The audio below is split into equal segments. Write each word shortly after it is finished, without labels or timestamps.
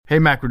Hey,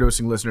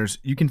 Macrodosing listeners,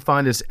 you can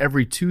find us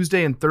every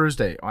Tuesday and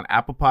Thursday on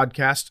Apple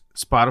Podcasts,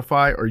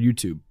 Spotify, or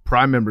YouTube.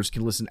 Prime members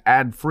can listen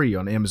ad-free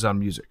on Amazon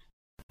Music.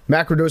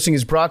 Macrodosing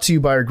is brought to you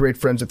by our great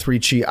friends at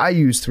 3Chi. I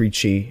use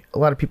 3Chi. A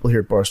lot of people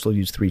here at Barstool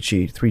use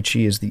 3Chi.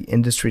 3Chi is the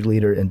industry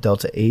leader in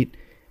Delta-8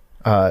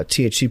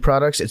 THC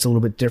products. It's a little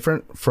bit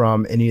different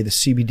from any of the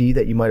CBD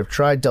that you might have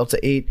tried.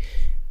 Delta-8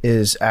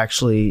 is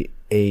actually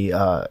a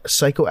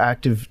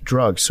psychoactive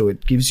drug, so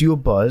it gives you a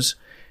buzz,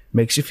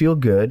 makes you feel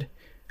good.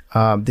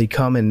 They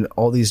come in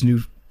all these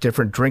new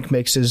different drink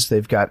mixes.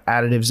 They've got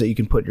additives that you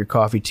can put in your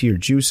coffee, tea, or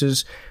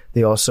juices.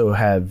 They also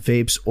have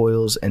vapes,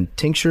 oils, and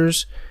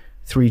tinctures.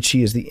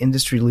 3Chi is the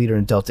industry leader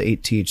in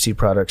Delta-8 THC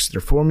products. They're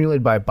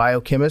formulated by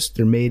biochemists.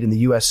 They're made in the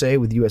USA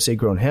with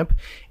USA-grown hemp.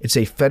 It's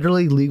a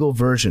federally legal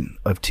version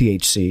of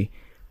THC.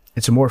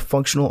 It's a more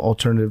functional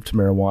alternative to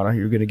marijuana.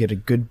 You're going to get a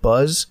good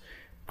buzz,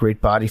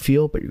 great body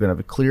feel, but you're going to have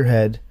a clear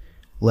head,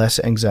 less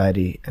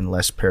anxiety, and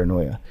less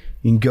paranoia.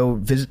 You can go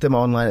visit them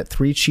online at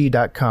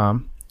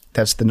 3chi.com.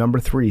 That's the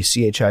number 3,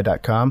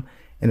 CHI.com,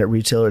 and at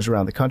retailers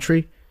around the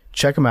country.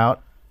 Check them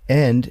out.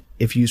 And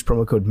if you use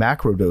promo code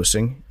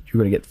MACRODOSING,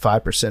 you're going to get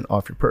 5%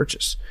 off your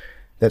purchase.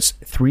 That's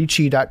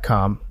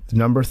 3chi.com, the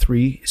number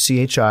 3,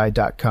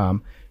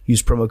 CHI.com.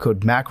 Use promo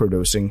code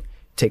MACRODOSING.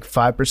 Take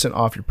 5%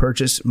 off your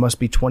purchase. Must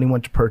be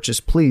 21 to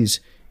purchase. Please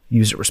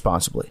use it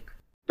responsibly.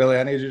 Billy,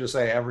 I need you to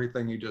say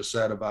everything you just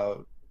said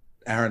about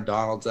Aaron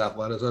Donald's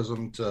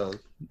athleticism to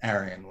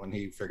Arian when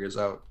he figures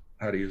out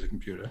how to use a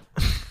computer.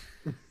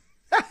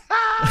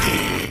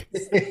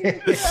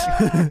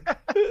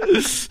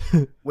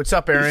 What's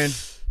up, Arian?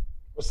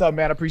 What's up,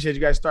 man? I appreciate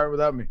you guys starting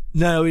without me.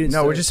 No,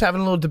 we're just having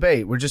a little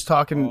debate. We're just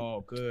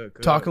talking.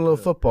 Good. Talking a little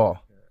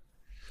football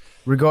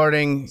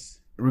regarding.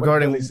 What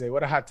did Billy say?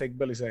 What a hot take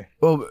Billy say?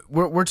 Well,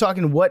 we're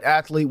talking. What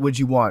athlete would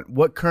you want?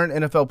 What current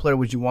NFL player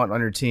would you want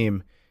on your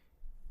team,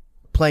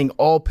 playing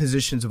all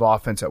positions of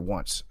offense at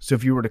once? So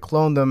if you were to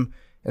clone them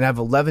and have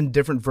 11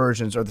 different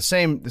versions, or the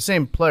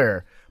same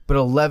player, but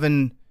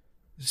 11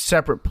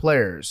 separate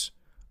players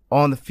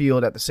on the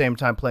field at the same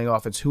time playing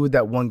offense, who would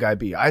that one guy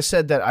be? I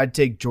said that I'd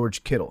take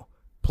George Kittle,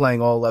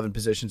 playing all 11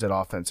 positions at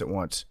offense at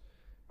once.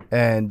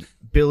 And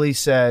Billy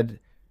said,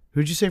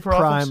 who'd you say for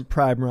offense?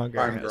 Prime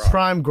Gronk.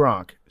 Prime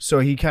Gronk. So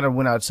he kind of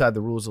went outside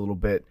the rules a little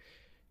bit.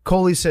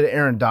 Coley said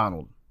Aaron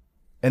Donald.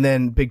 And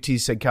then Big T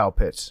said Kyle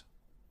Pitts.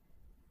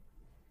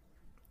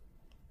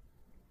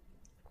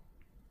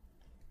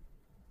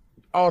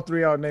 All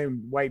three y'all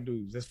named white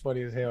dudes. That's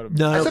funny as hell to me.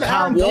 No,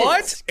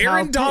 What?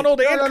 Aaron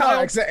Donald and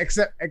Kyle?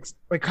 Except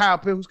Kyle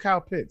Pitts. Who's Kyle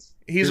Pitts?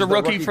 He's a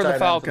rookie for the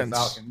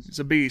Falcons. He's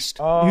a beast.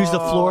 Who's the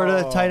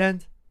Florida tight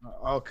end?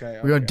 Okay.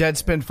 We're going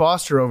Deadspin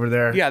Foster over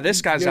there. Yeah,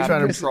 this guy's out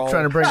of control.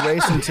 Trying to bring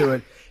race into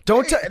it.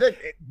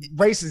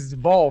 Race is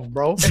evolved,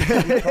 bro. What are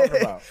you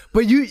talking about?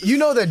 But you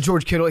know that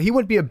George Kittle, he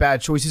wouldn't be a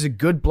bad choice. He's a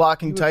good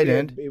blocking tight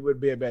end. It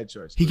would be a bad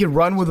choice. He can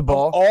run with the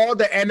ball. All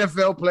the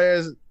NFL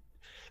players,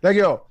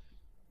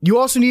 you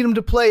also need him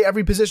to play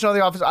every position on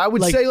the offense. I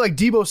would say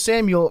Deebo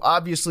Samuel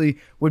obviously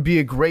would be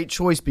a great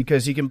choice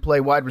because he can play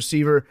wide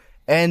receiver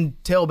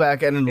and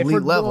tailback at an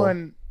elite level.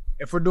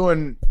 If we're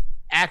doing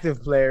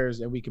active players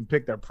and we can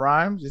pick their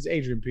primes, it's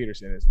Adrian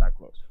Peterson. It's not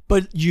close.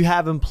 But you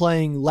have him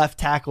playing left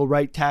tackle,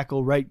 right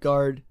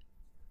guard.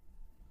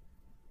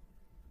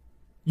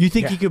 You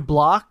think he could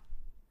block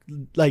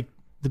like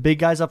the big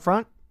guys up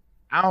front?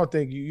 I don't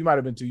think you might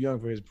have been too young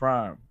for his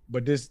prime,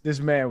 but this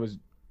man was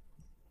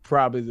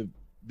probably the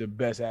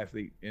best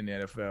athlete in the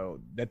NFL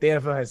that the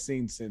NFL has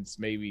seen since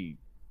maybe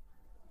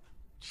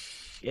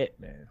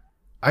man.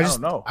 I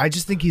don't know. I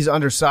just think he's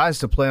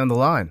undersized to play on the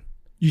line.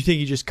 You think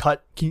he just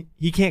cut?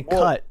 He can't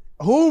cut.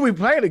 Who are we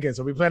playing against?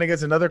 Are we playing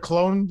against another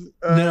cloned?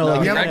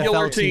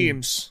 Regular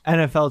teams.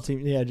 NFL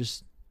team. Yeah,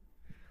 just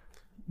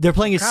they're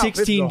playing a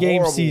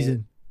 16-game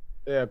season.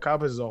 Yeah, Kyle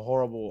Pitts is a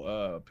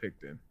horrible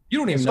pick. Then you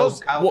don't even know who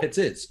Kyle Pitts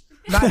is.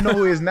 Not know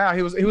who he is now.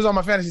 He was on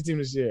my fantasy team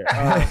this year.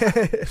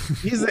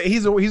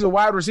 He's a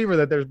wide receiver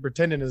that they're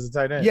pretending is a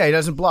tight end. Yeah, he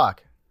doesn't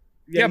block.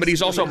 Yeah, but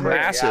he's also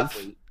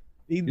massive.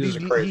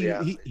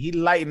 He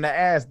light in the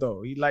ass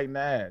though. He light in the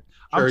ass.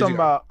 I'm talking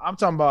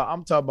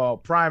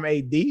about prime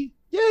AD. Yeah,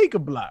 he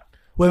could block.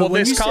 Well,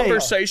 this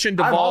conversation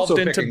devolved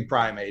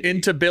prime AD.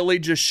 into Billy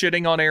just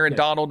shitting on Aaron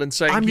Donald and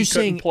saying he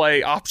couldn't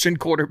play option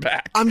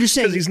quarterback. I'm just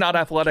saying because he's not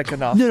athletic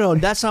enough. No,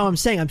 that's not what I'm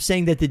saying. I'm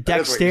saying that the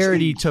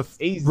dexterity to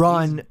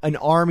run an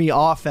Army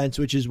offense,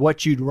 which is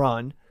what you'd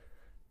run,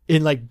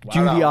 in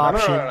the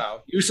option.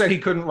 No. You said he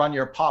couldn't run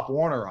your Pop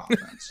Warner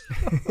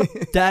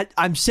offense. That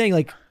I'm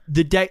saying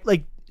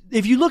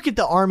if you look at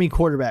the Army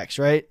quarterbacks,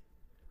 right?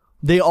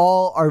 They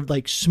all are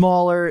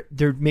smaller.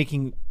 They're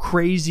making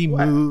crazy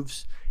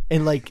moves.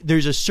 And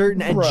there's a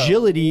certain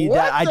agility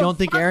that I don't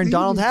think Aaron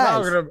Donald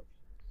has.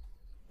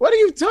 What are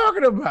you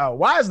talking about?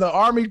 Why is the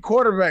Army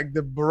quarterback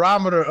the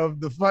barometer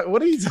of the fight?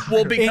 What are you talking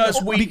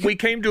about? Well, because we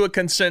came to a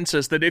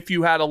consensus that if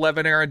you had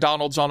 11 Aaron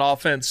Donalds on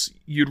offense,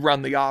 you'd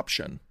run the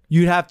option.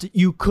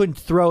 You couldn't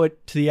throw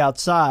it to the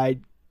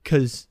outside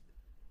because.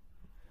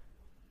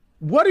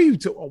 Why do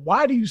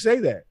you say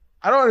that?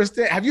 I don't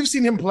understand. Have you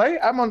seen him play?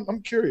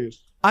 I'm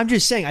curious. I'm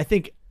just saying. I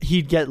think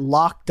he'd get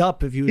locked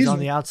up if he was He's- on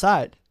the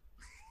outside.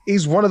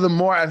 He's one of the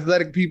more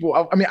athletic people.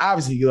 I mean,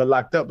 obviously he got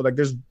locked up, but like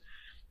there's,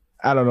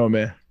 I don't know,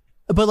 man.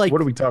 But like, What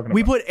are we talking about?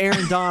 we put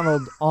Aaron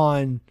Donald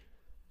on,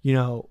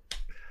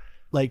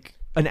 like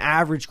an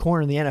average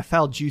corner in the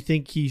NFL. Do you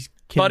think he's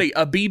Buddy,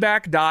 a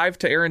B-back dive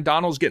to Aaron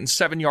Donald's getting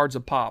 7 yards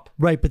of pop.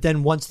 right? But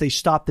then once they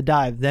stop the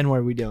dive, then what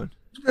are we doing?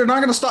 They're not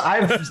going to stop. I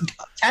have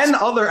 10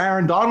 other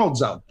Aaron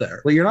Donalds out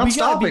there. Like, you're not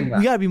stopping that.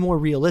 We gotta be more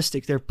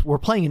realistic. We're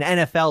playing an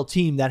NFL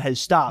team that has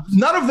stopped.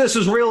 None of this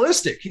is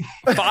realistic.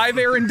 5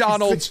 Aaron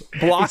Donalds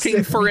blocking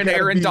said for we an gotta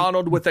Aaron be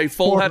Donald with a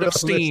full more head of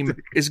steam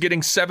realistic. is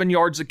getting 7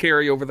 yards of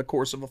carry over the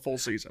course of a full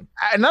season.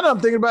 And now that I'm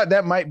thinking about it,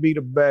 that might be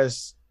the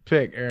best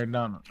pick, Aaron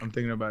Donald. I'm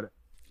thinking about it.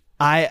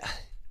 I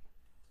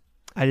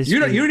just You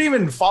didn't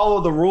even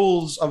follow the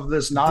rules of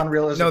this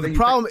non-realistic. No, thing. the You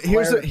problem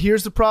picked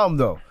here's the problem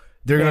though.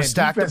 They're going Man, to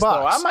stack the defense,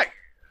 though, box.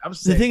 I'm the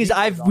saying thing is,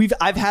 defense,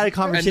 I've had a And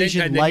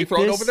conversation then you like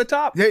throw it this. over the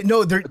top. You're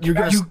going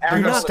to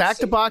Aaron Donald. stack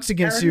the box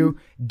against you,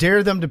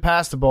 dare them to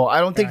pass the ball. I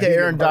don't think Yeah, that he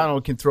Aaron didn't hurt.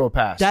 Donald can throw a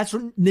pass. That's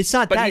what, it's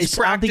not But that. he's It's,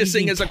 I don't think he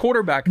practicing can as a ca-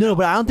 quarterback. No,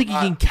 but I don't think he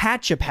can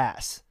catch a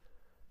pass.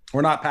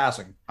 We're not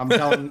passing. I'm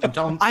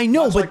telling. I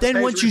know, much but like the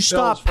then once you Patriots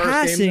stop Bills first game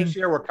passing- this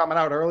year, we're coming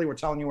out early. We're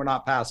telling you we're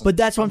not passing. But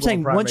that's what I'm going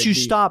saying. primate Once you D.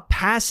 stop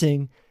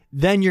passing,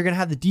 then you're going to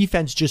have the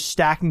defense just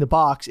stacking the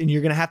box, and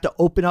you're going to have to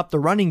open up the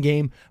running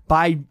game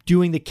by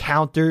doing the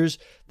counters,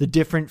 the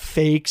different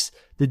fakes,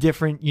 the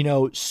different,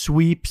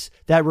 sweeps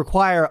that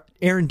require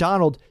Aaron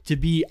Donald to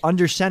be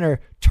under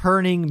center,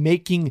 turning,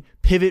 making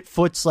pivot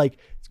foots, like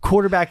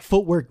quarterback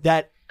footwork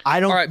that I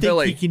don't All right, think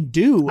Billy. he can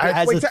do.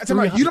 as Wait, a time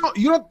out. 300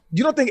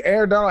 You don't think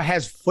Aaron Donald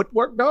has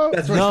footwork, dog?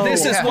 That's what No.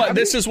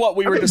 This is what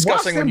we were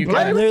discussing when you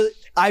watch came. him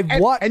I've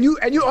And, watched. and you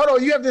hold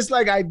on, you have this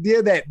like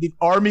idea that the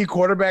Army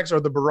quarterbacks are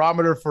the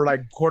barometer for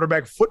like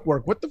quarterback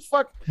footwork. What the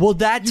fuck? Well,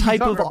 that You type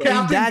talk of about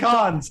Captain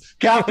Cons.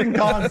 Captain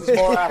Cons is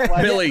more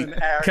athletic. Billy,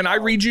 than Aaron can I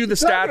Donald. read you the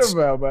Talking stats?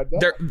 about,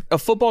 There, a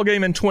football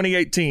game in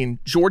 2018,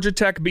 Georgia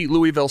Tech beat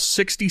Louisville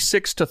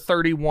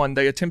 66-31.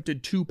 They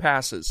attempted 2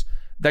 passes.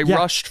 They Yeah.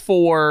 rushed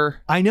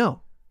for I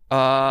know.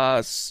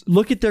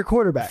 Look at their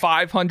quarterback.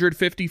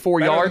 554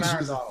 Better than yards.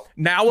 Aaron Donald.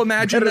 Now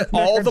imagine Better that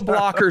than all Aaron the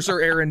blockers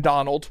are Aaron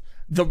Donald.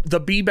 The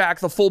B-back,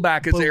 the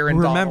fullback is But Aaron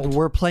remember, Donald.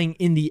 we're playing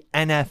in the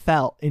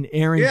NFL, and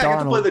Aaron Yeah, I get to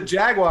Donald. play the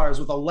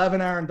Jaguars with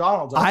 11 Aaron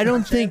Donalds. I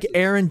don't think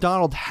Aaron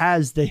Donald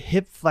has the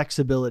hip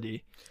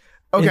flexibility.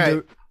 okay. And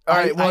the- All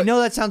right. I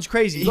know that sounds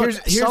crazy. Look,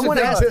 Here's someone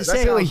the has thing. to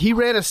say, Billy, he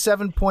ran a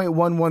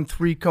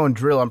 7.113 cone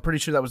drill. I'm pretty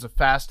sure that was the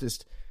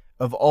fastest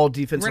of all We're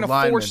defensive in a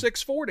linemen.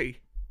 4.640.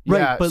 Yeah,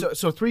 Right, but-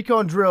 so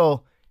 3-cone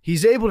drill,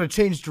 he's able to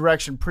change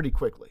direction pretty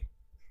quickly.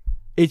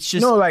 it's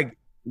just. like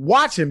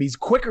watch him. He's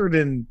quicker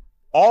than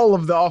all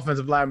of the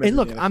offensive linemen. and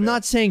look, I'm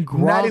not saying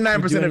Gronk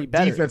 99% would do of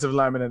any defensive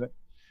linemen in it.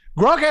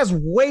 Gronk has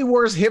way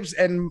worse hips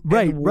and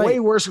Right, way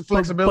right. worse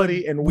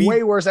flexibility and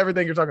way worse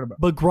everything you're talking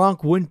about. but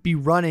Gronk wouldn't be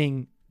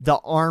running the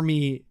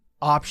Army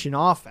option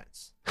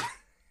offense.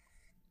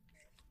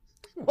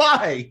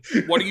 Why.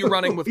 What are you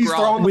running with He's Gronk?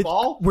 throwing the With-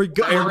 ball. we're Where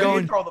did he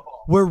going. throw the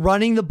ball? We're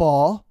running the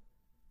ball.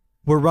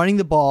 We're running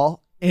the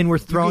ball, and we're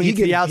throwing it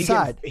to the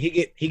outside.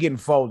 He getting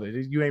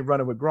folded. You ain't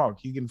running with Gronk.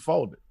 He getting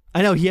folded.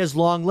 I know he has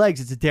long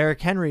legs. It's a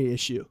Derrick Henry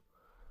issue.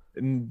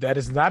 And that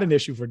is not an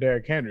issue for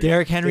Derrick Henry.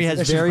 Derrick Henry It's an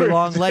has issue very for-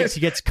 long legs. He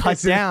gets cut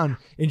it's an- down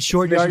in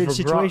short it's an issue yardage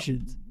for Gronk.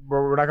 situations.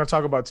 Bro, we're not going to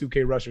talk about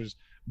 2K rushers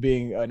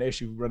being an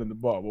issue running the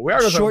ball, but we are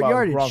going to talk Short about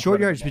yardage, Gronk short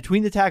running yardage the ball.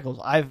 between the tackles.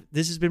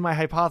 This has been my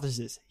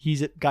hypothesis.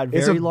 He's got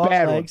It's very a long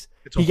bad one. legs.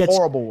 It's a He gets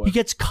horrible one. He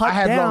gets I cut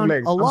had long down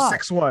legs. a lot.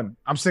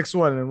 I'm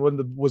 6'1",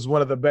 and was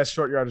one of the best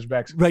short yardage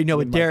backs. Right, no,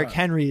 in but my Derrick time.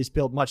 Henry is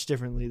built much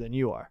differently than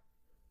you are.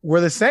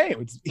 We're the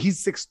same.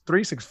 He's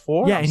 6'3",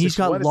 6'4". Yeah, I'm and he's 6'1",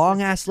 got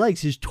long ass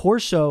legs. His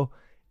torso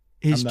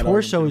I'm not arguing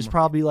is anymore.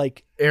 probably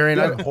like Aaron,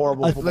 You have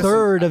horrible a football.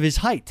 third of his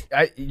height.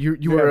 you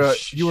You were have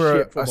you were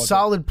shit a football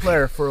solid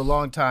player for a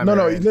long time. No,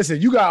 Aaron.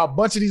 listen, you got a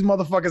bunch of these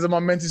motherfuckers in my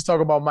mentions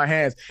talk about my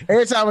hands.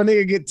 Every time a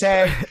nigga get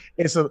tagged,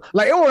 it's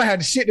like it won't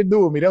have shit to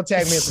do with me. They'll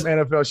tag me in some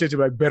NFL shit.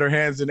 You're like better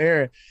hands than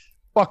Aaron.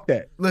 Fuck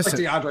that. Like Listen,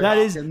 DeAndre that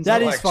is- Hopkins.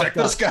 that I'm is like, check fucked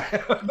this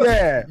guy.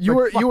 Yeah, you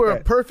like, were a fuck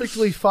that.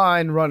 perfectly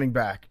fine running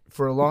back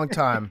for a long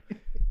time,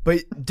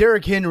 but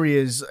Derrick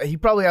Henry he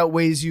probably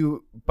outweighs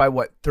you by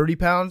what 30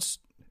 pounds.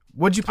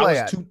 What'd you I play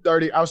was at?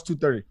 230. I was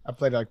 230. I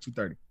played at like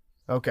 230.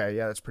 Okay,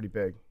 yeah, that's pretty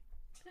big.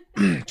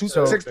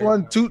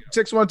 6'1",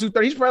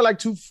 230. He's probably like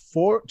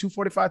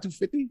 245,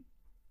 250.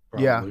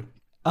 Yeah.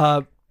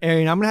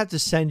 Aaron, I'm gonna have to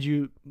send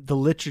you the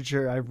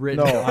literature I've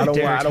written. No, on I don't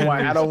Derrick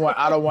want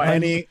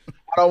Henry.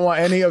 I don't want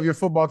any of your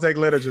football take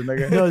literature,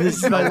 nigga. No, this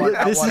is I want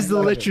this is the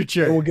none of it.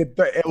 literature.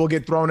 It will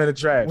get thrown in the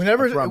trash. I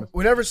promise.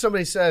 Whenever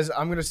somebody says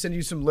I'm going to send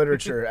you some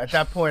literature, at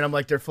that point I'm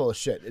like they're full of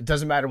shit. It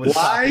doesn't matter what the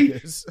Why?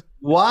 topic is.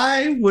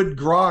 Why would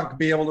Gronk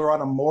be able to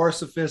run a more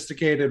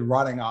sophisticated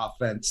running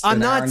offense? Than I'm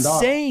not Aaron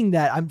Donald? saying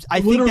that. I think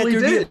that literally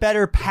they're did.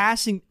 better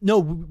passing.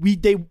 No,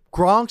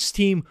 Gronk's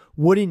team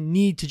wouldn't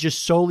need to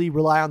just solely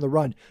rely on the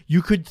run.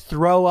 You could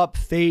throw up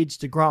fades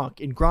to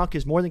Gronk, and Gronk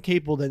is more than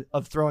capable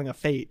of throwing a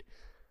fade.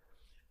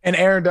 And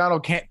Aaron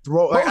Donald can't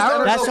throw. Like, I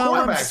don't That's know not what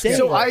I'm quarterbacks saying.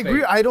 can So I throw.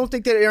 agree. I don't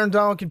think that Aaron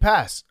Donald can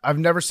pass. I've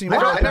never seen him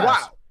I know. pass.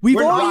 Wow. We've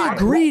We're already not.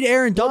 agreed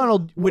Aaron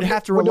Donald would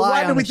have to rely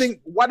Why on. do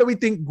we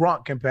think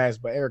Gronk can pass,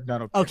 but Eric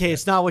Donald can't Okay, pass?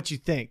 it's not what you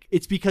think.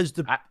 It's because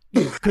You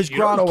don't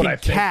Gronk know what can I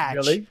think, catch.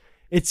 Billy.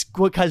 It's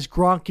because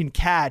Gronk can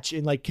catch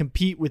and like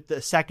compete with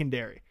the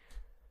secondary.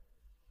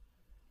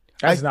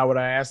 That's not what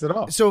I asked at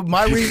all. So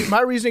my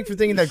reasoning for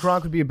thinking that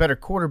Gronk would be a better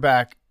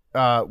quarterback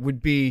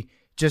would be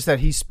just that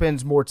he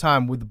spends more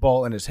time with the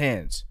ball in his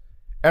hands.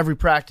 Every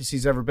practice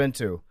he's ever been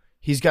to,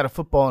 he's got a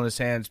football in his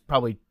hands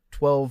probably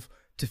 12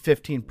 to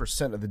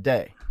 15% of the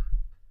day.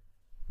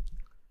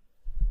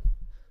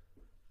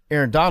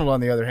 Aaron Donald, on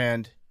the other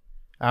hand,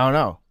 I don't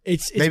know.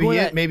 It's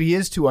Maybe he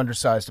is too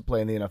undersized to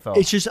play in the NFL.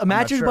 It's just I'm not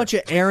imagine sure. a bunch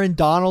of Aaron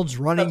Donalds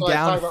running That's why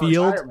I talk about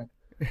downfield.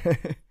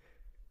 retirement.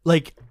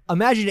 Like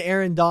imagine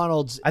Aaron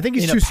Donalds. I think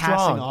he's in too a passing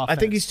strong. I offense.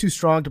 think he's too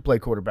strong to play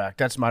quarterback.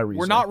 That's my reason.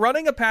 We're not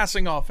running a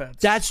passing offense.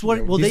 That's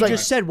what. Well, He's they like-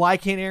 just said, why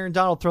can't Aaron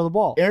Donald throw the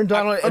ball? Aaron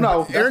Donald, Oh,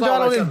 no, that's Aaron not what I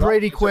Donald said. and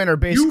Brady Quinn are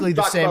basically You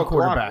the talked same about Gronk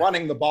quarterback.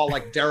 running the ball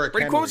like Derrick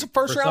Brady Henry. Quinn was a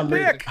first-round For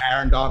some reason, pick.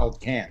 Aaron Donald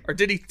can't. Or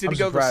did he I'm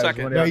go the surprised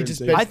second? when No, y'all he didn't just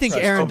say bench I think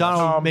press. Aaron Tom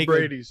Donald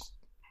Brady's.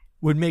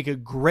 would make a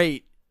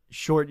great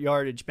short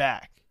yardage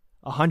back.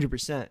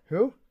 100%.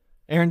 Who?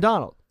 Aaron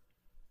Donald.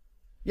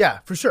 Yeah,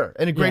 for sure.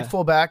 And a great Yeah.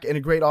 fullback and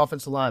a great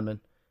offensive lineman.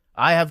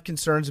 I have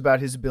concerns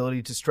about his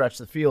ability to stretch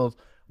the field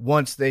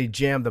once they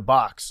jam the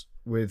box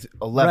with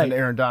 11 Right.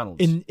 Aaron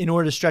Donalds. In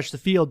order to stretch the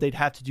field, they'd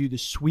have to do the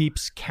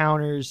sweeps,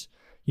 counters,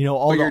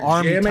 all But the you're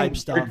army jamming- type You're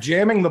stuff.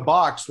 jamming the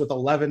box with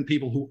 11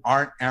 people who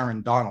aren't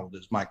Aaron Donald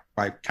is my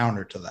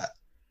counter to that.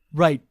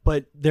 Right,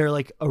 but they're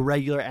like a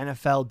regular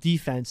NFL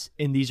defense,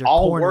 and these are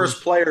All corners.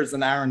 worse players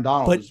than Aaron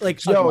Donald. But, is like,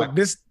 such Yo,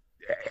 my-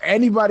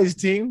 anybody's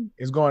team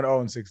is going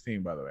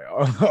 0-16, by the way.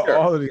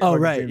 All of the Oh,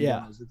 fucking right, teams yeah.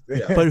 going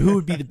 0-16. But who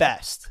would be the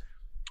best?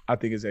 I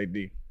think it's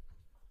AD.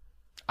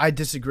 I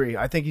disagree.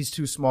 I think he's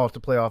too small to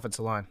play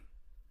offensive line.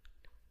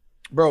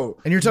 Bro,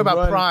 And you're talking you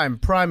about run-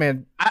 prime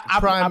and I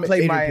prime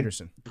played Adrian my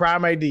Peterson.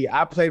 prime AD.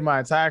 I played my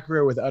entire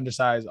career with an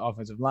undersized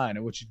offensive line,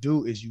 and what you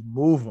do is you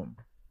move them.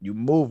 You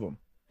move them.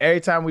 Every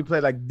time we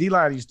played, like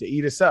D-line used to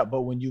eat us up,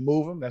 but when you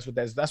move them, that's what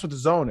the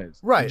zone is.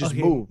 Right. You just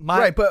Okay, move.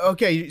 Right, but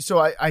okay, so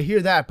I hear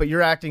that, but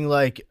you're acting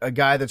like a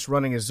guy that's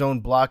running a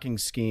zone blocking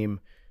scheme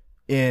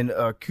in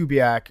a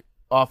Kubiak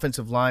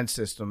offensive line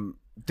system.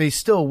 They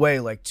still weigh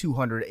like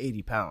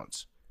 280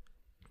 pounds.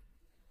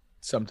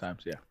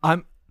 Sometimes, yeah.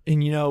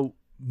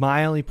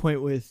 My only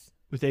point with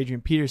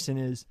Adrian Peterson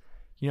is,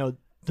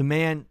 the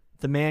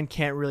man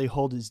can't really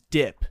hold his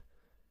dip,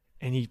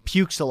 and he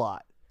pukes a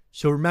lot.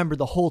 So remember,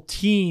 the whole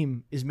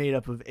team is made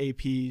up of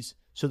APs,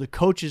 so the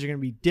coaches are going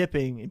to be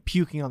dipping and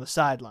puking on the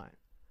sideline.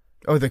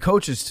 Oh, the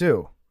coaches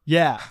too.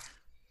 Yeah.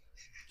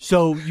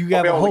 So you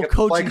got be a able to whole get the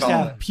play coaching calling.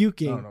 staff I don't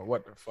puking. know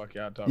what the fuck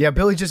y'all talking Yeah,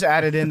 Billy just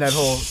added in that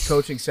whole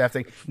coaching staff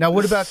thing. Now,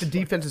 what about the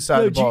defensive side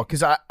No, of the ball?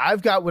 Because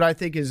I've got what I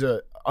think is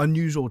a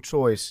unusual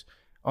choice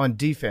on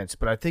defense,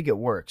 but I think it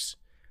works.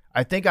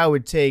 I think I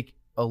would take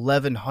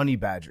 11 Honey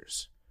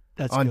Badgers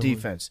That's a on good one.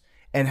 defense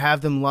and have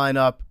them line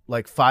up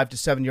like 5 to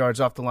 7 yards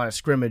off the line of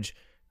scrimmage,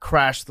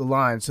 crash the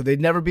line. So they'd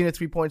never be in a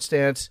 3-point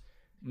stance.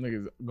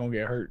 Niggas gonna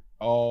get hurt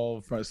all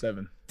front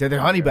seven. They're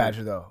Honey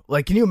Badger, though.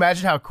 Like, can you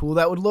imagine how cool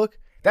that would look?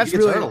 That's He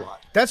gets really hurt a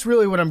lot. That's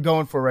really what I'm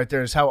going for right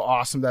there, is how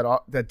awesome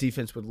that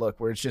defense would look,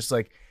 where it's just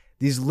like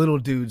these little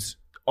dudes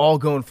all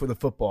going for the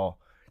football.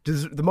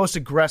 The most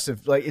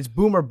aggressive, like it's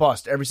boom or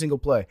bust every single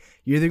play.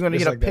 You're either going to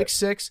Just get like a pick that.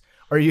 six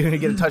or you're going to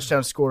get a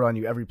touchdown scored on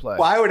you every play.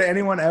 Why would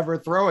anyone ever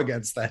throw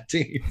against that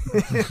team?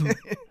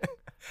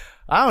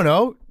 I don't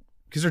know,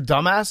 because they're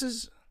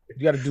dumbasses.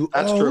 You got to do.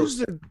 That's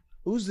true.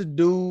 Who's the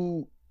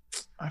dude?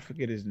 I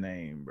forget his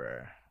name,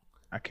 bro.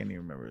 I can't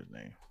even remember his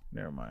name.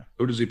 Never mind.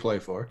 Who does he play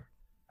for?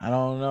 I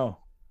don't know.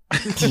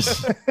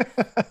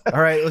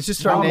 All right, let's just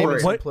start Don't naming worry.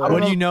 some What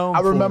players. do you know?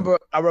 I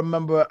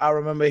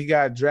remember he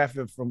got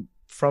drafted from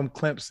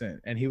Clemson,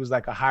 and he was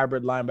like a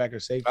hybrid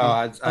linebacker safety.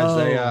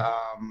 Isaiah,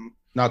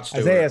 not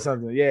Stewart. Isaiah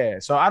something, yeah.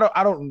 So I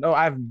don't know.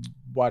 I haven't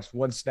watched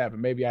one snap,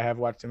 and maybe I have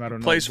watched him. I don't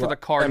know. Plays for the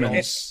But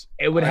Cardinals.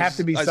 it would have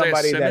to be Isaiah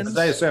somebody Simmons?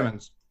 Isaiah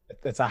Simmons.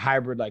 that's a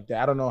hybrid like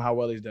that. I don't know how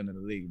well he's done in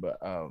the league, but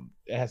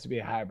it has to be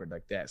a hybrid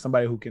like that.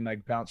 Somebody who can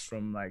like bounce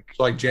from like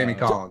So like Jamie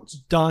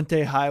Collins.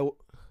 Dante High.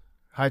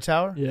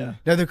 Hightower? Yeah.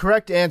 Now, the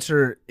correct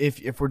answer,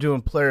 if we're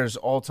doing players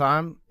all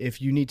time,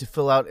 if you need to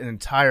fill out an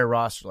entire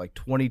roster, like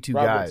 22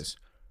 Roberts. guys,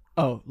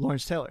 Oh,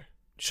 Lawrence Taylor.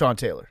 Sean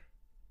Taylor.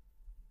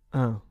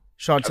 Oh.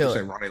 Sean I would say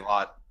Taylor. Ronnie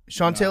Lott.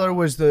 Sean Taylor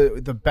was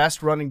the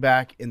best running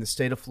back in the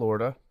state of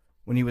Florida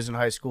when he was in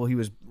high school. He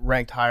was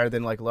ranked higher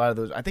than like a lot of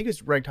those. I think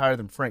it's ranked higher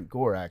than Frank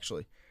Gore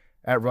actually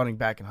at running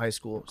back in high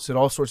school. Set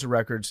all sorts of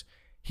records.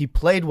 He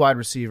played wide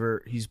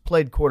receiver. He's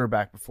played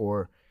quarterback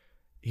before.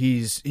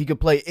 He could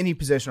play any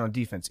position on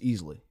defense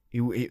easily. He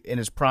in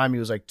his prime he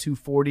was like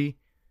 240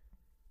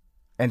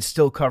 and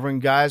still covering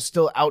guys,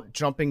 still out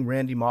jumping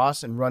Randy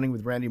Moss and running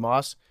with Randy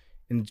Moss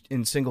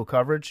in single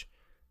coverage.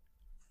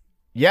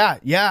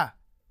 Yeah.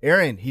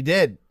 Aaron, he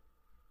did.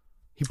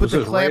 He put Was the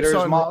this clamps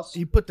Raiders on. Moss?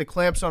 He put the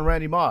clamps on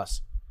Randy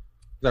Moss.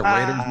 that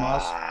Raiders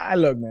Moss?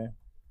 Look, man.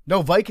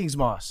 No, Vikings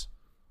Moss.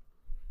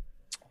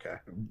 Okay.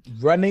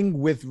 Running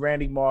with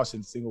Randy Moss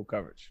in single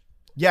coverage.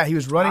 Yeah, he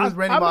was running with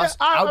Randy Moss,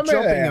 out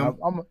jumping him.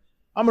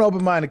 I'm an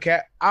open-minded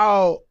cat.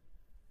 I'll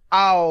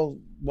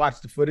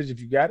watch the footage if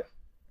you got it,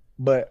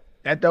 but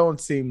that don't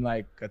seem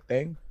like a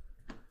thing.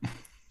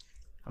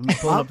 I'm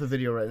pulling up the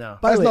video right now.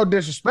 That's no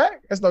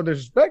disrespect.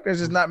 There's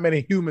just not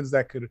many humans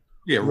that could.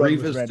 Yeah, run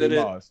with Revis Randy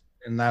did Moss.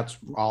 it, and that's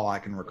all I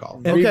can recall.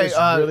 And Okay,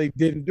 Revis really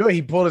didn't do it.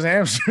 He pulled his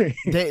hamstring.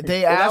 They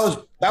Well, asked.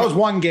 that was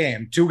one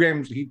game. 2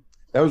 games.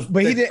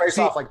 But he didn't face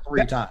see- off like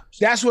 3 times.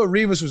 That's what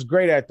Revis was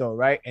great at, though,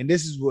 right? And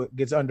this is what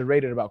gets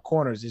underrated about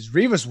corners: is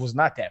Revis was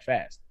not that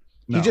fast.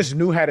 No. He just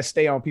knew how to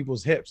stay on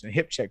people's hips and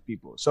hip check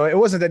people. So it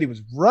wasn't that he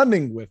was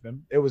running with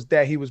them; it was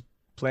that he was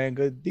playing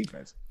good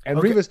defense. And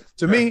Okay. Revis,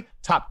 to me,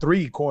 top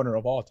 3 corner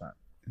of all time.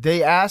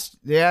 They asked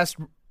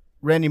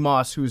Randy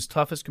Moss, whose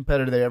toughest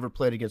competitor they ever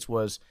played against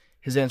was.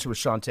 His answer was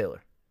Sean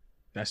Taylor.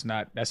 That's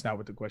not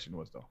what the question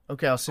was, though.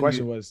 Okay, I'll The send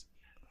question you. was,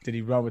 did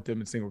he run with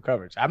them in single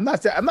coverage? I'm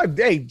not.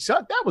 Hey,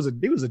 Sean,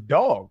 he was a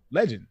dog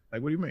legend.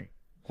 Like, what do you mean?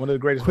 One of the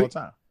greatest of all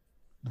time.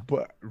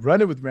 But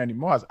running with Randy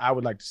Moss, I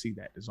would like to see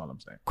that. Is all I'm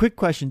saying. Quick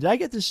question: did I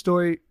get this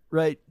story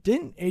right?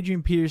 Didn't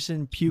Adrian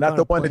Peterson puke Not on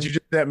the a one plane? that you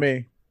just sent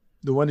me.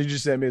 The one that you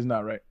just sent me is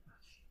not right.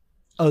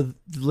 Oh,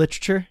 the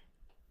literature.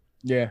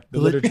 Yeah, the The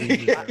lit- literature.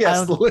 you just sent.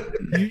 Yes,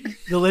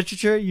 The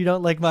literature. You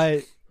don't like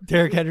my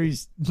Derrick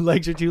Henry's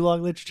legs are too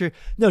long literature?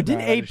 No,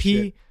 didn't Nah, that is AP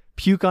shit.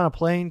 puke on a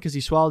plane because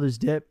he swallowed his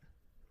dip?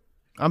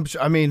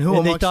 I mean, who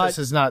And they amongst thought- us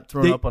has not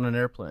thrown they- up on an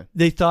airplane?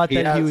 They thought He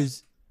that he has-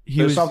 was. He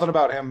There's was. something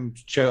about him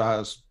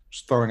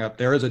throwing up.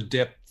 There is a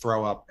dip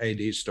throw up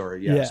AD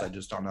story. Yes, Yeah. I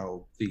just don't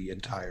know the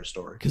entire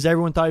story. Because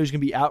everyone thought he was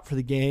going to be out for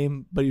the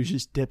game, but he was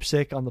just dip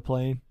sick on the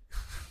plane.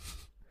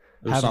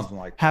 There's Happens- something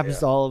like that. Happens yeah.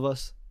 to all of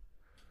us.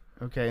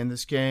 Okay, in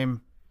this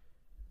game,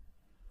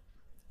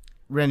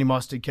 Randy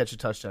Moss did catch a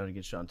touchdown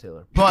against Sean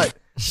Taylor,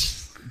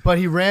 but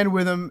he ran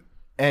with him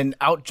and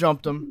out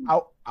jumped him.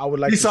 I would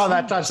like. He to saw see-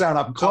 that touchdown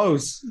up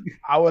close.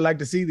 I would like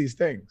to see these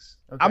things.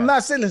 Okay. I'm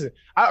not saying listen,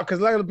 because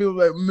a lot of people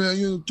are like, man,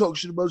 you don't talk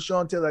shit about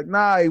Sean Taylor. Like,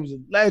 nah, he was a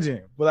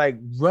legend. But like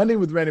running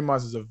with Randy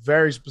Moss is a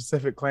very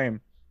specific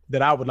claim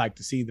that I would like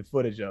to see the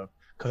footage of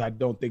because I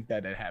don't think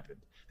that happened.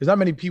 There's not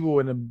many people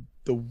in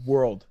the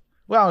world.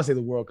 Well, I don't say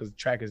the world because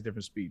track is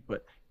different speed,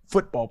 but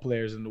football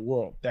players in the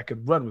world that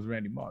could run with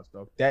Randy Moss,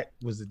 though. That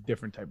was a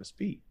different type of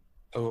speed.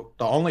 The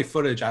only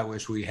footage I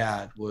wish we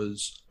had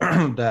was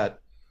that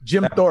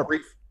Jim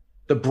Thorpe.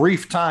 the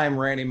brief time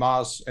Randy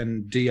Moss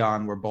and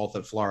Dion were both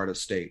at Florida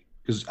State,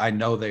 because I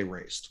know they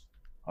raced.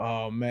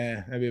 Oh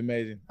man, that'd be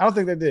amazing. I don't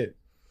think they did.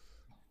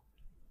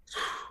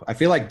 I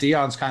feel like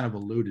Dion's kind of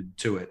alluded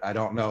to it. I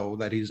don't know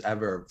that he's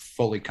ever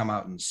fully come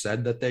out and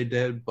said that they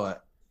did,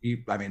 but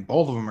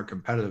both of them are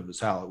competitive as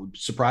hell. It would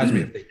surprise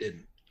me if they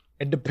didn't.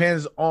 It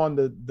depends on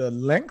the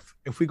length.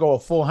 If we go a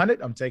full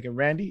 100, I'm taking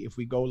Randy. If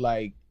we go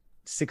like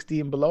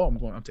 60 and below,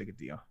 I'm taking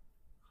Dion.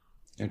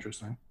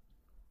 Interesting.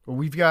 Well,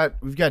 we've got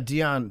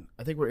Dion.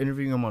 I think we're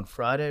interviewing him on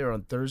Friday or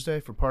on Thursday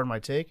for Part of My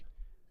Take.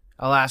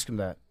 I'll ask him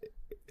that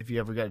if you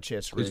ever got a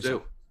chance to Please race do.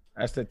 him.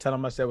 That's the tell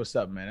him I said what's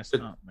up, man. That's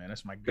man.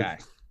 That's my guy.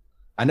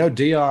 I know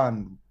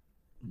Dion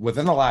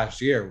within the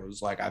last year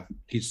was like,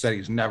 he said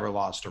he's never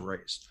lost a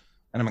race,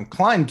 and I'm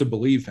inclined to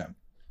believe him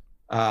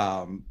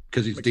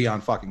because he's Dion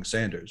fucking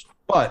Sanders.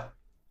 But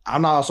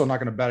I'm also not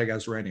going to bet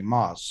against Randy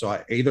Moss.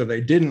 So either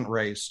they didn't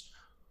race,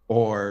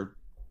 or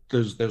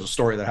there's a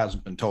story that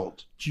hasn't been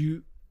told.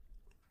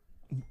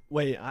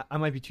 Wait, I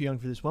might be too young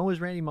for this. When was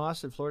Randy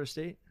Moss at Florida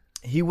State?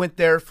 He went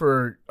there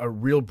for a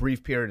real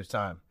brief period of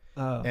time,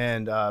 Oh.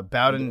 and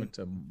Bowden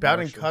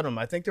Bowden cut him.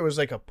 I think there was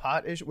like a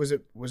pot issue. Was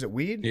it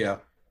weed? Yeah.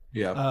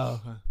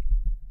 Oh, okay.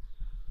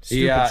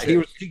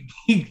 Stupid shit.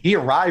 He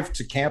arrived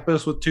to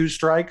campus with 2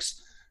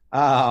 strikes,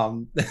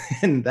 and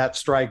that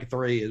strike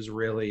 3 is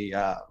really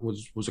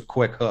was a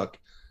quick hook.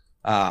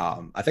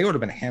 I think it would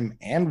have been him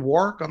and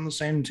Warwick on the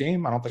same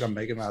team. I don't think I'm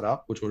making that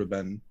up, which would have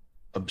been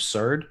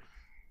absurd.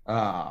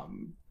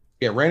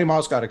 Randy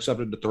Moss got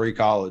accepted to 3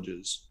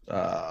 colleges.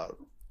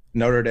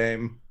 Notre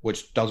Dame,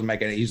 which doesn't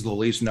make it. He's the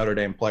least Notre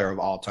Dame player of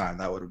all time.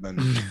 That would have been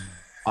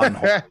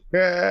unholy.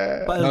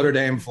 But Notre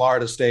Dame,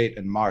 Florida State,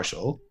 and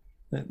Marshall.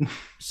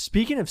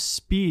 speaking of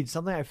speed,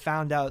 something I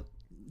found out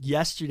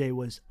yesterday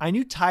was I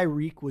knew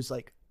Tyreek was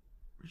like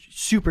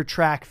super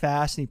track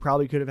fast, and he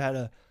probably could have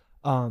had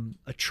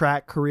a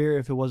track career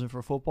if it wasn't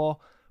for football.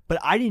 But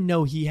I didn't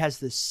know he has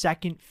the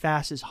second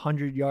fastest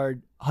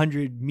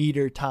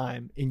 100-meter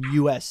time in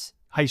U.S.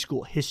 high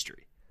school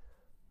history.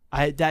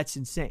 That's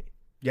insane.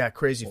 Yeah,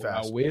 crazy Our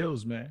fast.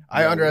 wheels, man.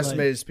 I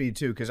underestimated speed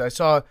too because I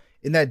saw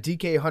in that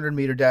DK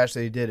 100-meter dash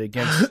that he did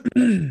against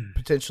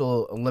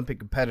potential Olympic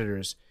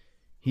competitors,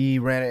 he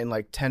ran it in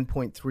like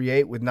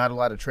 10.38 with not a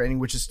lot of training,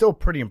 which is still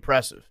pretty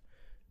impressive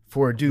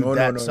for a dude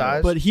that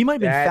size. But he might have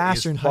been That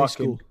faster is in high fucking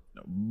school.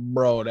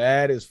 Bro,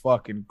 that is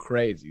fucking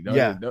crazy.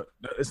 Yeah.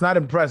 It's not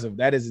impressive.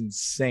 That is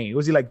insane.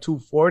 Was he like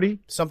 240?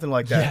 Something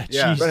like that.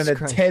 Yeah, Yeah. Jesus Running a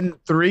Christ.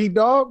 10-3,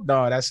 dog?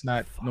 No, that's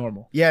not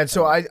normal. Yeah,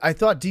 so I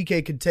thought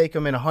DK could take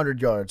him in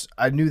 100 yards.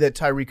 I knew that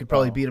Tyreek could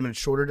probably beat him in a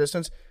shorter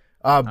distance.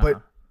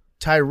 But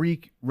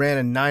Tyreek ran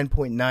a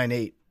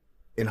 9.98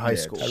 in high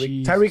school.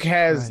 Tyreek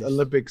has Christ.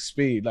 Olympic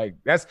speed. Like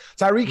that's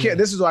Tyreek.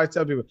 This is why I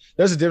tell people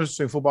there's a difference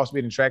between football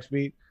speed and track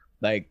speed.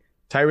 Like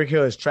Tyreek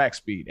Hill is track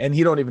speed, and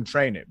he don't even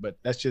train it. But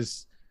that's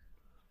just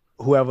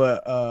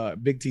whoever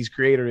Big T's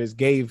creator is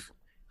gave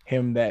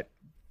him that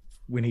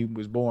when he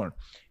was born,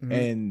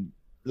 and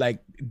like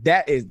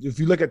that is if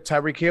you look at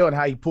Tyreek Hill and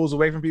how he pulls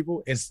away from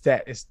people,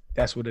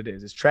 that's what it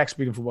is. It's track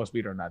speed and football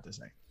speed are not the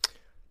same.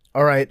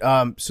 All right.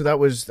 So that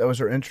was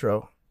our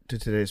intro to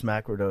today's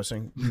macro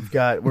dosing. We've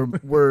got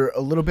we're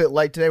a little bit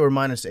light today. We're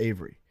minus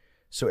Avery.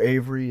 So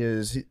Avery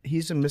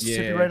he's in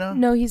Mississippi Yeah. right now?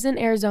 No, he's in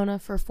Arizona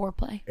for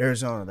foreplay.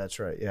 Arizona, that's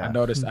right. Yeah. I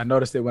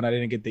noticed it when I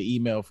didn't get the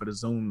email for the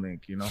Zoom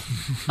link. You know,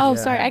 Oh, Yeah,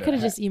 sorry. I I had could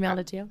have to- just emailed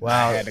it to you. I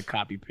Wow. had to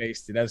copy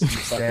paste it. That's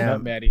fucking up,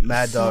 Damn. Maddie.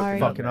 Mad Dog Sorry.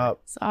 fucking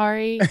up.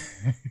 Sorry.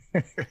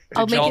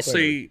 I'll Did make y'all it.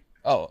 see?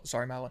 Oh,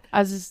 sorry, Malin.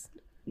 I was just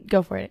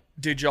go for it.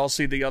 Did y'all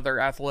see the other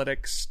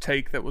athletics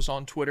take that was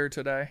on Twitter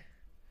today?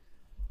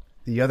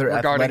 The other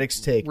Regarding- athletics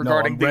take.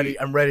 regarding no,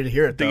 I'm ready to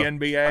hear it The though.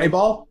 NBA.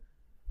 Moneyball?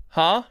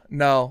 Huh?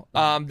 No.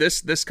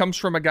 This comes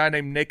from a guy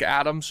named Nick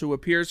Adams who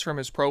appears from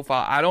his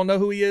profile. I don't know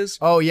who he is.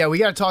 Oh yeah, we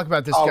got to talk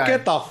about this Oh, guy.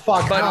 get the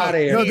fuck But out of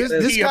here. No,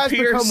 this he guy's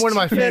appears become one of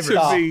my to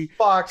favorites. be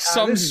Fuck,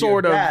 some this is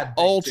sort your of dad, Big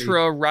T.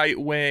 ultra right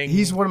wing.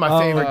 He's one of my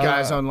favorite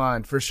guys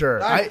online for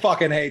sure. I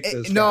fucking hate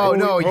this. no, guy.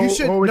 no, you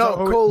should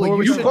Coley.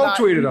 You should quote not,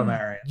 tweeted on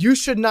that, right? you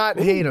should not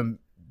hate him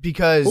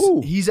because he's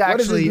What is his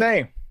actually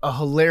name? a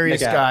hilarious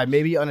Nick guy, Adams.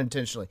 maybe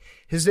unintentionally.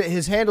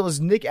 His handle is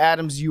Nick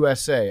Adams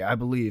USA, I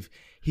believe.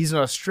 He's an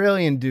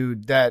Australian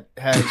dude that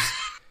has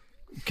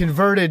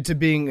converted to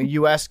being a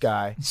US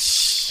guy.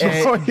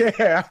 And- Oh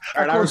yeah,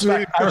 All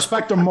right, I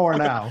respect him more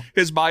now.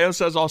 His bio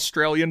says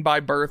Australian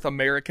by birth,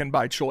 American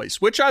by choice,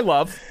 which I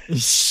love.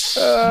 and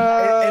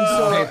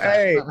so,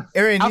 hey,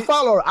 Aaron, I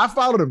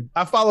followed him.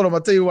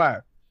 I'll tell you why.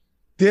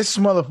 This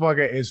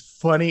motherfucker is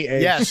funny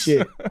as Yes.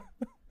 shit.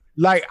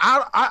 Like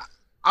I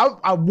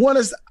want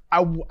to.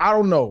 I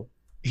don't know.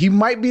 He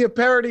might be a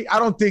parody. I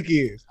don't think he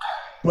is,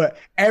 but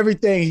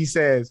everything he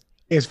says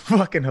is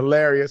fucking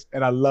hilarious,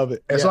 and I love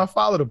it. And so I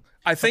followed him.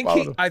 I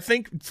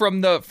think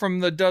from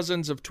the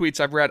dozens of tweets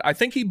I've read, I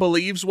think he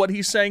believes what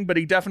he's saying, but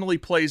he definitely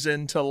plays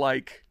into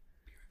like,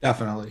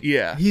 Definitely.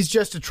 yeah. he's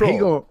just a troll. He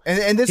gon-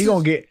 and this He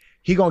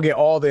is, gonna get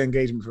all the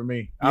engagement from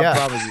me. Yeah. I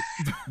promise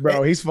you,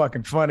 bro. He's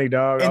fucking funny,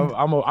 dog. And-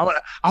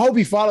 I hope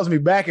he follows me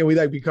back and we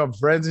like become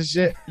friends and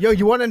shit. yo,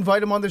 you want to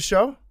invite him on the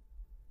show?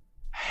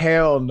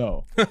 Hell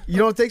no. You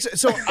don't think so?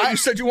 So You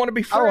said you want to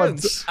be I want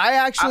friends. I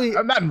actually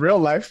I'm not in real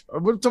life.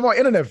 We're talking about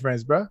internet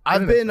friends, bro.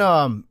 I've been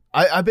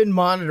I've been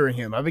monitoring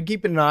him. I've been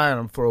keeping an eye on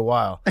him for a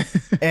while.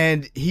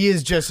 And he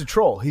is just a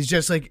troll. He's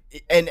just like,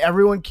 and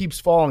everyone keeps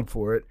falling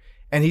for it.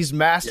 And he's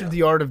mastered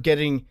the art of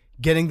getting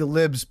the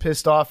libs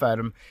pissed off at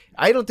him.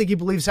 I don't think he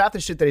believes half the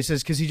shit that he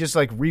says because he just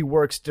like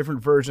reworks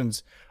different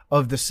versions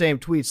of the same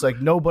tweets. Like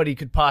nobody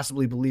could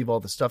possibly believe all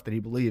the stuff that he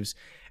believes.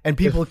 And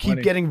people keep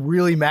funny. getting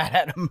really mad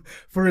at him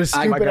for his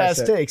Like stupid I ass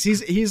said. takes.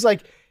 He's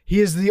like, he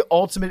is the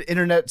ultimate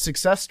internet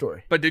success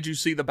story. But did you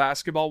see the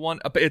basketball one?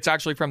 It's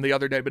actually from the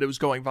other day, but it was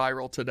going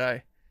viral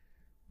today.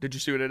 Did you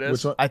see what it is?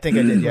 Which one? I think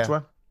I did, yeah. Which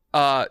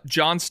one?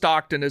 John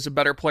Stockton is a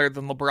better player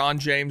than LeBron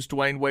James,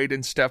 Dwayne Wade,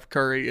 and Steph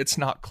Curry. It's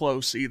not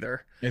close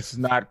either. It's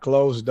not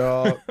close,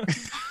 dog.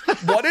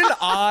 What an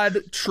odd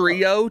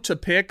trio to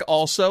pick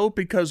also,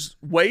 because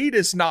Wade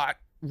is not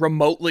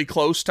remotely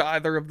close to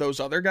either of those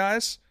other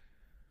guys.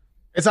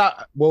 It's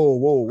not.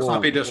 Whoa. Let's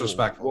not be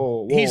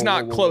disrespectful. He's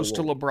not close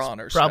to LeBron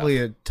or Probably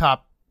Steph. a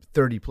top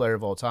 30 player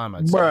of all time,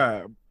 I'd say.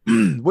 Bruh.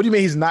 What do you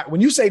mean he's not?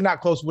 When you say not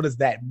close, what does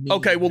that mean?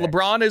 Okay, well,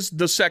 LeBron is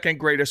the second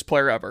greatest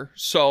player ever.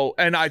 So,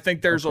 and I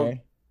think there's a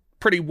Okay.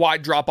 pretty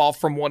wide drop off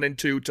from 1 and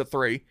 2 to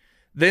 3.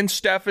 Then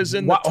Steph is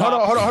in the top.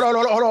 Hold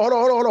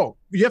on.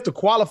 You have to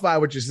qualify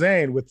what you're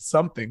saying with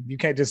something. You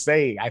can't just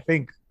say, I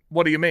think.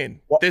 What do you mean?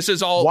 Wh- This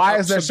is all Why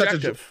is there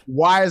subjective.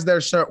 why is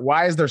there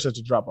such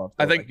a drop off?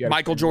 I think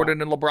Michael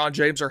Jordan and LeBron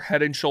James are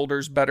head and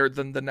shoulders better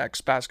than the next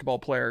basketball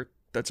player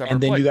that's ever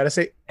And then played.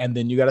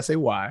 you gotta say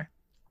why.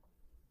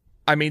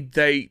 I mean,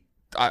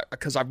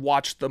 because I've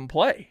watched them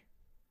play.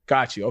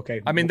 Got you.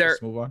 Okay. I mean,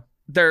 let's move on.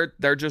 They're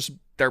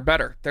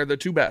better. They're the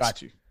two best.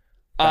 Got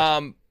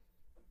you.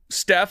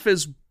 Steph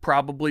is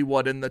probably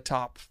in the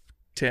top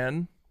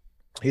 10.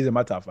 He's in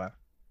my top 5.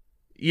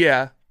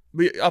 Yeah,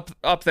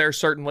 up there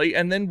certainly.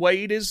 And then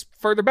Wade is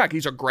further back.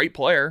 He's a great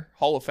player,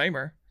 Hall of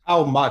Famer.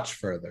 How much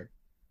further?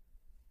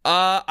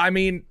 I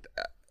mean,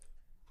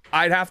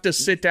 I'd have to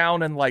sit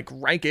down and like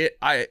rank it.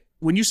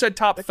 When you said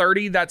top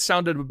 30, that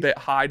sounded a bit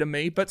high to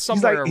me, but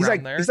somewhere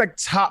around there. He's like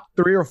top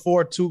 3 or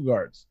 4 two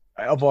guards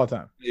of all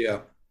time.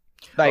 Yeah.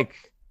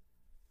 Like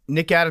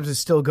Nick Adams is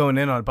still going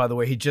in on it, by the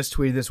way. He just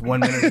tweeted this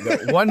 1 minute ago.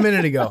 1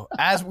 minute ago,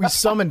 as we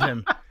summoned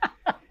him,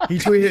 he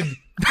tweeted,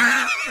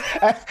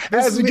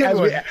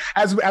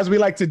 as we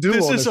like to do.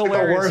 This on is show. The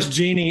hilarious. worst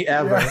genie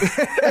ever. He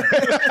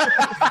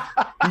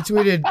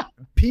tweeted,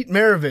 Pete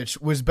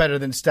Maravich was better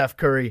than Steph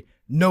Curry.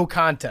 No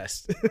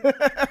contest.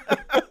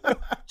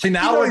 See,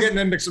 now we're getting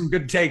into some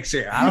good takes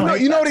here.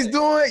 You know what he's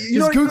doing? You He's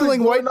know what Googling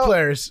doing, white though?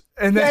 players.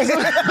 And then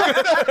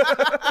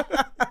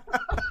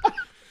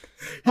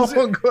I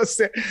wasn't gonna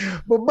say,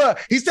 but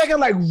he's taking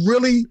like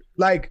really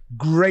like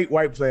great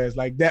white players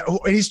like that,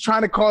 and he's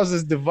trying to cause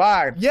this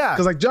divide. Yeah.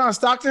 because like John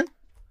Stockton,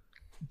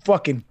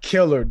 fucking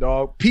killer,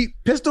 dog.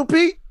 Pistol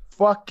Pete,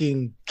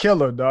 fucking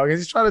killer, dog. And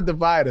he's trying to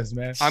divide us,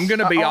 man. I'm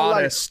gonna be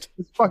honest.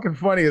 It's fucking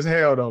funny as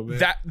hell, though, man.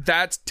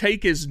 That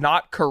take is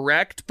not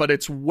correct, but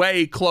it's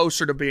way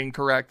closer to being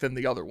correct than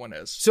the other one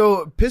is.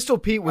 So Pistol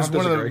Pete was I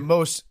one of the disagree.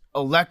 most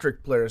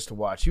electric players to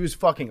watch. He was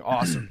fucking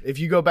awesome. If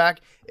you go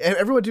back,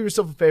 everyone do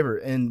yourself a favor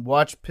and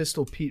watch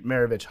Pistol Pete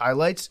Maravich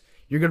highlights.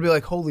 You're going to be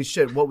like, holy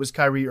shit, what was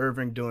Kyrie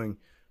Irving doing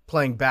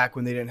playing back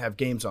when they didn't have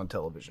games on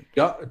television?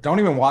 Don't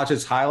even watch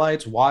his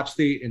highlights. Watch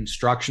the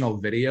instructional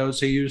videos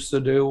he used to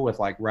do with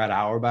like Red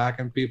Auerbach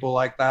and people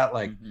like that.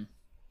 Like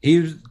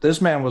this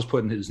man was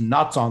putting his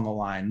nuts on the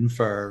line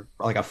for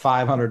like a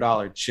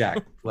 $500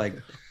 check. Like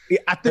Yeah,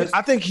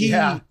 I think he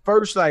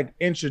first like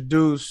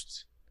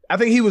introduced. I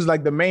think he was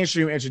like the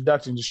mainstream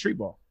introduction to street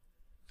ball.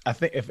 I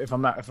think if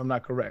I'm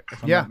not correct,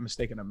 if I'm not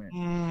mistaken, I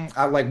mean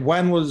like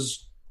when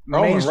was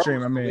mainstream?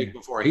 Earl I in the mean, league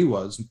before he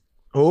was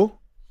who?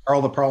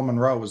 Earl the Pearl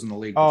Monroe was in the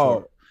league before.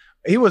 Oh,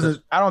 he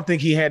wasn't. I don't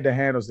think he had the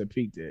handles that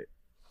Pete did.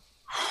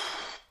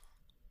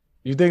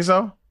 You think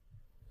so?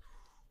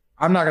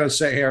 I'm not going to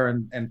sit here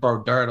and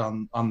throw dirt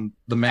on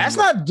the man. That's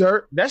with not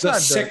dirt. That's the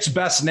not six dirt.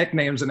 best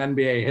nicknames in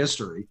NBA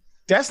history.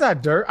 That's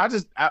not dirt.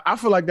 I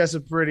feel like that's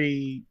a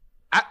pretty.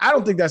 I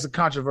don't think that's a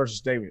controversial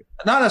statement.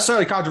 Not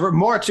necessarily controversial.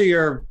 More to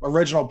your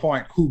original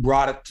point, who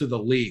brought it to the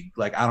league?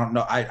 Like I don't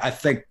know. I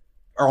think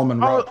Earl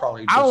Monroe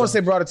probably. I don't want to say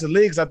deserves- brought it to the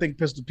league because I think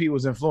Pistol Pete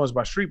was influenced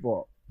by street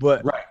ball,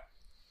 but right.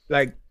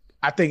 like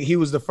I think he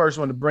was the first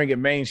one to bring it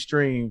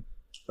mainstream.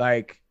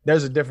 Like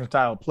there's a different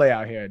style of play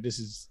out here. This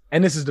is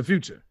the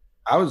future.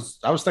 I was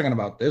thinking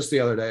about this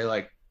the other day.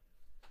 Like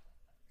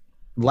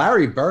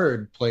Larry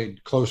Bird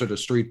played closer to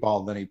street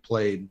ball than he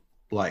played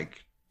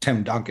like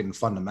Tim Duncan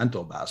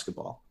fundamental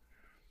basketball.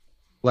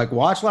 Like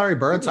watch Larry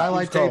Bird's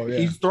highlight tape. yeah.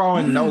 He's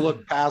throwing no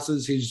look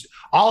passes. He's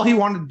all he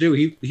wanted to do.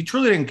 He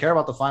truly didn't care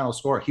about the final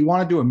score. He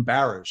wanted to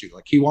embarrass you.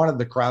 Like he wanted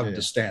the crowd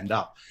to stand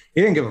up.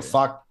 He didn't give a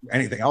fuck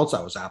anything else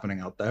that was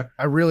happening out there.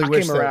 I really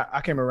wish that. I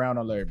came around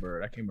on Larry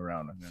Bird. I came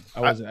around on him.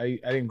 I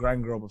didn't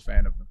grow up a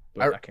fan of him,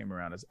 but I came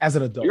around as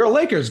an adult. You're a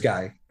Lakers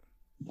guy.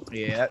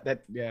 Yeah,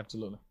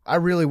 absolutely. I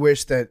really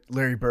wish that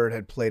Larry Bird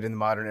had played in the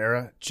modern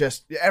era.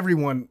 Just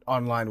everyone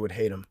online would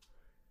hate him.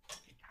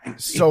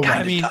 So much.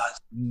 I mean,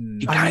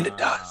 He kind of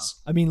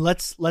does. I mean,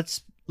 let's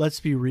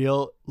be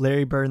real.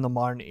 Larry Bird in the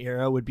modern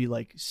era would be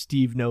like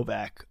Steve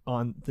Novak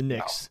on the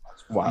Knicks.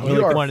 Wow. Or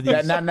like one of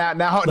these. Now,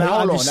 hold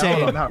I'm on. just Now, saying.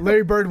 hold on. Now.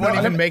 Larry Bird wouldn't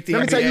even make the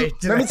Let me tell you.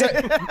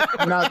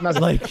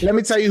 NBA. Let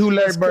me tell you who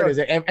Larry Bird is,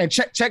 and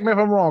check me if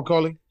I'm wrong,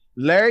 Coley.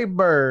 Larry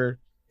Bird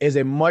is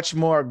a much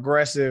more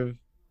aggressive,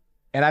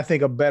 and I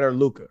think a better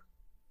Luka.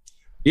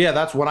 Yeah,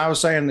 that's when I was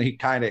saying that he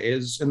kind of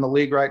is in the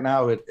league right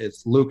now.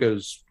 It's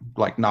Luka's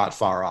like not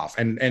far off.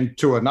 And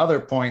to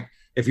another point,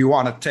 if you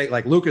want to take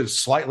like Luka's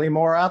slightly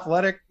more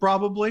athletic,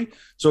 probably.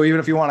 So even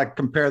if you want to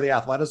compare the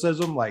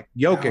athleticism, like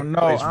Jokic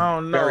plays I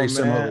don't know, very man.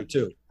 similarly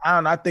too.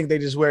 I think they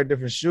just wear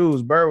different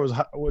shoes. Bird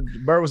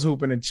was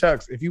hooping in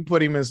Chucks. If you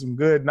put him in some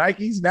good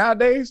Nikes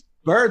nowadays,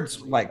 Bird's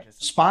like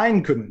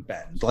spine couldn't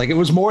bend. Like it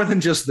was more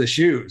than just the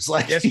shoes.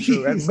 Like that's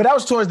true. But that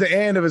was towards the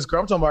end of his career.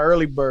 I'm talking about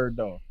early Bird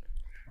though.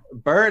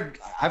 Bird,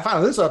 I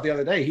found this out the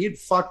other day. He had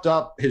fucked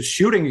up his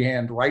shooting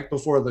hand right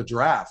before the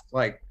draft.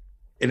 Like,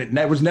 and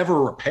it was never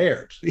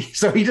repaired.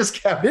 So he just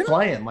kept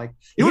playing. Like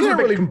he was a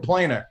big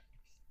complainer.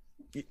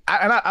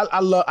 I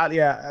love,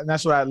 and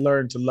that's what I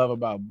learned to love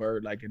about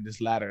Bird. Like in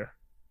this latter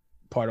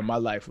part of my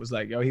life, was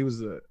like, yo, he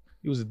was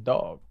a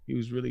dog. He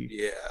was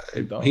really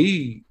a dog.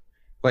 He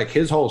like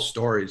his whole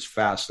story is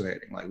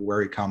fascinating. Like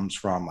where he comes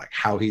from, like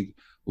how he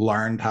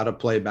learned how to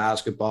play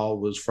basketball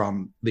was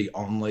from the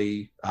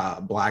only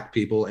black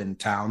people in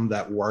town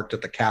that worked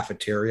at the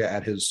cafeteria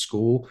at his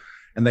school,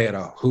 and they had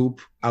a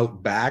hoop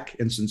out back,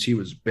 and since he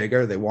was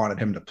bigger they wanted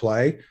him to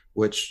play,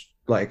 which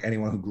like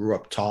anyone who grew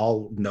up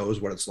tall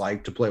knows what it's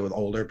like to play with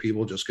older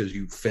people just because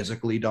you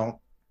physically don't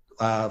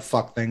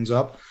fuck things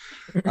up.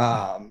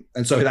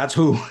 And so that's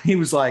who he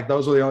was like,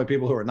 those were the only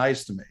people who were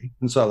nice to me.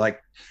 And so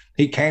like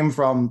he came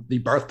from the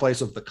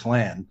birthplace of the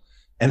Klan,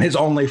 and his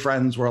only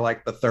friends were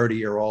like the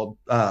 30-year-old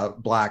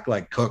black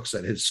like cooks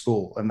at his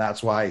school. And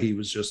that's why he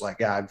was just like,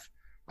 yeah,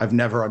 I've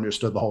never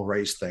understood the whole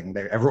race thing.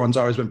 Everyone's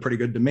always been pretty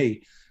good to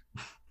me.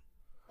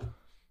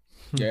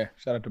 Yeah,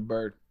 shout out to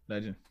Bird,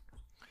 legend.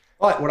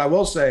 But what I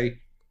will say,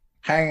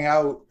 hanging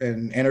out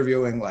and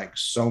interviewing like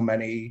so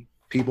many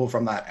people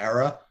from that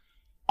era,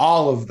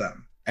 all of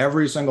them,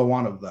 every single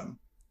one of them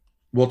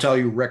will tell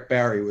you Rick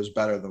Barry was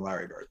better than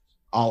Larry Bird.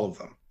 All of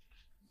them.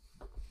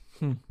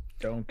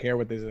 Don't care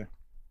what they say.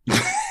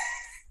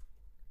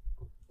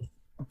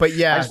 But I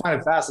yeah, just find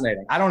it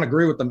fascinating. I don't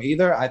agree with them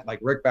either. I like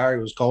Rick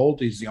Barry was cold.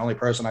 He's the only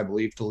person I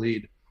believe to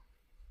lead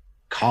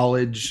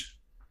college,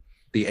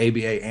 the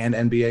ABA and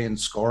NBA in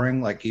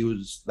scoring. Like he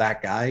was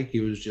that guy. He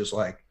was just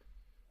like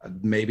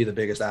maybe the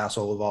biggest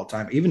asshole of all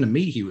time. Even to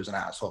me, he was an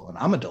asshole, and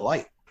I'm a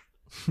delight.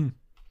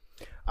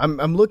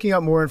 I'm looking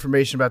up more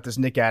information about this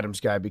Nick Adams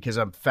guy because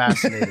I'm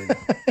fascinated.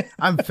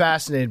 I'm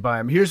fascinated by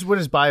him. Here's what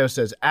his bio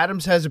says.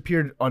 Adams has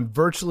appeared on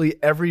virtually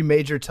every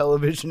major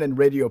television and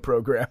radio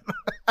program.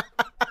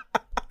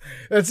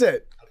 That's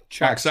it.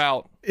 Checks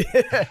out.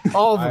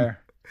 All of them.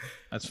 Fire.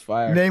 That's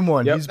fire. Name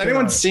one. Yep. He's Has been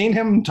anyone on it. seen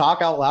him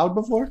talk out loud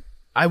before?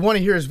 I want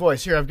to hear his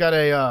voice. Here, I've got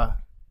a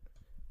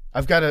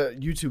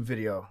YouTube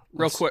video.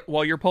 Real quick,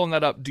 while you're pulling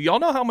that up, do y'all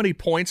know how many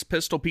points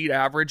Pistol Pete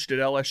averaged at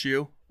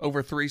LSU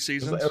over 3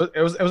 seasons?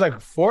 It was like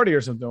 40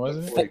 or something,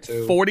 wasn't it?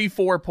 42.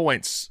 44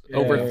 points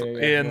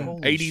in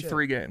Holy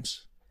 83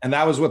 games. And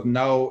that was with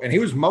and he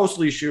was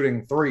mostly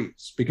shooting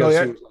threes because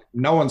he was like,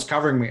 no one's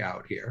covering me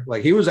out here.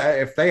 Like he was,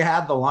 if they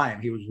had the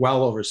line, he was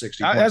well over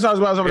 60 points. That's what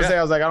I was about to say.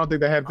 I was like, I don't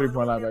think they had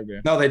 3-point line back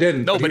then. No, they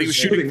didn't. No, but he was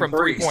shooting from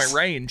threes. 3-point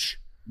range.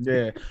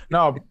 Yeah.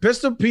 No,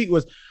 Pistol Pete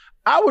was.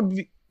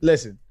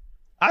 Listen.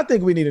 I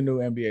think we need a new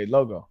NBA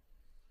logo.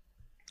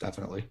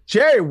 Definitely.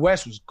 Jerry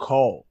West was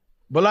cold,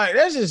 but like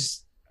there's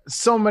just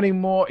so many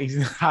more.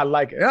 I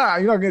like it.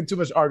 You're not getting too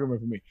much argument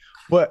from me,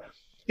 but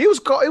he was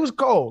cold. He was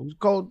cold. He was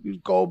cold. He was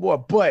a cold boy.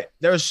 But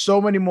there's so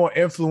many more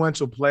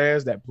influential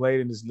players that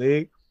played in this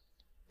league.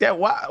 That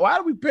why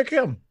did we pick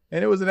him?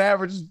 And it was an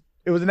average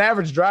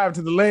drive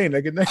to the lane.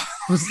 Like it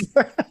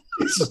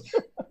was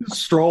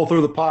Stroll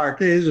through the park.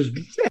 He's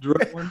just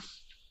dribbling.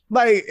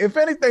 like if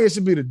anything, it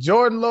should be the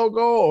Jordan logo,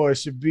 or it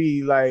should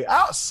be like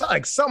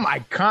some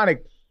iconic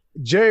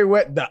Jerry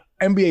West. The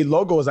NBA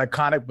logo is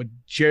iconic, but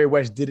Jerry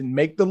West didn't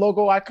make the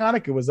logo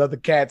iconic. It was other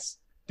cats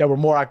that were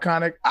more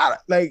iconic. I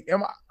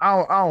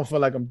don't feel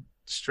like I'm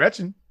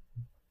stretching.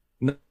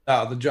 No,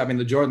 the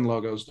Jordan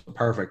logo is the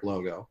perfect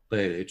logo.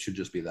 It should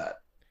just be that.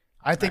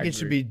 I think I it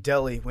should agree. be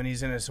Deli when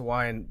he's in his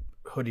Hawaiian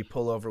hoodie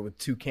pullover with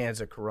 2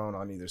 cans of Corona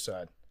on either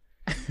side.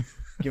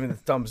 Giving the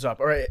thumbs up.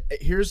 All right,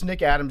 here's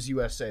Nick Adams,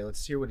 USA.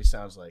 Let's hear what he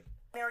sounds like.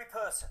 Ordinary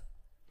person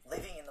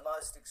living in the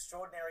most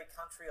extraordinary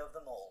country of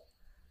them all.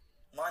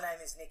 My name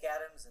is Nick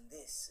Adams, and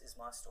this is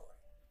my story.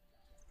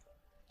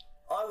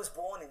 I was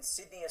born in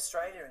Sydney,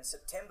 Australia in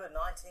September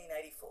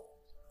 1984.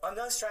 I'm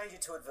no stranger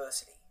to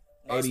adversity.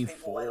 Most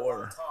people wait a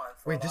long time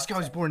for a Wait, this guy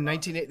was life-changing born in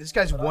moment. 1980. This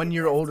guy's 1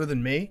 year older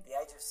than me. At the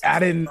age of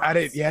 16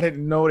 I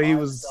didn't know that he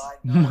was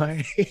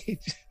my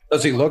age.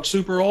 Does he look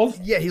super old?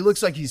 Yeah, he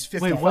looks like he's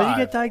 55. Wait, what did he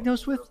get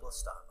diagnosed with?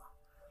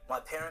 glioblastoma. My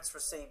parents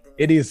received the news,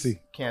 Idiocy. the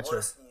Cancer.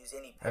 worst news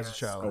any As a parents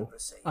child. could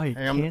receive. Oh, he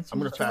Hey, I'm cancer?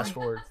 going to fast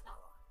forward.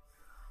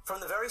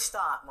 From the very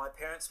start, my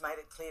parents made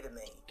it clear to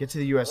me Get to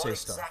the USA what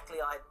stuff. exactly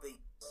I'd be.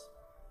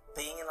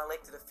 Being an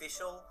elected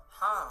official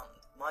harmed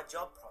my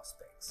job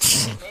prospects.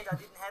 It meant I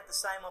didn't have the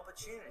same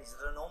opportunities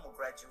that a normal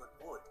graduate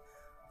would.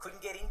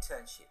 Couldn't get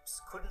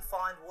internships, couldn't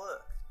find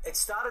work. It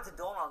started to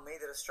dawn on me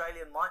that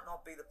Australia might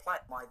not be the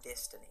place my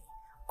destiny.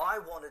 I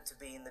wanted to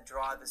be in the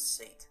driver's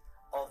seat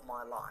of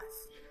my life.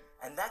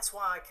 And that's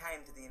why I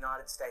came to the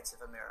United States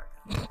of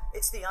America.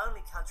 It's the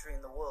only country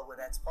in the world where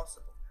that's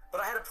possible.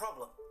 But I had a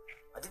problem.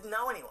 I didn't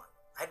know anyone.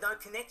 I had no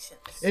connections.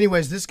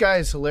 Anyways, this guy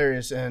is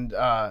hilarious, and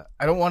I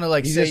don't want to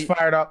He say. just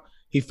fired off.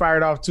 He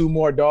fired off 2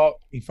 more, dog.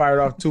 He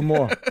fired off 2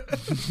 more.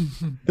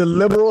 The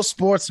liberal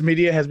sports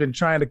media has been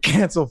trying to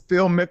cancel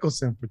Phil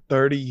Mickelson for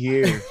 30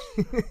 years.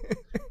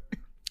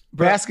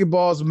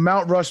 Basketball's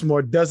Mount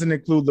Rushmore doesn't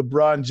include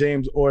LeBron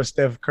James or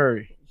Steph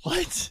Curry.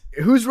 What?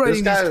 Who's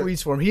writing This these guy-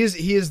 tweets for him? He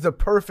is the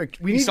perfect.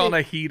 He's on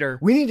a heater.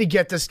 We need to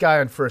get this guy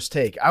on First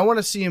Take. I want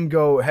to see him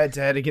go head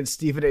to head against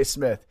Stephen A.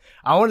 Smith.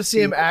 I want to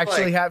see him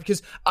actually have,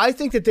 because I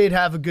think that they'd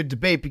have a good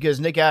debate, because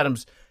Nick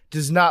Adams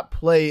does not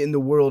play in the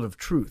world of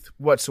truth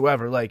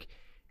whatsoever. Like,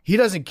 he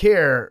doesn't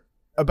care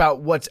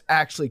about what's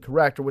actually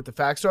correct or what the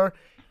facts are.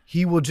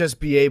 He will just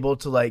be able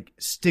to like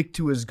stick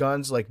to his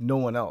guns like no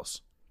one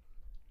else.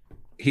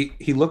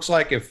 He looks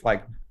like if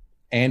like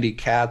Andy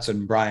Katz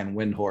and Brian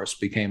Windhorst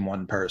became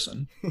one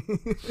person.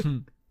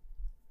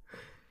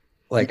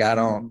 Like I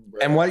don't.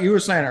 And what you were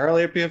saying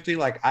earlier, PFT,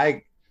 like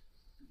I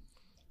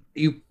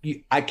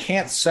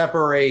can't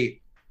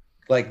separate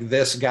like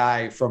this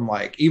guy from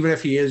like, even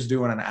if he is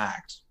doing an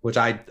act, which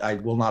I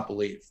will not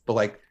believe, but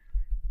like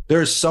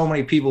there's so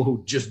many people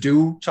who just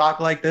do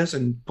talk like this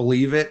and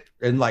believe it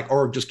and like,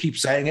 or just keep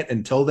saying it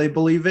until they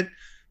believe it,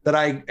 that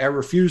I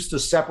refuse to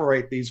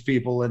separate these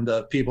people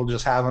into people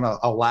just having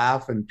a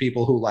laugh and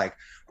people who like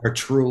are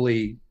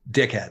truly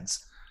dickheads.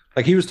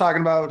 Like he was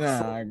talking about,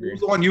 I agree. what was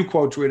the one you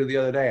quote tweeted the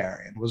other day,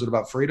 Arian? Was it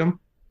about freedom?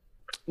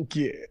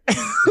 Yeah.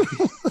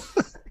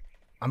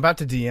 I'm about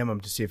to DM him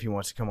to see if he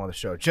wants to come on the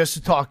show just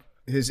to talk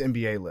his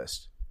NBA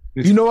list.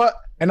 You know what?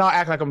 And I'll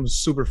act like I'm a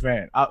super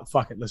fan.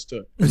 Fuck it. Let's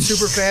do it. A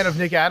super fan of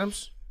Nick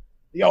Adams?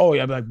 Yo,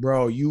 yeah, I'm like,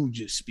 bro, you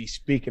just be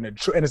speaking the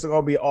truth. And it's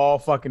going to be all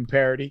fucking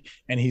parody.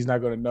 And he's not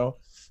going to know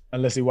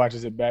unless he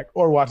watches it back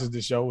or watches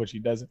the show, which he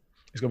doesn't.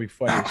 It's going to be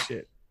funny as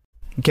shit.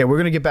 Okay, we're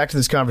going to get back to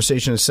this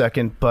conversation in a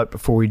second, but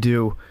before we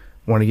do,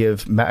 Want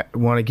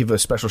to give a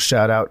special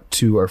shout out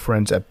to our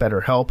friends at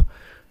BetterHelp.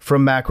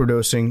 From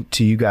macrodosing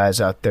to you guys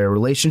out there,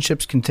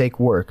 relationships can take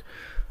work.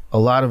 A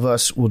lot of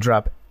us will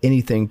drop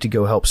anything to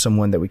go help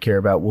someone that we care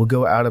about. We'll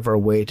go out of our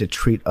way to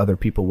treat other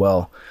people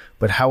well.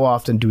 But how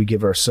often do we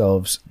give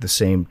ourselves the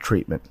same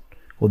treatment?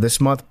 Well,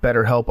 this month,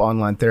 BetterHelp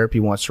Online Therapy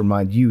wants to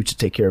remind you to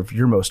take care of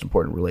your most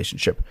important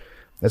relationship.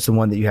 That's the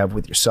one that you have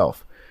with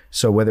yourself.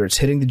 So whether it's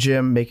hitting the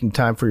gym, making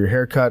time for your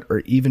haircut, or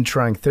even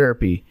trying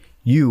therapy,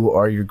 you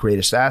are your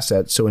greatest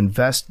asset. So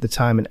invest the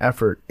time and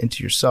effort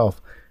into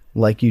yourself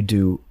like you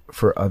do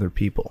for other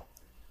people.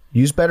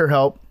 Use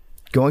BetterHelp.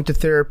 Going to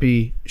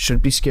therapy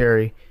shouldn't be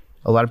scary.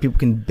 A lot of people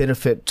can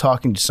benefit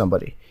talking to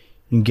somebody.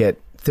 You can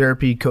get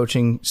therapy,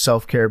 coaching,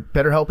 self-care.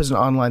 BetterHelp is an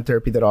online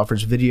therapy that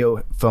offers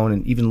video, phone,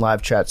 and even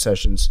live chat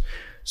sessions,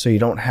 so you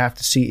don't have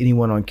to see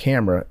anyone on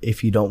camera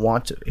if you don't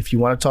want to. If you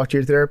want to talk to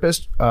your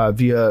therapist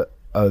via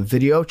a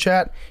video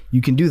chat,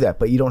 you can do that,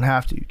 but you don't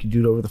have to. You can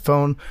do it over the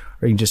phone,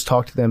 or you can just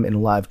talk to them in a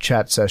live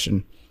chat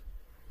session.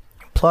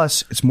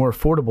 Plus, it's more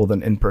affordable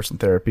than in-person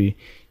therapy.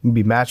 You can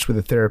be matched with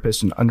a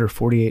therapist in under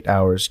 48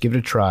 hours. Give it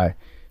a try.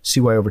 See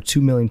why over 2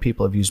 million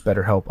people have used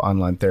BetterHelp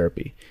Online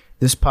Therapy.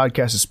 This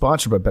podcast is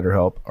sponsored by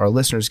BetterHelp. Our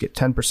listeners get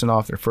 10%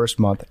 off their first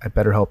month at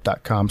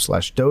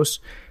betterhelp.com/dose.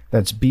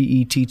 That's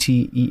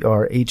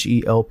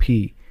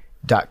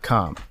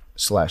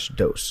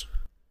BetterHelp.com/dose.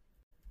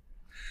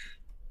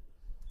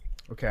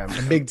 Okay.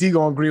 And Big T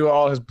gonna agree with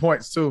all his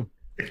points too.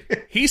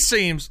 He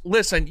seems,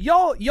 listen,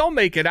 y'all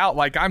make it out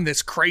like I'm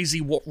this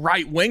crazy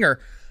right winger.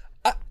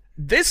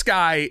 This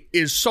guy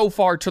is so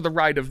far to the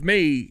right of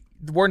me,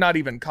 we're not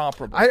even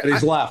comparable.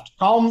 He's left.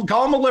 Call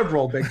him a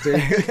liberal, Big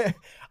T.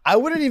 I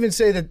wouldn't even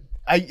say that.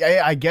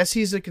 I guess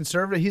he's a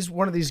conservative. He's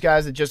one of these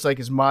guys that just like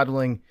is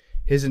modeling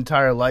his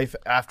entire life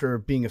after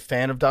being a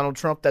fan of Donald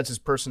Trump. That's his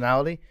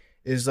personality.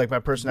 Is like my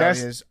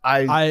personality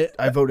I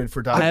voted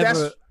for Donald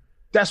Trump.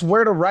 That's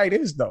where the right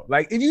is though.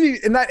 Like if you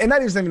and not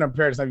even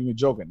unfair, it's not even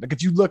joking. Like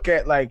if you look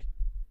at like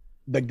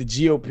the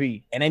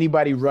GOP and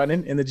anybody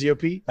running in the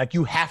GOP, like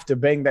you have to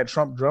bang that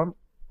Trump drum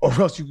or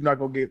else you're not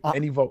gonna get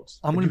any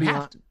votes. I'm gonna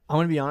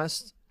be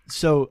honest.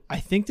 So I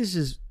think this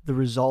is the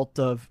result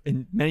of,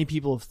 and many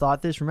people have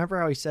thought this. Remember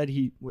how he said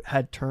he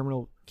had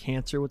terminal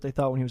cancer, what they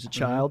thought when he was a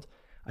child?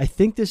 I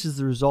think this is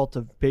the result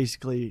of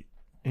basically,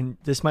 and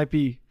this might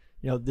be,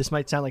 this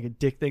might sound like a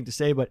dick thing to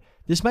say, but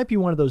this might be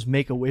one of those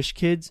Make-A-Wish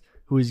kids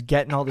who was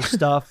getting all the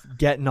stuff,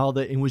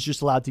 and was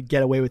just allowed to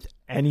get away with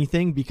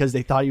anything because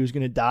they thought he was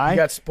going to die. He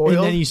got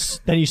spoiled. And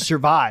then he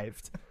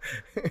survived.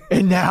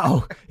 and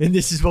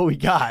this is what we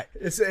got.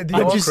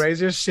 The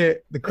craziest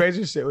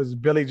shit was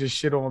Billy just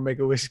shit on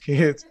Make-A-Wish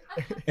kids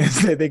and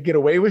said they get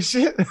away with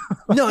shit.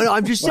 No,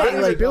 I'm just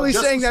saying, like,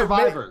 Billy's saying that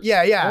survivors.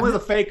 Only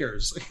the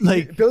fakers.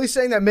 Like Billy's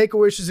saying that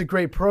Make-A-Wish is a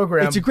great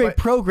program. It's a great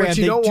program. But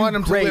you don't want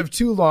them to live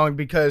too long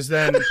because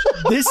then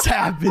this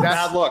happens.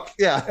 Bad luck.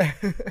 Yeah.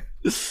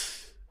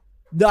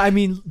 No, I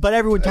mean, but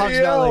everyone talks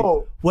about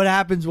like what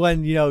happens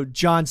when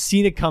John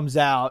Cena comes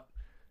out,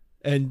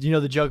 and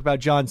the joke about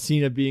John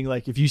Cena being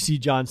like, if you see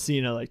John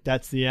Cena, like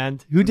that's the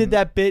end. Who did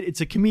that bit?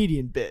 It's a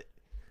comedian bit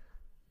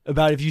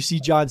about if you see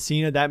John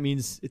Cena, that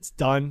means it's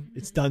done.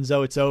 It's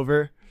donezo. It's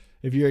over.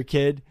 If you're a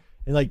kid,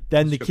 and like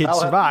then the kid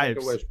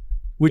survives,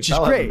 which is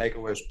great.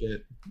 Make-A-Wish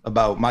bit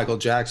about Michael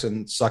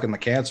Jackson sucking the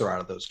cancer out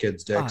of those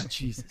kids' dicks. Oh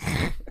Jesus.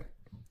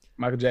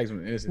 Michael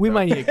Jackson is. We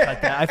might need to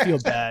cut that. I feel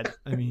bad.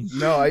 I mean,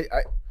 no,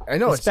 I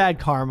know it's bad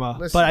karma,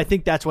 but I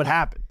think that's what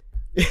happened.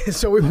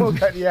 So we won't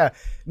cut. Yeah,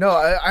 no,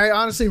 I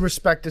honestly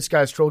respect this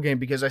guy's troll game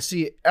because I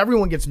see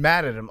everyone gets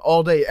mad at him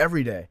all day,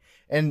 every day,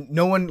 and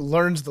no one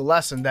learns the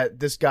lesson that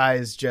this guy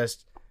is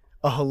just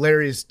a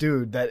hilarious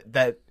dude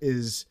that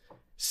is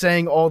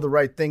saying all the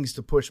right things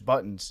to push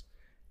buttons.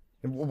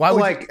 Why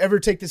would you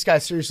ever take this guy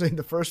seriously in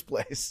the first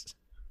place?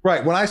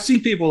 Right. When I see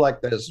people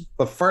like this,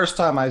 the first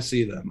time I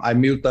see them, I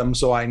mute them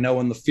so I know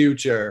in the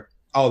future,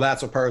 oh,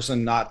 that's a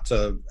person not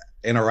to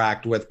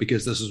interact with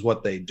because this is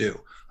what they do.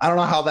 I don't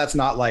know how that's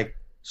not like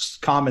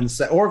common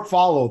sense, or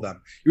follow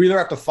them. You either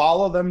have to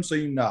follow them so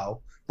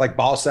like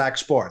Ballsack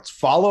Sports,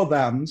 follow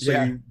them so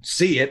you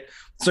see it,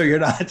 so you're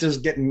not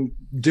just getting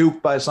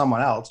duped by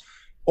someone else,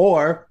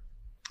 or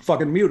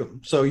fucking mute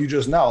them so you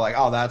just know, like,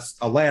 oh, that's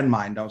a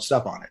landmine, don't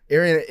step on it.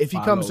 Arian, if he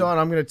comes on,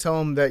 I'm going to tell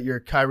him that you're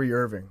Kyrie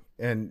Irving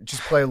and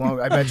just play along.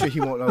 I bet you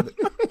he won't know that.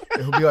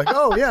 He'll be like,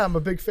 oh yeah, I'm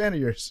a big fan of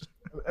yours.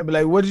 I'd be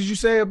like, what did you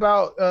say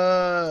about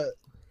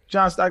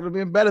John Stockton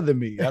being better than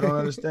me? I don't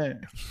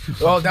understand.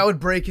 Well, that would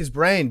break his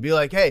brain. Be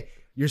like, hey,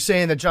 you're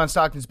saying that John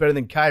Stockton's better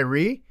than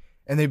Kyrie?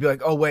 And they'd be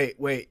like, oh,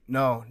 wait,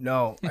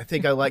 no. I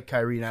think I like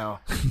Kyrie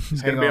now.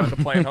 He's going to be able to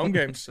play in home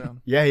games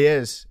soon. Yeah, he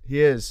is.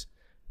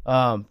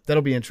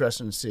 That'll be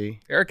interesting to see.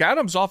 Eric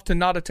Adams off to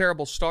not a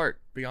terrible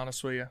start, be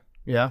honest with you.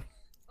 Yeah.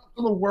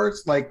 The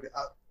worst, like,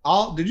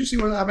 did you see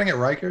what's happening at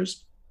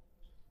Rikers?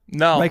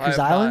 No. Rikers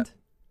Island?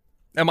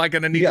 Am I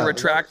going to need to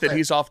retract that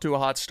he's off to a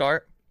hot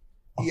start?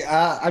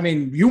 Yeah, I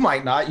mean, you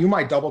might not. You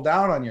might double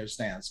down on your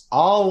stance.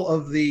 All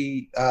of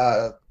the,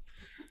 I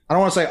don't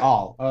want to say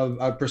all,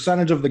 a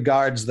percentage of the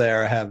guards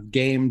there have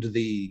gamed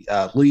the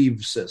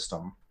leave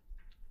system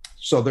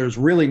So there's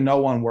really no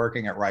one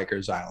working at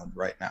Rikers Island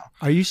right now.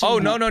 Are you? Oh,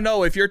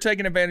 no. If you're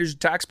taking advantage of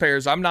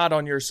taxpayers, I'm not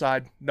on your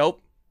side.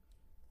 Nope.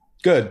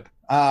 Good.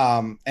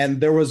 And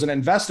there was an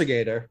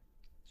investigator.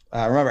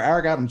 Remember,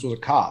 Eric Adams was a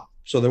cop.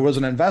 So there was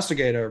an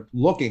investigator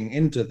looking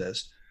into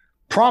this,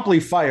 promptly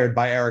fired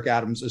by Eric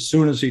Adams as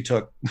soon as he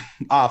took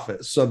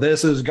office. So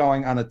this is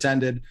going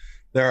unattended.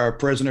 There are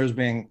prisoners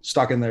being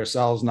stuck in their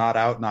cells, not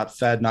out, not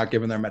fed, not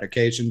given their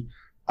medication.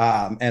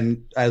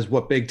 And as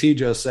what Big T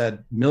just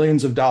said,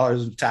 millions of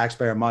dollars of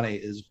taxpayer money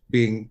is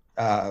being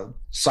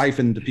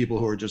siphoned to people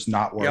who are just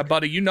not working. Yeah,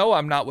 buddy, you know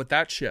I'm not with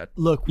that shit.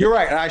 Look, You're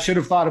right. And I should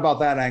have thought about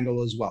that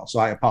angle as well. So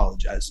I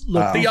apologize.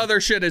 Look, The other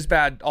shit is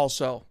bad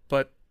also,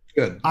 but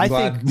Good. I I'm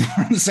glad think-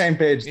 we're on the same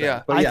page there.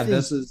 Yeah. But I yeah, think-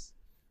 this is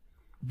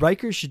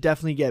Rikers should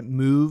definitely get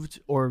moved,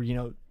 or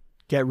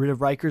get rid of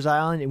Rikers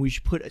Island, and we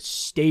should put a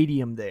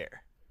stadium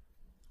there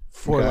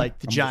for Okay. like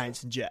the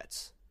Giants and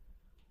Jets,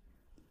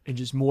 and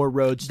just more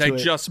roads. they to it.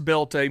 just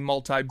built a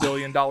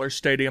multi-billion-dollar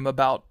stadium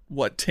about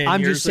 10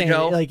 I'm years just saying,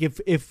 ago. like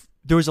if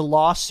there was a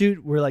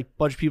lawsuit where like a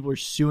bunch of people were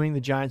suing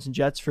the Giants and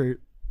Jets for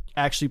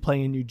actually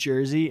playing in New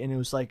Jersey, and it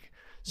was like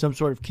some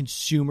sort of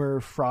consumer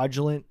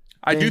fraudulent.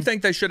 I do thing.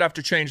 think they should have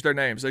to change their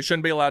names. They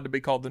shouldn't be allowed to be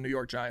called the New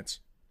York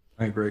Giants.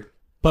 I agree.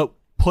 But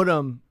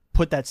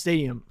put that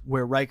stadium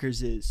where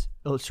Rikers is.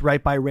 It's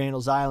right by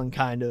Randall's Island,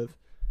 kind of.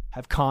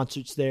 Have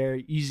concerts there,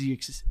 easy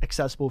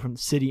accessible from the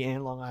city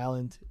and Long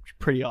Island.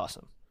 Pretty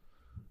awesome.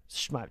 It's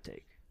just my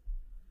take.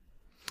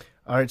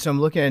 All right, so I'm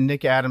looking at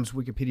Nick Adams'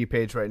 Wikipedia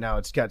page right now.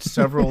 It's got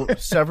several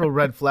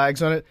red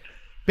flags on it,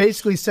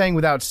 basically saying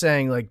without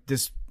saying, like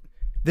this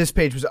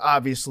page was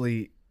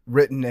obviously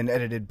written and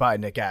edited by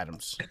Nick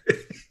Adams.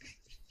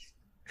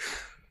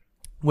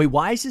 Wait,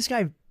 why is this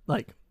guy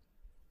like?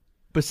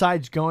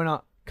 Besides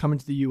coming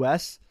to the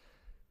U.S.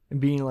 and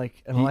being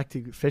like an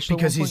elected official,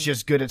 Because at one he's point?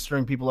 just good at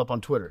stirring people up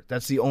on Twitter.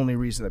 That's the only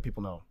reason that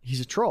people know.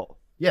 he's a troll.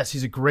 Yes,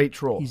 he's a great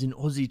troll. He's an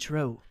Aussie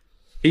troll.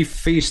 He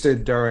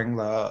feasted during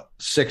the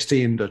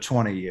 16 to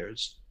 20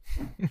 years.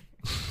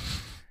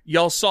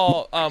 Y'all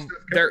saw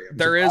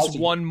there is Aussie.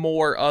 one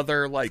more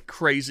other like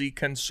crazy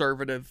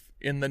conservative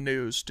in the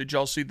news. Did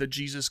y'all see the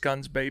Jesus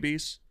Guns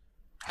babies?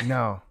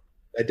 No.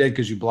 I did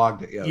because you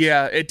blogged it. Yes.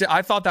 Yeah,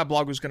 I thought that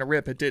blog was going to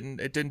rip. It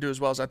didn't do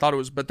as well as I thought it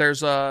was. But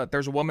there's a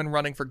woman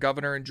running for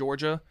governor in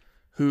Georgia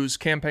whose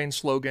campaign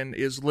slogan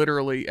is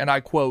literally, and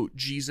I quote,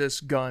 "Jesus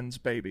Guns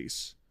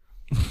Babies."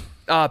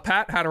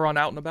 Pat had her on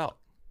Out and About.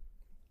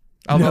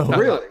 I don't know if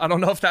really? I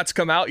don't know if that's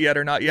come out yet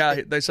or not.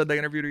 Yeah, they said they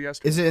interviewed her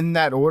yesterday. Is it in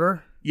that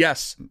order?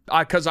 Yes,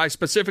 because I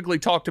specifically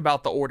talked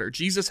about the order.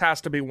 Jesus has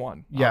to be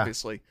one, Yeah.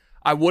 obviously.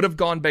 I would have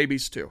gone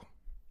babies too.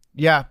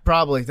 Yeah,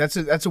 probably. That's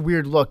a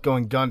weird look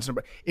going guns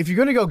number. If you're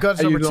going to go guns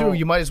Are you number 2, going-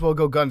 you might as well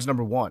go guns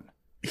number 1.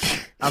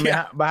 I mean,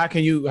 but how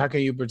can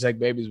you protect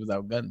babies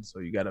without guns? So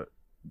you gotta.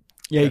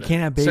 Yeah, you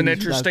can't have babies. It's an without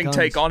interesting guns.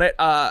 take on it.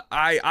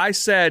 I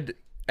said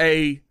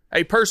a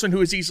person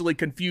who is easily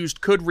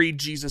confused could read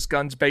Jesus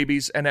Guns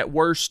Babies and at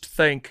worst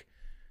think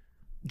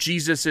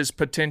Jesus is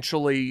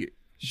potentially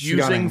using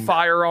Gunning.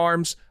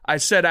 firearms. I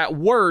said at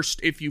worst,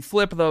 if you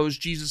flip those,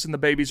 Jesus and the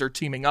babies are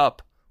teaming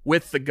up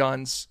with the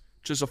guns,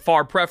 which is a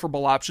far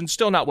preferable option.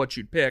 Still not what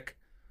you'd pick,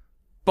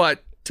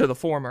 but to the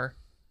former.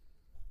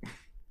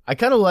 I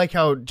kind of like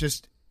how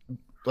just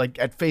like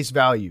at face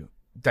value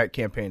that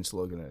campaign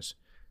slogan is.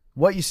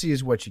 What you see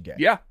is what you get.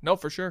 Yeah, no,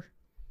 for sure.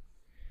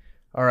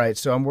 All right,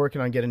 so I'm working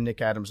on getting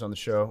Nick Adams on the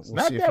show. It's We'll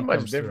not see if that he much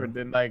comes different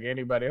through. than like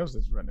anybody else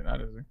that's running.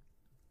 Honestly,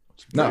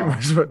 No.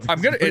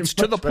 It's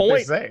to the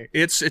point.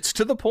 It's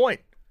to the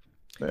point.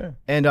 Yeah.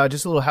 And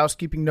just a little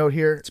housekeeping note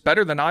here. It's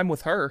better than I'm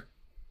with her.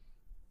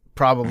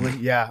 Probably,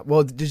 yeah.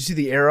 Well, did you see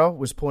the arrow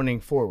was pointing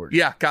forward?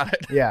 Yeah, got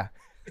it. Yeah.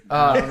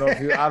 I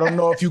don't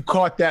know if you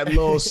caught that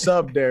little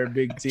sub there,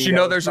 Big T. Did you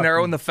know there's an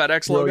arrow in the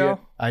FedEx logo? brilliant.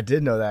 I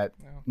did know that.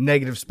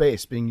 Negative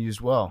space being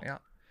used well.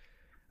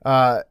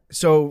 Yeah.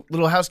 So,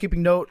 little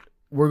housekeeping note.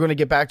 We're going to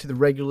get back to the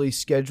regularly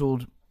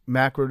scheduled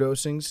macro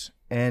dosings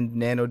and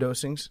nano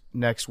dosings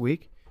next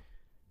week.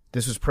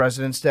 This was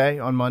President's Day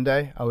on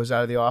Monday. I was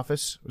out of the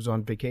office. I was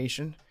on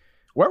vacation.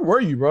 Where were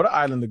you, bro? The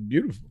island looked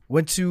beautiful.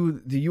 Went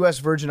to the U.S.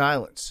 Virgin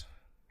Islands.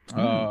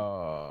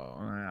 Oh,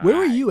 Where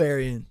were you,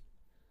 Arian,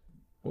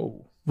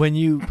 Whoa. when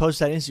you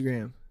posted that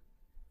Instagram?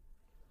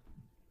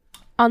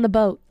 On the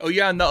boat. Oh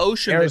yeah, in the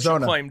ocean that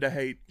Arizona. you claim to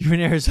hate. You're in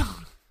Arizona.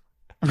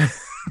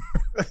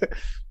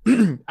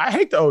 I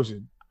hate the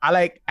ocean.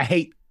 I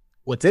hate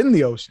what's in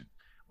the ocean.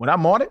 When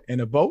I'm on it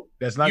in a boat,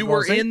 that's not. You gonna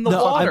were sink. in the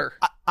No, water.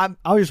 I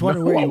was just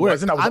wondering where I you were.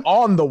 wasn't. I was I'm-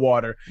 on the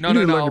water. No, you no,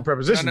 need to no. learn your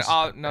prepositions.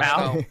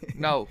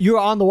 No. You were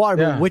on the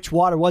water, Yeah. but which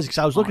water was it? Because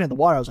I was looking at the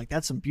water. I was like,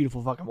 that's some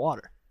beautiful fucking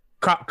water.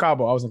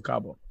 Cabo. I was in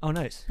Cabo. Oh,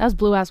 nice. That was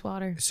blue ass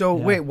water. So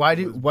Yeah. wait, why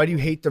do you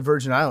hate the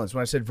Virgin Islands?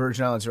 When I said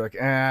Virgin Islands, you're like,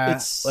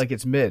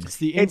 it's mid. It's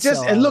the It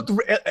just incel it looked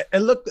island. it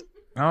looked.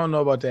 I don't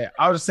know about that.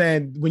 I was just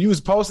saying when you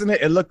was posting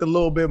it, it looked a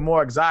little bit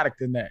more exotic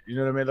than that. You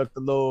know what I mean? It looked a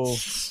little.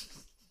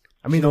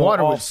 I mean, the know,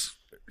 water off- was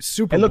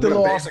super. It looked a blue.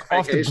 little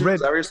off the grid.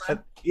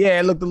 Yeah,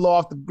 it looked a little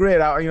off the grid.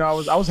 I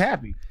was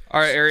happy. All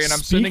right, Arian, I'm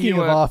sending Speaking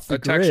you of a off the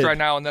text grid. right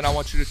now, and then I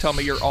want you to tell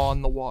me you're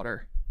on the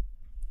water.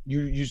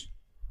 This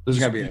is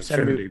gonna be an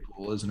sending me- infinity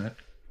pool, isn't it?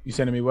 You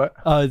sending me what?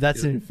 Oh,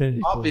 that's an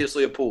infinity pool.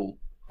 Obviously a pool.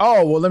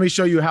 Oh, well, let me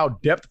show you how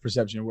depth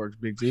perception works,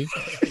 Big T.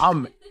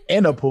 I'm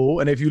in a pool,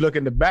 and if you look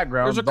in the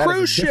background, There's a that is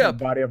cruise different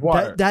ship. body of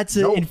water. That's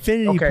an Nope.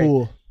 infinity Okay.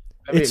 pool.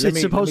 Let me- It's let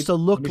me- supposed to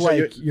look let me show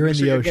like you're in let me the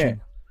show you ocean.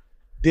 again.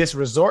 This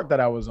resort that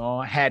I was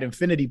on had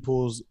infinity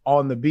pools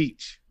on the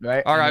beach,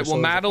 right? All right. And so Well,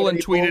 it's Madeline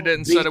infinity tweeted pool, it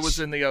and said it beach. was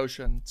in the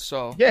ocean.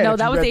 So Yeah, No, if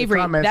that you was read the Avery.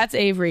 comments- That's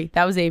Avery.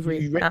 That was Avery.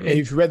 If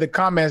you read the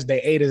comments,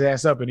 they ate his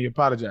ass up and he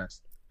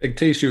apologized. Big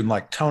T shooting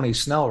like Tony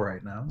Snell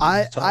right now.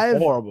 It's tough. I've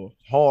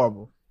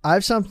Horrible. I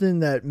have something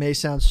that may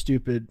sound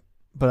stupid,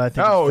 but I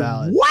think Oh, it's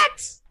valid.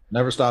 what?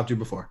 Never stopped you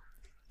before.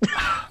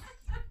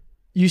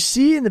 You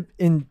see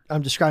in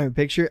I'm describing a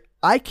picture,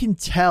 I can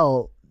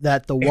tell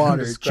that the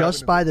water describing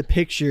just a by the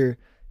picture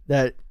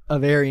that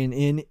of Arian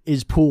in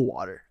is pool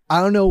water.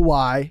 I don't know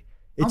why. don't It's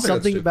think that's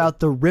something stupid. about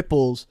the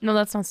ripples No,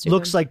 that's not stupid.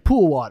 looks like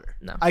pool water.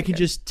 No, I can okay.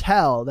 just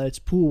tell that it's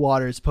pool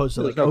water as opposed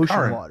to There's like no ocean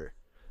current. water.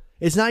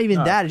 It's not even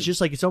No. that. It's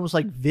just like it's almost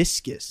like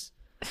viscous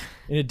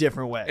in a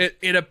different way.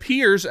 it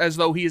appears as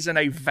though he is in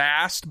a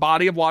vast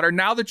body of water.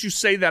 Now that you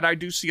say that, I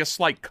do see a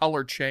slight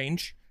color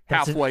change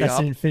halfway that's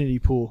up. an infinity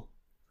pool.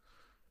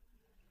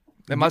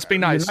 It must be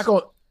nice.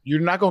 You're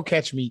not gonna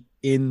catch me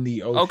in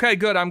the ocean. Okay,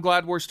 good. I'm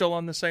glad we're still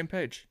on the same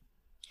page.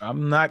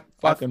 I'm not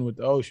fucking with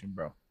the ocean,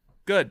 bro.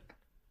 Good.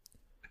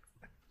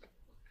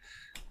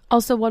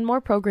 Also, one more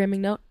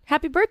programming note.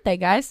 Happy birthday,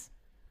 guys.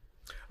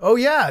 Oh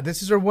yeah,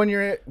 this is our one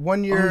year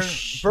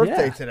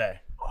birthday yeah. today.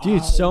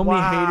 Dude, so many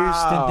wow.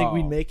 haters didn't think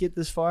we'd make it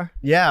this far.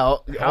 Yeah,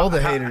 all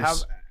the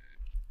haters.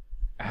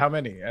 How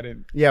many? I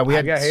didn't. Yeah, we I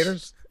had got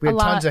haters. We had A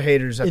tons lot. of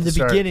haters at In the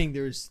start. beginning,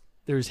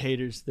 there was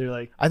haters. They're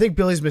like, I think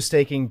Billy's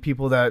mistaking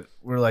people that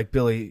were like,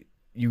 Billy,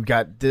 you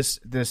got this,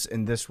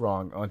 and this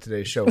wrong on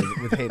today's show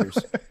with haters.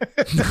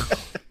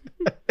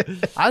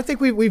 I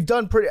think we've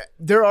done pretty.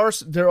 There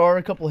are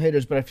a couple of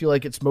haters, but I feel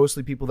like it's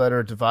mostly people that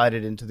are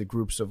divided into the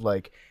groups of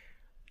like,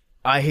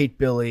 I hate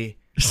Billy,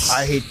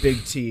 I hate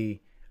Big T,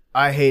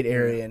 I hate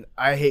Arian,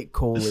 I hate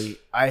Coley,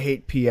 I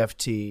hate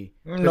PFT.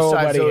 Besides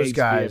Nobody those hates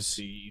guys,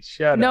 PFT.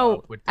 Shut No,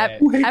 up with that.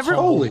 Who hates Every-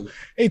 Coley?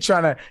 He's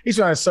trying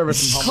to serve us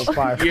some humble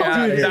pie.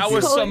 Yeah, Dude, that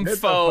was Coley.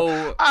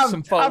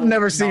 some faux. I've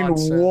never seen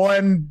nonsense.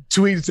 one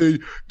tweet say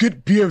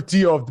get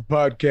PFT off the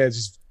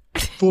podcast.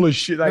 It's full of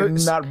shit. Like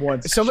No, not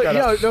once. somebody,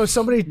 Shut up.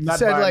 somebody Not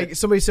said buying like it.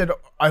 somebody said,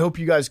 I hope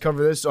you guys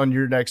cover this on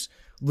your next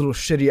little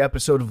shitty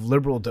episode of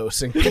liberal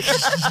dosing. dude,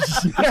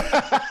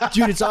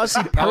 it's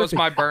honestly perfect. That was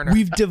my burner.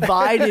 We've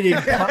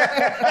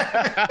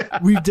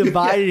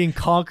divided and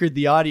conquered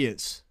the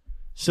audience.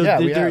 So Yeah,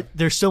 we have.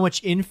 there's so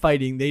much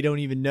infighting, they don't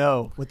even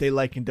know what they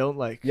like and don't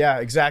like. Yeah,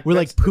 exactly. We're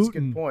like That's a good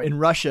Putin point. in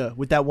Russia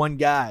with that one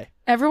guy.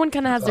 Everyone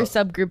kind of has their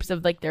subgroups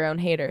of like their own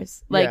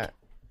haters. Like Yeah.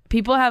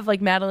 people have like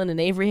Madeline and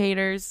Avery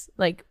haters.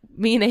 Like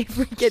me and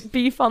Avery get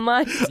beef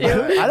online too.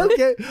 I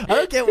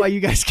don't get why you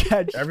guys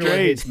got Everyone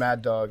straight. hates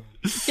Mad Dog.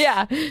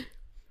 Yeah.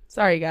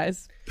 Sorry,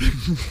 guys.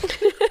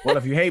 Well,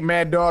 if you hate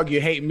Mad Dog, you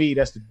hate me.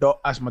 That's the dog.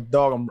 That's my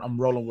dog. I'm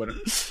rolling with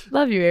him.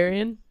 Love you,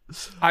 Arian.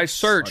 I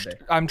searched.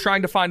 I'm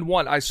trying to find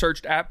one. I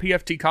searched at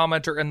PFT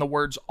commenter and the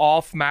words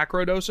off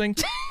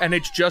macrodosing, and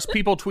it's just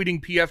people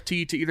tweeting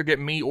PFT to either get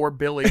me or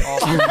Billy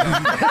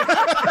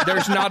off.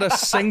 There's not a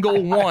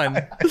single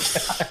one.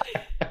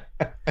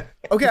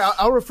 Okay,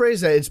 I'll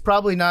rephrase that. It's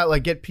probably not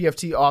like get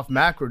PFT off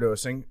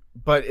macrodosing,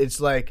 but it's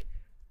like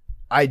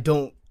I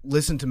don't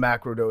listen to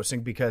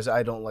macrodosing because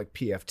I don't like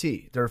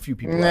PFT. There are a few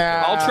people out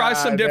there. I'll try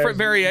some different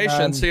there's variations,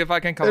 none. see if I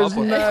can come There's up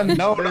with it. none.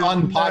 Known There's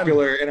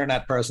unpopular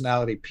internet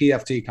personality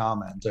PFT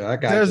commenter.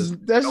 That guy There's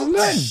just- none.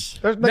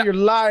 There's no. Now, You're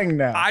lying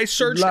now. I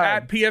searched You're lying.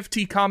 at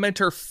PFT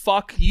commenter,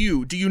 fuck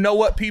you. Do you know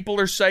what people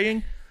are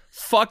saying?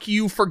 Fuck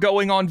you for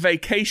going on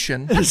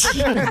vacation. Fuck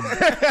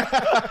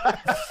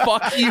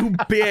you,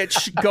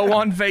 bitch. Go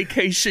on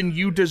vacation.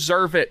 You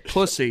deserve it,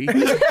 pussy.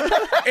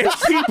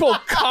 It's people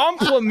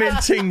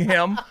complimenting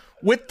him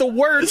with the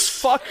words,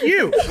 fuck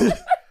you.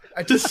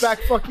 I just back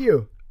fuck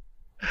you.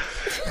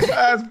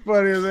 That's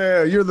funny as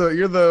hell. You're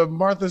the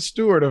Martha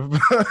Stewart of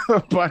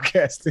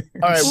podcasting.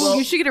 All right, Ooh, well,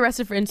 you should get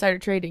arrested for insider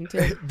trading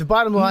too. the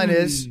bottom line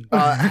is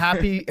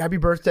happy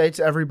birthday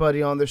to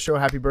everybody on the show.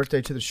 Happy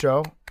birthday to the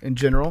show in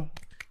general.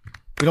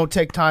 We don't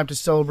take time to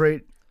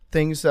celebrate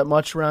things that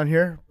much around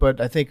here, but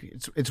I think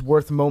it's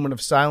worth a moment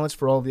of silence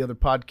for all the other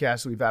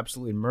podcasts that we've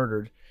absolutely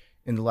murdered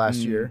in the last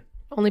year.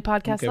 Only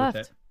podcast Okay with left.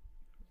 that.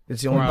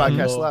 It's the only Wow.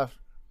 podcast left.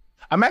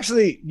 I'm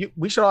actually.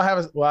 We should all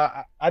have.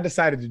 I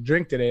decided to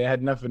drink today. It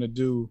had nothing to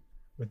do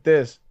with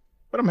this,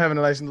 but I'm having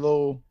a nice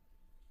little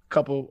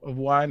couple of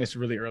wine. It's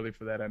really early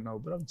for that, I know,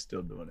 but I'm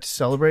still doing it.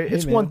 Celebrate. Hey,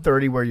 It's man.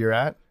 1:30 where you're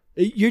at.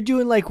 You're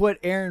doing like what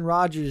Aaron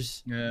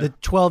Rodgers, Yeah. the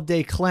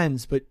 12-day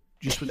cleanse, but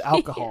just with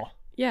alcohol.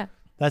 Yeah.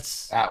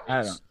 That's I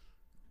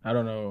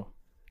don't know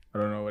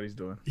what he's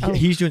doing.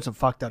 he's doing some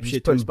fucked up He's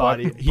shit to his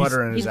putting body.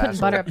 butter in He's his putting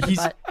asshole. butter up his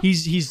butt.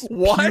 He's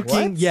What?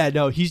 puking. Yeah,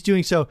 no, he's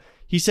doing so.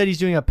 He said he's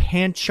doing a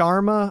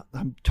pancharma.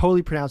 I'm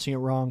totally pronouncing it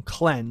wrong.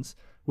 Cleanse,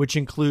 which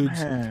includes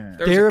There's a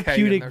K in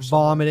therapeutic there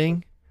somewhere.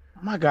 vomiting,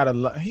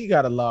 He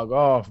gotta log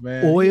off,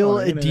 man. Oil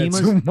He on the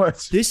internet edema. too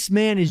much. This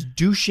man is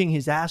douching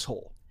his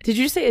asshole. Did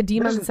you say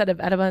edema instead of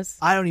edemas?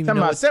 I don't even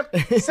know.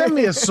 Send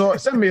me a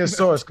source. Send me a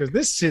source because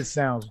this shit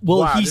sounds. Well,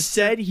 wild. he This-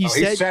 said He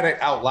said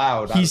it out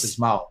loud out of his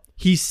mouth.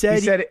 He said,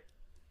 He said it.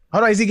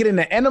 Hold on, is he getting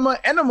the enema?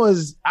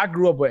 Enemas. I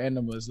grew up with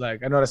enemas.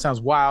 Like I know that sounds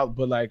wild,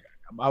 but like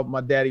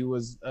my daddy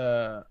was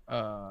a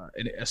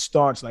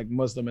staunch like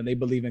Muslim, and they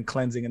believe in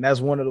cleansing, and that's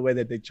one of the way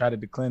that they try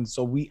to cleanse.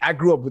 So I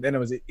grew up with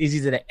enemas.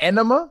 Is it an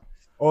enema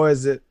or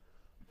is it?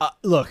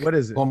 look, What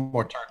is it? One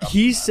more turn.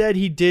 he said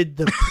he did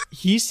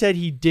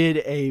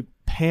a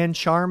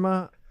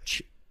pancharma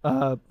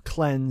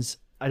cleanse.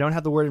 I don't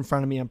have the word in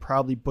front of me. I'm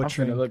probably I'm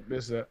butchering. gonna look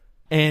this up.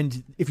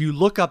 And if you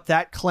look up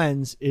that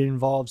cleanse, it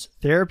involves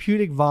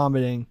therapeutic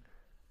vomiting,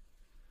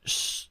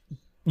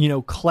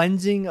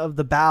 cleansing of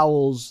the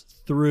bowels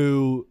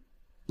through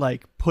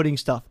like putting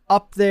stuff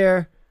up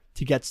there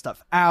to get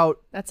stuff out.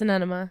 That's an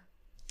enema.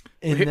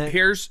 And then,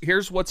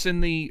 Here's what's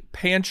in the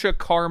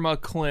Panchakarma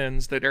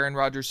cleanse that Aaron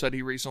Rodgers said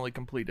he recently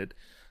completed.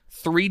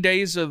 3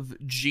 days of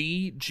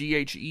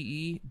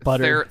GHEE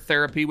Butter.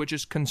 therapy, which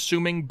is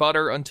consuming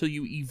butter until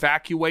you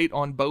evacuate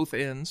on both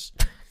ends.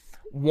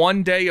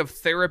 1 day of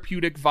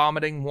therapeutic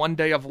vomiting, 1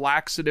 day of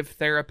laxative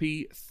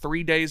therapy,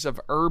 3 days of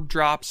herb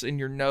drops in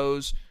your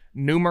nose,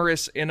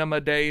 numerous enema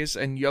days,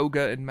 and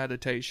yoga and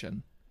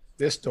meditation.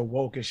 This the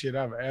wokest shit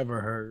I've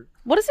ever heard.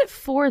 What is it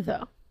for,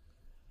 though?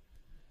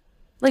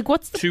 Like,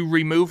 what's the... To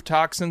remove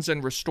toxins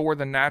and restore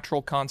the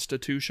natural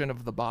constitution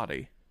of the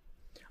body.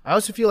 I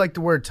also feel like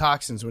the word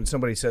toxins, when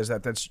somebody says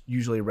that, that's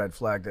usually a red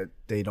flag that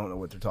they don't know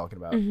what they're talking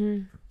about.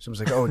 Someone's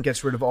like, oh, it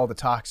gets rid of all the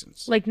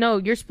toxins. Like, no,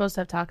 you're supposed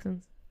to have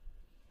toxins.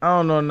 I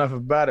don't know enough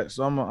about it,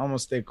 so I'm gonna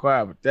stay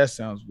quiet. But that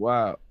sounds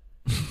wild.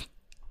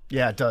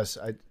 Yeah, it does.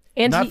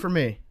 And Not he, for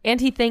me. And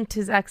he thanked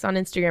his ex on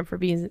Instagram for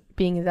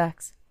being his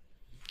ex.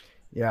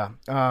 Yeah.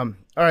 All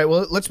right,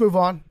 well, let's move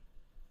on.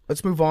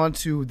 Let's move on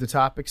to the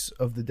topics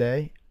of the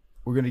day.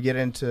 We're going to get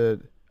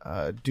into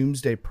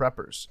doomsday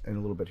preppers in a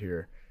little bit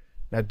here.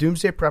 Now,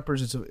 doomsday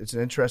preppers, it's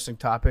an interesting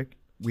topic.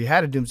 We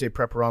had a doomsday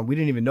prepper on. We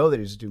didn't even know that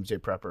he was a doomsday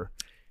prepper.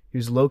 He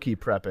was low-key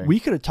prepping. we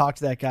could have talked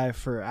to that guy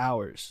for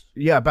hours.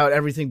 Yeah, about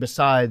everything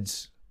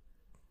besides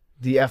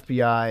the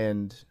FBI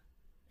and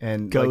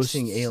like Ghosts,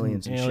 seeing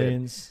aliens and shit.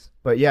 aliens.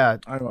 But yeah,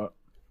 I don't know.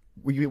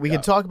 we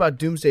can talk about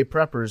doomsday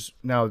preppers.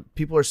 Now,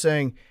 people are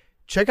saying,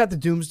 check out the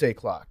doomsday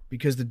clock,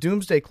 because the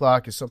doomsday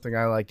clock is something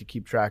I like to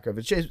keep track of.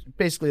 It's just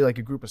basically like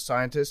a group of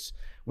scientists,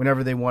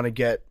 whenever they want to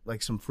get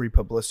like some free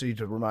publicity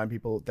to remind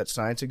people that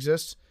science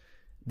exists,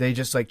 they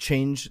just like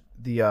change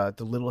the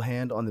little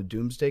hand on the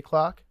doomsday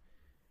clock,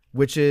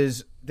 which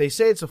is, they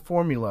say it's a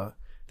formula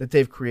that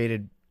they've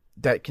created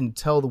that can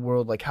tell the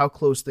world like how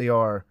close they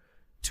are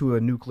to a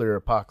nuclear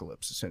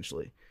apocalypse,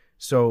 essentially.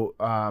 So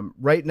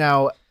right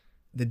now,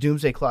 the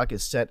doomsday clock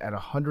is set at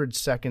 100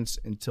 seconds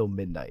until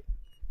midnight.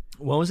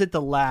 When was it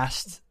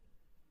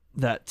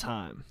that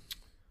time?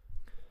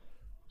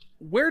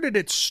 Where did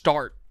it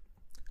start?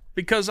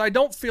 Because I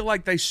don't feel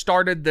like they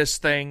started this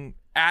thing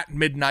at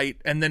midnight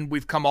and then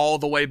we've come all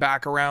the way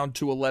back around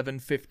to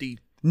 11:50.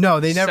 No,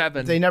 they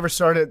never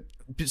started.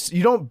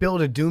 You don't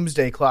build a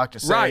doomsday clock to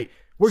say, Right.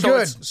 we're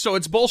good. So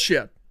it's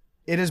bullshit.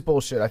 It is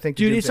bullshit. I think,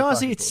 the Dude, it's doomsday clock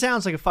honestly, is it bullshit.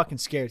 sounds like a fucking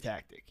scare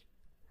tactic.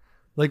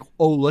 Like,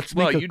 let's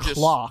Well, make a you just-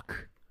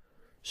 clock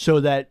so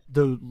that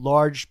the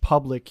large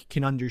public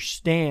can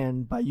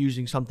understand by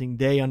using something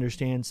they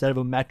understand instead of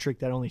a metric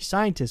that only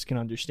scientists can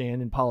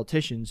understand and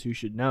politicians who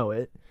should know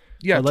it.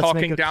 Yeah, So let's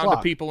talking make a down clock.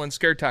 to people in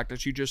scare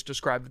tactics. You just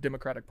described the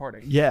Democratic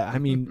Party. Yeah, I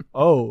mean,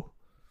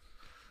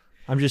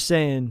 I'm just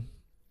saying.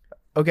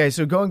 Okay,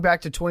 so going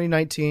back to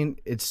 2019,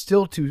 it's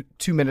still 2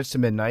 minutes to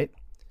midnight.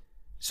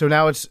 So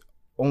now it's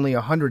only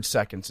 100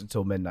 seconds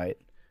until midnight,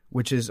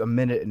 which is 1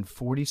 minute and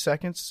 40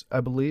 seconds,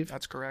 I believe.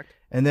 That's correct.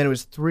 And then it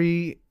was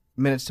 3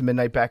 minutes to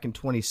midnight back in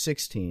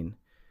 2016.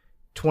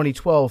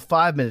 2012,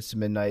 5 minutes to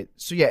midnight.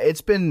 So yeah,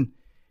 it's been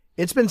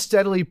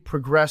steadily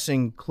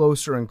progressing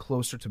closer and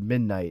closer to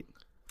midnight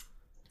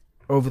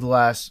over the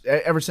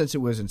ever since it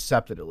was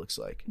incepted, it looks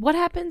like. What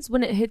happens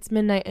when it hits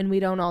midnight and we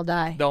don't all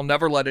die? They'll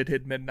never let it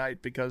hit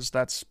midnight because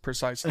that's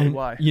precisely And,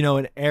 why.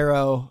 an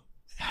arrow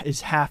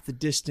is half the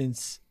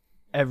distance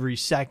every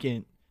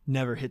second,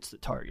 never hits the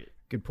target.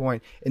 Good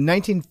point. In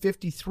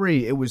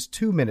 1953, it was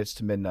 2 minutes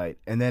to midnight,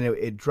 and then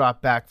it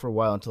dropped back for a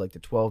while into like the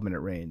 12-minute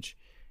range,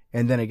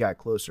 and then it got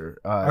closer.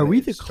 Are we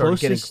it the started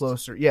getting closest?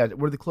 closer? Yeah,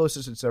 we're the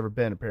closest it's ever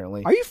been,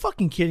 apparently. Are you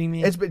fucking kidding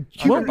me? It's been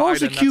What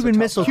was the Biden, that's a Cuban tough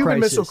Missile Cuban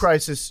Crisis? Missile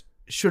Crisis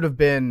should have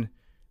been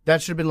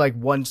like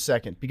 1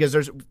 second,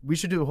 because we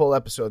should do a whole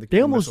episode of the They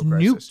Cuban almost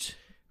Missile Crisis. nuked.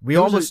 We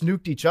There was almost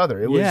nuked each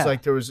other. It was Yeah.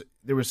 like there was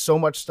so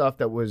much stuff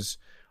that was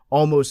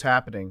almost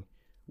happening.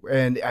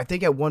 And I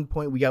think at one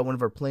point we got one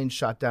of our planes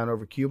shot down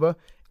over Cuba,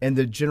 and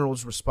the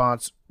general's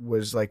response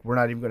was like, we're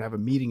not even going to have a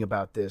meeting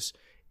about this.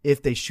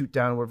 If they shoot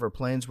down one of our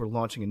planes, we're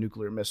launching a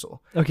nuclear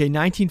missile. Okay,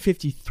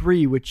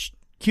 1953, which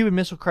Cuban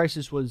Missile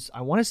Crisis was,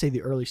 I want to say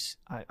the early.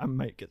 I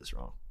might get this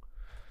wrong.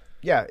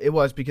 Yeah, it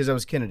was, because that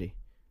was Kennedy.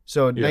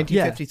 So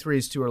 1953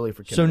 is too early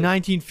for Kennedy. So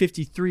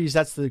 1953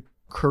 that's the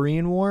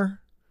Korean War.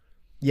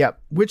 Yeah,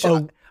 which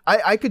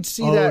I could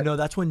see Oh that. no,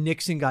 that's when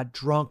Nixon got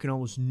drunk and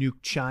almost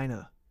nuked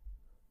China.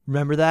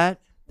 Remember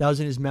that? That was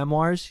in his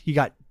memoirs. He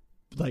got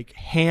like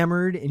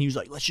hammered and he was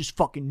like, "Let's just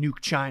fucking nuke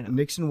China."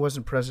 Nixon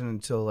wasn't president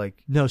until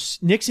like No,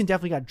 Nixon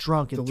definitely got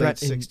drunk and The late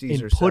 60s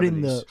and or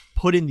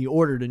put in the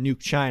order to nuke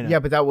China. yeah,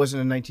 but that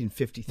wasn't in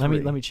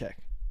 1953. let me check.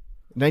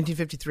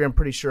 1953. I'm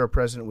pretty sure our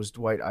president was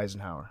Dwight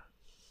Eisenhower,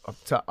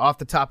 off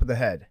the top of the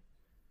head.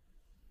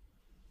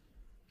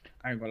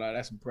 I ain't gonna lie,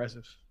 that's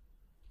impressive.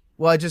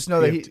 Well, I just know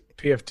that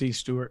PFT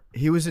Stewart.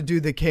 he was a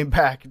dude that came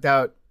back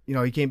without,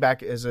 he came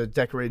back as a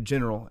decorated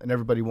general, and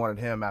everybody wanted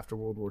him after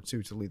World War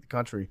II to lead the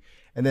country.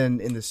 And then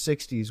in the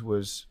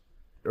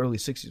early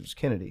 60s was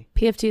Kennedy.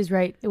 PFT is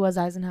right. It was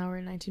Eisenhower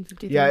in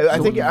 1953. Yeah,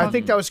 I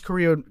think that was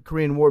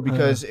Korean War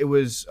because it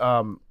was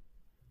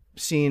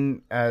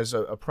seen as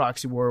a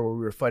proxy war where we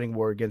were fighting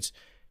war against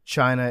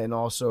China, and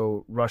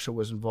also Russia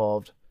was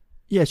involved.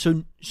 Yeah,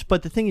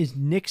 but the thing is,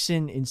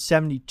 Nixon in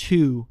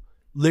 1972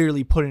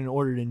 literally put in an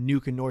order to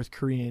nuke a North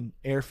Korean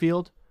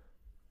airfield,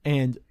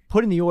 and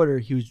put in the order,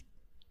 he was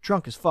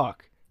drunk as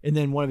fuck. And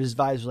then one of his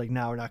advisors was like,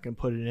 "No, we're not going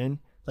to put it in."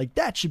 Like,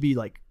 that should be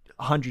like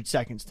 100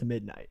 seconds to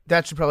midnight.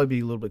 That should probably be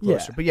a little bit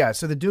closer. Yeah. But yeah,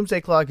 so the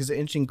doomsday clock is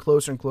inching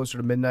closer and closer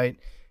to midnight.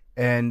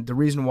 And the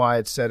reason why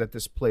it's set at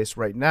this place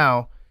right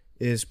now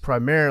is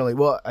primarily,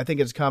 well, I think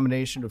it's a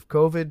combination of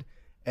COVID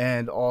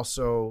and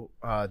also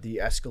the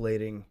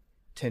escalating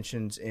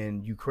tensions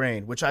in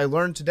Ukraine, which I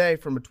learned today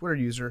from a Twitter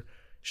user.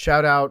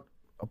 Shout out,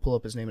 I'll pull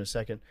up his name in a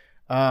second.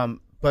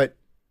 But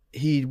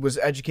he was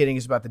educating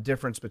us about the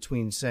difference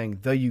between saying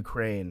the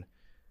Ukraine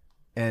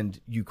and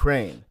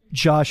Ukraine.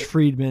 Josh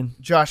Friedman.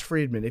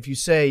 If you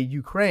say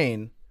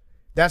Ukraine,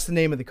 that's the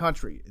name of the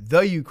country.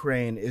 The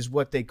Ukraine is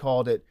what they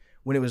called it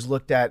when it was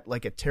looked at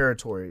like a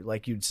territory,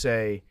 like you'd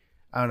say,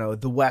 I don't know,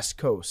 the West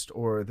Coast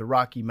or the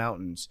Rocky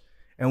Mountains.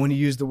 And when you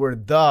use the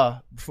word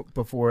the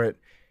before it,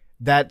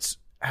 that's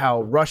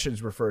how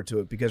Russians refer to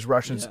it, because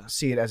Russians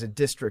see it as a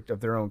district of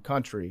their own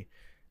country,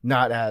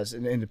 not as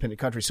an independent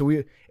country. So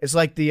it's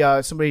like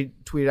somebody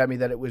tweeted at me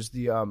that it was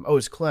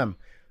it's Clem.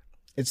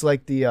 It's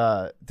like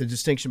the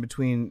distinction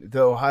between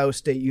the Ohio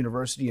State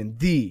University and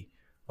the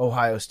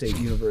Ohio State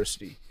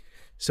University.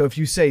 So if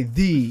you say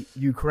the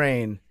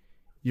Ukraine,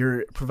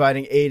 you're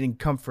providing aid and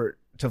comfort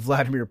to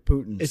Vladimir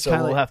Putin. It's so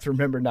kinda we'll like- have to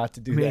remember not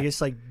to do I mean, that. I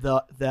guess like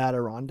the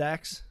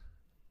Adirondacks,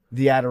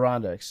 The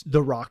Adirondacks,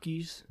 the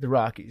Rockies. the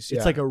Rockies. Yeah.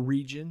 It's like a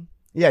region.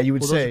 yeah, you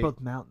would Well, those say are both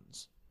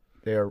mountains.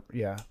 they're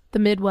yeah. The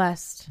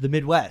Midwest. The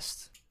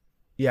Midwest.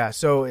 Yeah,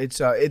 so it's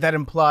that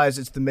implies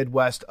it's the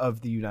Midwest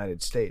of the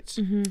United States.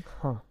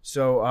 Mm-hmm.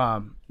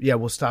 So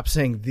we'll stop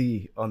saying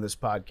 "the" on this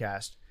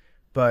podcast.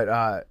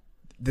 But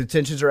the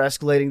tensions are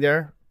escalating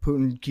there.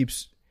 Putin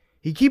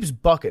keeps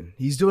bucking.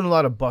 He's doing a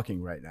lot of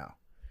bucking right now,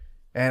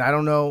 and I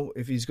don't know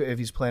if he's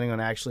planning on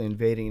actually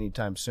invading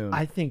anytime soon.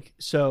 I think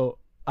so.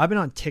 I've been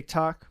on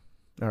TikTok,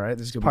 All right,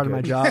 this is gonna part be of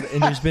my good. job,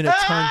 and there's been a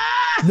ton.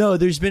 No,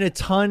 there's been a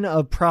ton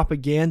of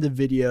propaganda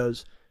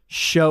videos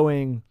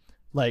showing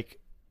like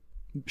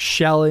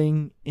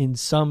shelling in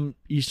some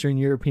Eastern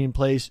European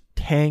place,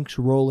 tanks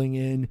rolling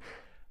in.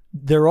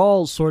 They're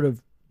all sort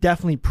of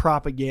definitely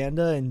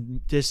propaganda and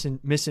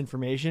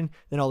misinformation.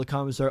 Then all the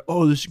comments are,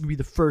 "Oh, this is gonna be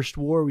the first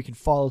war we can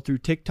follow through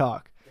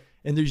TikTok,"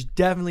 and there's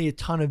definitely a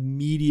ton of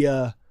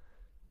media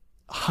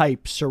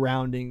hype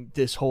surrounding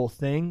this whole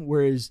thing,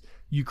 whereas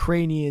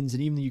Ukrainians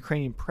and even the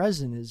Ukrainian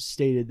president has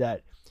stated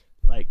that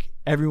like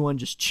everyone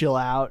just chill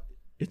out,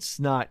 it's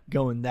not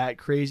going that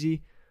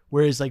crazy.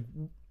 Whereas like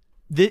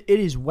it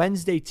is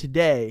Wednesday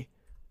today,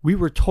 we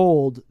were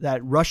told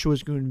that Russia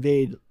was going to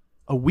invade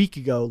a week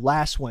ago,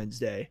 last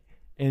Wednesday,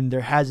 and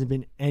there hasn't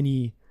been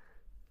any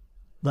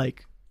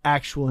like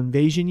actual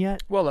invasion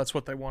yet. Well, that's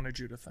what they wanted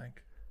you to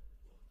think.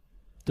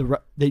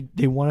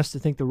 They want us to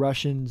think the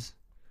Russians.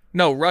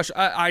 No, Russia.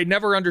 I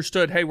never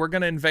understood. Hey, we're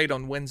going to invade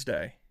on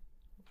Wednesday.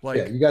 Like,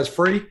 Yeah, you guys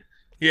free?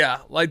 yeah,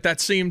 like that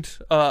seemed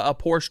a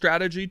poor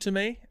strategy to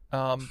me.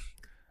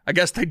 I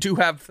guess they do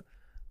have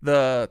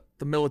the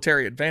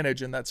military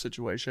advantage in that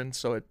situation,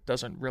 so it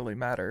doesn't really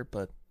matter.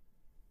 But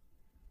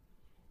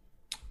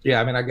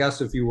Yeah, I mean, I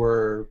guess if you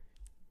were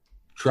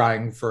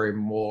trying for a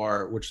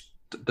more, which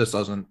this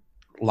doesn't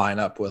line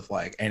up with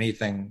like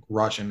anything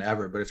Russian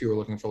ever, but if you were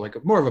looking for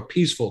like more of a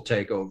peaceful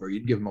takeover,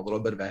 you'd give them a little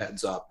bit of a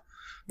heads up.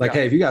 Like,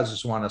 hey, if you guys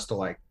just want us to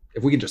like,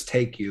 if we can just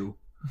take you,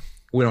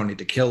 we don't need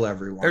to kill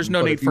everyone. there's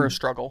no But need if for you- a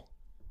struggle.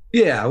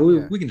 Yeah,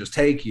 we can just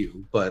take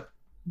you, but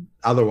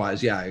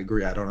otherwise, yeah, I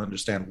agree. I don't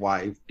understand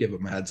why you give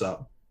them a heads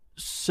up.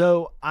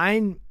 So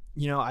I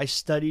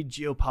studied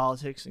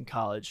geopolitics in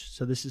college,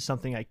 so this is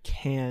something I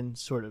can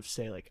sort of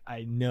say like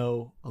I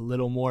know a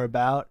little more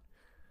about.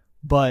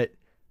 But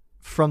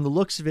from the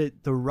looks of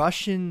it, the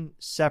Russian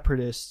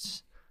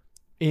separatists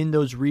in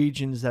those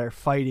regions that are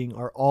fighting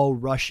are all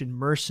Russian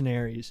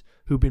mercenaries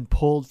who've been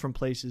pulled from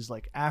places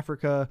like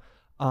Africa,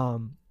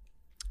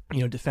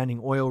 defending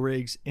oil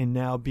rigs, and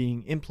now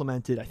being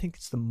implemented. I think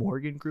it's the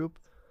Morgan Group.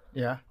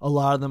 Yeah. A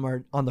lot of them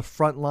are on the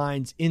front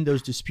lines in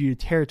those disputed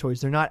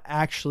territories. They're not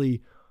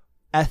actually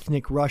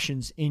ethnic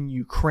Russians in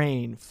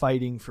Ukraine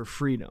fighting for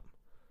freedom.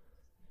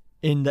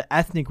 in the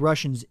ethnic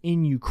Russians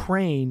in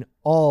Ukraine,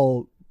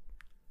 the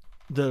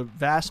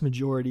vast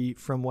majority,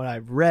 from what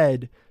I've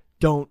read,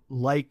 don't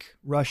like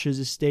Russia as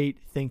a state,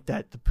 think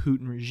that the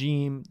Putin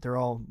regime, they're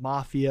all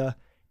mafia.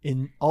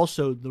 And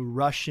also the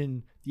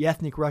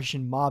ethnic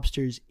Russian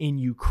mobsters in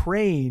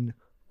Ukraine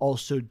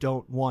also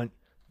don't want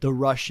the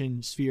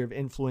Russian sphere of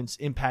influence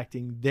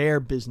impacting their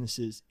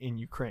businesses in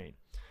Ukraine.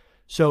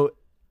 So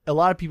a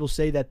lot of people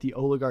say that the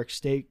oligarch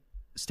state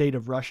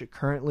of Russia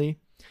currently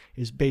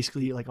is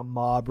basically like a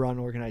mob-run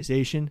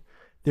organization.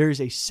 There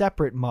is a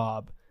separate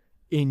mob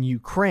in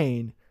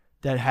Ukraine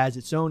that has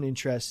its own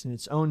interests and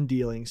its own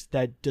dealings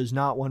that does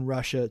not want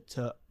Russia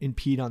to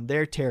impede on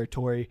their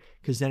territory,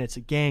 because then it's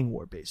a gang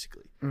war,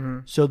 basically. Mm-hmm.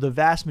 So the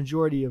vast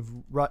majority of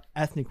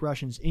ethnic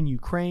Russians in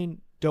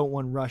Ukraine don't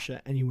want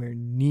Russia anywhere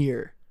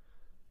near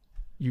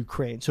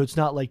Ukraine. So it's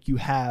not like you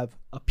have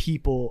a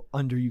people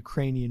under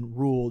Ukrainian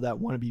rule that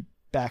want to be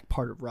back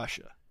part of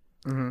Russia.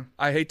 Mm-hmm.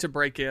 I hate to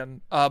break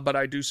in, but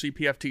I do see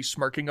PFT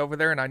smirking over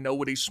there, and I know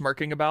what he's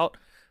smirking about.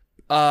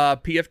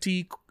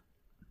 PFT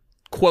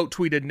quote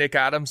tweeted Nick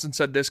Adams and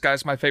said, "This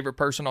guy's my favorite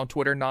person on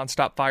Twitter,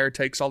 nonstop fire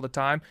takes all the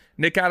time."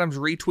 Nick Adams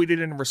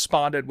retweeted and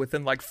responded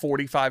within like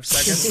 45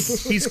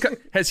 seconds.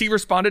 Has he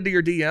responded to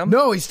your DM?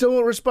 No, he still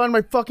won't respond to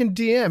my fucking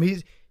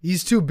DM.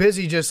 He's too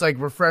busy just like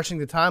refreshing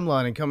the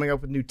timeline and coming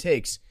up with new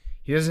takes.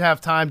 He doesn't have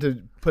time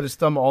to put his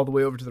thumb all the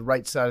way over to the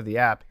right side of the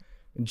app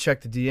and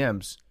check the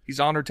DMs. He's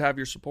honored to have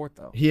your support,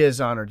 though. He is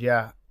honored,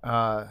 yeah.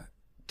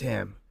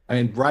 Damn. I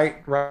mean,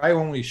 right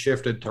when we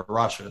shifted to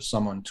Russia,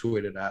 someone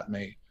tweeted at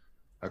me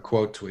a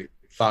quote tweet,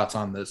 thoughts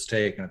on this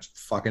take, and it's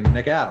fucking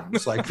Nick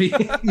Adams. Like,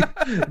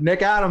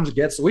 Nick Adams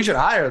we should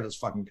hire this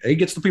fucking, he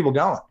gets the people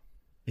going.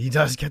 He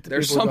does get the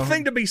There's people something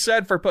going. to be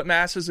said for putting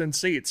asses in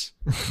seats.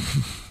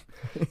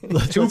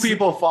 Two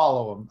people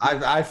follow him.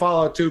 I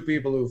follow two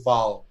people who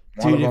follow.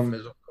 One of them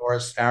is, of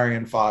course,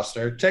 Arian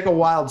Foster. Take a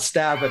wild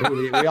stab at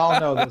who we all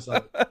know this.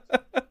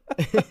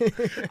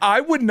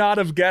 I would not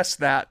have guessed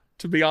that,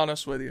 to be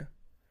honest with you.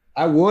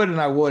 I would and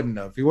I wouldn't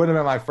have. He wouldn't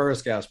have been my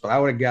first guess, but I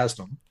would have guessed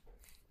him.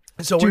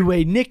 So Dude,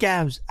 wait, Nick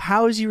Adams,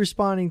 how is he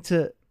responding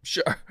to...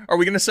 Sure. Are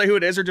we going to say who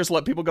it is, or just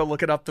let people go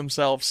look it up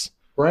themselves?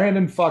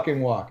 Brandon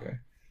fucking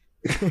Walker.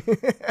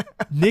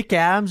 Nick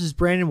Adams is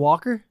Brandon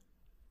Walker?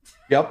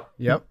 Yep.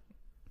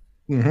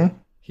 Mm-hmm.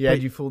 He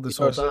had you fooled this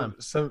whole time.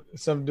 Some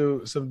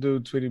dude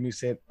tweeted me,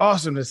 said,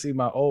 "Awesome to see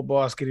my old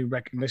boss getting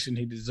recognition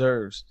he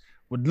deserves.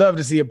 Would love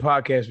to see a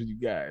podcast with you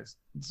guys."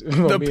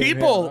 The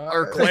people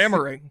are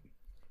clamoring.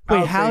 Wait, what are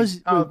you I guys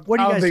don't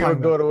think talking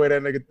it'll go about? the way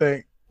that nigga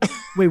think.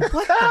 Wait, what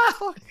the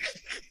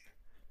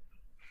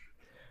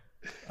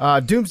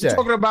fuck? Doomsday.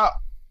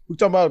 We're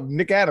talking about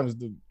Nick Adams,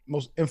 the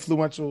most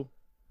influential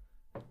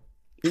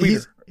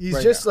tweeter. He's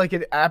right just now. like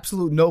an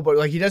absolute nobody.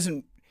 Like he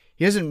doesn't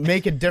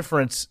make a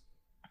difference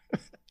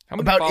How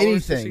many about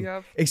followers does he anything,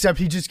 have? except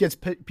he just gets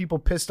people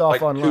pissed off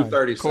Like online.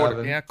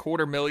 237.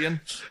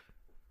 $250,000.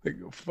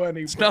 Nigga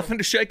funny. It's bro. nothing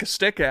to shake a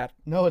stick at.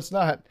 No, it's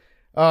not.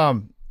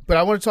 But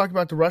I want to talk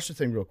about the Russia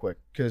thing real quick,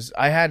 because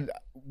I had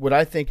what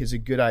I think is a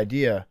good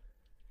idea,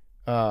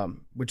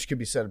 which could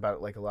be said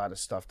about like a lot of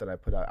stuff that I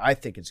put out. I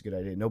think it's a good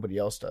idea. Nobody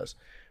else does.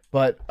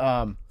 But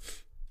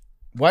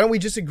why don't we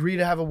just agree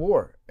to have a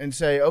war and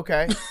say,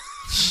 okay,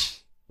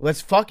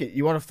 let's fuck it.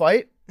 You want to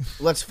fight?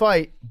 Let's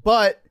fight.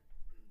 But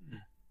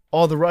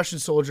all the Russian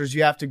soldiers,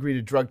 you have to agree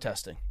to drug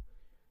testing,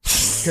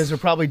 because they're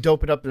probably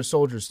doping up their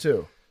soldiers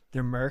too.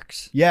 They're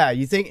mercs. Yeah,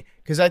 you think?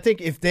 Because I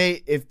think if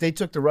they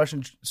took the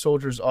Russian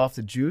soldiers off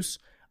the juice,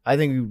 I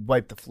think we would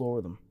wipe the floor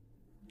with them.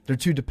 They're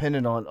too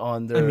dependent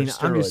on their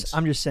steroids.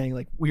 I'm just saying,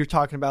 like, we were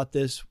talking about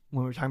this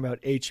when we were talking about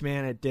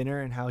H-Man at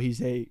dinner and how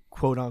he's a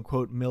quote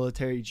unquote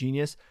military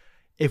genius.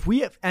 If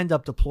we end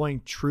up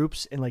deploying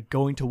troops and like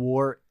going to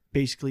war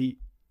basically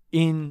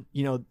in,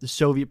 the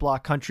Soviet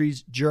bloc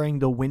countries during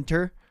the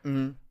winter,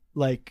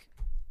 like,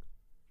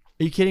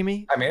 are you kidding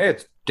me? I mean,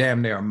 it's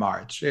damn near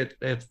March.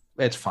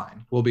 It's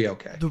fine. We'll be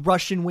okay. The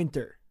Russian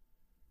winter.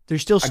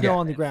 There's still snow get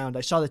on the it. ground.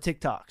 I saw the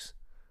TikToks.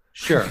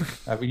 Sure.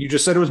 I mean, you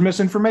just said it was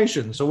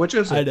misinformation. So which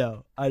is it?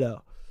 I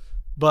know.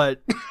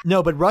 But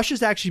no, but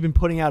Russia's actually been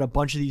putting out a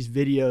bunch of these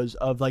videos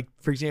of, like,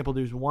 for example,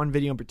 there's one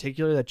video in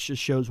particular that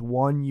just shows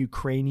one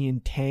Ukrainian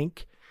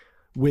tank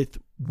with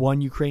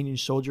one Ukrainian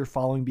soldier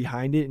following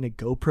behind it in a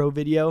GoPro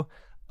video,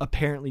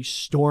 apparently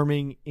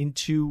storming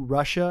into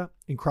Russia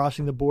and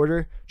crossing the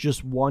border,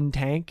 just one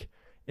tank.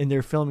 And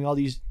they're filming all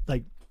these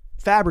like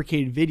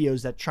fabricated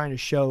videos that trying to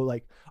show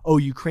like, oh,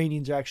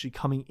 Ukrainians are actually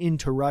coming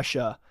into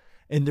Russia.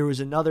 And there was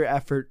another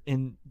effort,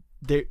 and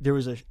there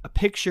was a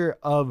picture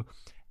of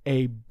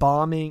a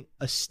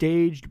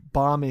staged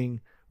bombing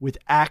with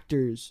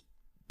actors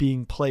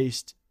being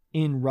placed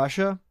in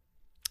Russia.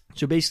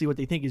 So basically what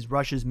they think is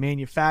Russia's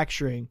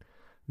manufacturing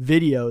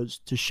videos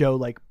to show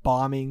like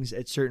bombings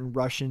at certain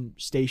Russian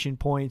station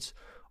points,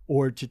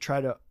 or to try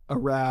to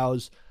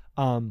arouse,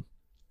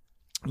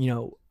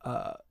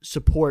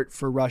 support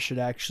for Russia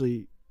to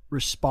actually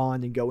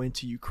respond and go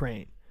into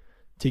Ukraine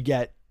to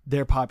get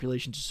their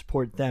population to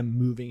support them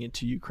moving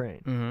into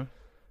Ukraine. Mm-hmm.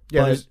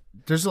 Yeah, But-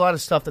 there's a lot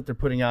of stuff that they're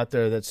putting out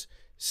there that's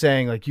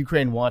saying like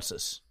Ukraine wants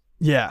us.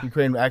 Yeah.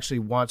 Ukraine actually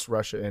wants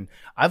Russia in.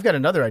 I've got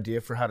another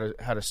idea for how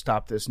to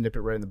stop this, nip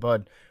it right in the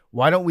bud.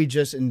 Why don't we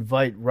just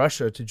invite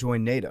Russia to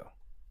join NATO?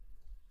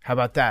 How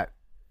about that?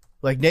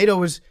 Like NATO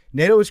was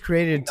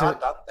created to.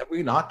 Have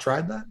we not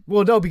tried that?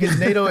 Well, no, because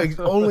NATO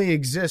only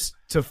exists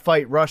to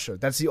fight Russia.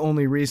 That's the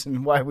only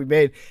reason why we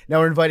made. Now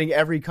we're inviting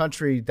every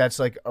country that's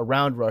like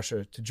around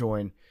Russia to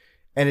join,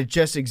 and it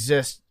just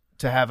exists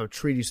to have a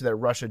treaty so that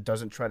Russia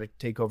doesn't try to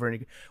take over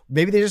any.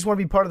 Maybe they just want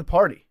to be part of the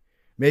party.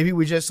 Maybe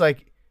we just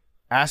like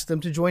ask them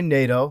to join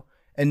NATO,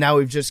 and now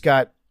we've just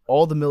got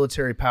all the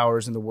military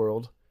powers in the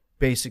world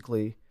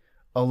basically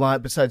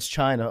aligned, besides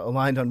China,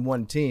 aligned on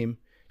one team.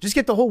 Just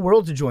get the whole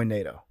world to join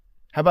NATO.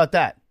 How about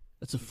that?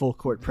 That's a full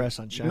court press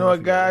on China. You know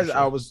what, guys?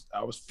 I was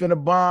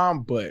finna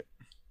bomb, but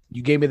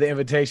you gave me the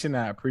invitation.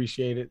 I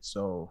appreciate it.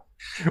 So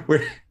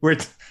we're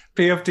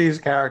PFT's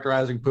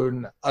characterizing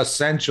Putin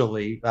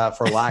essentially,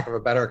 for lack of a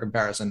better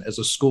comparison, as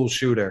a school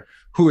shooter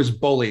who is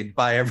bullied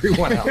by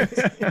everyone else.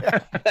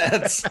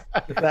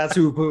 That's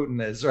who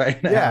Putin is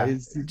right now. Yeah,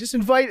 just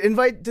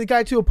invite the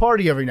guy to a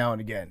party every now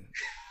and again.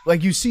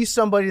 Like you see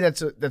somebody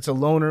that's a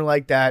loner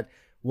like that,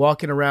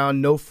 walking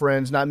around, no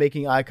friends, not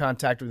making eye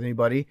contact with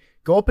anybody.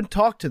 Go up and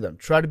talk to them.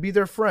 Try to be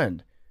their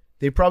friend.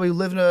 They probably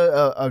live in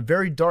a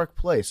very dark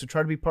place, so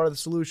try to be part of the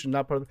solution,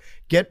 not part of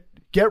get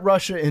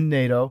Russia in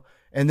NATO,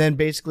 and then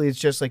basically it's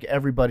just like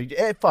everybody.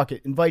 Fuck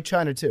it, invite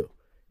China too,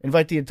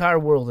 invite the entire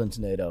world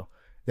into NATO.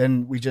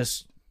 Then we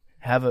just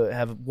have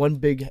one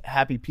big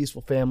happy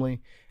peaceful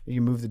family. And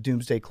you move the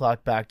doomsday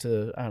clock back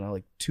to I don't know,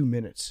 like 2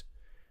 minutes.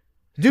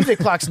 The doomsday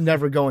clock's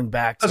never going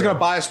back. That's going to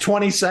buy us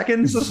 20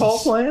 seconds, this whole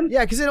plan?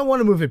 Yeah, because they don't want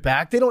to move it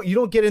back. You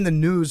don't get in the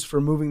news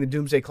for moving the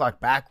doomsday clock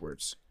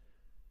backwards.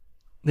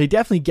 They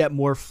definitely get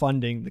more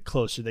funding the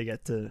closer they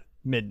get to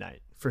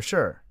midnight. For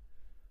sure.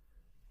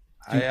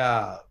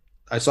 I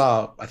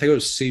saw, I think it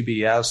was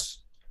CBS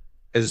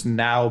is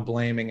now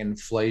blaming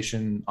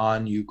inflation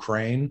on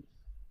Ukraine.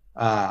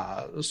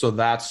 So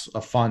that's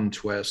a fun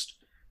twist.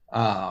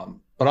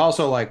 But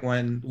also like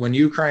when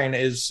Ukraine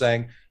is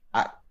saying,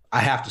 I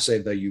have to say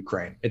the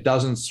Ukraine. It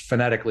doesn't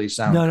phonetically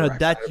sound correct.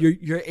 That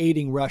you're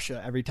aiding Russia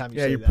every time you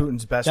say you're that.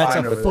 Putin's best That's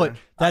friend a over foot.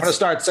 there. I'm going to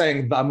start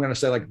saying, I'm going to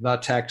say like the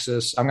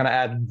Texas. I'm going to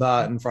add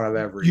the in front of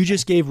every. You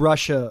just gave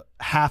Russia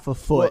half a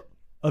foot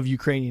of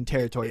Ukrainian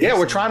territory. Yeah,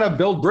 we're trying to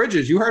build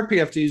bridges. You heard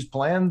PFT's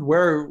plan.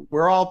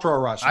 We're all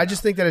pro-Russia. I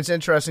just think that it's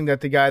interesting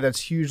that the guy that's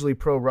hugely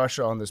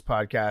pro-Russia on this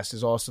podcast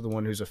is also the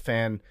one who's a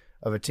fan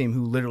of a team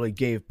who literally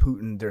gave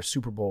Putin their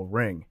Super Bowl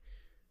ring.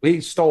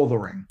 We stole the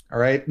ring. All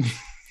right.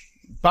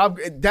 Bob,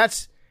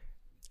 that's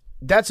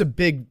a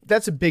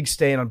big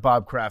stain on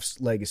Bob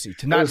Kraft's legacy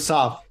to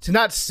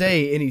not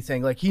say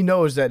anything. Like he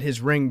knows that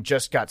his ring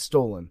just got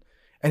stolen,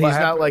 and he's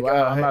not like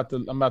I'm out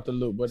the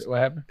loop. What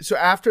happened? So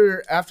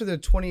after the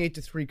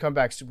 28-3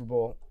 comeback Super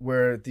Bowl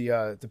where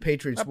the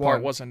Patriots That won,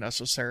 part wasn't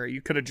necessary.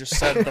 You could have just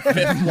said the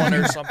fifth one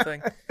or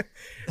something.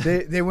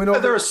 they went over.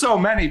 There were so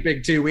many,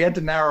 Big T. We had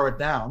to narrow it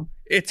down.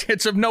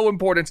 It's of no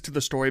importance to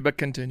the story, but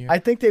continue. I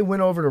think they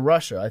went over to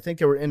Russia. I think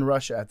they were in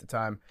Russia at the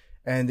time,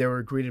 and they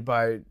were greeted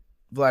by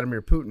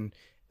Vladimir Putin,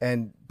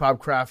 and Bob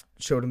Kraft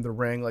showed him the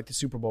ring, like the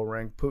Super Bowl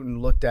ring. Putin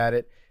looked at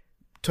it,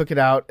 took it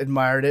out,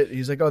 admired it.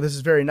 He's like, "Oh, this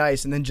is very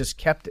nice," and then just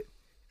kept it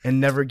and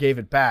never gave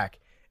it back.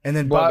 And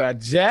then Bob got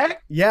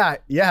jacked? Yeah.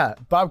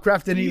 Bob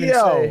Kraft didn't even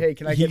say, "Hey,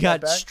 can I get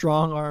that back?" He got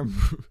strong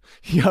arm.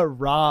 He got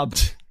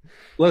robbed.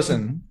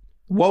 Listen,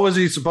 what was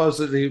he supposed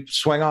to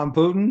swing on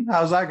Putin?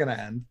 How's that going to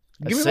end?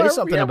 Say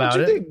something about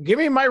it. Think? Give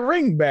me my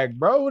ring back,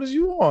 bro. What is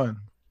you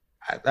on?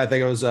 I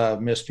think it was a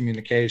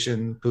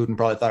miscommunication. Putin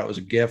probably thought it was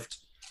a gift.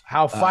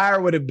 How fire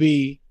would it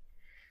be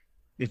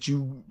that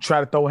you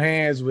try to throw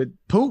hands with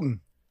Putin?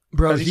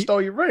 Bro, he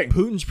stole your ring.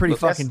 Putin's pretty Look,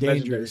 that's fucking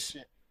legendary dangerous.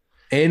 shit.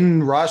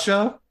 In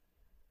Russia?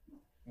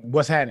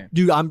 What's happening?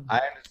 Dude, I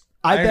bet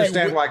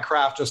understand why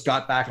Kraft just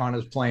got back on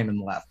his plane and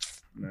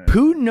left.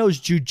 Putin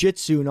knows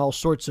jujitsu and all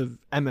sorts of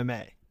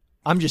MMA.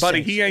 I'm just Buddy,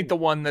 saying. he ain't the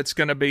one that's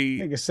going to be.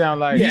 Nigga sound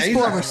like He's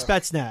former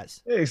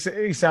Spetsnaz.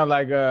 He sound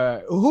like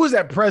who was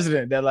that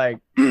president that like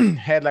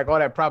had like all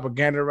that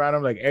propaganda around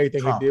him? Like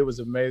everything Trump. he did was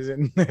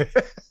amazing.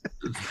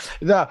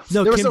 No,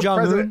 Kim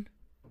Jong-un?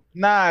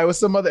 Nah, it was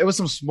some other. It was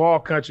some small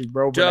country,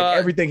 bro. But like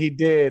everything he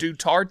did,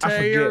 Duterte I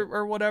forget.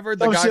 or whatever.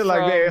 The some guy shit like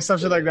from, that. Some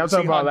shit like that. I'm was he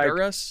talking about like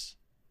Honduras?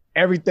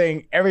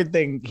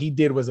 everything he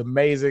did was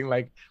amazing.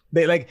 Like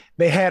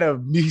they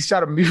had he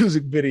shot a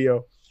music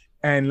video,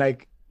 and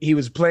like he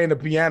was playing the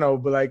piano,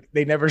 but like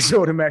they never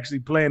showed him actually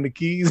playing the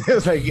keys. It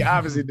was like he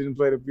obviously didn't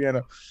play the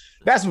piano.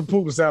 That's what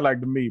Putin sound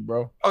like to me,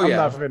 bro. Oh, I'm yeah.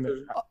 not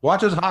finna.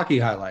 Watch his hockey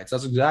highlights.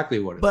 That's exactly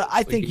what it is. But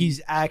I think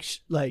he's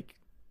actually like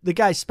the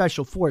guy's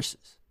special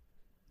forces.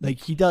 Like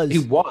he does. He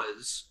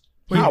was.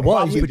 He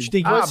was, but you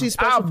think What's he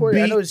special for?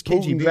 I know it's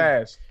Putin's KGB.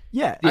 ass.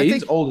 yeah. Yeah, I he's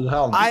think old as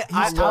hell. I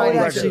would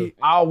actually.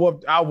 I'll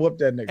whoop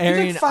that nigga.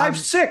 Aaron, He's like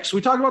 5'6".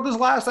 We talked about this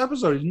last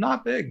episode. He's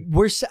not big.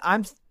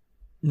 I'm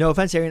no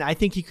offense, Aaron. I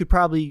think he could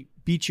probably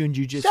beat you in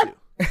jujitsu.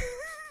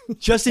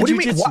 Just in What do you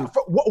mean?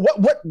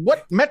 jujitsu.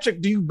 What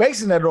metric do you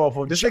basing that off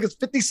of? This nigga's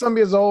 50 some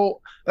years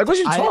old. Like, what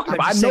you talking I'm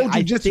about? I just know saying,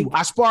 I jujitsu. think-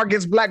 I spar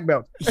against black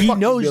belts. He Fuck you,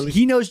 knows. Billy.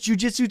 He knows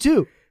jujitsu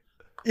too.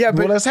 Yeah,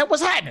 but Well, that's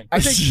what's happening. I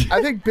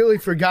think Billy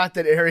forgot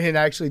that Arian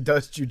actually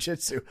does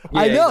jujitsu.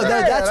 I know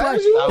exactly. that's Yeah, why.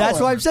 that's what That's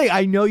you why I'm saying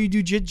I know you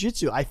do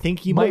jujitsu. I think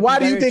he But might. why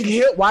be do you better think at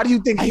he'll? Why do you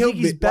think I he'll think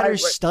he's be better why-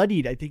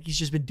 studied. I think he's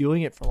just been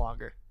doing it for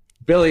longer.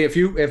 Billy,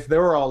 if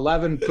there were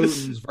 11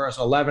 Putins versus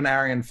 11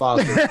 Arian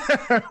Fosters,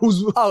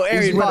 Who's Oh,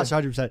 Arian winning? Foster,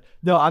 100%.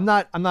 No, I'm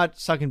not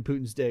sucking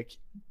Putin's dick.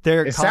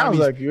 Their It sounds economy's,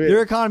 like you is.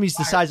 their economy's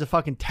the size of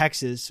fucking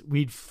Texas.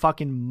 We'd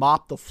fucking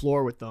mop the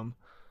floor with them.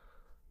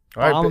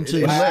 All right, Bomb them but to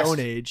the enlist. Stone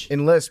Age.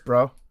 Enlist,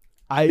 bro.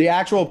 the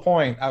actual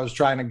point I was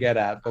trying to get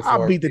at before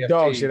I'll beat the PFT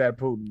dog shit at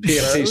Putin.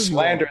 PFT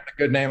slandered the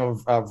good name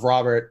of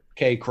Robert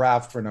K.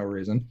 Kraft for no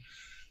reason.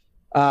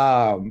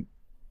 I've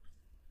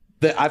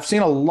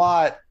seen a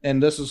lot,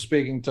 and this is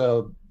speaking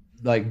to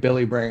like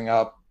Billy bringing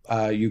up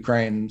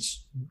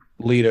Ukraine's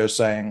leader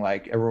saying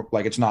like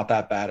it's not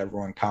that bad,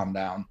 everyone calm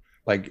down.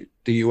 Like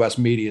the U.S.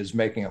 media is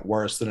making it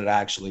worse than it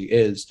actually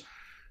is.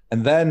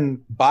 And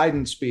then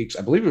Biden speaks,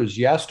 I believe it was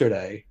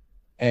yesterday,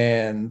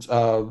 and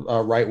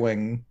a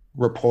right-wing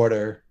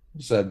reporter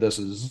said this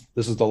is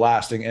the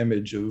lasting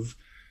image of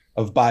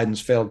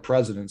Biden's failed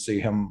presidency,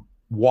 him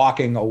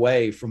walking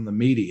away from the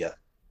media.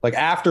 Like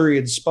after he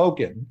had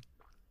spoken,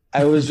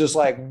 I was just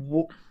like,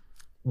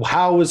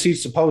 how was he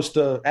supposed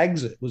to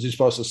exit? Was he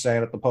supposed to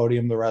stand at the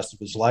podium the rest of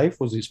his life?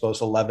 Was he supposed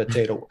to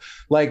levitate?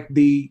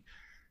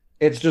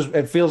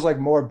 It feels like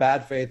more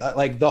bad faith.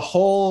 Like the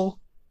whole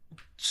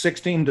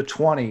 16 to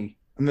 20,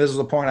 and this is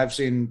the point I've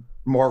seen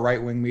more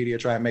right-wing media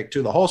try and make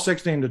too. The whole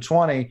 16 to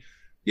 20,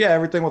 yeah,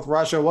 everything with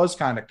Russia was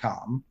kind of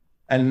calm.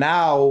 And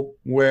now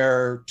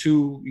we're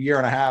 2.5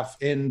 years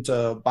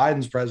into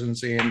Biden's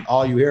presidency, and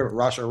all you hear is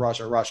Russia,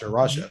 Russia, Russia,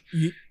 Russia.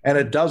 And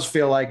it does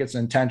feel like it's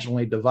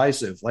intentionally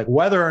divisive. Like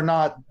whether or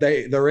not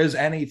there is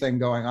anything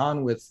going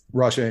on with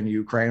Russia and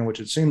Ukraine,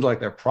 which it seems like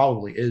there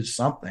probably is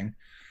something,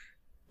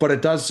 but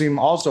it does seem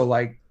also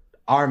like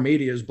our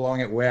media is blowing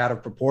it way out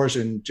of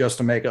proportion just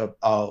to make a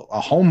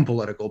home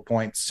political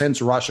point,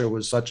 since Russia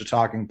was such a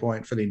talking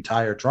point for the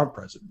entire Trump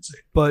presidency.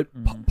 But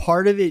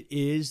part of it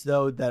is,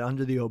 though, that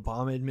under the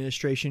Obama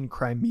administration,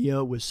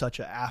 Crimea was such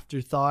an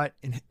afterthought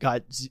and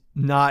got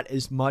not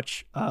as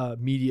much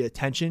media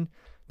attention,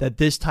 that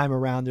this time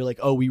around they're like,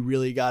 oh, we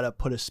really got to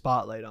put a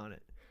spotlight on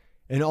it.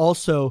 And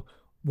also,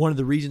 one of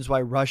the reasons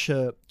why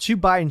Russia, to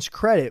Biden's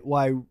credit,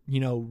 why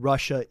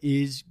Russia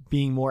is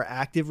being more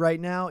active right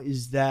now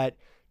is that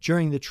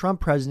during the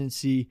Trump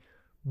presidency,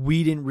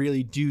 we didn't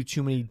really do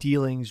too many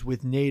dealings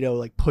with NATO,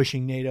 like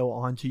pushing NATO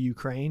onto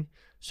Ukraine.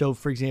 So,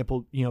 for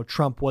example,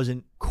 Trump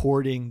wasn't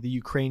courting the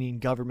Ukrainian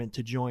government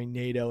to join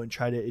NATO and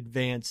try to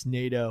advance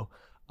NATO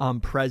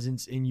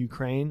presence in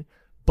Ukraine.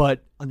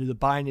 But under the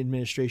Biden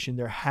administration,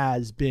 there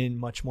has been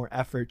much more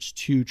efforts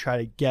to try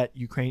to get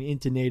Ukraine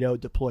into NATO,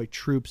 deploy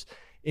troops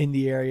in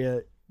the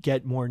area,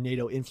 get more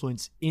NATO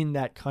influence in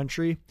that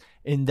country.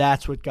 And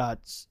that's what got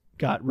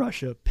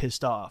Russia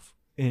pissed off.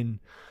 And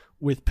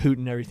with Putin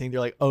and everything, they're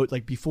like, oh,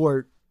 like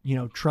before,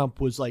 Trump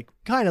was like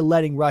kind of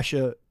letting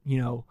Russia,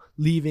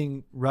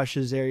 leaving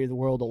Russia's area of the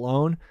world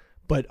alone.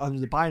 But under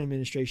the Biden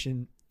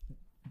administration,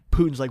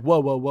 Putin's like,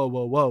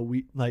 whoa.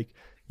 We like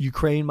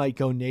Ukraine might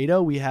go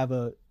NATO. We have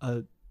a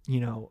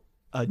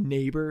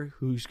neighbor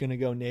who's going to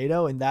go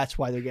NATO. And that's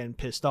why they're getting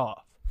pissed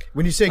off.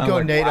 When you say go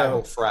Like NATO,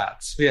 rival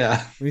frats.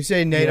 Yeah. when you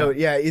say NATO,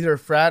 yeah, either a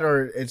frat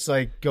or it's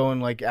like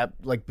going like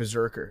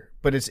berserker,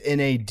 but it's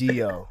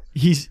NADO.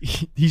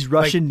 He's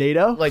Russian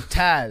NATO. Like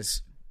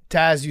Taz.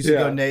 Taz used to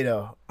go Yeah.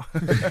 NATO.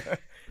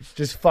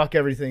 Just fuck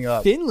everything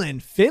up.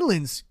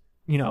 Finland's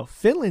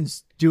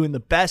doing the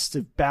best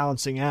of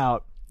balancing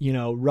out,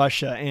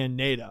 Russia and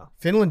NATO.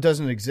 Finland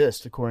doesn't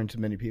exist, according to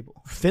many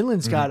people.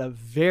 Finland's got a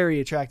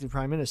very attractive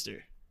prime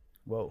minister.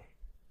 Whoa.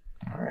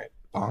 All right.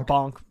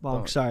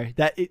 Bonk. Sorry.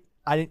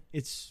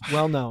 It's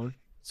well known.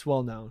 It's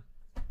well known.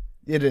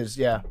 It is,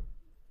 yeah.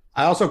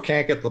 I also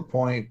can't get the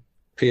point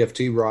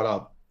PFT brought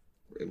up.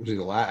 It was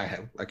either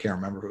I can't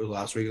remember if it was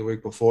last week or the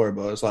week before,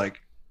 but it's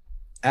like,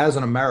 as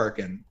an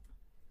American,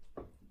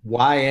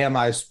 why am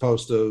I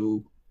supposed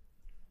to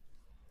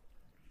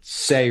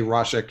say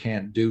Russia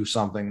can't do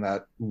something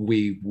that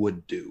we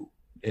would do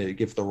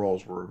if the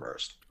roles were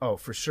reversed? Oh,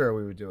 for sure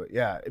we would do it.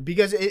 Yeah,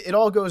 because it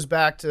all goes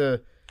back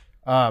to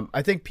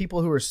I think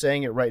people who are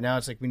saying it right now,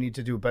 it's like we need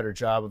to do a better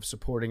job of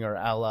supporting our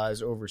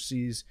allies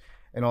overseas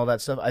and all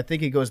that stuff. I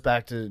think it goes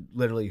back to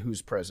literally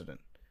who's president.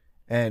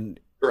 And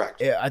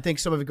Correct. I think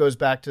some of it goes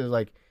back to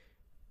like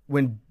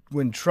when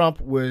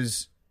Trump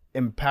was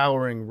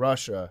empowering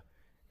Russia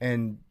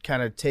and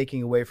kind of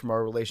taking away from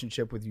our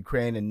relationship with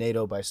Ukraine and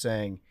NATO by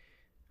saying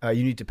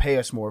you need to pay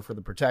us more for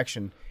the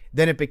protection.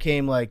 Then it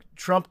became like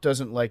Trump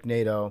doesn't like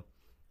NATO,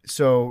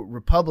 so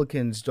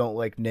Republicans don't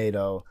like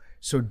NATO.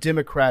 So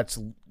Democrats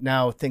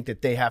now think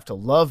that they have to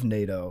love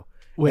NATO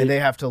and they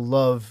have to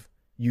love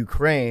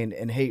Ukraine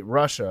and hate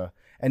Russia.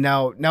 And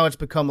now it's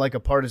become like a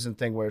partisan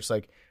thing where it's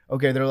like,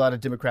 okay, there are a lot of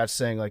Democrats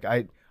saying like,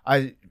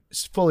 I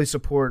fully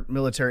support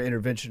military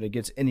intervention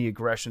against any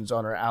aggressions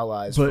on our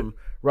allies from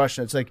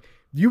Russia. It's like,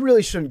 you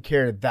really shouldn't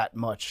care that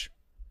much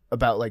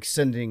about like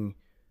sending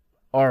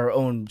our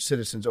own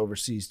citizens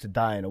overseas to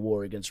die in a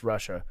war against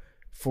Russia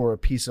for a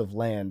piece of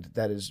land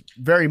that is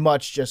very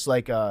much just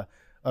like a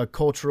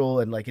cultural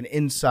and like an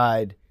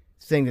inside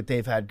thing that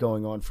they've had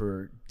going on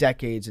for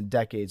decades and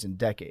decades and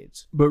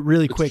decades. But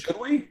really quick, Should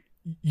we?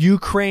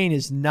 Ukraine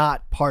is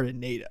not part of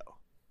NATO.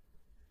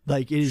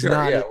 Like, it is Sure,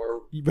 not. yeah,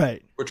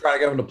 Right. we're trying to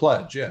get them to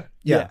pledge. Yeah.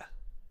 Yeah.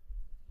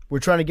 We're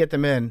trying to get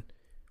them in.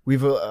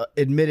 We've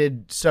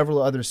admitted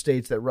several other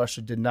states that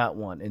Russia did not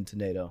want into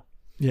NATO.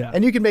 Yeah.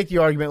 And you can make the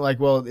argument like,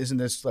 well, isn't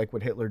this like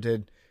what Hitler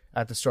did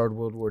at the start of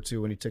World War II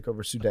when he took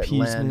over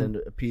Sudetenland and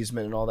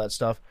appeasement and all that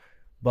stuff?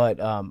 But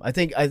I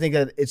think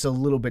that it's a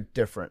little bit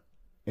different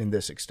in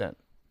this extent.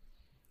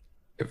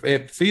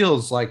 It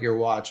feels like you're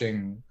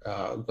watching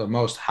the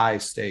most high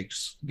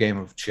stakes game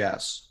of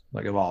chess,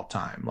 like of all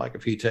time. Like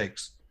if he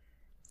takes,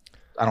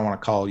 I don't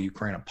want to call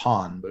Ukraine a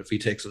pawn, but if he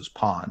takes his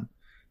pawn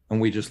and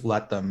we just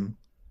let them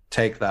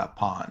take that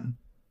pawn,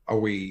 are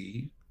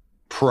we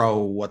pro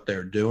what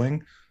they're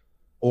doing?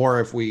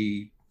 Or if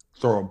we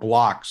throw a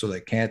block so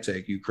they can't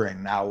take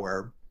Ukraine, now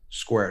we're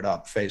squared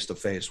up face to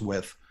face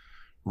with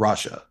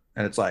Russia.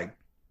 And it's like,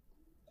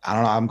 I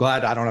don't know. I'm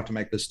glad I don't have to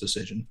make this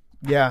decision.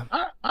 Yeah.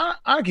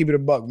 I keep it a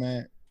buck,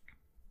 man.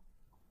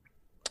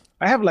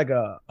 I have like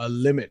a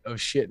limit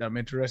of shit that I'm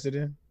interested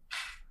in.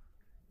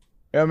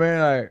 Yeah, man,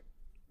 like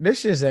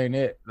this just ain't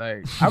it.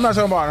 Like I'm not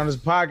talking about on this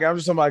podcast. I'm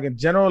just talking about like in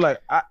general. Like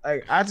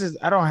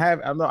I don't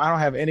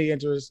have any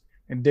interest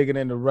in digging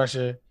into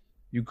Russia,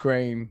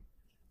 Ukraine,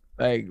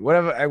 like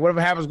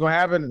whatever happens gonna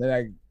happen. And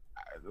like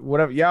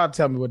whatever y'all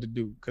tell me what to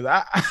do, because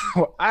I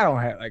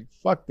don't have like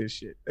fuck this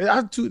shit.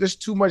 There's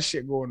too much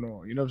shit going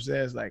on. You know what I'm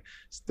saying? It's like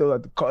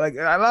still like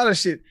a lot of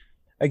shit.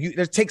 Like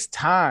it takes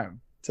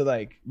time to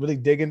like really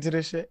dig into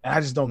this shit, and I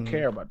just don't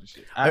care about this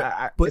shit.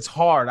 But it's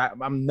hard.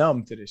 I'm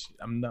numb to this shit.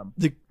 I'm numb.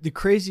 The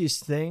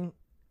craziest thing,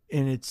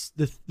 and it's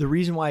the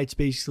reason why it's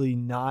basically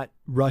not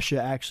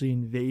Russia actually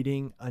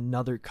invading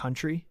another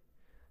country,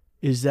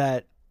 is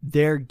that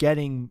they're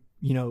getting,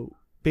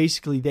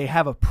 basically they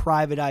have a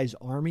privatized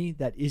army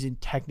that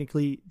isn't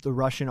technically the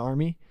Russian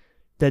army,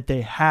 that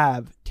they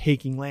have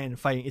taking land and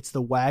fighting. It's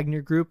the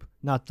Wagner Group,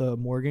 not the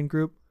Morgan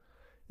Group.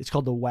 It's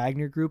called the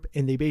Wagner Group,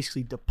 and they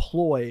basically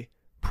deploy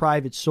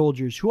private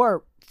soldiers who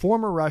are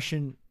former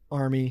Russian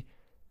army,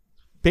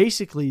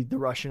 basically the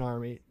Russian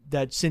army,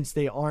 that since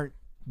they aren't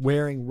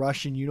wearing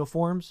Russian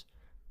uniforms,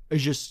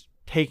 is just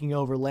taking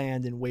over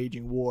land and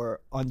waging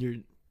war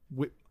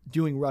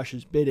doing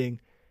Russia's bidding.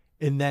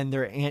 And then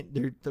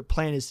the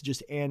plan is to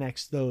just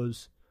annex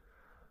those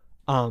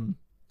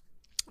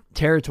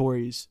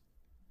territories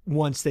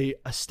once they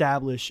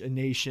establish a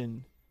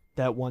nation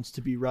that wants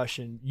to be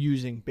Russian,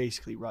 using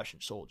basically Russian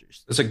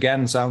soldiers. This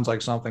again sounds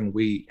like something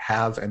we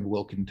have and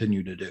will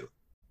continue to do.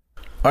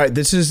 All right,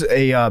 this is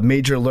a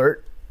major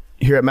alert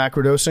here at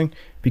Macrodosing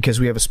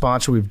because we have a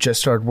sponsor we've just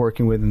started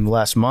working with in the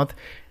last month.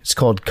 It's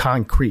called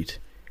Concrete.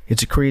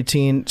 It's a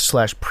creatine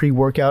 /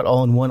 pre-workout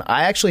all in one.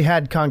 I actually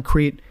had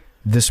Concrete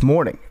this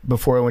morning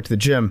before I went to the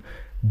gym.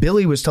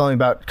 Billy was telling me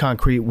about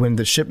Concrete when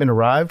the shipment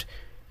arrived.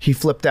 He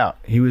flipped out.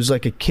 He was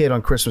like a kid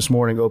on Christmas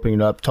morning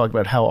opening it up, talking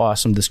about how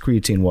awesome this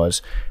creatine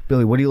was.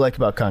 Billy, what do you like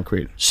about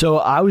Concrete? So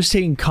I was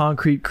taking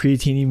Concrete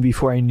creatine even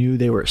before I knew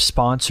they were a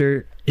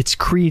sponsor. It's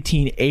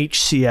creatine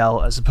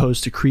HCl as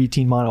opposed to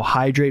creatine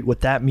monohydrate.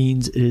 What that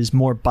means is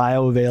more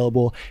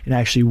bioavailable and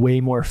actually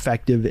way more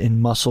effective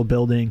in muscle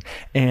building.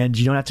 And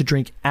you don't have to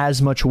drink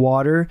as much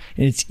water,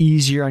 and it's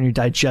easier on your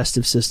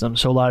digestive system.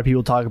 So a lot of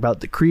people talk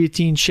about the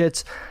creatine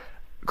shits.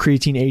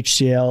 Creatine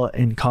HCl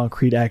and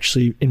Concrete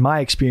actually, in my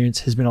experience,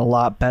 has been a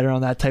lot better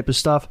on that type of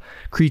stuff.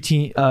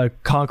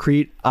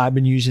 Concrete, I've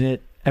been using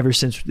it ever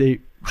since they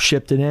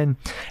shipped it in,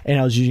 and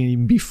I was using it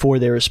even before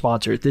they were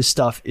sponsored. This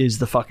stuff is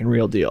the fucking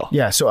real deal.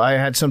 Yeah, so I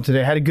had some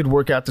today. I had a good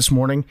workout this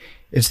morning.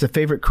 It's the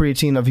favorite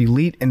creatine of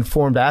elite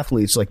informed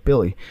athletes like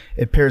Billy.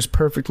 It pairs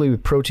perfectly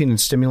with protein and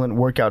stimulant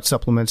workout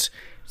supplements.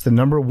 It's the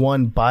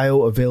 #1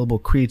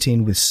 bioavailable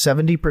creatine with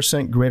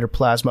 70% greater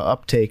plasma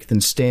uptake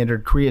than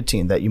standard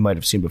creatine that you might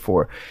have seen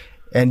before.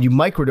 And you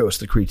microdose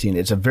the creatine.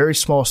 It's a very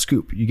small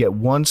scoop. You get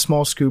one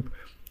small scoop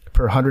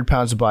per 100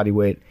 pounds of body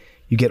weight.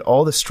 You get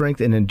all the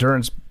strength and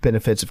endurance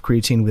benefits of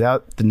creatine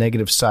without the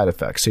negative side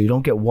effects. So you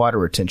don't get water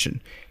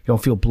retention. You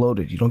don't feel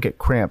bloated. You don't get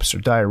cramps or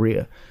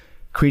diarrhea.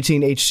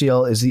 Creatine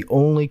HCl is the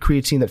only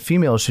creatine that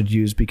females should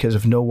use because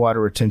of no water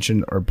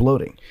retention or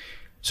bloating.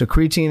 So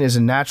creatine is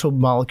a natural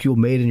molecule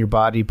made in your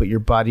body, but your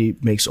body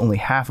makes only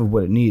half of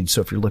what it needs.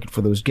 So if you're looking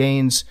for those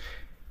gains,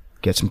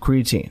 get some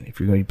creatine. If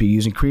you're going to be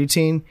using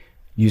creatine,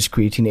 use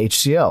creatine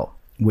HCl,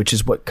 which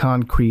is what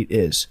Concrete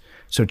is.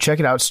 So check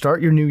it out.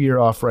 Start your new year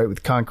off right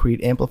with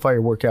Concrete. Amplify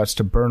your workouts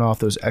to burn off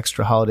those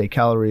extra holiday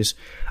calories.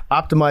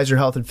 Optimize your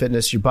health and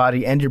fitness, your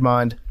body and your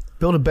mind.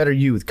 Build a better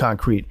you with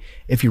Concrete.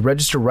 If you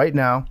register right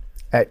now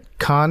at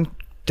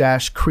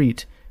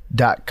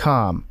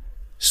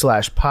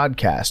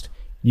con-crete.com/podcast,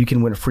 you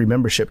can win a free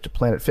membership to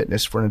Planet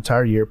Fitness for an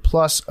entire year,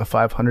 plus a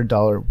 $500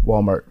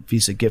 Walmart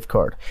Visa gift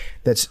card.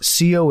 That's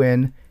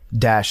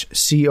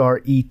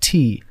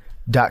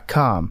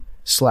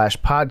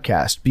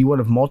con-cret.com/podcast. Be one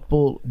of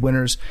multiple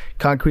winners.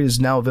 Concrete is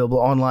now available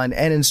online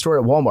and in store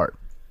at Walmart.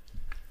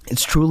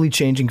 It's truly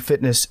changing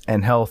fitness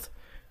and health.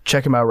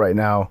 Check them out right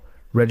now.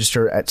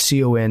 Register at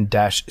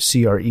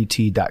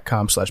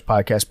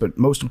con-cret.com/podcast. But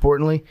most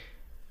importantly,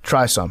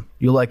 try some.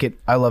 You'll like it.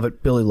 I love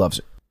it. Billy loves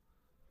it.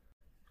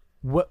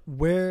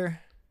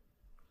 Where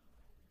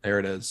There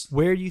it is.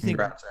 do you think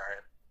Congrats,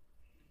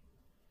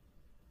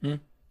 Aaron.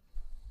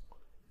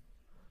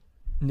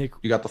 Nick?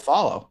 You got the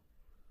follow.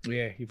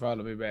 Yeah, he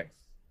followed me back.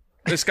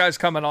 This guy's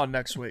coming on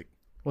next week.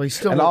 Well, he's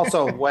still And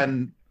also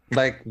when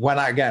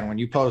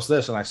you post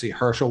this and I see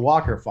Herschel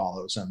Walker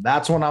follows him,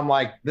 that's when I'm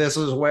like, this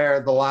is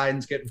where the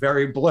lines get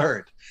very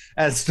blurred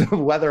as to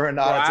whether or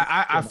not Well,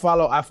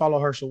 I follow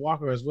Herschel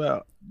Walker as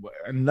well.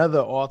 Another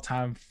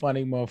all-time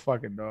funny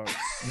motherfucker, dog.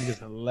 Nigga's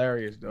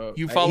hilarious, dog.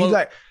 You Like, follow- he's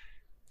like,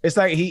 it's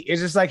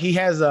just like he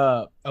has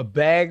a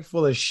bag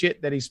full of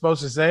shit that he's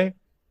supposed to say,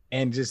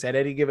 and just at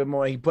any given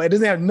moment it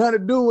doesn't have nothing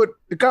to do with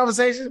the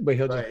conversation, but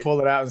he'll just pull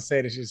it out and say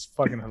it. It's just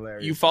fucking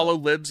hilarious. You follow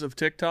Libs of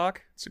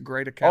TikTok? It's a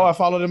great account. Oh, I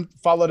follow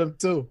them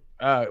too.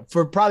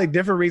 For probably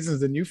different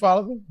reasons than you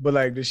follow them, but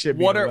like this shit.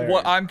 What are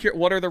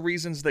the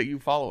reasons that you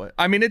follow it?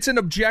 I mean, it's an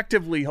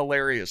objectively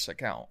hilarious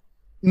account.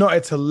 No,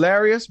 it's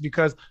hilarious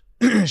because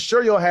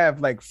sure you'll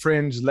have like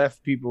fringe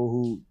left people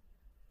who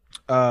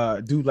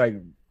do like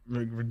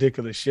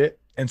ridiculous shit,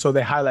 and so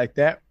they highlight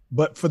that.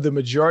 But for the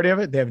majority of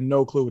it, they have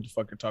no clue what the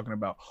fuck you're talking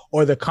about,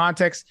 or the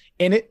context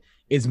in it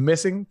is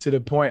missing to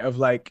the point of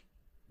like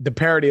the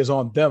parody is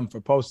on them for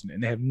posting it,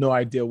 and they have no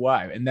idea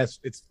why, and it's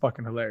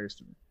fucking hilarious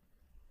to me.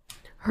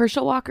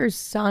 Herschel Walker's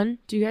son.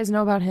 Do you guys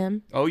know about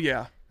him? Oh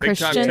yeah, big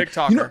time Christian?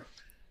 TikToker.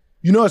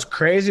 You know what's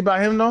crazy about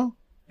him though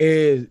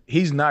is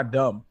he's not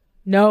dumb.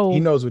 No.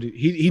 He knows what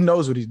he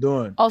knows what he's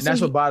doing. Also, And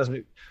that's what bothers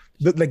me.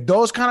 Like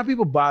those kind of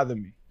people bother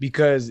me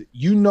because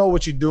you know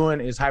what you're doing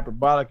is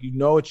hyperbolic. You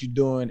know what you're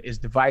doing is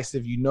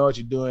divisive. You know what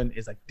you're doing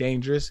is like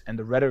dangerous, and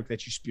the rhetoric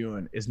that you're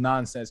spewing is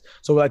nonsense.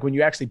 So like when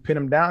you actually pin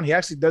him down, he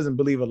actually doesn't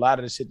believe a lot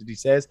of the shit that he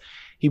says.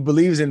 He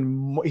believes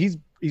in he's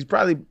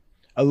probably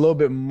a little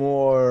bit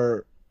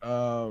more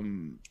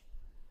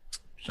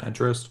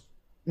Centrist.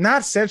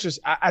 not centrist.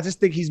 I just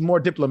think he's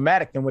more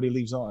diplomatic than what he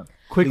leaves on.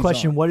 Quick Leaves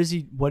question: on. What is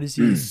he?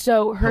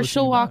 So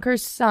Herschel about?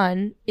 Walker's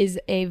son is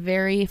a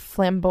very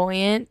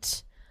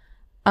flamboyant,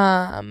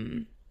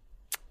 former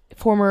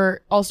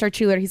all-star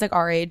cheerleader. He's like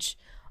our age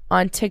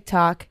on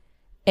TikTok,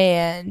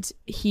 and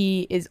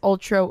he is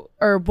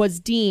was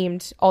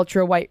deemed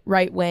ultra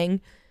right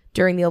wing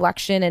during the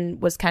election,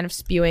 and was kind of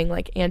spewing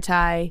like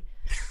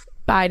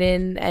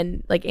anti-Biden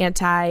and like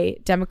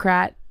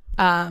anti-Democrat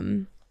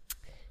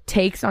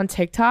takes on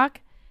TikTok.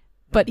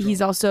 But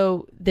he's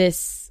also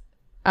this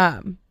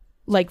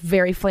like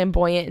very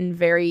flamboyant and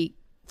very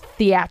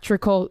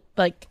theatrical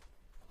like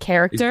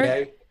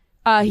character.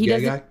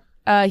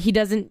 He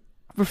doesn't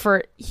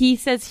refer. He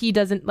says he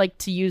doesn't like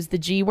to use the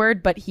G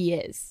word, but he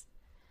is.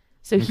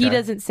 So he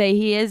doesn't say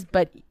he is,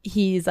 but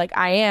he's like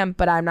I am,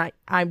 but I'm not.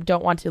 I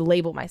don't want to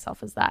label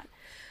myself as that.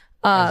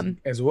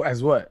 As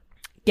what?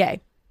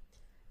 Gay.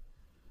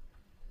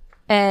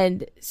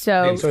 And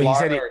so In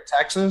Florida or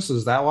Texas?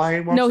 Is that why he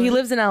wants no, he it?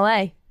 lives in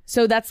LA.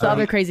 So that's the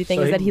other crazy thing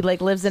so is he- that he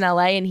like lives in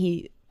LA, and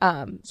he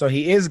So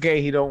he is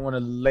gay. He don't want to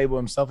label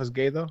himself as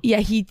gay though. yeah,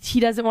 he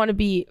doesn't want to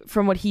be,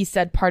 from what he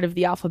said, part of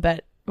the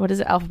alphabet. What is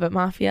it? Alphabet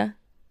Mafia?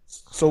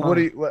 So what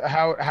do you,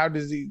 how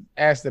does he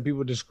ask that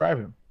people describe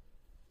him?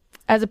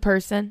 As a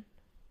person.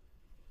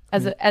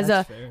 As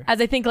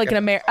I think like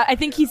I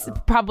think he's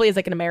probably as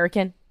like an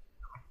American.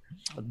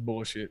 That's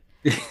bullshit.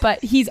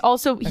 But he's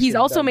also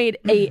dumb. made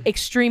a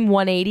extreme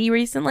 180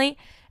 recently,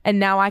 and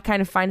now I kind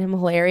of find him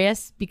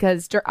hilarious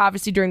because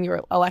obviously during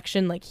the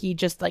election, like he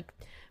just like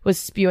was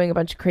spewing a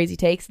bunch of crazy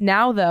takes.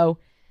 Now though,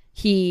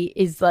 he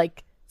is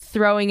like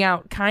throwing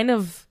out kind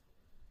of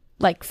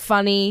like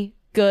funny,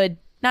 good,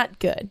 not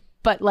good,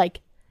 but like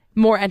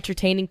more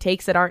entertaining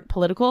takes that aren't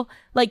political.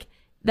 Like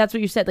that's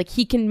what you said. Like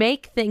he can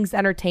make things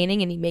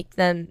entertaining and he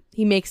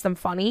makes them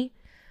funny.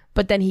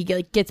 But then he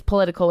like gets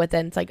political with it.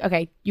 And it's like,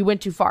 okay, you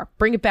went too far.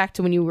 Bring it back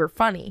to when you were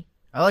funny.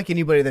 I like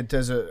anybody that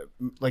does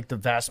like the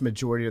vast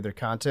majority of their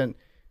content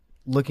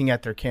looking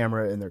at their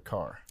camera in their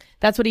car.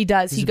 That's what he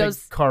does. He's He a big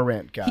goes car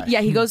rant guy.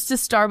 he goes to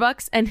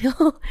Starbucks, and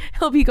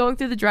he'll be going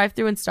through the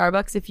drive-thru in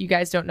Starbucks, if you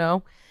guys don't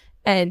know,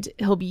 and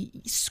he'll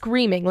be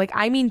screaming, like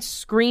I mean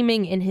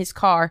screaming in his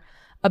car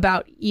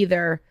about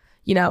either,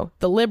 you know,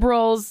 the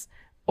liberals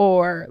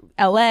or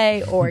LA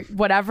or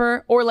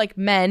whatever, or like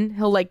men.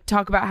 He'll like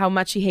talk about how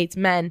much he hates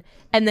men,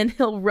 and then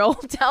he'll roll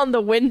down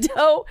the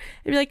window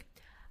and be like,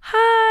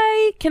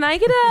 hi, can I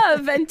get a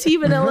venti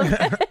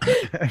vanilla?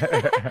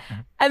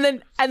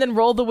 and then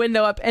roll the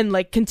window up and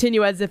like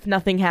continue as if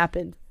nothing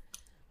happened.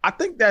 I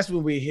think that's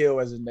when we heal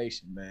as a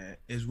nation, man.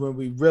 Is when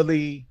we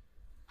really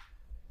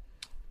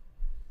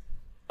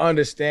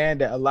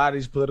understand that a lot of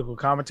these political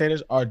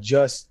commentators are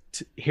just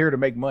here to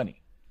make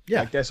money. Yeah.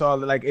 Like that's all.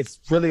 Like it's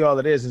really all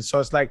it is. And so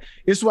it's like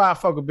it's why I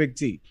fuck with Big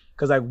T,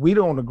 because like we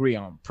don't agree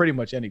on pretty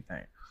much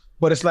anything,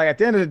 but it's like at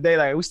the end of the day,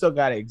 like we still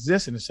gotta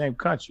exist in the same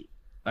country.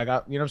 Like you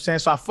know what I'm saying.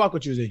 So I fuck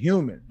with you as a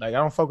human. Like I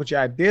don't fuck with your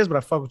ideas, but I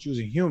fuck with you as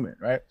a human,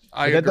 right?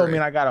 I That don't agree.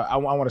 mean I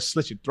want to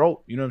slit your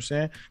throat. You know what I'm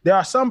saying? There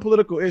are some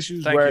political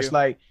issues Thank where you. it's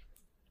like.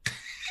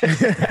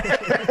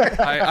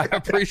 I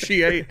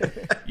appreciate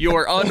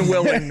your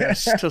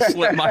unwillingness to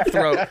slit my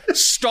throat.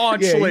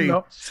 Staunchly,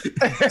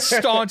 Yeah,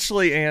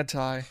 staunchly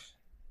anti.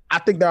 I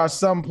think there are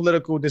some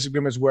political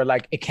disagreements where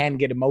like it can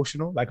get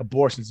emotional. Like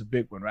abortion's a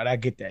big one, right? I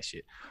get that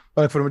shit.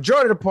 But for the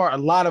majority of the part, a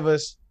lot of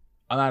us,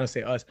 I'm not gonna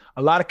say us,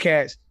 a lot of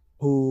cats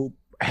who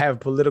have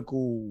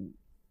political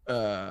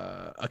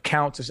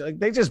accounts and shit, like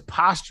they just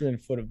posturing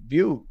for the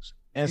views.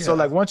 And so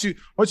like once you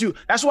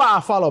that's why I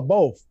follow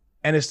both.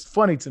 And it's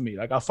funny to me.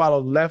 Like I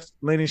follow left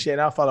leaning shit and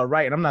I follow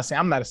right. And I'm not saying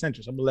I'm not a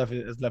centrist. I'm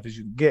as left as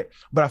you can get.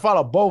 But I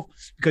follow both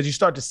because you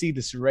start to see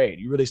the charade.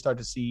 You really start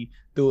to see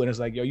through it. And it's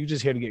like, yo, you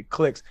just here to get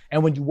clicks.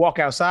 And when you walk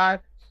outside,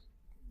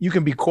 you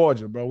can be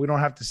cordial, bro. We don't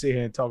have to sit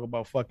here and talk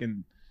about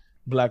fucking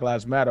Black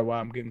Lives Matter while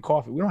I'm getting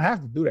coffee. We don't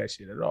have to do that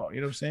shit at all.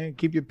 You know what I'm saying?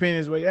 Keep your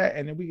opinions where you're at.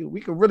 And then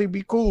we can really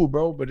be cool,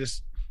 bro. But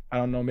it's, I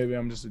don't know, maybe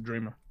I'm just a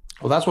dreamer.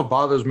 Well, that's what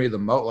bothers me the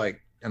most.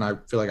 Like, and I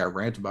feel like I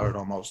rant about it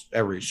almost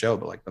every show,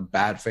 but like the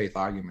bad faith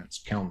arguments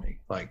kill me.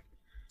 Like,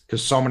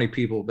 because so many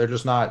people, they're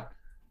just not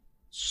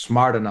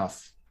smart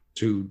enough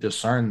to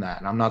discern that.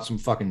 And I'm not some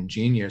fucking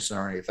genius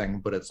or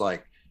anything, but it's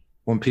like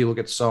when people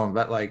get so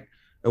invested, like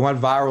it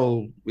went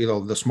viral, you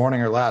know, this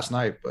morning or last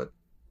night, but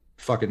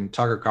fucking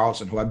Tucker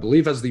Carlson, who I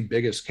believe has the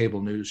biggest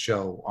cable news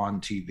show on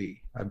TV.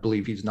 I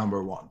believe he's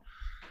number one.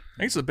 I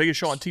think it's the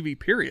biggest show on TV,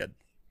 period.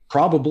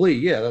 Probably,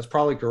 yeah, that's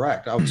probably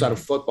correct. Outside of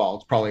football,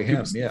 it's probably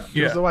him. Yeah,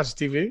 You still watch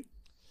TV?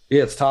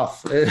 yeah, it's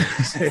tough.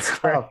 It's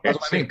tough. That's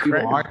what I mean.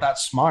 People aren't that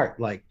smart.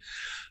 Like,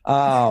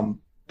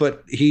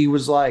 but he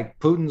was like,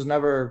 Putin's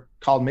never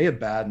called me a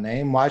bad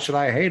name. Why should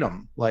I hate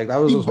him? Like that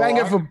was He's his whole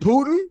banging for argument.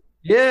 Putin?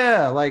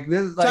 Yeah, like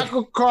this. Like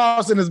Tucker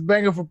Carlson is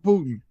banging for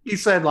Putin. he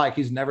said, like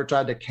he's never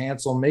tried to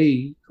cancel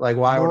me. Like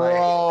why would I?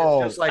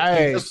 Bro, It's just like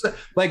hey.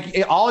 like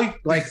it, all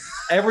like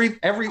every.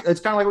 It's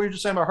kind of like what you were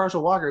just saying about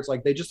Herschel Walker. It's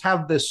like they just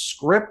have this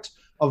script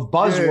of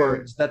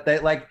buzzwords that they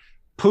like.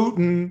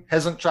 Putin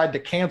hasn't tried to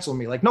cancel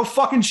me. Like no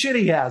fucking shit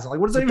he hasn't. Like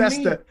what does that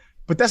even mean?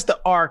 But that's the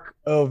arc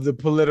of the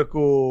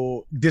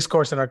political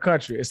discourse in our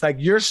country. It's like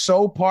you're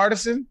so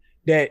partisan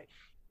that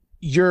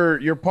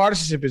your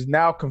partisanship is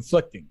now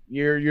conflicting.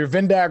 Your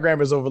Venn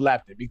diagram is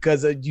overlapping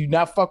because do you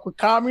not fuck with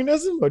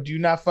communism or do you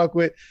not fuck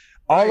with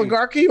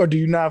oligarchy or do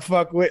you not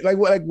fuck with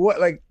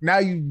like now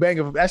you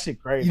banging for that shit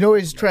crazy. You know what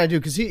he's trying to do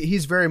because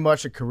he's very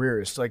much a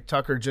careerist. Like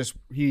Tucker, just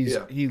he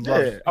loves. He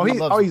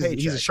loves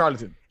he's a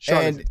charlatan.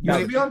 And You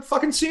should be on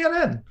fucking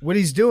CNN. what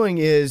he's doing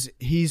is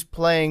he's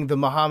playing the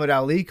Muhammad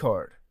Ali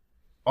card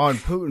on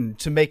Putin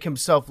to make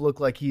himself look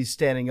like he's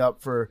standing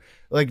up for,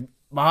 like,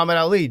 Muhammad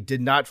Ali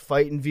did not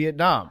fight in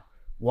Vietnam.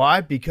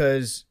 Why?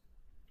 Because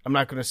I'm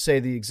not going to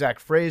say the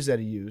exact phrase that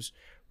he used,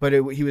 but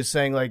he was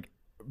saying like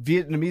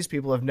Vietnamese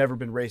people have never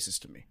been racist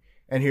to me.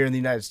 And here in the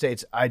United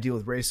States, I deal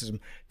with racism.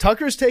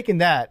 Tucker's taking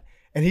that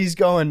and he's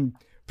going,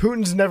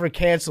 Putin's never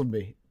canceled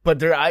me. But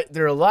there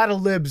are a lot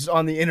of libs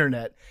on the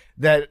internet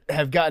that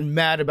have gotten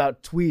mad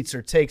about tweets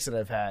or takes that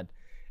I've had.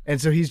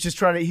 And so he's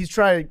trying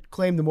to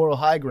claim the moral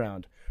high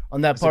ground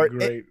on that That's part.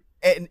 great.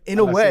 And in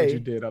I a see what way, you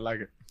did. I like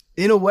it.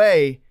 in a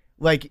way,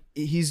 like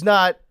he's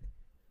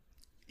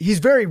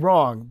very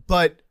wrong,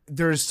 but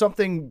there's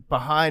something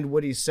behind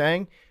what he's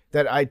saying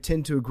that I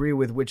tend to agree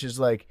with, which is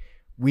like,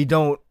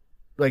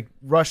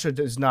 Russia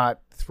does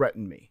not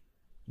threaten me.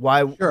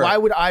 Why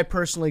would I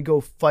personally go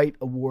fight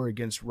a war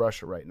against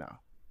Russia right now?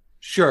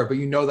 Sure, but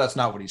you know that's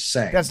not what he's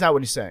saying. That's not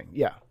what he's saying.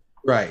 Yeah.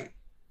 right.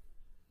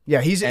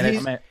 Yeah, he's using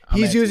anti-war.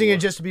 it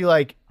just to be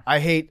like, I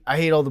hate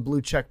all the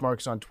blue check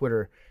marks on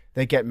Twitter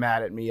that get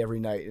mad at me every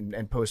night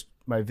and post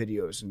my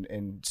videos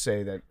and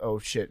say that, oh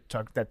shit,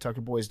 that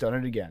Tucker boy's done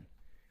it again.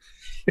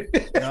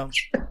 You know?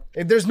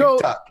 And there's no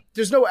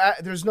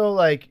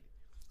like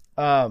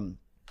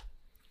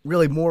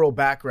really moral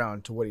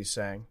background to what he's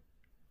saying,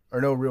 or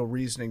no real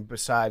reasoning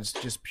besides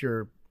just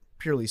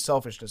purely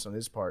selfishness on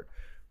his part.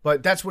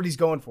 But that's what he's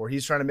going for.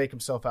 He's trying to make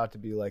himself out to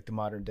be like the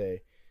modern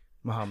day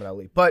Muhammad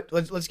Ali. But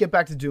let's get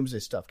back to Doomsday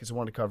stuff because I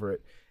want to cover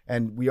it.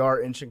 And we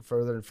are inching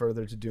further and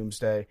further to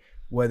Doomsday,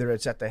 whether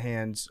it's at the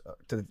hands,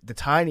 to the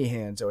tiny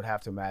hands, I would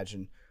have to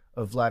imagine,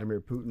 of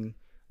Vladimir Putin,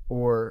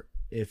 or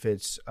if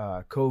it's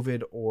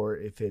COVID, or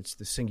if it's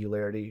the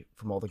singularity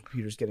from all the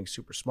computers getting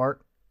super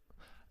smart.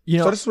 You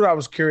know, So this is what I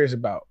was curious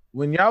about.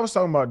 When y'all was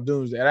talking about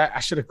Doomsday, and I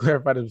should have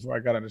clarified this before I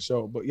got on the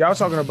show, but y'all was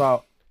talking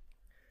about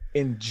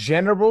in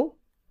general,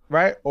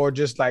 right? Or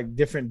just like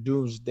different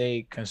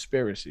Doomsday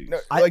conspiracies? No,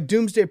 like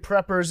Doomsday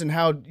preppers and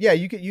how, yeah,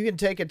 you can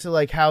take it to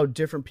like how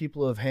different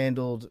people have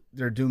handled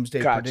their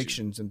Doomsday Got you.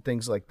 predictions and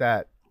things like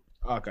that.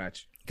 Oh,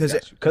 got you. 'Cause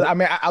Because I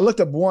mean, I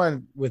looked up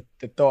one with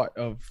the thought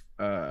of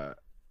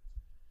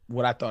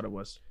what I thought it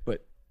was,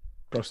 but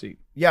proceed.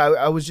 Yeah,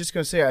 I was just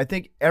going to say, I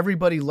think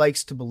everybody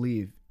likes to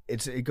believe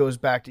it goes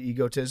back to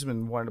egotism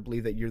and wanting to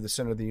believe that you're the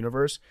center of the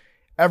universe.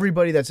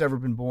 Everybody that's ever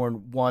been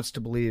born wants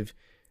to believe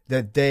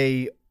that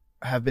they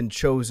have been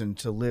chosen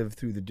to live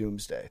through the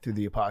doomsday, through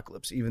the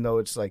apocalypse, even though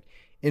it's like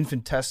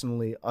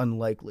infinitesimally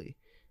unlikely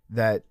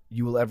that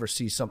you will ever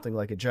see something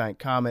like a giant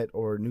comet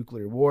or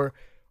nuclear war,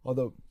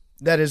 although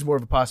that is more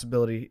of a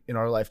possibility in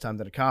our lifetime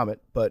than a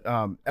comet. But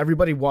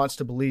everybody wants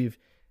to believe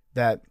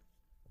that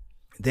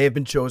they have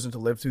been chosen to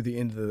live through the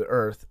end of the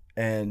earth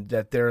and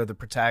that they're the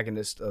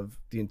protagonist of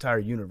the entire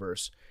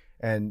universe.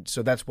 And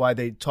so that's why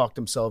they talked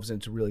themselves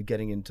into really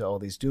getting into all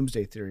these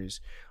doomsday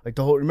theories. Like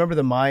remember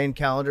the Mayan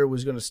calendar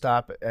was going to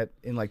stop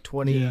in like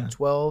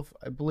 2012,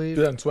 I believe.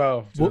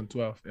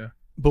 2012, yeah.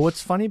 But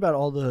what's funny about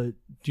all the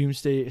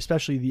doomsday,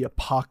 especially the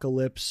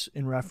apocalypse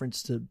in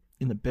reference to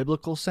in the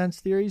biblical sense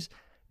theories,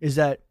 is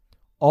that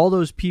all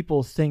those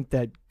people think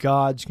that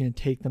God's going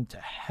to take them to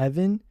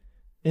heaven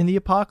in the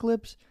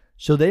apocalypse.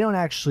 So they don't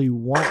actually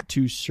want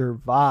to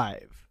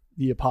survive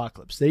the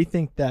apocalypse. They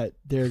think that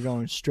they're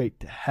going straight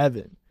to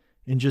heaven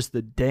and just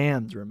the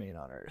damned remain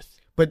on earth.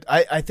 But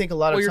I think a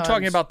lot of times... Well, you're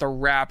talking about the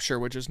rapture,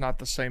 which is not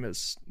the same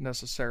as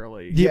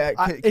necessarily... Yeah,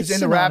 because in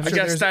the rapture... I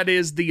guess that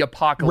is the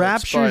apocalypse.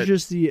 Rapture is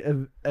just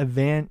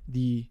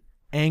the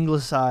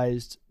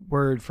anglicized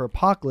word for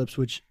apocalypse,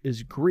 which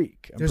is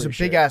Greek. There's a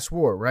big-ass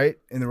war, right?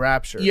 In the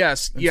rapture.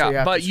 Yes, And yeah.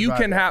 so But you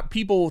can that. have...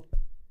 People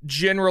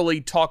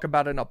generally talk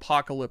about an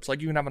apocalypse.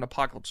 Like, you can have an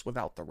apocalypse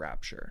without the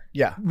rapture.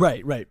 Yeah.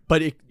 Right.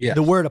 But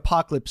the word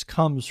apocalypse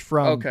comes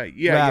from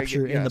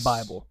rapture in the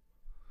Bible.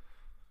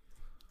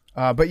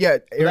 But yeah,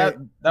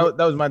 that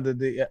was my.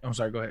 I'm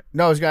sorry. Go ahead.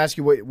 No, I was gonna ask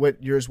you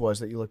what yours was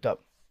that you looked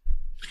up.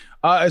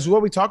 It's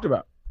what we talked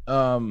about.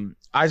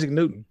 Isaac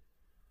Newton.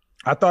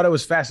 I thought it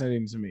was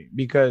fascinating to me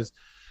because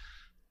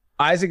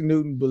Isaac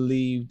Newton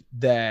believed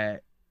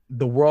that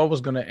the world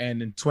was going to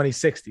end in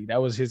 2060.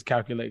 That was his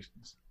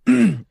calculations,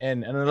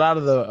 and a lot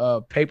of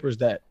the papers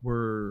that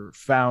were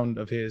found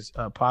of his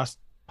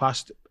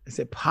is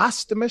it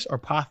posthumous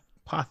or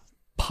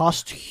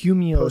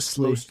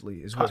posthumously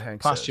is what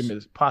Hank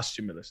says.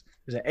 Posthumous.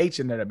 There's an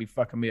H in there that'd be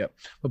fucking me up.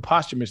 But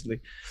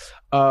posthumously,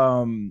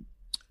 found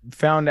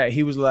that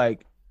he was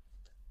like,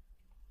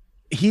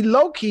 he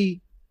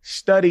low-key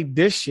studied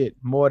this shit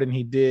more than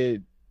he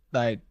did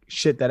like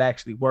shit that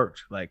actually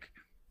worked. Like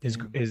his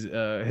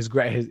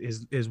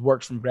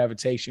works from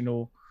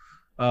gravitational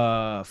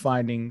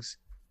findings,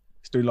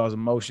 his 3 laws of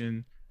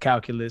motion,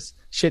 calculus,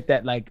 shit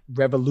that like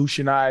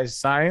revolutionized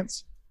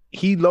science.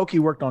 He low-key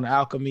worked on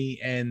alchemy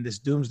and this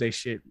doomsday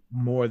shit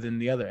more than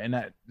the other. And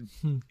that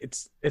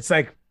it's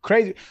like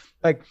crazy.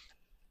 Like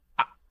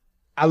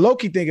I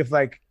low-key think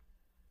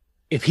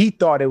if he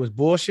thought it was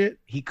bullshit,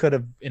 he could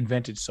have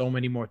invented so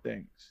many more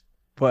things.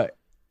 But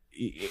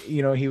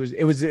you know, it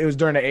was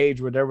during the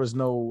age where there was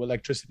no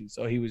electricity.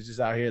 So he was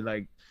just out here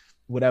like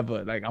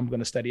whatever, like I'm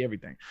gonna study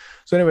everything.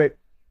 So anyway,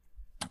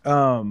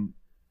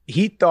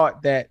 he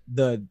thought that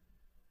the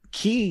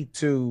key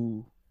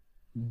to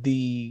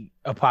the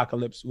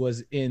apocalypse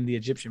was in the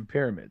Egyptian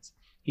pyramids.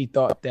 He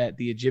thought that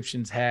the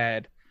Egyptians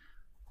had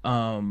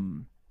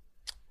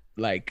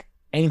like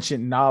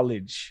ancient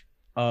knowledge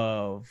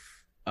of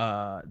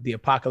the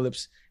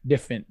apocalypse,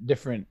 different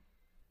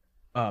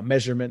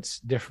measurements,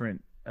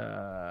 different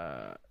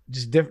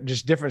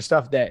different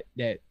stuff that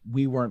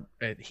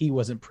he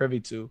wasn't privy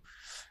to.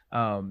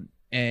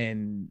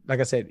 And like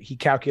I said, he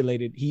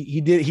calculated, he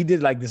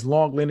did like this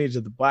long lineage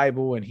of the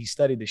Bible, and he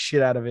studied the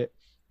shit out of it.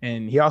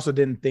 And he also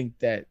didn't think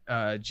that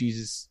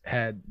Jesus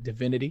had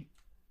divinity,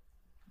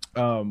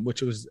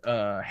 which was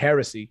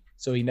heresy.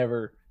 So he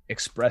never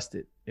expressed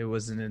it. It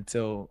wasn't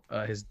until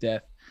his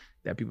death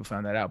that people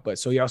found that out. But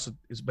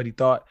he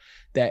thought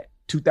that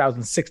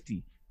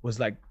 2060 was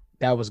like,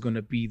 that was going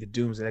to be the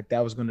doomsday. Like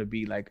that was going to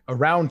be like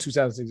around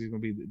 2060 is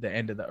going to be the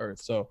end of the earth.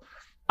 So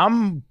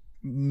I'm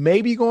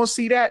maybe going to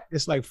see that.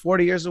 It's like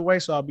 40 years away.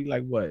 So I'll be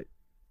like, what,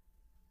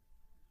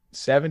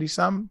 70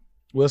 something?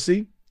 We'll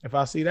see if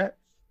I see that.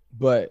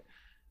 But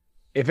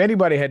if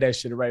anybody had that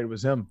shit right, it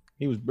was him.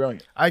 He was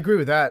brilliant. I agree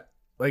with that.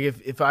 Like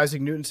if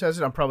Isaac Newton says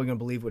it, I'm probably going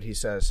to believe what he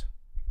says.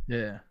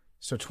 Yeah.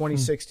 So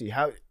 2060,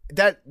 how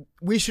that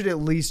we should at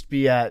least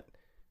be at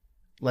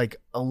like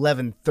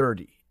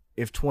 11:30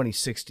 if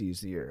 2060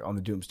 is the year on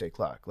the doomsday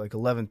clock, like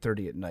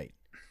 11:30 at night.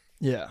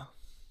 Yeah.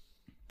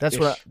 That's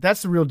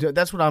that's the real deal.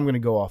 That's what I'm going to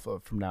go off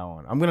of from now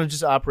on. I'm going to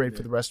just operate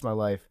for the rest of my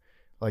life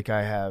like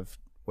I have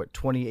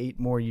 28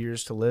 more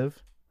years to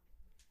live.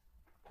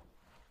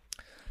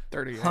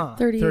 38. Huh.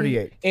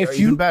 38.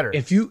 Even better.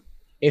 If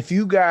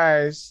you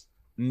guys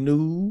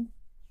knew,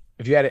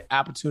 if you had an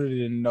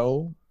opportunity to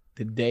know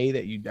the day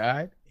that you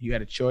died, you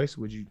had a choice,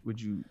 would you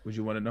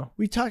want to know?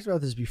 We talked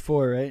about this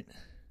before, right?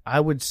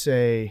 I would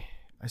say,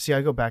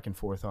 I go back and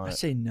forth on it. I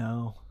say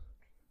no.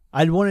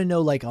 I'd want to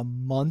know like a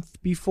month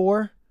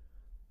before,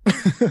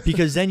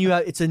 because then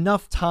it's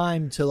enough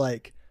time to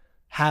like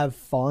have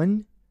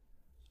fun,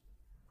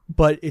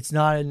 but it's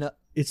not enough.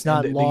 It's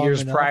not long. The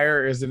years enough.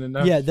 prior isn't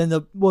enough. Yeah, then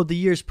the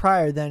years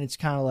prior, then it's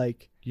kind of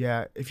like,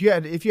 yeah. If you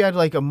had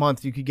like a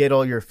month, you could get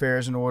all your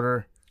affairs in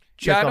order.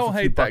 Yeah, I don't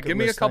hate that. Give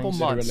me a couple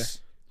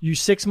months. You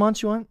 6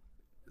 months you want?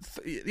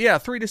 Yeah,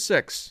 3 to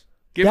 6.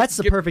 That's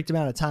the perfect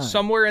amount of time.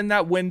 Somewhere in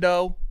that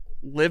window,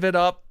 live it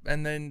up,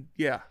 and then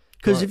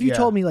Because if you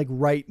told me like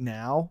right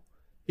now,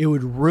 it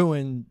would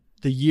ruin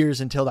the years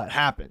until that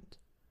happened.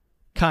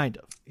 Kind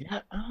of.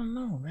 Yeah, I don't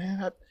know,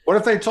 man. What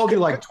if they told you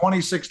like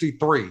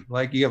 2063,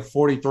 like you have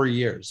 43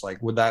 years?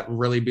 Like, would that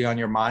really be on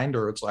your mind,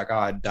 or it's like, oh,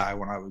 I'd die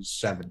when I was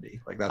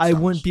 70? Like that. I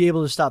wouldn't be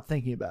able to stop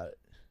thinking about it.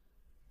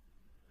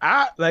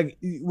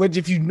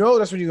 If you know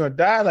that's when you're gonna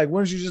die, like,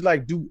 wouldn't you just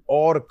like do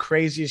all the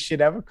craziest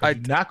shit ever? Because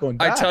you're not gonna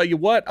die. I tell you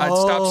what, I'd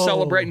stop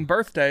celebrating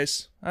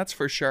birthdays. That's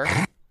for sure.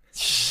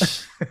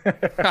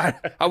 I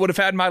would have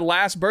had my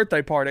last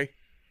birthday party.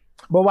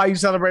 But why you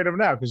celebrate them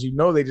now? Because you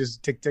know they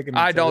just ticking.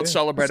 I don't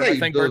celebrate them. I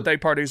think birthday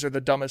parties are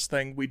the dumbest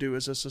thing we do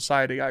as a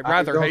society. I'd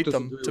rather hate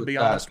them, to be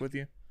honest with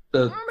you.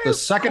 The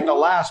second to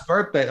last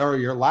birthday, or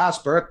your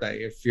last birthday,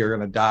 if you're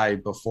gonna die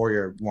before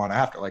your one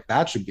after, like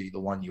that should be the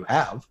one you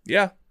have.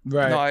 Yeah,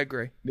 right. No, I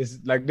agree. This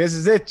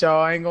is it,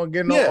 y'all. I ain't gonna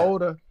get no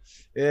older.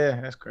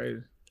 Yeah, that's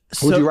crazy.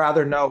 Would you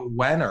rather know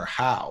when or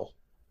how?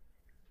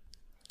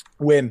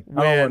 When?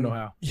 I don't want to know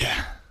how.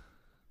 Yeah.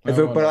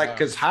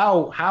 Because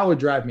how would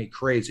drive me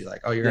crazy.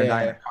 Like, oh, you're gonna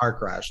die in a car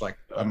crash. Like,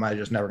 am I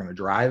just never gonna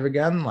drive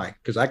again? Like,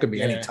 because that could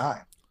be any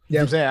time. Yeah,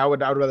 I'm saying I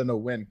would rather know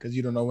when, because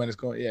you don't know when it's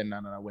going. Yeah, no,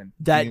 when.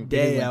 That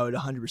day, I would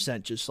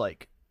 100% just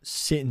like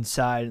sit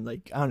inside and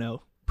like, I don't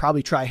know,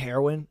 probably try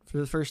heroin for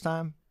the first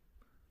time.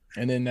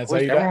 And then that's how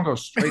you everyone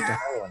goes straight to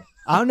heroin.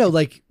 I don't know,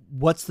 like,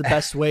 what's the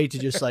best way to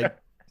just like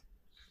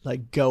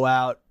go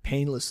out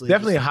painlessly?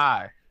 Definitely just,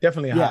 high.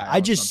 Definitely high. Yeah, I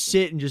just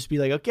sit and just be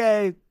like,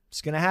 okay,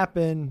 it's gonna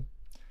happen.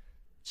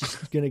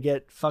 Just gonna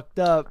get fucked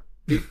up.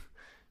 Do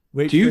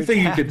you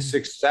think you could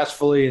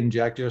successfully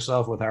inject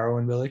yourself with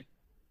heroin, Billy?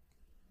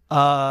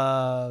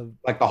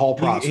 Like the whole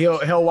process.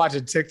 He'll watch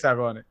a TikTok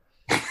on it.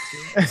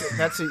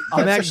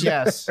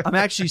 Yes. I'm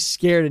actually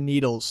scared of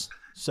needles,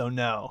 so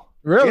no.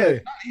 Really? Yeah,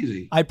 it's not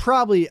easy. I'd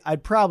probably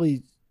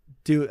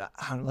do.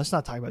 I don't know, let's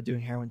not talk about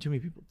doing heroin. Too many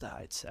people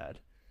die. It's sad.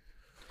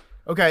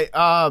 Okay.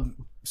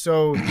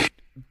 So,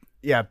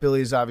 yeah,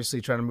 Billy's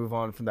obviously trying to move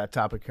on from that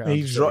topic.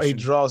 He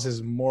draws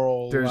his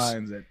moral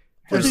lines.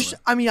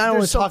 I don't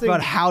want to talk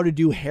about how to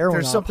do heroin.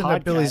 There's something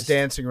that Billy's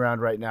dancing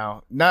around right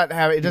now. Not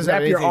having it doesn't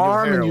have anything your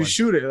arm to do with and you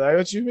shoot it. Like,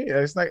 what you mean?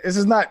 It's like this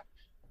is not.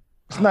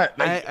 It's not.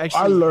 Like,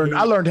 I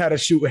learned how to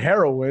shoot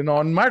heroin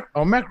on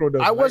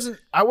macrodose.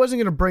 I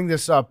wasn't gonna bring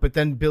this up, but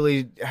then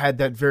Billy had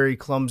that very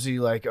clumsy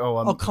like, come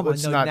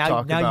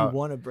on, now you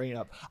want to bring it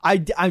up.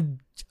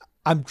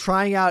 I'm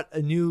trying out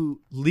a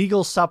new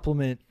legal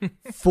supplement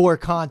for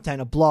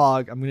content, a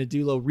blog. I'm gonna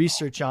do a little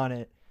research on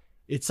it.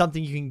 It's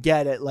something you can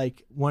get at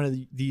like one of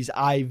these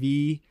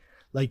IV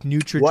like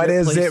Nutrigent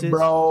places.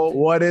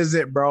 What is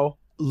it, bro?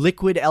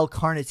 Liquid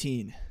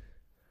L-carnitine.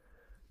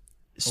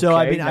 So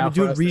I've been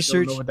doing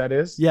research. Know what that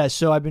is? Yeah,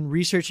 so I've been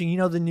researching. You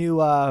know the new,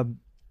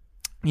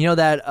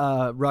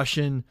 that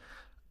Russian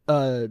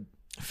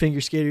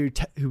figure skater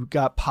who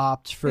got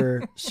popped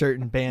for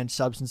certain banned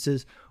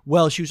substances.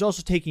 Well, she was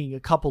also taking a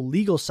couple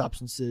legal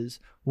substances.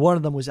 One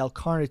of them was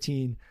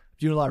L-carnitine.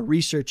 Doing a lot of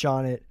research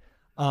on it.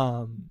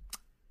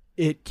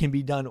 It can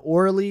be done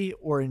orally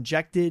or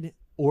injected.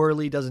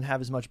 Orally doesn't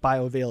have as much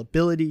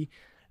bioavailability,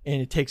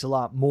 and it takes a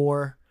lot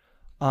more.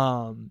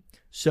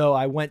 So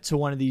I went to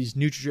one of these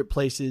Nutrigent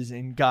places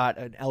and got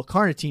an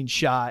L-carnitine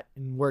shot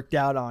and worked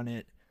out on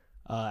it.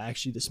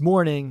 Actually, this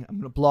morning, I'm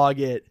going to blog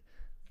it.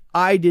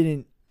 I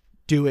didn't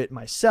do it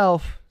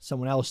myself.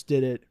 Someone else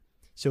did it.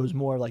 So it was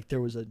more like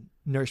there was a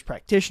nurse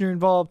practitioner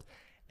involved,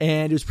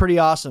 and it was pretty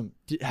awesome.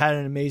 Had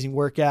an amazing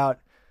workout,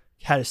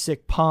 had a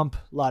sick pump,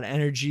 a lot of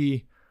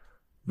energy.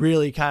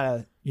 Really kind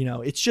of,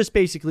 it's just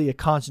basically a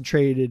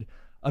concentrated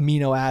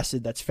amino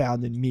acid that's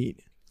found in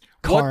meat.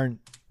 Carne.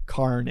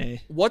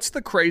 What's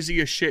the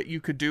craziest shit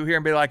you could do here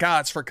and be like,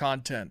 it's for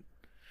content?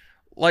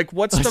 Like,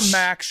 what's the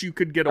max you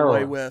could get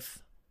away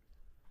with?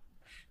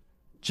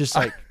 Just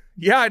like...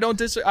 I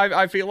don't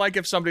I feel like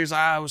if somebody's,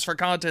 it was for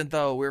content,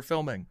 though, we're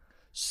filming.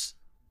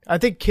 I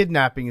think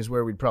kidnapping is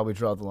where we'd probably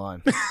draw the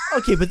line.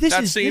 Okay, but this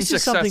seems this is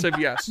excessive, something,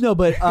 yes. No,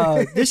 but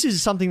this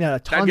is something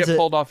that That'd get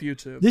pulled off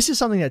YouTube. This is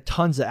something that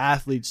tons of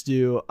athletes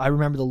do. I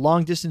remember the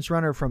long distance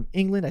runner from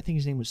England. I think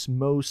his name was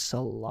Mo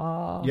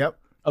Salah. Yep.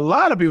 A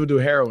lot of people do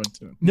heroin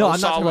too. No, Mo I'm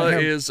not talking Salah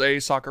about him. is a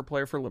soccer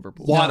player for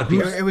Liverpool. A lot of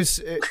people. It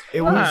was Mo.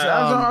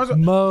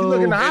 You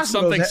look in the It's hospitals,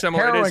 something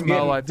similar. It is heroin Mo,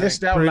 getting I think.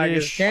 dished out like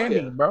it's British.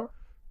 candy, bro.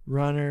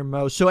 Runner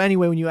Mo. So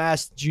anyway, when you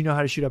asked, do you know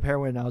how to shoot up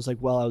heroin? I was like,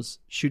 well, I was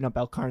shooting up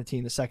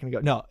L-carnitine a second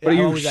ago. No, But I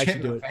you always shit actually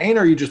in do the it. vein,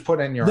 or you just put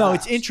it in your No,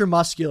 ass? it's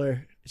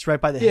intramuscular. It's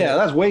right by the Yeah, head.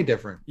 that's way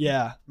different.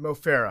 Yeah. Mo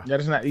Farah. Yeah,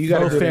 that's not. You got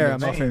to Mo do it in Farah,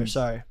 the Mo Farah, veins.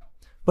 sorry.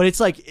 But it's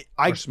like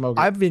Or smoke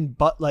it. I've been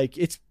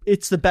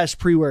it's the best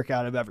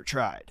pre-workout I've ever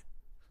tried.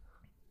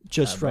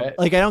 Just I from bet.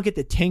 like I don't get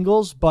the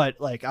tingles, but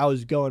like I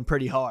was going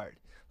pretty hard.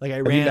 Like I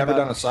Have ran. you never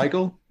about- done a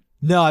cycle?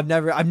 No, I've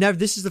never.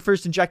 This is the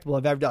first injectable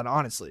I've ever done.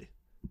 Honestly,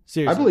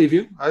 seriously. I believe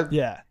you.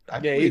 Yeah. I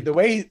Yeah,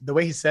 believe the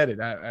way he said it.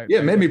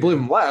 it made me believe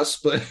him less,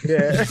 but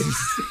Yeah.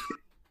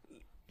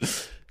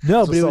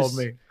 No, but it sold was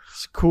me.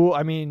 it's cool.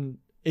 I mean,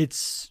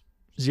 it's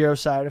zero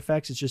side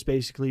effects. It's just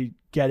basically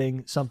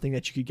getting something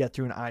that you could get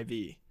through an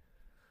IV.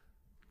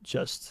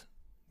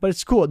 But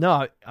it's cool.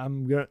 No,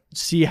 I'm gonna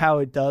see how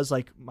it does.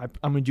 Like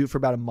I'm gonna do it for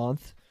about a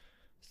month,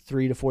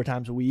 3 to 4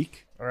 times a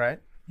week. All right.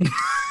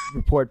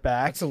 Report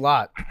back. That's a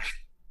lot.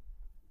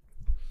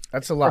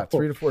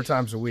 3 to 4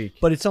 times a week.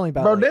 But it's only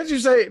about. Bro, like- did you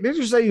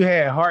say you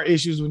had heart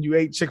issues when you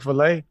ate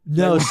Chick-fil-A?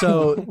 No,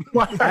 so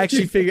I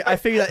figured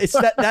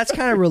that that's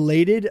kind of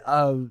related. We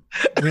don't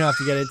have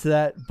to get into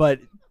that, but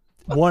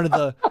one of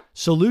the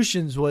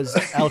solutions was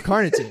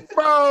L-carnitine.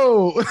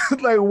 Bro,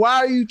 like why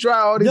are you trying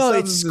all these? No,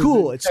 it's substances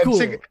cool. It's and cool.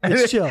 Chick-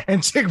 It's chill.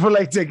 And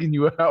Chick-fil-A taking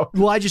you out.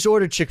 Well, I just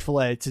ordered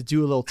Chick-fil-A to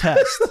do a little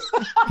test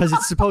because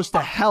it's supposed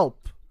to help.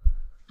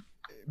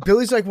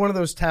 Billy's like one of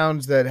those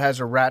towns that has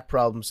a rat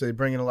problem, so they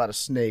bring in a lot of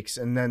snakes,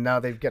 and then now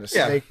they've got a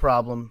snake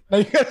problem.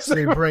 So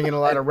they bring in a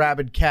lot of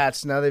rabid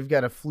cats. Now they've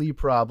got a flea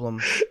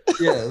problem.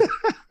 Yeah.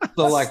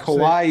 So like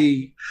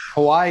Hawaii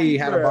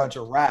had a bunch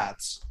of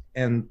rats,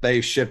 and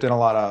they shipped in a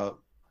lot of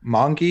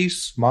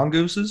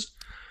mongooses.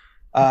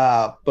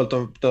 But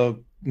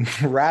the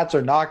rats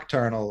are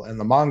nocturnal and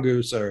the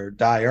mongoose are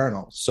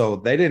diurnal. So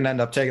they didn't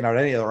end up taking out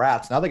any of the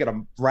rats. Now they got a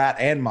rat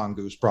and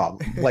mongoose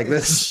problem. Like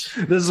this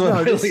is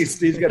what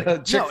he's got a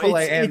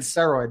Chick-fil-A and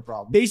steroid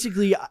problem.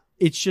 Basically,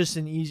 it's just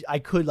an easy. I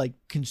could like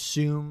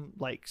consume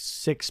like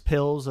 6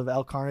 pills of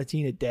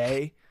L-carnitine a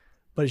day,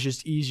 but it's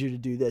just easier to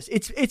do this.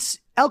 It's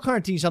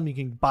L-carnitine is something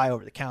you can buy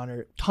over the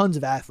counter. Tons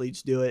of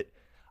athletes do it.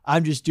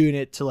 I'm just doing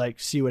it to like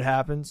see what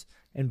happens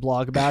and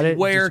blog about it.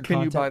 Where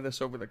can you buy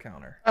this over the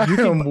counter? You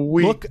can I'm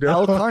weak, look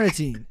dog.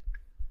 L-carnitine.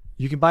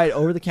 You can buy it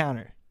over the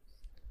counter.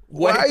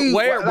 Where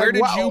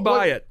did you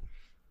buy it?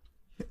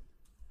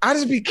 I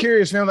just be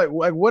curious, man. Like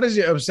what is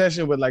your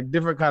obsession with like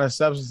different kind of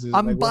substances?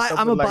 I'm like, what's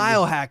up a with, like,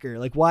 biohacker.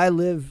 Like why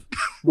live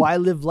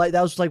life?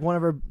 That was like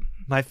one of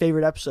my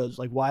favorite episodes.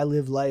 Like why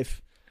live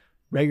life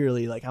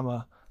regularly? Like I'm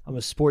a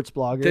sports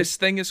blogger. This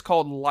thing is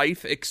called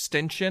Life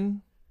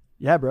Extension.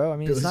 Yeah, bro. I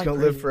mean, Billy's it's not gonna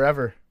crazy. live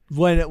forever.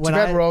 When Too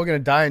bad we're all gonna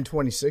die in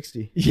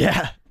 2060.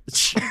 yeah. No,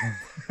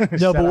 Shout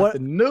but out what? to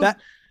Nuke.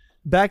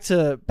 Back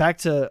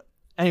to.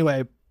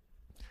 Anyway,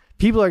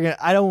 people are gonna.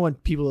 I don't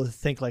want people to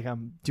think like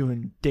I'm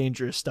doing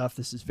dangerous stuff.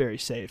 This is very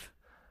safe.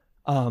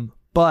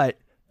 But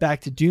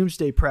back to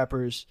doomsday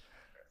preppers.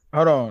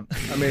 Hold on.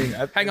 I mean,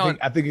 I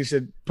think you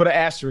should put an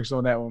asterisk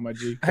on that one, my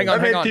G. Hang That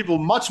on. made people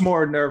much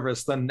more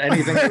nervous than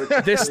anything.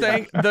 This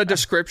thing, the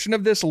description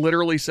of this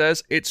literally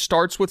says it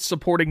starts with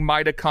supporting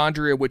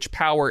mitochondria, which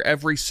power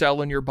every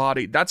cell in your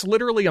body. That's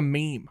literally a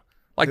meme.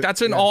 Like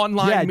that's an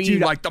online meme.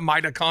 Dude, like the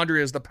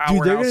mitochondria is the Dude,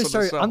 powerhouse they're gonna of the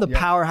start. cell. I'm the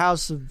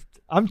powerhouse of.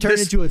 I'm turning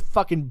This- into a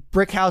fucking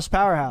brick house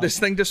powerhouse. This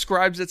thing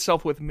describes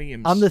itself with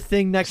memes. I'm the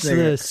thing next to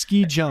nigga- the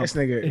ski jump This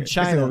nigga in This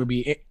China.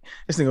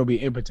 nigga gonna be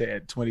impotent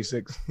at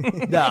 26.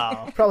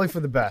 No, Probably for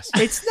the best.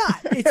 it's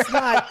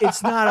not.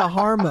 It's not a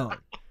hormone.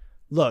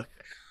 Look,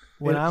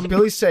 when I'm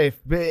Billy's safe.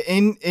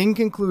 In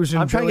conclusion,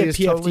 I'm trying Billy to is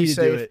get PFT totally to do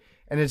safe, it.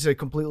 and it's a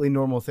completely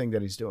normal thing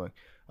that he's doing.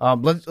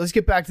 Let's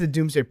get back to the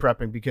doomsday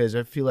prepping because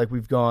I feel like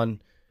we've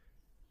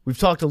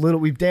talked a little,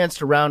 we've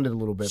danced around it a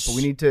little bit, but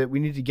we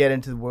need to get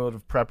into the world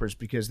of preppers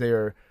because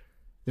they're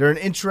an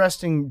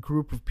interesting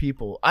group of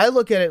people. I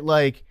look at it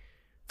like,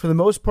 for the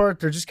most part,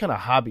 they're just kind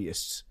of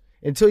hobbyists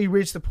until you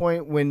reach the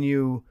point when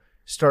you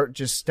start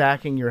just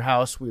stacking your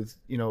house with,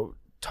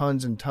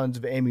 tons and tons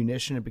of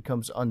ammunition. It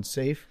becomes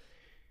unsafe.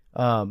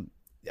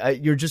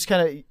 You're just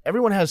kind of,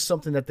 everyone has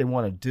something that they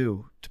want to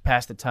do to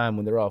pass the time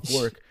when they're off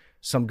work.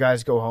 Some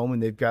guys go home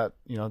and they've got,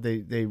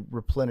 they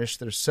replenish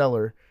their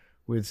cellar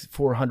with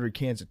 400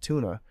 cans of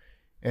tuna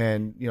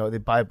and, they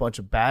buy a bunch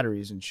of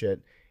batteries and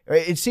shit.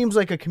 It seems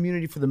like a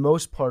community for the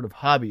most part of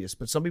hobbyists,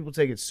 but some people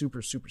take it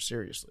super, super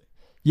seriously.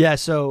 Yeah,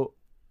 so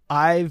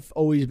I've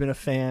always been a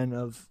fan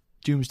of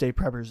Doomsday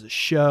Preppers, the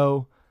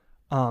show,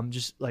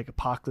 just like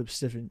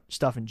apocalypse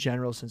stuff in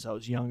general since I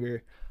was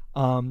younger.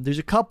 There's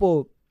a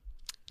couple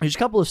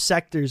of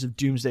sectors of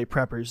Doomsday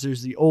Preppers.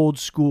 There's the old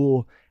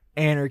school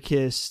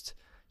anarchist,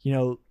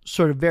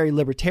 sort of very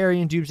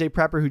libertarian Doomsday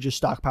Prepper who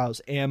just stockpiles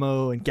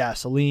ammo and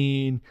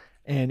gasoline.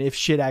 And if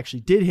shit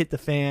actually did hit the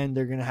fan,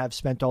 they're going to have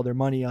spent all their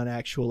money on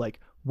actual like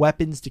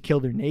weapons to kill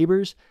their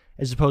neighbors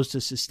as opposed to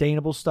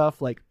sustainable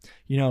stuff. Like,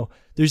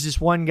 there's this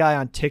one guy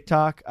on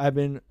TikTok I've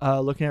been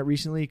looking at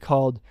recently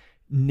called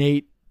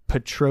Nate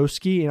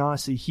Petrosky. And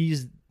honestly,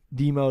 he's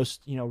the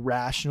most,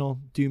 rational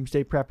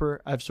doomsday prepper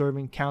I've sort of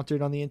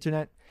encountered on the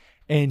internet.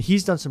 And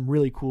he's done some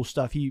really cool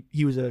stuff. He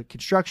was a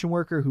construction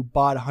worker who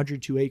bought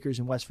 102 acres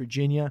in West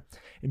Virginia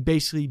and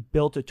basically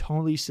built a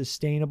totally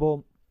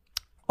sustainable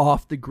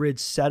off-the-grid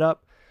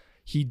setup.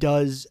 He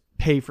does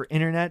pay for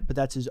internet, but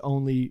that's his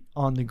only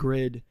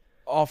on-the-grid.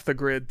 Off the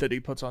grid that he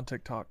puts on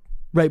TikTok.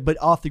 Right, but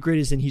off-the-grid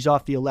is he's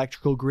off the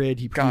electrical grid.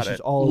 He Got produces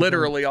it. all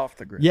Literally off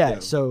the grid. Yeah,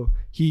 so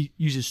he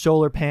uses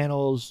solar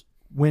panels,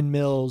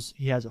 windmills.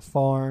 He has a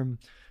farm,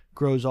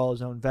 grows all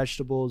his own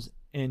vegetables.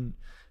 And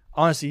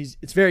honestly,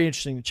 it's very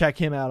interesting to check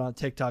him out on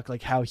TikTok,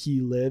 like how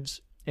he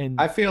lives. And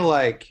I feel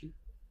like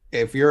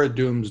if you're a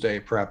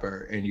doomsday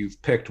prepper and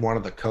you've picked one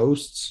of the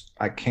coasts,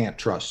 I can't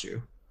trust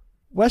you.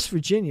 West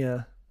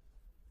Virginia...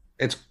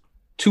 it's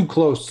too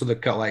close to the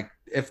like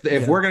if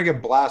we're gonna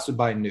get blasted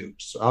by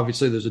nukes,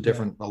 obviously there's a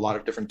lot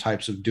of different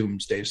types of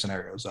doomsday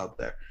scenarios out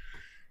there.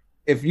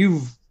 If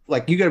you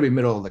got to be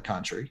middle of the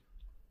country,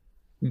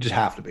 you just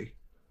have to be.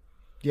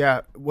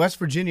 Yeah, West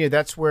Virginia.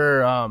 That's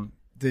where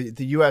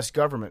the U.S.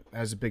 government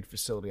has a big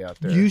facility out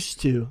there.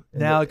 Used to.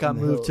 Now it got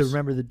the moved to, hills.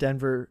 remember the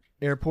Denver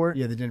airport?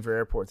 Yeah, the Denver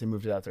airport. They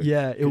moved it out there.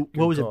 Yeah.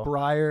 What was it?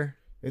 Briar?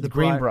 The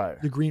Greenbrier.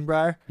 The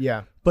Greenbrier?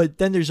 Yeah. But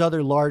then there's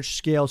other large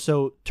scale.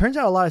 So turns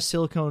out a lot of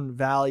Silicon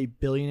Valley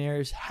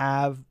billionaires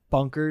have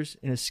bunkers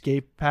and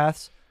escape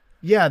paths.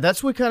 Yeah,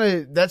 that's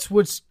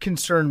what's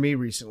concerned me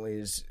recently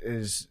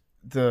is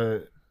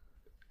the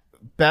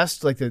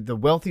best, like the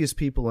wealthiest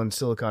people in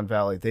Silicon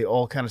Valley, they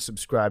all kind of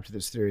subscribe to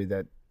this theory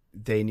that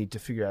they need to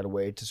figure out a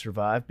way to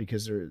survive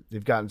because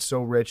they've gotten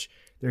so rich.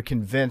 They're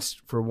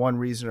convinced for one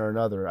reason or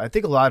another. I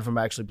think a lot of them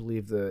actually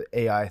believe the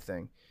AI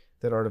thing,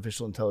 that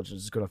artificial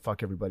intelligence is going to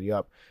fuck everybody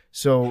up.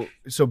 So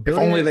if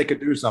only they could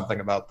do something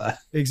about that.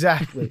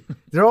 Exactly.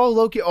 They're all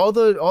low key. All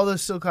the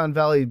Silicon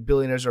Valley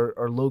billionaires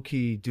are low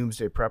key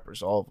doomsday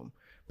preppers, all of them.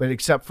 But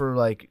except for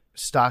like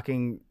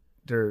stocking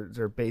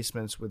their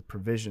basements with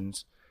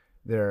provisions,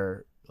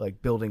 they're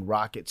like building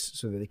rockets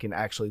so that they can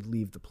actually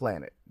leave the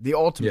planet. The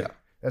ultimate. Yeah.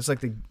 That's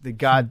like the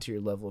god tier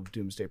level of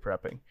doomsday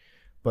prepping.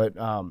 But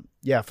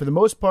for the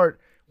most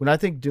part, when I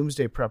think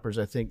doomsday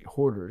preppers, I think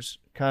hoarders,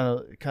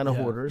 kind of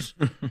hoarders.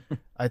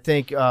 I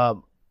think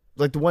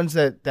like the ones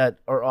that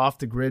are off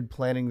the grid,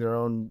 planting their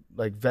own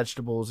like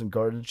vegetables and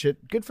garden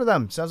shit. Good for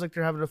them. Sounds like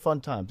they're having a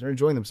fun time. They're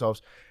enjoying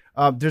themselves.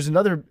 There's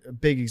another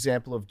big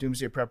example of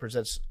doomsday preppers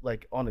that's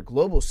like on a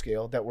global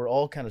scale that we're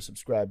all kind of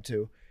subscribed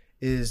to,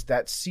 is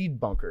that seed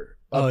bunker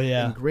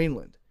in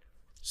Greenland.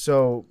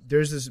 So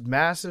there's this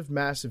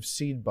massive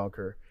seed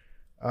bunker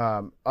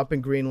up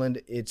in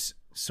Greenland. It's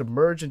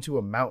submerged into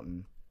a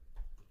mountain.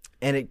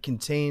 And it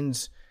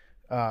contains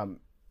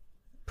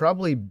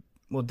definitely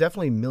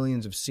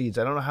millions of seeds.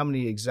 I don't know how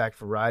many exact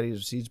varieties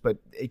of seeds, but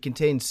it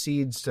contains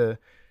seeds to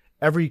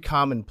every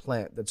common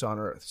plant that's on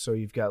Earth. So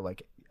you've got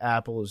like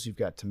apples, you've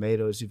got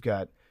tomatoes, you've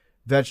got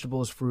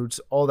vegetables, fruits,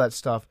 all that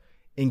stuff,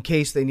 in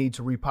case they need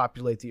to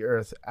repopulate the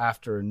Earth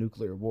after a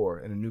nuclear war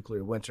and a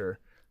nuclear winter.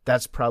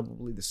 That's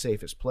probably the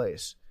safest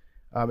place.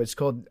 I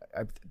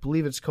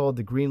believe it's called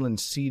the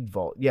Greenland Seed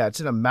Vault. Yeah, it's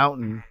in a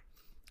mountain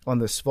on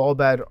the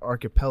Svalbard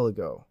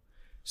archipelago.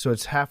 So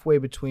it's halfway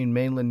between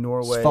mainland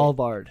Norway.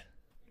 Svalbard.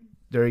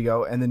 There you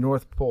go. And the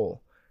North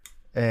Pole.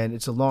 And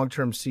it's a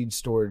long-term seed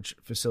storage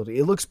facility.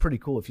 It looks pretty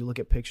cool. If you look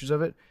at pictures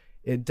of it,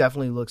 it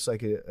definitely looks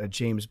like a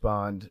James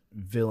Bond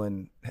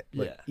villain,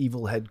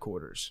 evil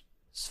headquarters.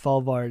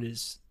 Svalbard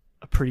is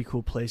a pretty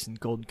cool place in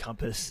Golden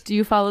Compass. Do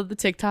you follow the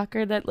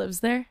TikToker that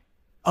lives there?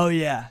 Oh,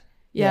 yeah.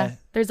 Yeah.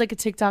 There's like a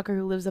TikToker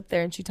who lives up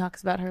there, and she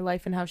talks about her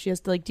life and how she has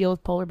to like deal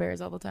with polar bears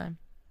all the time.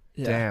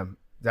 Yeah. Damn.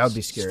 That would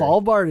be scary.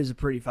 Svalbard is a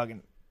pretty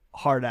fucking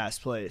hard-ass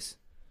place.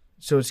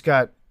 So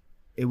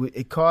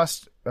it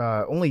cost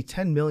only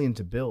 $10 million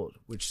to build,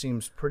 which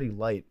seems pretty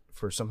light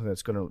for something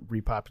that's going to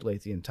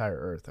repopulate the entire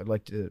Earth. I'd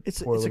like to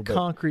pour a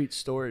concrete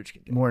storage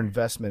container. More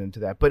investment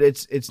into that, but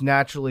it's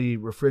naturally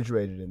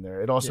refrigerated in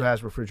there. It also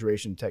has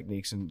refrigeration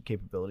techniques and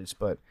capabilities,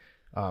 but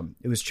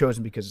it was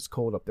chosen because it's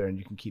cold up there and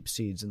you can keep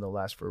seeds and they'll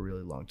last for a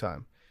really long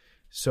time.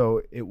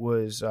 So it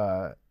was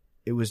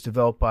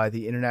developed by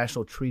the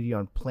International Treaty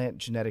on Plant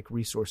Genetic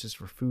Resources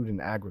for Food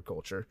and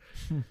Agriculture.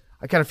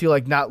 I kind of feel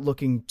like not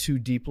looking too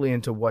deeply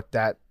into what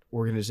that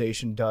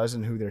organization does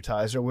and who their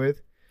ties are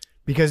with,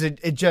 because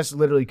it just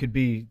literally could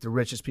be the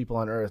richest people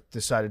on Earth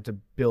decided to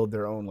build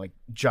their own like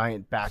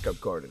giant backup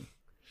garden,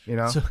 you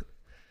know? So,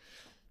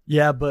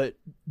 yeah, but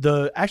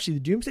the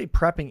doomsday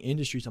prepping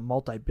industry is a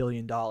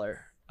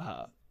multi-billion-dollar,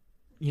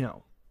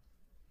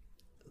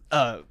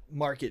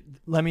 market.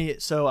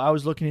 So I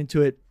was looking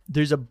into it.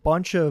 There's a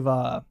bunch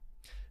of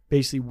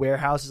basically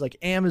warehouses like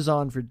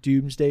Amazon for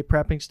doomsday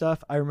prepping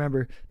stuff. I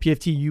remember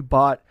PFT, you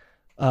bought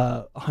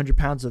 100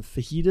 pounds of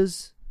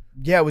fajitas.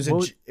 Yeah, it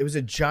was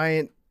a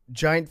giant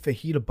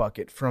fajita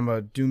bucket from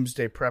a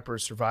doomsday prepper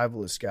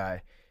survivalist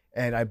guy,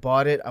 and I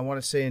bought it. I want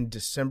to say in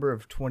December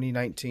of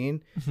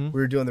 2019. We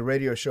were doing the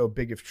radio show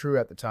Big If True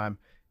at the time,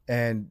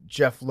 and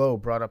Jeff Lowe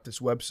brought up this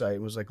website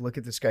and was like, "Look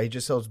at this guy. He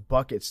just sells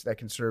buckets that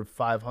can serve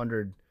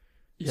 500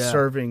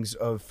 servings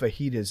of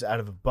fajitas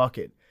out of a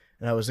bucket."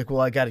 And I was like,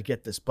 "Well, I got to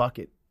get this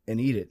bucket and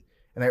eat it."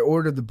 And I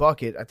ordered the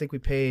bucket. I think we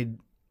paid,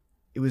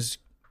 it was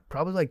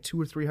probably like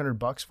 $200 or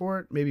 $300 for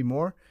it, maybe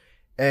more.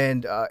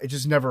 And it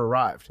just never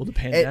arrived. Well, the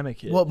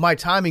pandemic hit. Well, my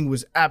timing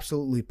was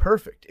absolutely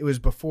perfect. It was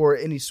before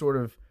any sort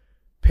of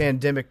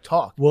pandemic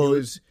talk.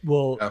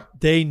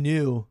 They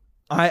knew.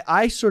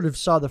 I sort of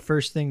saw the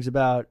first things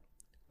about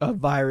a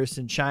virus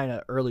in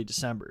China early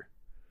December.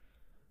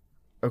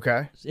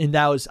 Okay. And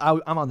that was,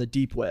 I'm on the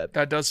deep web.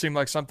 That does seem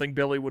like something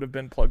Billy would have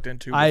been plugged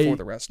into before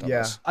the rest of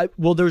us.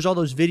 There's all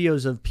those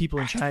videos of people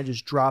in China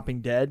just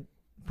dropping dead.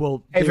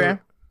 Well, hey, fam,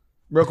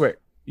 real quick.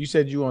 You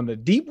said you on the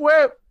deep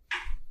web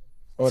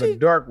or the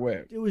dark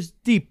web? It was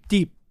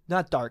deep,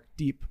 not dark,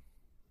 deep.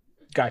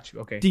 Got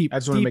you. Okay. Deep. I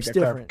just want to make that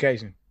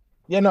clarification.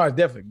 Yeah, no, it's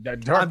definitely that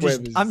dark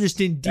web. I'm just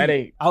in that deep.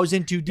 ain't- I was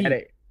in too deep. that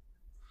ain't-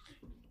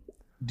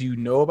 Do you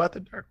know about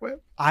the dark web?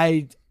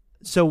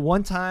 So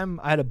one time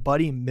I had a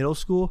buddy in middle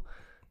school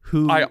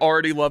who I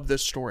already love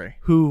this story.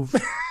 who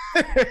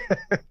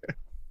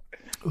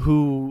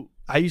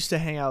I used to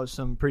hang out with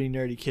some pretty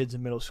nerdy kids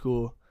in middle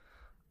school.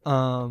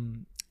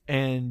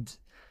 And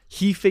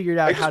he figured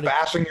out Like how just to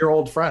bashing your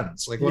old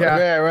friends. Like, what-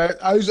 Yeah, right.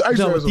 I used to have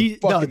some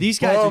these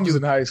guys are bums doing-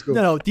 in high school.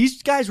 No,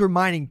 these guys were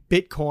mining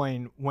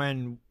Bitcoin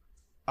when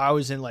I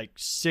was in like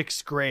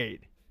 6th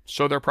grade.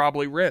 So they're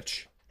probably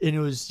rich. And it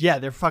was,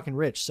 they're fucking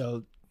rich.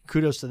 So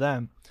kudos to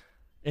them.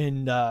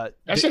 And That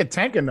shit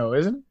tanking though,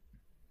 isn't it?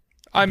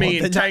 I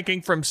mean, then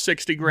tanking from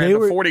 60 grand they to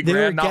were- 40 they were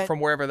grand, not get- from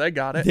wherever they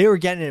got it. they were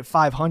getting it at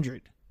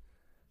 500.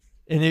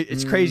 And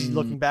it's crazy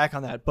looking back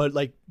on that. But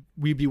like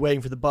we'd be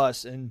waiting for the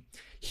bus. And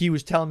he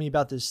was telling me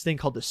about this thing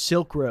called the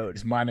Silk Road.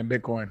 It's mining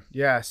Bitcoin.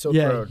 Yeah, Silk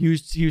Yeah, Road. he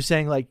was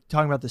saying like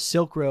talking about the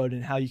Silk Road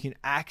and how you can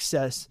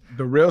access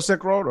The real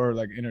Silk Road or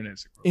like internet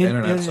Silk Road?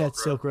 internet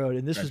Silk Road.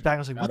 And this was back. I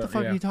was like, I what the don't-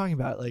 fuck yeah. are you talking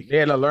about? Like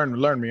Yeah,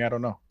 learn me. I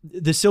don't know.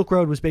 the Silk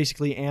Road was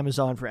basically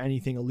Amazon for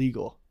anything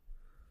illegal.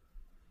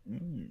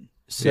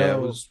 So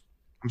yeah,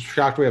 I'm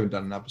shocked we haven't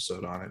done an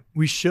episode on it.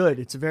 we should.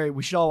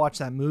 We should all watch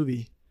that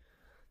movie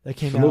that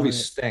came The out. movie on it.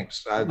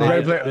 stinks.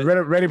 Ready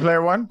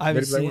Player One. I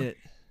haven't Ready Player seen One? it.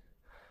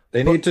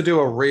 They need to do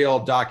a real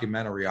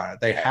documentary on it.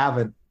 They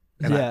haven't.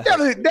 And Yeah.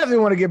 Definitely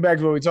want to get back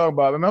to what we talk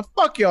about. Man,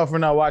 fuck y'all for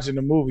not watching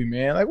the movie,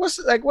 man.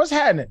 What's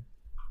happening?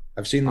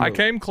 I've seen the I movie.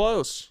 came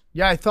close.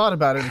 Yeah, I thought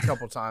about it a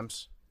couple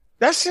times.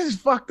 That shit is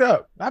fucked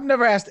up. I've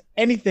never asked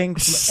anything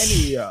from any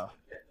of y'all.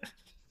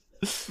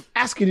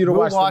 Asking you to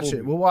We'll watch watch the it.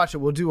 movie. We'll watch it.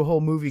 We'll do a whole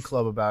movie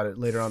club about it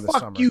later on this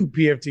Fuck summer. you,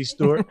 PFT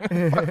Stewart. Fuck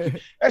you.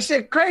 That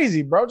shit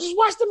crazy, bro. Just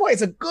watch the movie.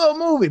 It's a good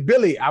movie.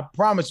 Billy, I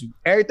promise you,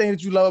 everything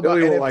that you love about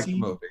Billy will NFT, like the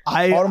movie.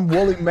 all them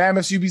woolly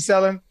mammoths you be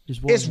selling,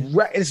 Just one,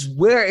 man. it's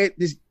where it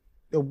is,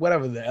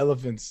 whatever, the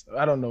elephants.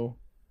 I don't know.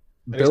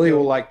 Billy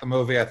will like the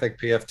movie. I think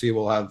PFT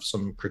will have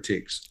some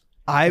critiques.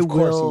 I Of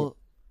course he will.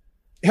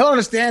 He'll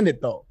understand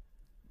it, though.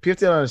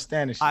 PFT don't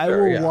understand it. I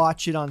Sure, will yeah.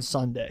 watch it on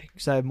Sunday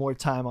because I have more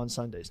time on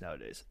Sundays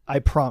nowadays. I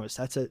promise.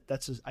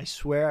 I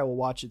swear I will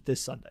watch it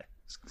this Sunday.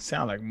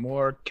 Sound like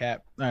more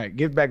cap. All right,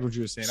 get back to what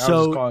you were saying. I was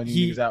So just calling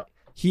you niggas out.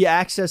 He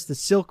accessed the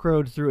Silk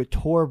Road through a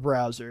Tor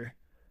browser.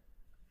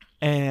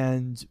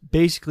 And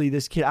basically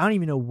this kid, I don't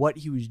even know what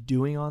he was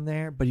doing on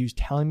there, but he was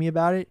telling me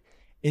about it.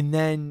 And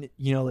then,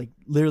 like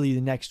literally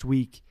the next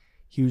week,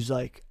 he was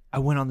like, I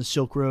went on the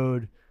Silk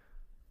Road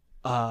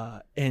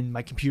and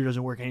my computer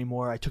doesn't work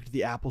anymore. I took it to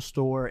the Apple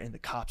store and the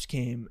cops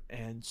came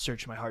and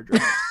searched my hard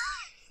drive.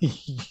 Yo.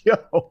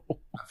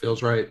 That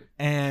feels right.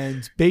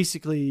 And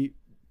basically,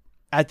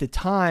 at the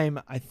time,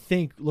 I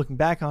think looking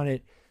back on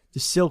it, the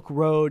Silk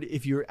Road,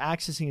 if you're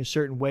accessing a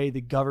certain way,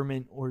 the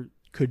government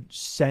could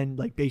send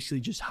basically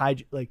just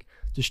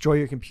destroy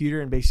your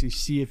computer and basically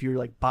see if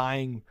you're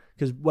buying.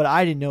 Because what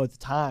I didn't know at the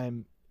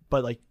time,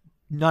 but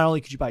not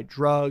only could you buy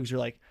drugs or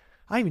I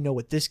don't even know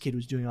what this kid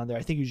was doing on there.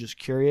 I think he was just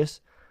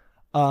curious.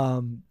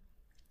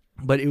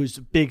 But it was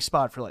a big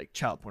spot for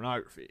child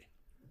pornography.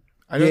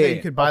 I know Yeah, that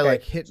you could buy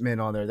okay.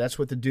 Hitman on there. That's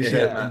what the dude Yeah.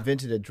 that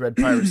invented it, Dread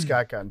Pirate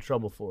Scott, got in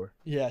trouble for.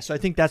 Yeah, so I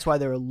think that's why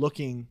they were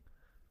looking.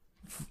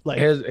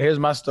 Here's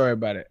my story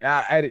about it.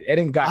 I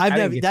didn't got. I've I didn't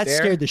never get that there.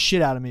 scared the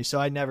shit out of me. So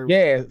I never.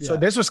 Yeah, so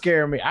this was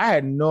scaring me. I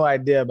had no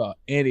idea about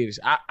any of this.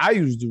 I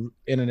used the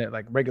internet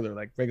like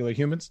regular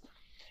humans,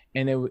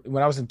 and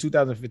when I was in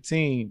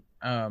 2015,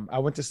 I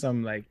went to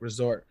some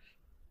resort,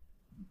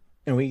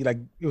 and we it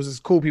was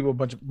just cool people, a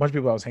bunch of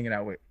people I was hanging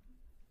out with,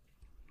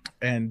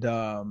 and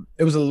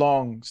it was a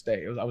long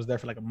stay. I was there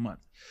for a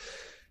month,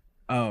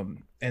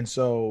 and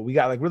so we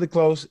got really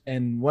close,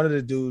 and one of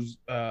the dudes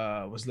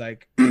was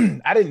like,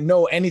 I didn't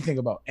know anything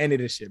about any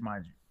of this shit,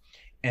 mind you.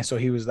 And so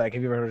he was like,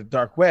 have you ever heard of the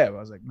dark web? I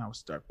was like, no,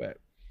 what's the dark web?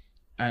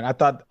 And I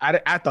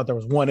thought there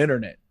was one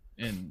internet.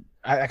 And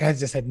I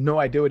just had no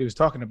idea what he was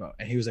talking about.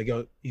 And he was like,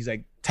 he's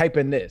like, type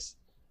in this.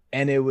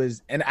 And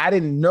I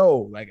didn't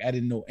know, I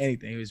didn't know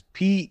anything. It was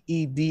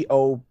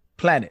PEDO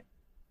planet.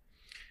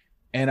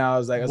 And I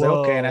was like,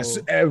 okay.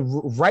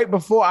 And right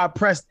before I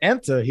pressed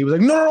enter, he was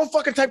like, no, don't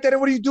fucking type that in.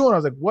 What are you doing? I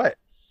was like, what?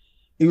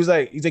 He's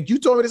like, you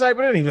told me to type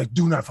it in. He was like,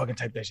 do not fucking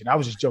type that shit. I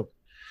was just joking.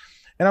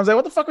 And I was like,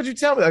 what the fuck would you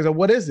tell me? I was like,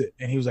 what is it?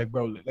 And he was like,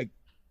 bro,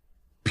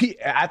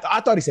 I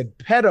thought he said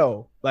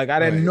pedo. I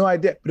had no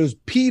idea, but it was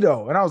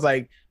pedo. And I was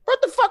like,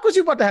 what the fuck was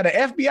you about to have the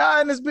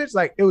FBI in this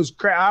bitch? It was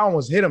crap. I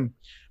almost hit him,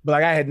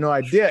 but I had no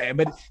idea.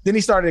 But then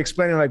he started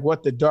explaining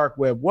what the dark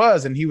web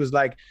was. And he was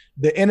like,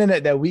 the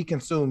internet that we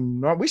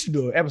consume, we should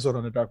do an episode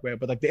on the dark web,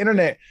 but the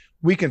internet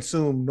we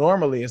consume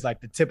normally is the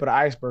tip of the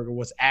iceberg of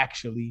what's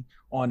actually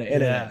on the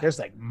internet. Yeah. There's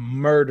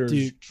murders,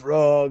 Dude.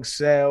 drugs,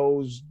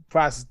 sales,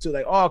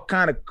 prostitute, all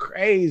kind of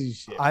crazy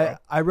shit. Bro.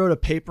 I wrote a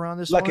paper on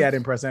this. Lucky I once.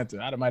 didn't press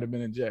enter. I might have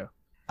been in jail.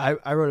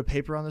 I wrote a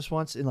paper on this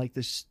once in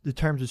the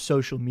terms of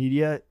social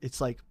media. It's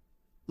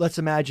let's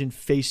imagine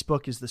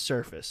Facebook is the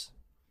surface,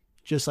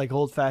 just like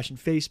old fashioned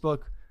Facebook,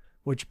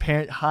 which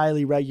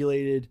highly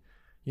regulated.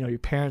 Your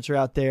parents are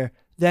out there.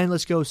 Then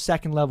let's go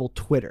second level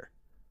Twitter.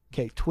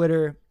 Okay,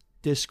 Twitter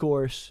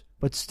discourse,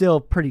 but still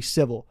pretty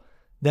civil.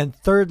 Then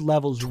third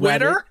level's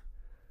Twitter? Reddit.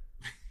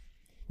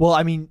 Well,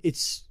 I mean, it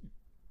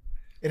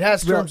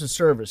has terms of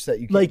service that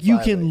you can like you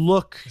can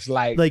look It's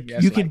like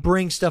you can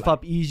bring stuff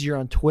up easier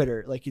on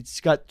Twitter. Like it's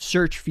got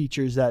search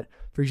features that,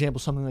 for example,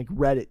 something like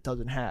Reddit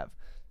doesn't have.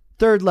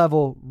 Third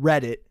level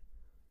Reddit,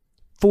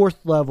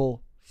 fourth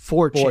level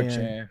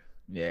 4chan,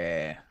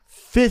 Yeah.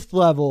 fifth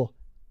level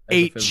That's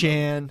a fifth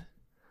 8chan.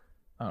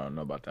 I don't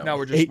know about that. Now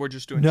one. we're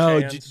just doing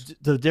No, chans.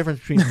 the difference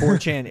between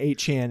 4chan and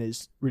 8chan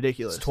is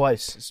ridiculous. It's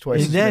twice And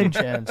as then- many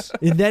chance.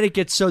 And then it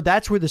gets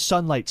that's where the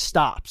sunlight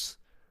stops.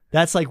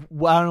 That's like, I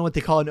don't know what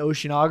they call it in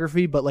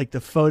oceanography, but like the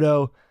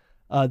photo,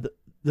 the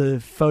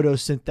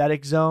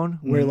photosynthetic zone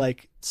where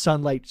like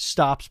sunlight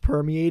stops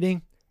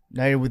permeating.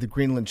 Now you're with the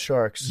Greenland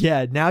sharks.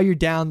 Yeah, now you're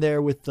down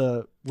there with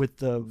the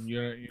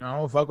You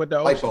don't fuck with the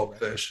Light ocean. bulb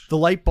fish. the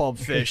light bulb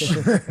fish.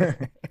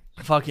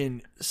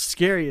 Fucking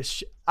scariest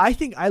shit. I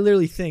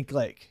literally think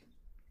like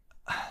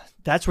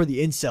that's where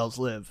the incels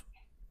live,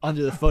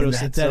 under the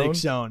photosynthetic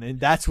zone, and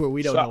that's where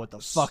we don't know what the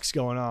fuck's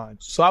going on.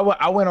 So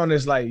I went on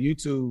this like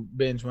YouTube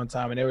binge one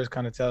time, and they was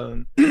kind of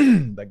telling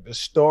like the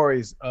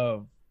stories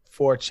of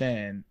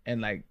 4chan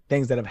and like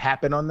things that have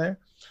happened on there.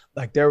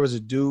 Like there was a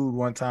dude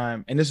one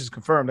time, and this is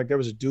confirmed. Like there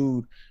was a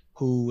dude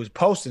who was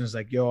posting, it's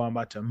like, "Yo, I'm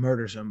about to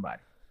murder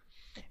somebody,"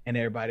 and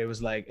everybody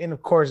was like, and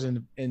of course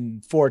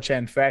in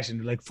 4chan fashion,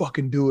 they're like,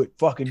 fucking do it,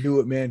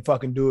 man,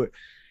 fucking do it,"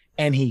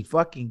 and he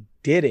fucking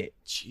did it.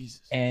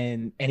 Jesus.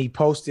 And he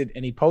posted it,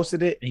 and he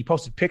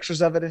posted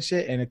pictures of it and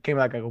shit, and it came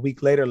like a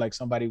week later, like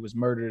somebody was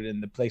murdered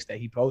in the place that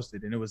he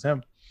posted, and it was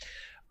him.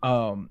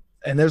 And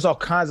there's all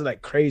kinds of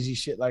like crazy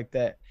shit like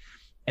that,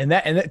 and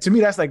that to me,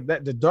 that's like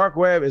that. The dark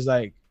web is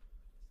like,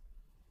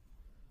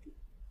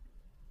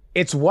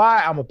 it's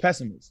why I'm a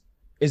pessimist.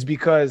 Is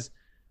because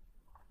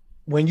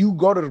when you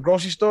go to the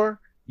grocery store,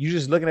 you're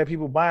just looking at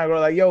people buying, go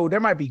like, yo, there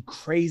might be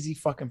crazy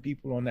fucking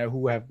people on there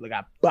who have like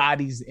got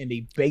bodies in their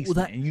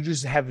basement, and you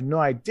just have no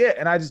idea.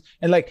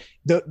 And like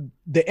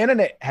the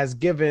internet has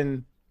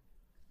given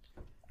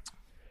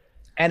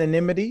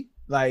anonymity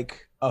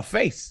like a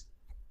face,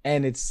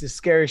 and it's the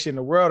scariest shit in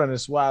the world. And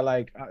it's why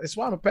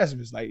I'm a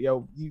pessimist. Like,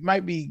 yo, you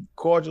might be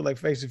cordial like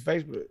face to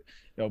face, but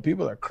yo,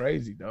 people are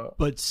crazy, dog.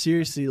 But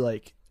seriously,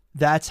 like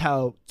that's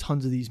how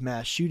tons of these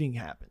mass shooting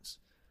happens.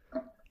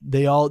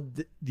 They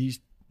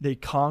they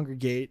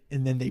congregate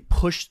and then they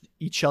push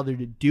each other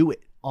to do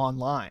it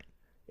online.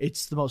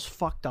 It's the most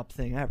fucked up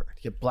thing ever.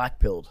 Get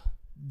blackpilled.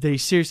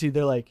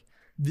 They're like,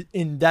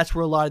 and that's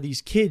where a lot of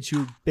these kids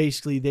who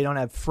basically they don't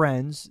have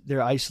friends,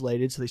 they're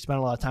isolated, so they spend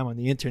a lot of time on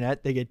the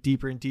internet. They get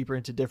deeper and deeper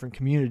into different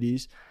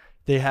communities.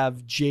 They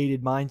have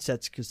jaded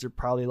mindsets because they're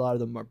probably, a lot of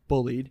them are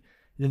bullied.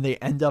 And then they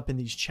end up in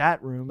these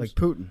chat rooms. Like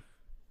Putin.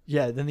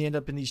 Yeah, then they end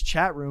up in these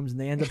chat rooms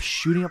and they end up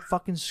shooting up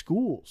fucking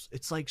schools.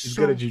 It's like He's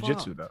so good at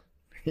jujitsu though.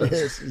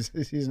 Yes,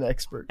 he's an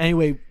expert.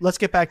 Anyway, let's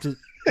get back to,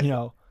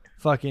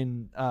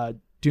 fucking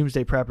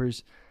doomsday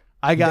preppers.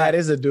 That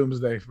is a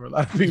doomsday for a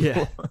lot of people.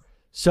 Yeah.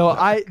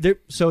 So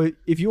so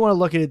if you want to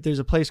look at it, there's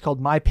a place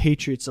called My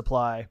Patriot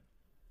Supply,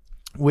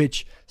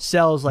 which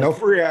sells like No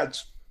free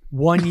ads.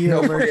 1 year.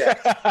 No free ads.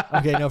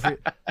 Okay, no free.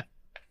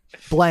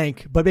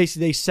 Blank, but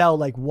basically they sell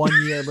like 1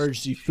 year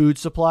emergency food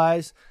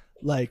supplies,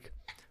 like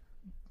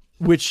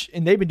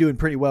and they've been doing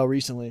pretty well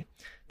recently.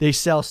 They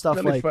sell stuff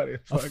Really like funny.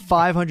 a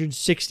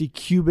 560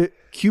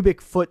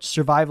 cubic foot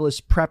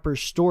survivalist prepper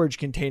storage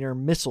container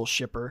missile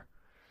shipper,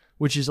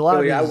 which is a lot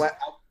Billy, of these,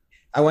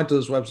 I went to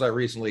this website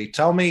recently.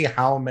 Tell me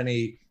how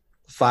many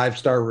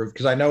 5-star reviews,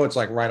 because I know it's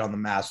like right on the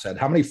masthead.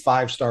 How many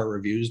 5-star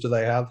reviews do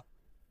they have?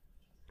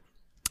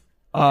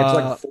 It's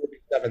like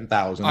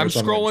 47,000. I'm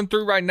scrolling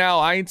through right now.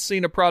 I ain't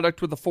seen a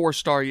product with a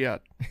 4-star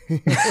yet.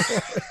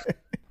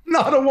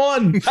 Not a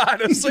one.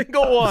 Not a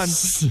single one.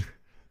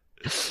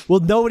 well,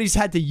 nobody's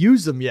had to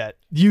use them yet.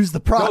 Use the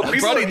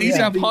product. Buddy, these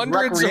have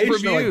hundreds of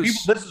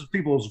reviews. This is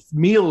people's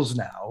meals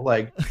now.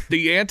 Like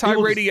The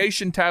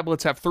anti-radiation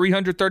tablets have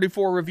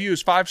 334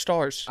 reviews, 5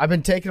 stars. I've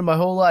been taking them my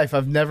whole life.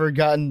 I've never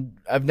gotten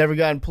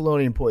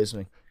polonium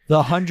poisoning.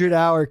 The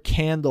 100-hour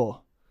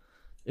candle.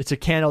 It's a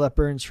candle that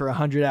burns for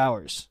 100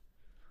 hours.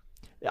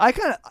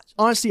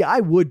 Honestly, I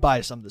would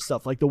buy some of the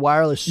stuff, like the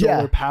wireless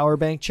solar power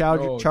bank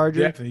charger.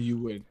 Definitely you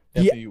would.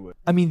 You would.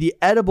 I mean, the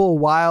edible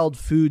wild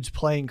foods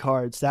playing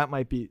cards, that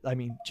might be,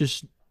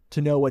 just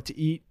to know what to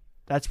eat,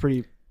 that's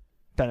pretty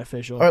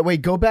beneficial. All right,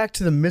 wait, go back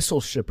to the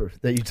missile shipper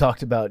that you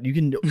talked about. You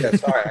can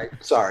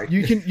sorry.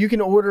 You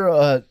can order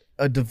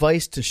a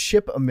device to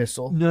ship a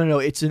missile. No,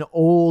 it's an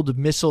old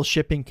missile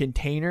shipping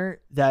container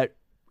that,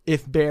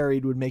 if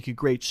buried, would make a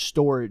great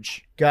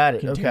storage Got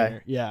it. container.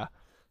 Okay. Yeah.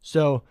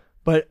 So,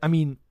 but I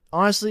mean,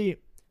 honestly,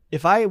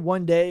 if I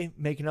one day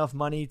make enough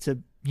money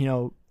to,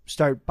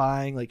 start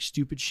buying like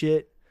stupid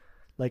shit,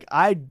 like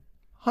I'd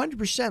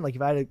 100%, like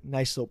if I had a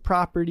nice little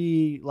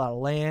property, a lot of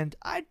land,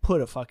 I'd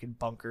put a fucking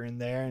bunker in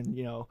there and,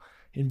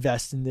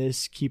 invest in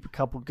this, keep a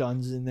couple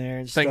guns in there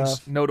and Things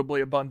stuff.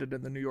 notably abundant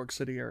in the New York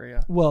City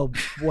area. Well,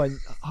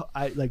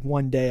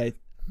 one day,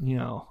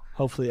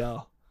 hopefully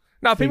I'll.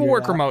 Now, people figure it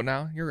work out. remote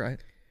now. You're right.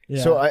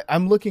 Yeah. So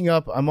I'm looking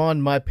up. I'm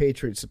on My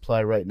Patriot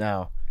Supply right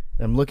now,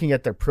 and I'm looking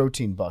at their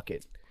protein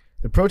bucket.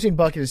 The protein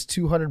bucket is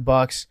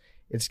 $200.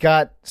 It's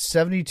got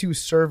 72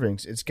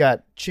 servings. It's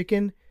got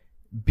chicken,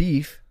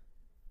 beef,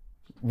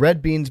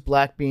 red beans,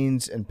 black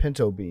beans, and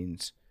pinto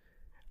beans.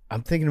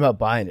 I'm thinking about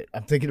buying it.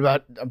 I'm thinking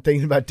about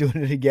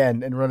doing it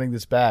again and running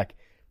this back.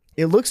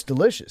 It looks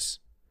delicious.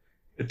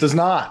 It does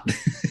not.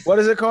 What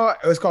is it called?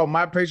 It's called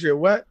My Patriot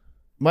what?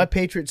 My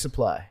Patriot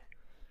Supply.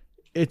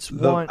 It's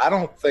I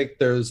don't think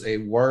there's a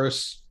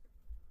worse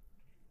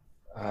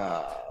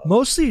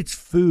mostly it's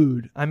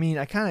food. I mean,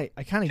 I kind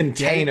of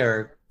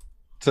container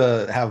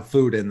to have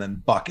food in than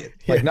bucket.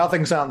 Like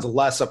nothing sounds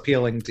less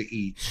appealing to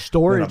eat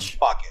storage. than a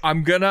bucket.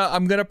 I'm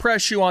gonna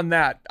press you on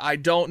that. I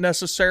don't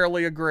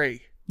necessarily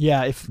agree.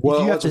 Yeah, if you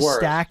have to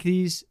stack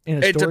these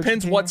in a It storage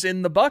depends container, what's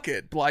in the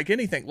bucket. Like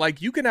anything.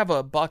 Like you can have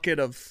a bucket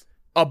of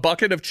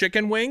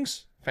chicken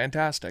wings.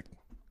 Fantastic.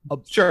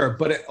 Sure,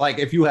 but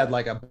if you had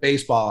like a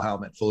baseball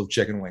helmet full of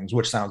chicken wings,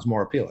 which sounds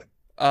more appealing?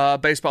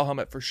 Baseball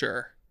helmet for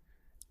sure.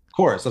 Of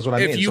course, that's what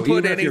I mean. If you so put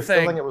even if you're anything-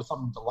 filling it with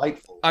something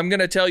delightful, I'm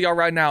going to tell y'all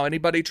right now,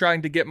 anybody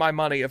trying to get my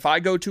money, if I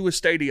go to a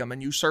stadium and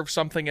you serve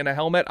something in a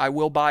helmet, I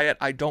will buy it.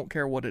 I don't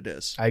care what it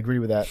is. I agree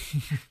with that.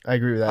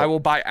 I will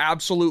buy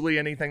absolutely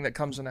anything that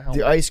comes in a helmet.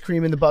 The ice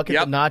cream in the bucket,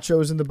 Yep. the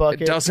nachos in the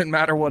bucket. It doesn't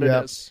matter what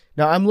Yep. it is.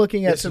 Now, I'm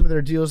looking at some of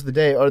their deals of the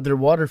day, or their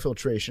water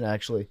filtration,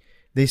 actually.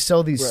 They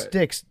sell these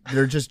sticks.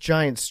 They're just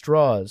giant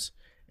straws.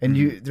 And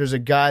there's a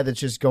guy that's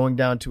just going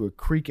down to a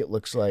creek, it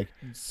looks like,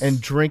 and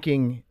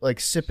drinking,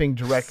 like sipping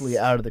directly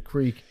out of the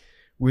creek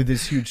with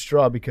this huge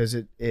straw because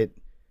it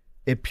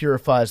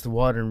purifies the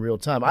water in real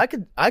time.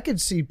 I could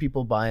see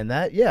people buying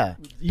that. Yeah.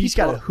 he's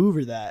got to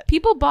Hoover that.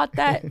 People bought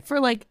that for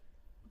like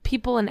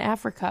people in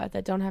Africa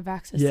that don't have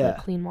access to Yeah.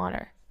 clean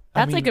water.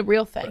 That's like a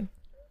real thing.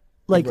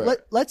 Like Right.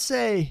 let's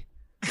say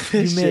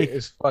This make- shit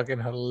is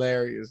fucking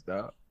hilarious,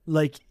 dog.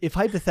 like if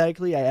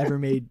hypothetically I ever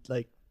made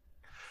like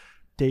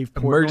Dave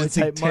Portnoy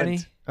Emergency type tent. money,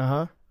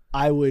 Uh-huh.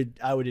 I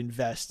would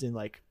invest in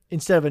like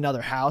instead of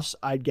another house,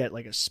 I'd get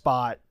like a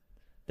spot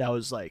that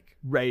was like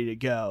ready to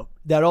go.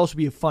 That'd also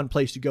be a fun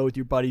place to go with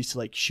your buddies to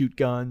like shoot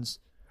guns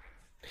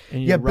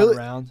and Yeah, run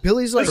around.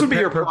 Billy's like this would be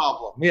your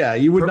problem. Yeah,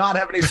 you would not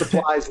have any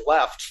supplies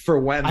left for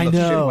when I the shit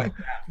know. went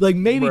down. Like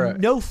maybe Bruh.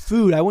 no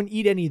food. I wouldn't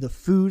eat any of the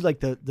food. Like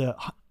the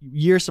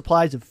year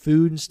supplies of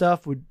food and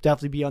stuff would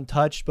definitely be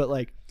untouched. But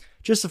like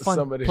just a fun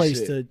Some of this place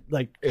shit to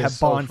like It's have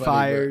so funny, bro.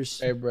 bonfires.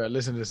 Hey, bro,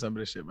 listen to some of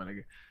this shit, my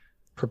nigga.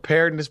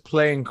 Preparedness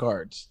playing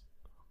cards.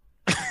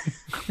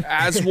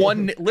 As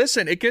one,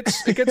 listen, it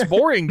gets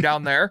boring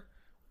down there.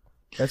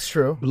 That's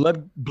true.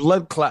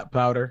 Blood clot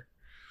powder.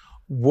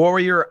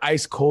 Warrior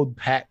ice cold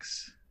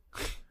packs.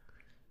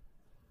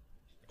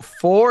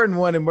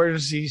 4-in-1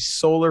 emergency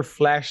solar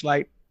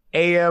flashlight.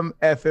 AM,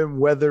 FM,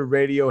 weather,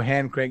 radio,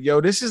 hand crank. Yo,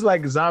 this is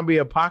like zombie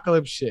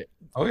apocalypse shit.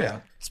 Oh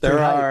yeah, It's there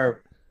pretty hype.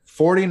 are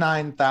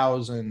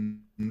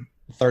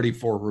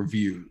 49,034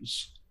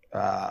 reviews,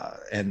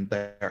 and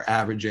they're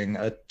averaging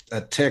a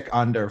tick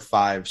under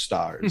 5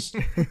 stars.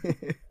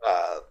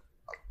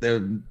 They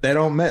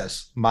don't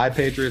miss. My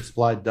Patriot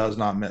Supply does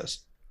not miss.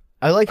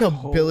 I like how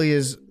Billy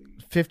is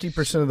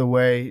 50% of the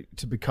way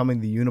to becoming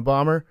the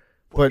Unabomber,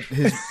 but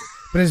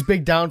his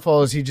big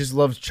downfall is he just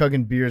loves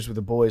chugging beers with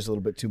the boys a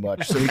little bit too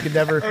much. So he could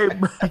never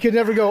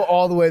go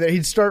all the way there.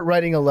 He'd start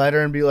writing a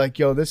letter and be like,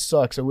 "Yo, this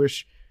sucks. I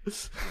wish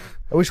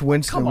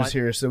Winston was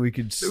here so we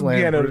could slam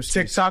Yeah, no, Brewskis."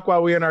 TikTok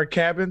while we in our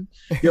cabin.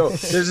 Yo,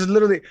 this is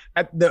literally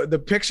at the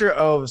picture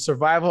of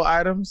survival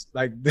items.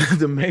 Like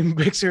the main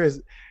picture is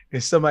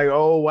some like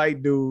old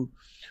white dude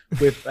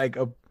with like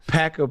a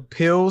pack of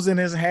pills in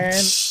his hand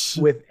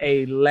with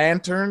a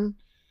lantern,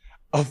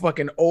 a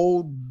fucking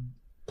old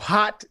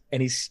pot,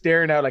 and he's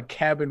staring out a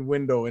cabin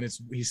window, and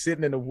he's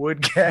sitting in a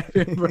wood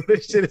cabin. Bro,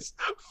 this shit is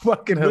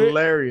fucking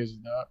hilarious,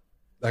 dog.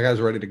 That guy's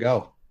ready to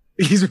go.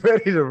 He's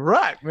ready to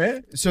rock,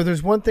 man. So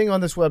there's one thing on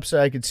this website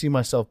I could see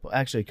myself,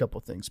 actually a couple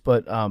things,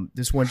 but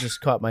this one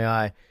just caught my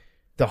eye.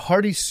 The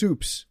Hearty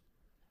Soups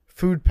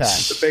food pack.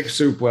 The Big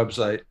Soup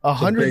website.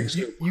 100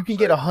 you can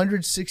get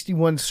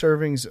 161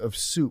 servings of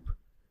soup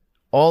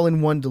all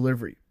in one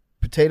delivery.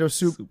 Potato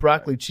soup,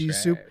 broccoli cheese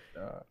soup,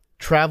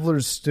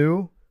 traveler's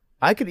stew.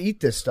 I could eat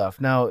this stuff.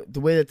 Now,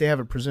 the way that they have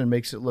it presented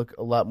makes it look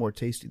a lot more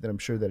tasty than I'm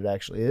sure that it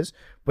actually is.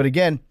 But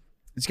again,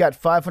 it's got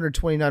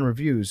 529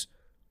 reviews,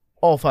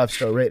 all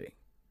 5-star rating.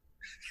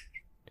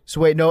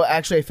 So wait, no,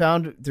 actually I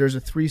found there's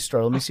a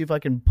 3-star. Let me see if I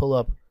can pull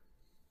up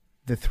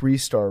the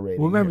 3-star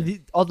rating. Well, remember, here.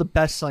 all the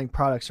best selling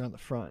products are on the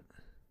front.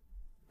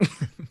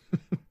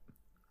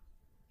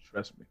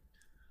 Trust me.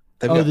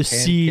 They've Oh, got the pancake.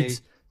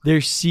 seeds.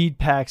 Their seed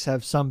packs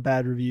have some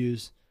bad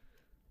reviews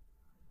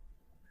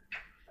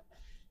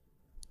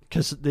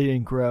because they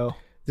didn't grow.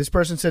 This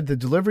person said the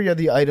delivery of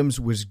the items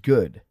was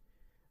good.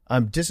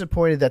 I'm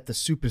disappointed that the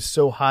soup is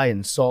so high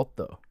in salt,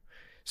 though.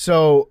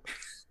 So,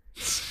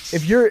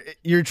 if you're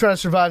trying to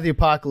survive the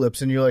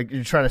apocalypse and you're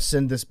trying to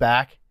send this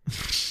back,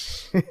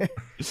 do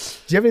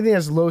you have anything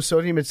that's low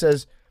sodium? It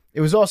says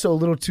it was also a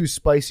little too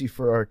spicy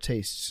for our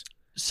tastes.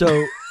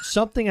 So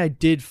something I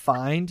did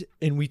find,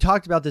 and we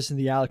talked about this in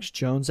the Alex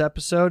Jones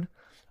episode.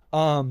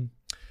 A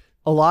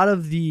lot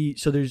of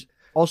there's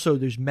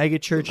mega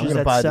churches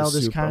that sell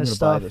this kind of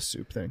stuff. Buy this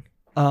soup thing.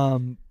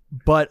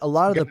 But a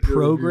lot of the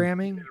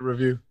programming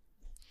review.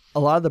 A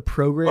lot of the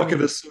programming.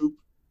 Bucket of soup.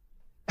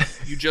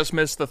 You just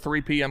missed the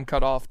 3 p.m.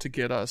 cutoff to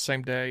get a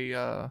same day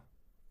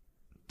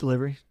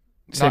delivery.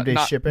 Same day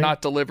shipping.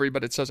 Not delivery,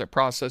 but it says it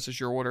processes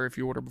your order if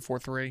you order before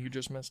 3. You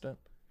just missed it.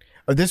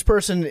 This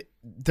person,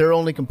 their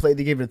only complaint,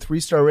 they gave it a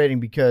 3-star rating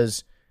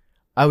because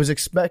I was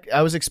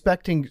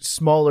expecting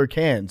smaller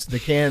cans. The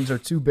cans are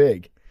too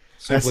big.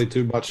 Simply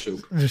too much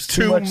soup. There's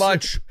Too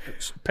much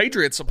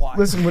Patriot supply.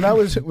 Listen, when I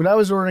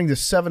was ordering the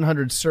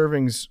 700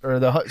 servings or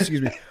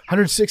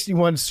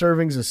 161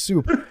 servings of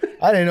soup,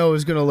 I didn't know it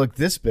was going to look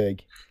this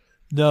big.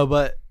 No,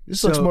 but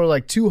This looks more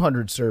like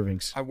 200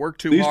 servings. I work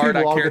too These hard.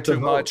 I people all care get to too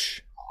vote.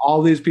 much.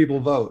 All these people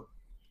vote.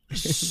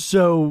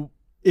 So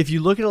if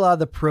you look at a lot of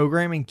the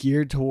programming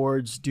geared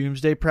towards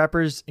Doomsday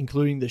Preppers,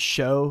 including the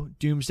show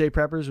Doomsday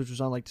Preppers, which was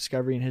on like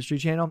Discovery and History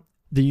Channel,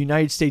 the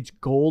United States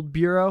Gold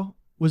Bureau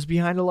was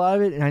behind a lot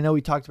of it. And I know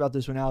we talked about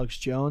this when Alex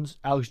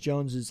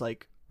Jones's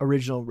like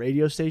original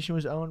radio station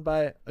was owned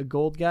by a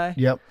gold guy.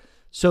 Yep.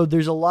 So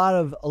there's a lot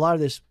of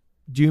this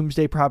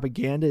doomsday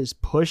propaganda is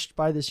pushed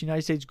by this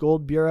United States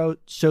Gold Bureau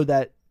so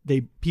that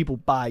people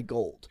buy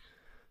gold.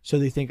 So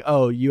they think,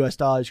 oh, US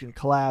dollar is going to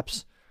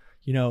collapse.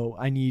 You know,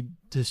 I need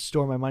to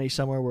store my money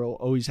somewhere where it'll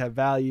always have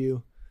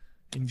value.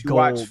 And If you gold.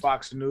 watch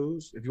Fox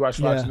News,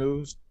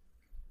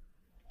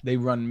 they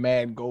run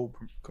mad gold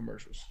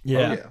commercials. Yeah.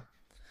 Oh, yeah.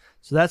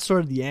 So that's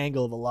sort of the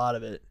angle of a lot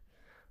of it.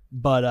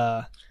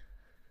 But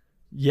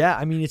yeah,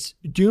 I mean, it's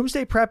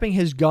doomsday prepping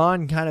has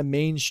gone kind of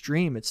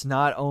mainstream. It's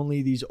not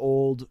only these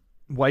old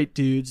white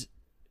dudes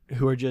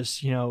who are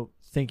just, you know,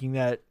 thinking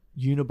that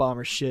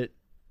Unabomber shit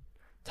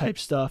type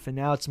stuff, and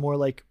now it's more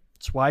like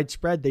it's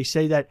widespread. They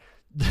say that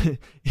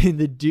in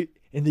the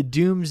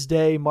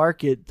doomsday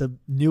market, the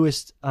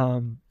newest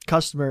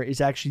customer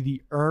is actually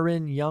the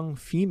urban young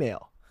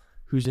female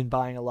who's been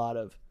buying a lot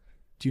of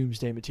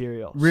doomsday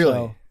material. Really?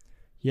 So,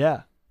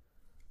 yeah.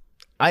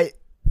 I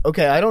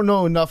don't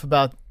know enough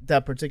about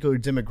that particular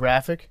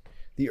demographic,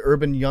 the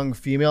urban young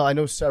female. I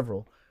know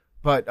several,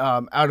 but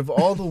out of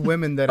all the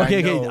women that I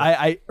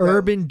know,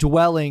 urban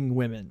dwelling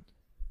women,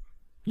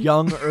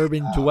 young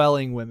urban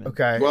dwelling women.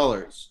 okay,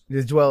 Dwellers.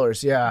 the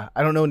dwellers. Yeah,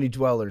 I don't know any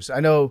dwellers.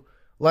 I know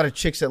a lot of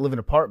chicks that live in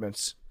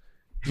apartments,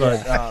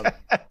 but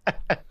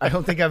I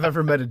don't think I've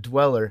ever met a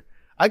dweller.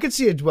 I could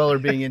see a dweller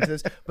being into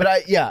this, but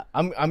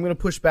I'm gonna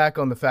push back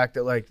on the fact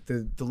that like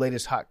the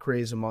latest hot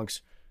craze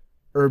amongst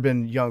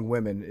urban young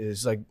women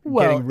is like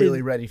getting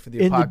really ready for the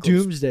in apocalypse. the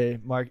doomsday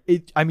mark.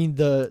 They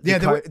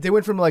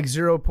went from like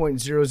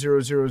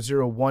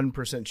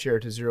 0.00001% share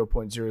to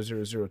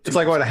 0.0002. It's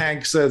like when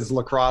Hank says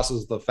lacrosse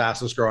is the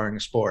fastest growing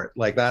sport.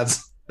 Like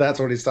that's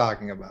what he's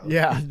talking about.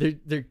 Yeah,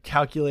 they're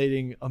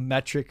calculating a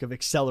metric of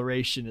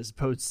acceleration as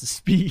opposed to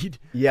speed.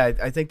 yeah,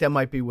 I think that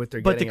might be what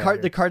they're But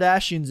getting. the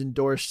Kardashians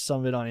endorsed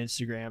some of it on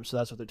Instagram, so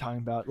that's what they're talking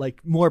about.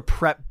 Like more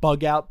prep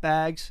bug out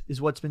bags is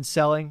what's been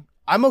selling.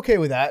 I'm okay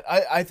with that.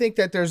 I think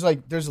that there's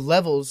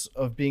levels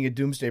of being a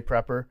doomsday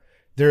prepper.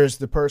 There's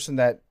the person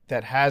that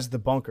has the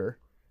bunker,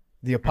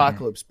 the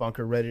apocalypse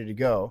bunker ready to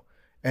go.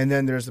 And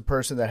then there's the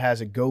person that has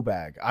a go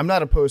bag. I'm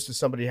not opposed to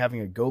somebody having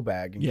a go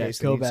bag in case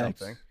they need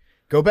something.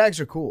 Go bags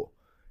are cool.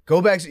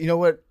 Go bags, you know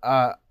what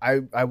I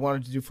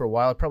wanted to do for a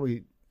while. I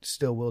probably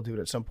still will do it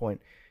at some point.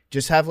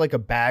 Just have like a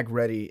bag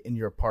ready in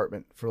your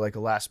apartment for like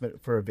a last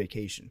minute for a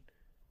vacation.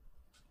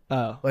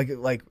 Oh.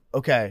 Like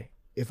okay,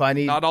 if I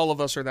need Not all of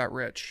us are that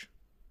rich.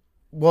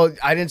 Well,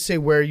 I didn't say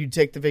where you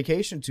take the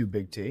vacation to,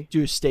 Big T. Do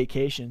a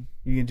staycation.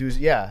 You can do,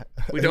 We an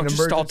don't just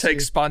all emergency-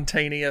 take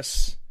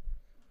spontaneous.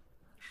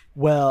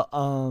 Well,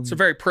 It's a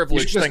very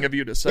privileged thing of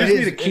you to say. You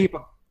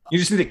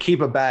just need to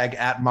keep a bag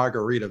at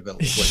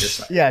Margaritaville. Is what you're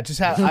saying. Yeah, just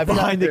have I've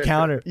behind got, the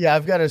counter. Yeah,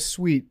 I've got a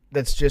suite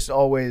that's just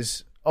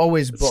always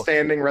booked.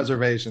 Standing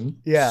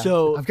reservation. Yeah,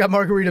 So- I've got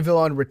Margaritaville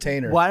on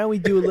retainer. Why don't we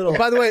do a little?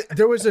 By the way,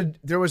 there was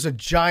a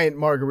giant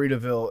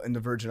Margaritaville in the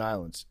Virgin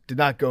Islands. Did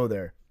not go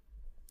there,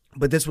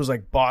 but this was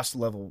like boss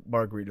level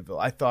Margaritaville.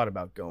 I thought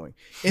about going,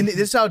 and this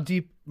is how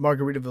deep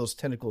Margaritaville's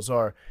tentacles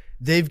are.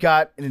 They've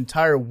got an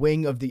entire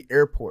wing of the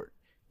airport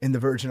in the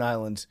Virgin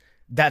Islands.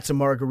 That's a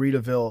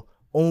Margaritaville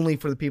only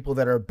for the people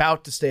that are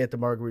about to stay at the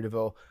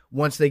Margaritaville.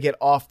 Once they get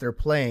off their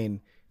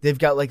plane, they've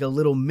got like a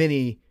little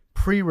mini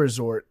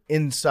pre-resort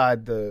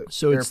inside the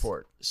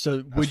airport.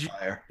 So That's would you?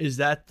 fire. Is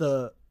that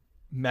the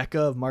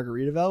mecca of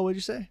Margaritaville? Would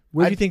you say?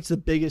 Where do you think's the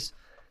biggest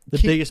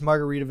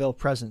Margaritaville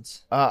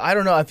presence? I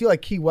don't know. I feel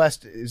like Key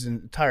West is an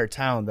entire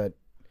town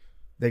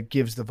that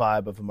gives the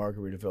vibe of a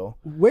Margaritaville.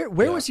 Where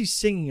was he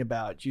singing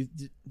about?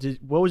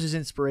 What was his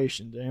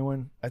inspiration? Did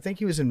anyone? I think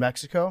he was in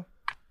Mexico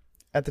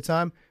at the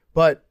time,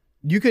 but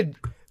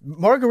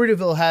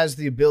Margaritaville has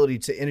the ability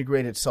to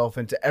integrate itself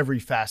into every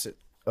facet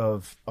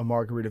of a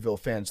Margaritaville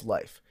fan's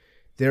life.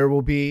 There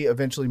will be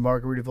eventually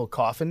Margaritaville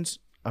coffins.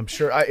 I'm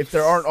sure if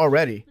there aren't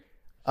already,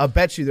 I'll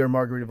bet you there are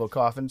Margaritaville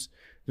coffins.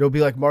 There'll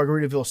be like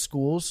Margaritaville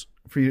schools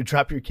for you to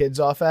drop your kids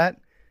off at.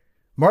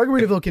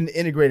 Margaritaville can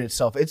integrate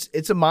itself. It's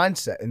a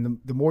mindset, and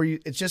the more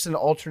it's just an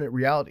alternate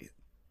reality.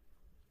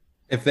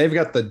 If they've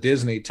got the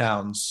Disney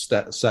towns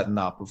setting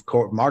up, of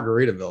course,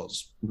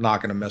 Margaritaville's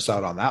not going to miss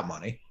out on that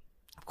money.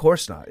 Of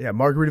course not. Yeah,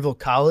 Margaritaville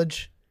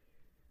College.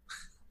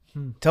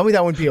 Tell me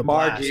that wouldn't be a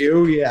blast.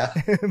 Margu, yeah.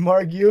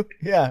 Margu,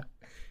 yeah.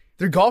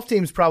 Their golf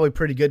team's probably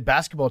pretty good.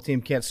 Basketball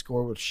team can't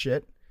score with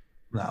shit.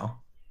 No.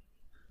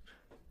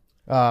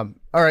 All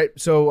right,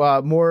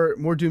 so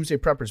more doomsday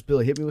preppers.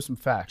 Billy, hit me with some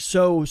facts.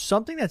 So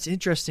something that's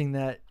interesting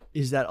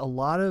is that a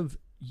lot of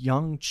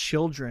young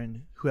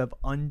children who have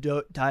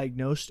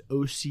undiagnosed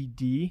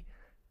OCD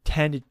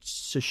tend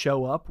to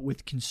show up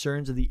with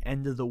concerns of the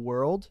end of the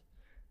world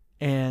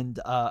and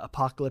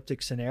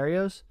apocalyptic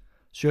scenarios.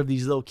 So you have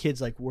these little kids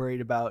like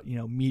worried about,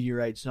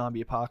 meteorite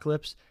zombie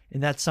apocalypse,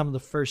 and that's some of the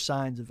first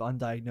signs of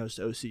undiagnosed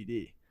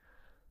OCD,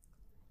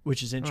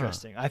 which is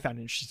interesting. I found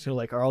it interesting. So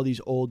like, are all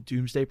these old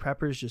doomsday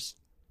preppers just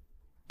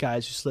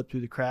guys who slipped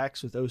through the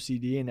cracks with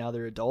OCD and now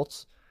they're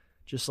adults,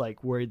 just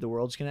like worried the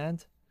world's gonna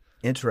end?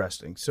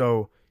 Interesting.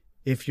 So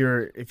if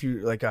you're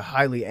like a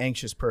highly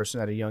anxious person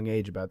at a young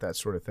age about that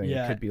sort of thing,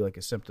 it could be like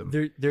a symptom.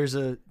 There's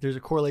a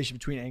correlation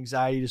between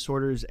anxiety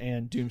disorders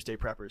and doomsday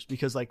preppers,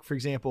 because like, for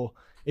example,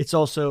 it's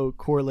also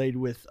correlated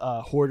with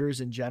hoarders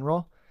in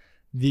general.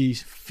 The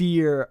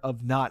fear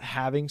of not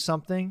having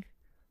something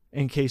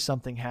in case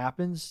something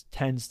happens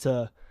tends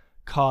to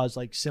cause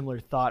like similar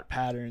thought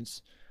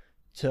patterns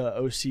to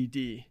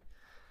OCD.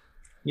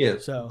 Yeah,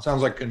 so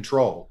sounds like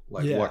control.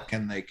 Like, what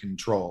can they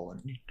control?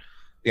 And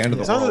the end of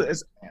the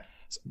world.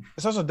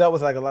 It's also dealt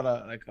with like a lot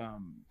of like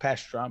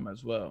past trauma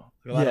as well.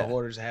 Like, a lot of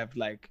hoarders have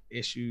like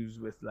issues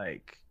with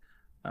like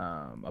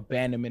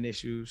abandonment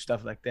issues,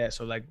 stuff like that.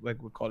 So like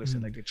what Carly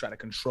said, like they try to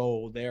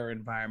control their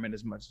environment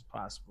as much as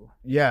possible.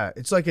 Yeah,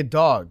 it's like a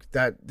dog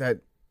that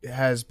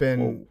has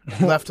been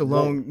left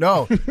alone.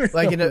 No,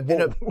 like in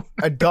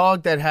a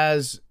dog that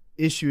has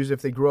issues.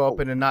 If they grow up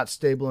in a not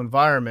stable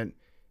environment,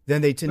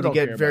 then they tend to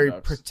get very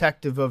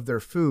protective of their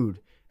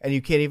food, and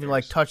you can't even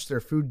like touch their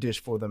food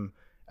dish for them.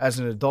 As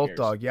an adult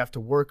dog, you have to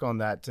work on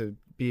that to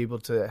be able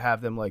to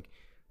have them like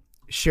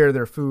share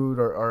their food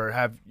or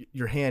have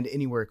your hand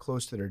anywhere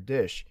close to their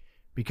dish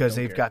because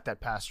they've got that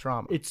past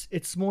trauma.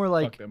 It's more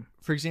like,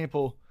 for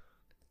example,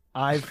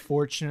 I've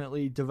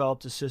fortunately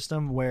developed a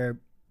system where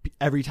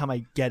every time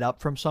I get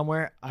up from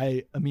somewhere,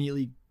 I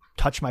immediately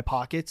touch my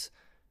pockets.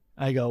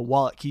 I go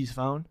wallet, keys,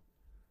 phone.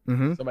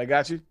 Mm-hmm. Somebody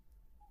got you?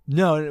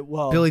 No,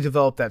 well, Billy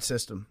developed that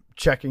system,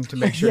 checking to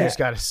make sure he's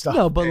got his stuff.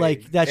 No, but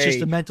like that's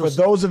just a mental. For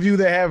those of you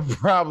that have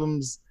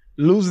problems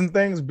losing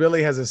things,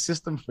 Billy has a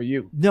system for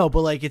you. No,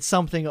 but like it's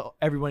something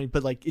everyone.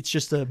 But like it's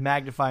just a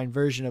magnifying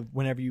version of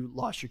whenever you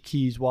lost your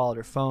keys, wallet,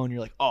 or phone.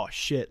 You're like, oh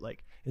shit!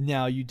 Like, and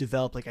now you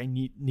develop like I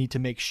need to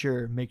make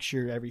sure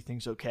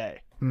everything's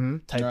okay. Mm-hmm.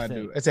 Type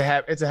thing. It's a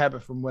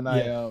habit from when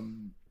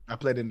I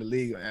played in the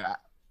league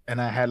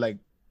and I had like,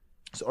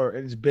 or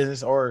it's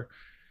business or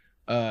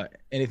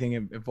anything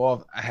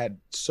involved. I had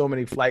so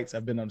many flights.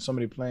 I've been on so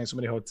many planes, so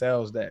many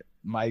hotels that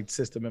my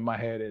system in my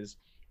head is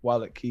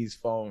wallet, keys,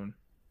 phone,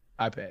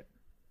 iPad.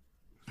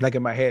 Like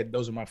in my head,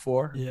 those are my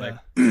four. Yeah.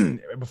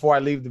 Like before I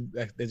leave,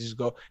 they just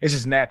go. It's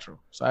just natural.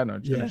 So I know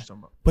what you're talking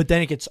about. But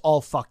then it gets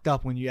all fucked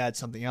up when you add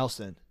something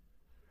else in.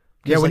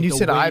 Yeah, when like you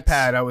said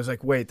iPad, I was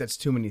like, wait, that's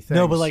too many things.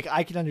 No, but like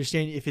I can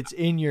understand if it's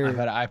in your. I've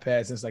had an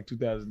iPad since like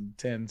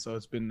 2010, so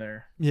it's been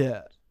there.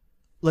 Yeah.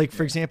 Like,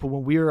 for example,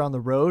 when we were on the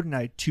road and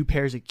I had 2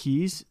 pairs of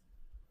keys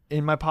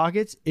in my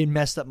pockets, it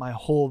messed up my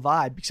whole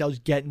vibe because I was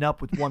getting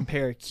up with 1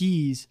 pair of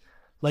keys.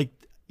 Like,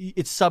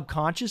 it's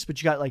subconscious,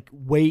 but you got like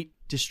weight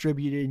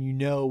distributed and you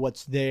know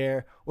what's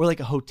there. Or like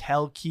a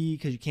hotel key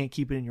because you can't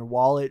keep it in your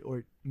wallet or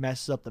it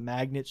messes up the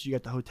magnet. So you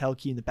got the hotel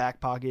key in the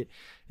back pocket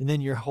and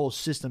then your whole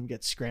system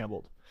gets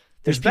scrambled.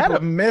 Is that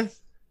a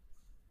myth?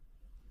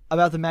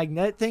 About the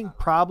magnetic thing?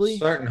 Probably.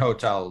 Certain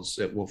hotels,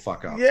 it will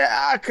fuck up.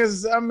 Yeah,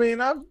 because I mean,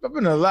 I've been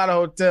in a lot of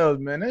hotels,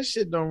 man. That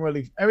shit don't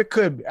really. I mean, it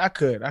could be. I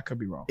could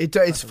be wrong.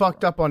 It's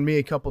fucked up on me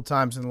a couple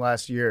times in the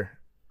last year,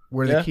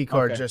 where the key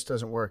card just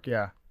doesn't work.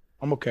 Yeah,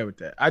 I'm okay with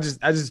that.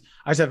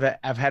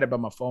 I've had it by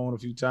my phone a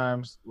few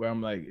times where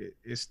I'm like,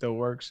 it still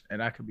works,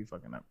 and I could be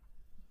fucking up.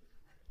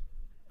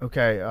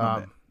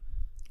 Okay,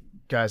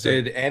 guys.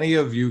 Did any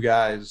of you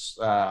guys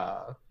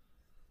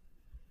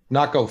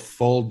not go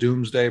full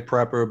doomsday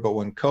prepper, but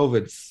when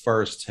COVID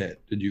first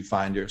hit, did you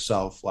find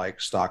yourself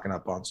like stocking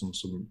up on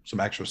some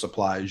extra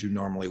supplies you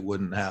normally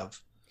wouldn't have?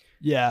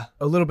 Yeah,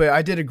 a little bit.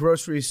 I did a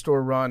grocery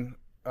store run,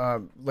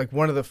 like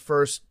one of the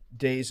first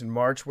days in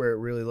March where it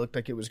really looked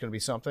like it was going to be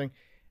something,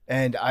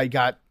 and I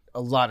got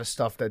a lot of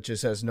stuff that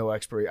just has no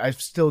expiry.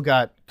 I've still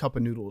got cup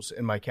of noodles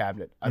in my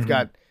cabinet. I've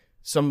got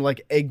some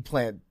like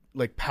eggplant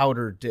like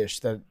powder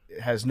dish that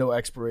has no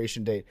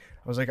expiration date.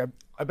 I was like,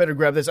 I better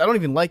grab this. I don't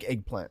even like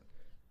eggplant.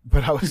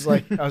 But I was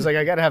like,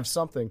 I got to have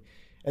something.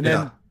 And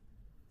then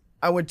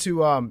I went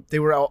to, they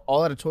were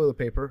all out of toilet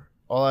paper,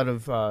 all out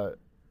of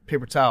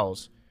paper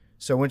towels.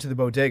 So I went to the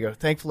bodega.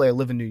 Thankfully, I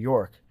live in New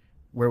York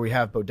where we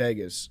have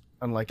bodegas,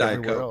 unlike Diet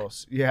everywhere Coke.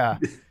 else. Yeah.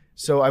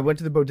 So I went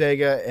to the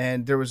bodega,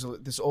 and there was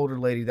this older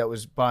lady that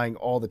was buying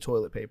all the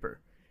toilet paper,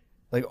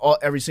 like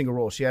every single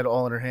roll. She had it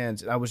all in her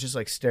hands, and I was just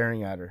like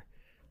staring at her,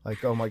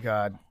 like, oh my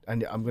God, I'm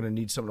gonna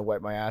need something to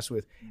wipe my ass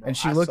with. And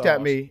she looked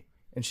at me,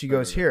 and she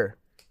goes, "Here,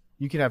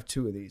 you can have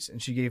 2 of these."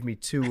 And she gave me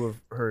 2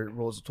 of her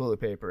rolls of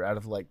toilet paper out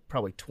of like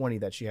probably 20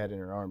 that she had in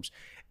her arms.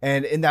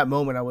 And in that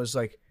moment, I was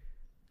like,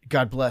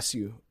 God bless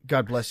you,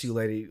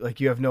 lady. Like,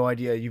 you have no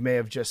idea. You may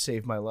have just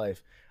saved my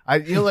life.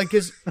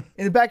 Because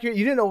in the back of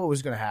you didn't know what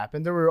was going to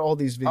happen. There were all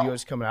these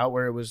videos coming out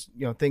where it was,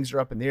 things are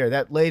up in the air.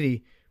 That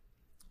lady,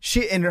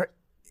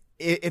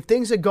 if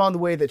things had gone the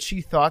way that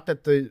she thought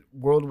that the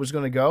world was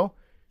going to go,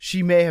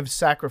 she may have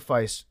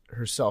sacrificed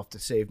herself to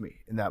save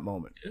me in that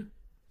moment. Yeah.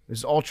 It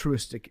was an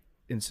altruistic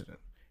incident.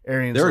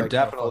 Arian's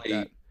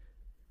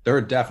there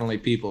are definitely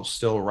people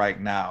still right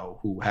now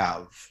who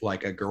have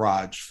like a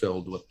garage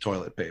filled with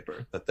toilet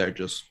paper that they're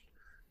just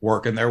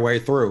working their way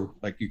through.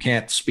 Like, you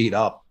can't speed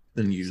up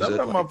and use Some it.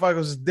 of them motherfuckers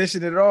was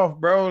dishing it off,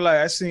 bro. Like,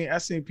 I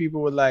seen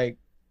people with like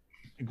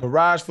a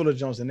garage full of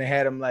joints, and they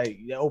had them like,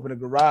 open a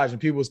garage,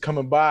 and people was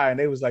coming by, and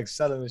they was like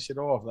selling the shit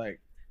off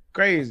like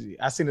crazy.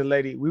 I seen a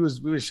lady. We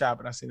was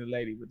shopping. I seen a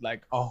lady with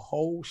like a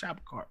whole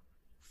shopping cart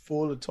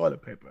full of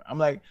toilet paper. I'm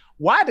like,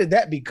 why did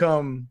that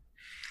become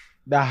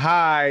the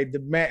high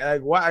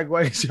demand? Like,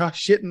 why is y'all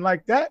shitting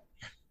like that?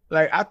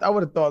 Like, I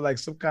would have thought like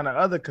some kind of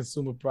other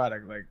consumer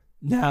product, like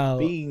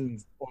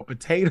beans or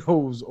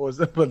potatoes or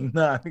something. But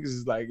nah, niggas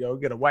is like, yo,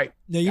 get a wipe.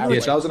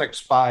 It doesn't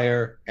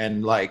expire,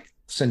 and like,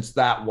 since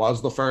that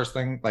was the first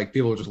thing, like,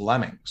 people were just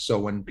lemmings. So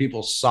when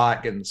people saw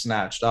it getting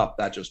snatched up,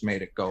 that just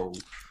made it go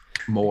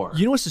more.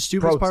 You know what's the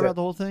stupidest part about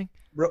the whole thing?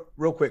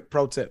 Real quick,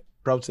 pro tip.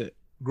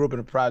 Grew up in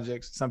the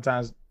projects.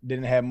 Sometimes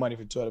didn't have money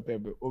for toilet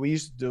paper. What we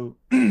used to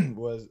do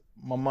was,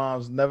 my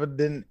mom's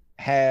didn't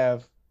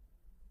have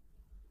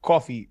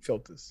coffee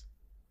filters.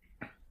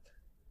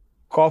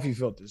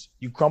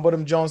 You crumble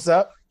them Jones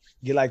up,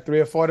 get like 3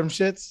 or 4 of them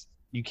shits.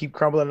 You keep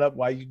crumbling up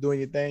while you doing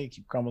your thing. You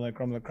keep crumbling.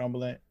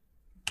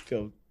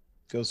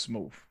 Feel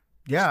smooth.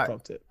 Yeah,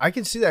 I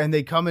can see that, and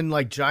they come in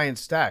like giant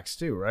stacks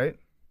too, right?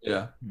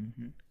 Yeah,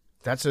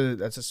 that's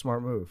a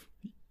smart move.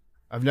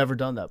 I've never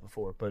done that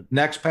before, but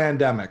next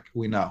pandemic,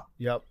 we know.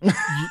 Yep.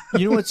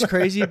 You know what's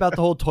crazy about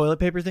the whole toilet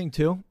paper thing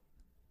too?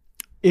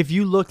 If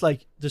you look,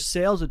 like, the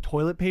sales of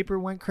toilet paper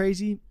went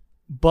crazy,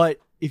 but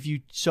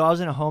I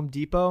was in a Home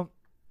Depot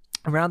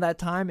around that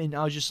time, and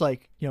I was just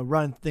like,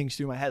 running things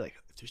through my head, like,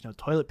 if there's no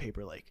toilet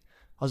paper, like,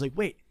 I was like,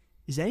 wait,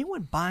 is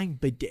anyone buying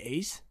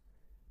bidets?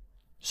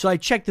 So I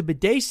checked the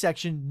bidet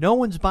section. No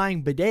one's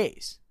buying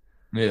bidets.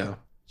 Yeah.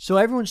 So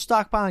everyone's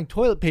stockpiling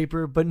toilet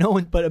paper, but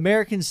but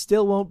Americans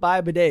still won't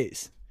buy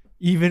bidets,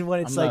 even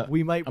when it's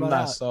we might run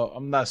out.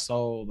 I'm not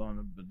sold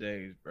on the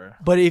bidets, bro.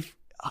 But if,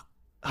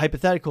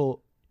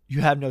 hypothetical,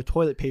 you have no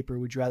toilet paper,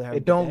 would you rather have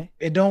a bidet?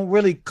 It don't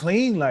really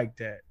clean like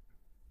that.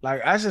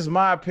 Like, that's just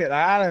my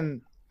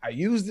opinion. I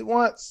used it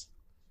once.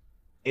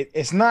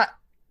 It's not,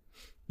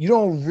 you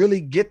don't really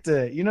get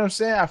the, you know what I'm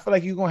saying? I feel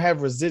like you're gonna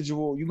have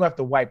residual, you're gonna have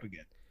to wipe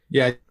again.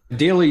 Yeah,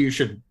 ideally it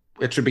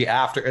should be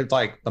after, it's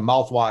like the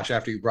mouthwash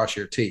after you brush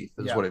your teeth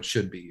is what it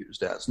should be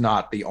used as,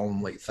 not the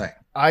only thing.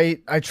 I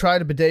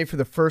tried a bidet for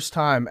the first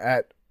time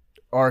at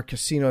our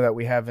casino that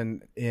we have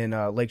in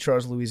Lake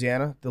Charles,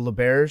 Louisiana, the Le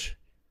Berge,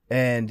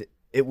 and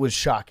it was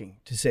shocking,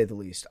 to say the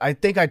least. I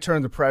think I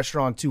turned the pressure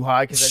on too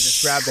high because I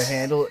just grabbed the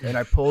handle and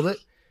I pulled it,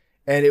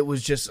 and it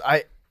was just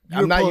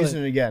I'm not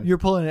using it again. You're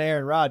pulling an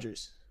Aaron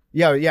Rodgers.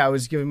 Yeah, I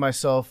was giving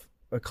myself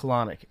a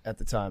colonic at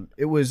the time.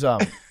 It was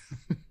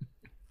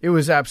it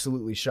was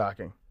absolutely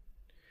shocking.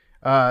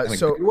 In a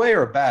good way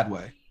or a bad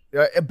way?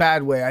 A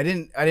bad way. I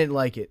didn't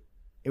like it.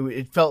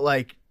 It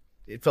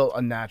felt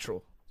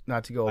unnatural.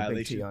 Not to go a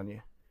big T on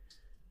you,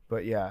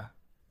 but yeah,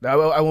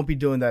 I won't be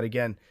doing that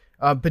again.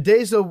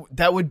 Bidets, though,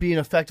 that would be an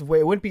effective way.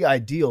 It wouldn't be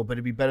ideal, but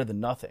it'd be better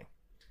than nothing.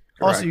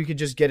 Correct. Also, you could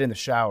just get in the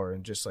shower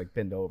and just like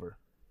bend over.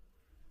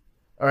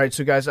 All right,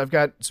 so guys, I've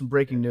got some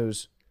breaking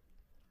news.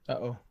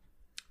 Uh-oh.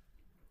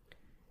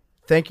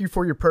 Thank you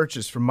for your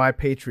purchase from My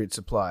Patriot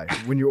Supply.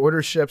 When your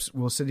order ships,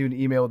 we'll send you an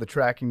email with the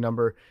tracking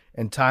number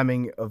and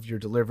timing of your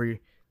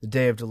delivery, the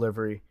day of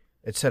delivery,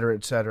 etc.,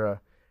 etc.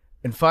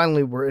 And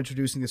finally, we're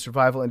introducing the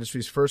survival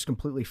industry's first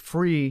completely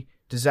free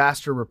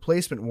disaster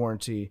replacement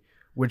warranty,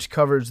 which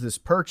covers this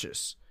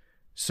purchase.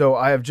 So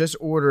I have just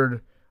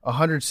ordered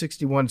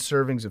 161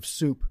 servings of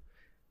soup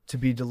to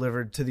be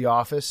delivered to the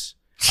office.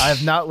 I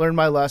have not learned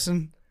my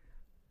lesson.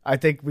 I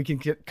think we can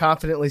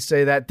confidently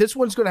say that. This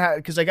one's going to have,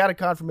 because I got a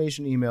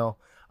confirmation email.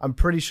 I'm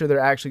pretty sure they're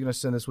actually going to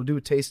send this. We'll do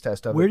a taste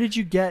test of it. Where did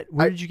you get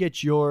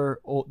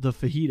the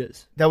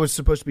fajitas? That was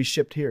supposed to be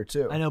shipped here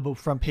too. I know, but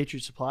from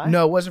Patriot Supply?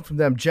 No, it wasn't from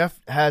them. Jeff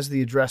has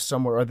the address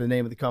somewhere or the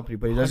name of the company,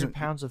 but he doesn't. 100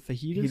 pounds of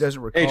fajitas? He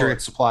doesn't recall.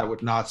 Patriot Supply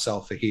would not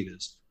sell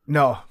fajitas.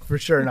 No, for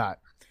sure not.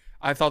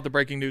 I thought the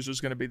breaking news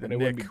was going to be that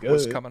Nick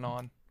was coming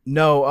on.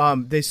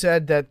 No, they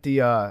said that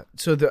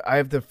I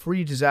have the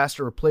free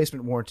disaster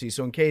replacement warranty.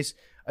 So in case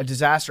a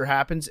disaster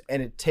happens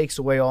and it takes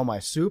away all my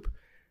soup,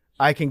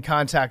 I can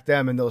contact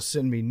them and they'll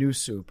send me new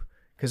soup,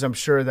 because I'm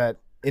sure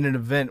that in an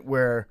event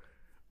where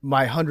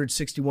my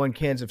 161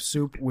 cans of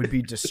soup would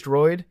be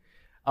destroyed,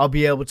 I'll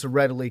be able to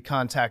readily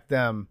contact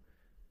them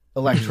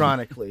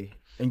electronically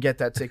and get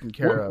that taken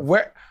care of.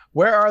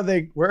 Where are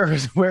they?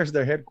 Where's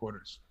their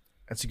headquarters?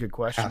 That's a good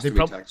question. Has to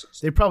be Texas.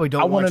 They probably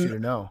don't want wanna- you to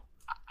know.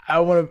 I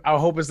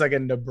hope it's like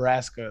in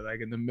Nebraska, like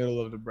in the middle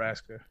of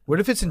Nebraska. What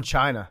if it's in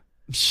China?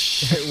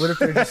 What if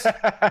they're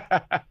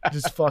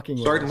just fucking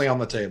with Certainly on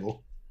the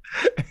table.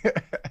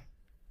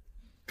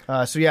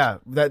 us? So yeah,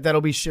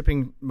 that'll be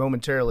shipping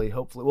momentarily,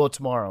 hopefully. Well,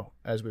 tomorrow,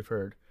 as we've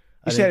heard.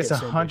 You said it's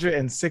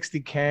 160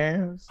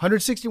 cans.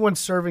 161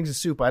 servings of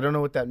soup. I don't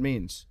know what that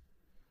means.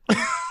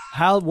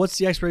 What's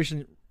the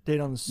expiration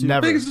date on the soup?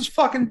 Never. How big is this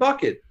fucking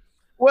bucket?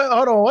 Well,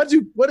 hold on.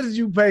 What did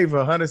you pay for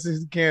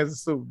 160 cans of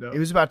soup, though? It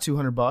was about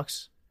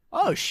 $200.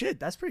 Oh shit,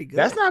 that's pretty good.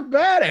 That's not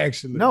bad,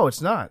 actually. No, it's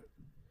not.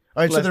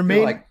 All right, so Let's their be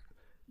main like-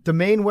 the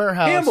main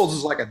warehouse. Campbell's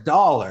is like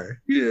 $1.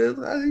 Yeah,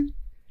 I think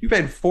you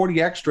paid $40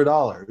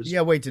 extra.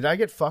 Yeah, wait, did I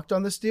get fucked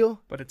on this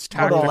deal? But it's Hold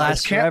tactical. on.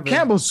 last forever.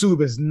 Campbell's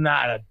soup is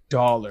not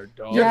 $1,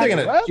 dog. You're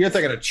thinking What? you're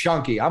thinking of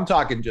chunky. I'm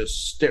talking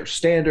just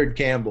standard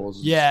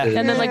Campbell's. Yeah.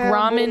 And then like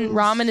Campbell's.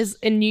 ramen is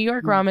in New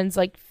York. Ramen's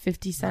like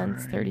 50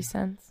 cents, 30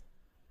 cents.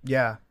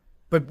 Yeah.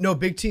 But no,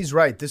 Big T's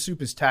right. This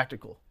soup is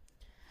tactical.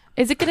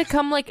 Is it gonna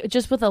come like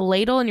just with a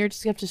ladle and you're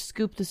just gonna have to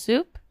scoop the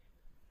soup?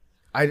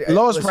 Lowest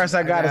listen, price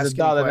I got didn't is ask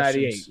any $1.98.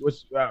 questions. Which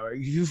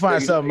if you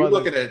find you, something you other,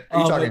 looking at?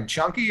 Are you talking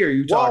chunky or are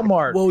you talking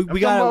Walmart. Well, we I'm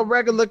talking gotta- about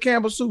regular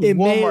Campbell soup. It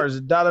may- Walmart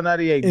is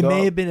 $1.98. It dog.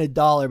 may have been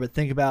 $1, but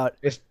think about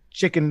It's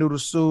chicken noodle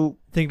soup.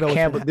 think about what's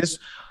Campbell. gonna This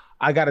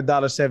I got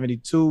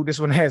 $1.72. This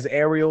one has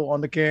Ariel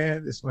on the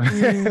can. This one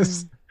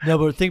has no,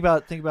 but think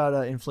about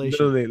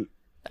inflation. literally.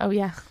 Oh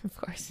yeah, of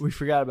course. We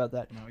forgot about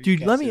that, No, you dude.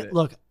 can't Let say me that.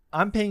 look.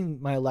 I'm paying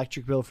my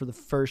electric bill for the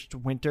first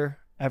winter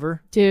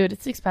ever, Dude,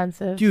 it's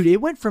expensive. dude. It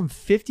went from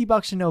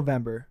 $50 in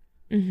November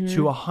Mhm.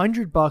 to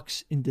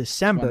 $100 in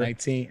December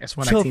 119. That's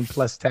 119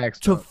 plus tax.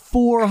 to dog.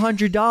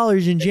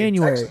 $400 in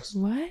January. Texas.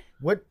 What?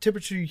 What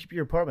temperature do you keep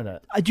your apartment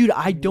at? Dude,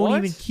 I don't What?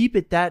 even keep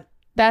it that.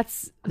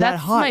 That's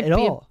hot might at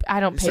be. all.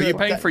 I don't pay. So So for you're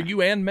paying that. for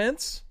you and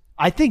Mints?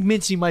 I think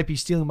Mincy might be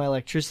stealing my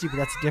electricity, but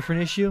that's a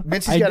different issue.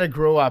 Mincy's I, got a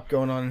grow up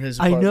going on in his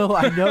I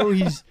apartment.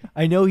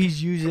 know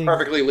he's using.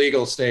 Perfectly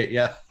legal state.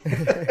 Yeah.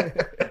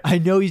 I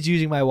know he's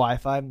using my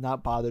Wi-Fi. I'm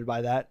not bothered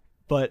by that.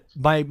 But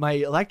my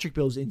electric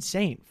bill is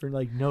insane for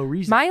like no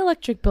reason. My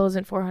electric bill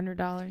isn't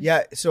 $400.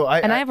 Yeah, so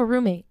I and I have a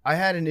roommate. I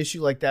had an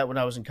issue like that when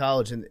I was in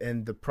college,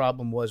 and the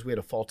problem was we had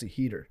a faulty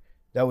heater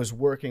that was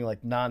working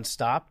like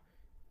nonstop.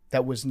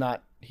 That was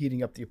not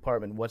heating up the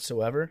apartment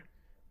whatsoever,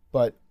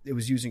 but it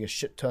was using a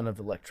shit ton of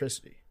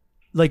electricity.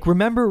 Like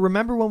remember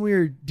when we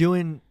were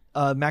doing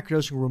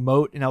macrodosing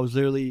remote, and I was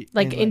literally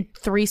Like in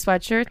 3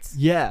 sweatshirts.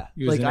 yeah,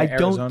 You was like in I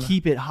don't Arizona?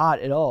 keep it hot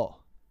at all.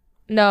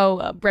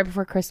 No, right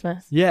before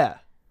Christmas. Yeah,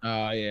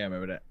 Oh yeah, I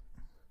remember that.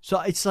 so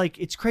it's like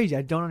it's crazy.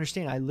 I don't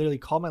understand. I literally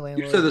called my You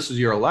landlord. said this is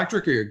your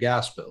electric or your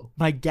gas bill?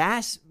 my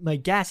gas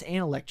and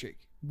electric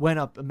went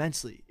up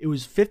immensely. It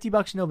was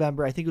 $50 in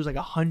November. I think it was like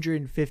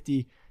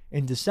 $150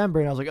 in December,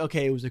 and I was like,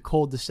 okay, it was a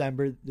cold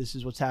December. This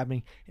is what's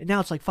happening, and now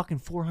it's like fucking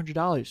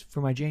 $400 for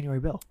my January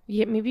bill.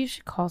 Yeah, maybe you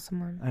should call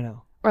someone I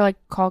know. or like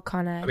call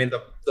Con Ed. I mean,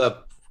 the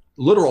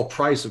literal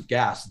price of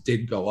gas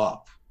did go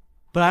up.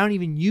 But I don't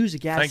even use a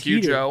gas Thank you,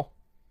 heater. Joe.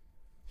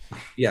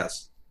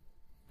 Yes.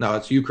 No,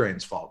 it's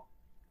Ukraine's fault.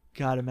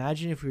 God,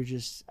 imagine if we were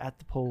just at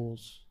the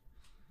polls.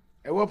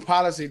 And what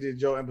policy did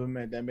Joe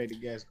implement that made the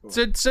gas go?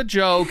 It's a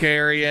joke,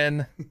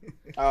 Arian.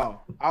 Oh,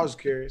 I was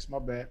curious. My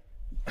bad.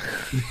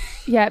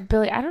 Yeah,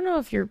 Billy. I don't know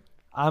if you're.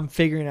 I'm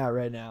figuring out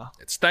right now.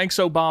 It's thanks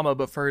Obama,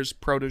 but for his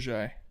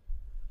protege.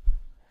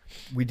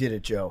 We did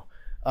it, Joe.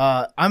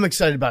 I'm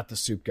excited about the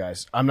soup,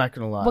 guys. I'm not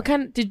gonna lie. What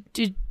kind?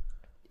 Did?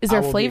 Is there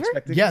I will be flavor?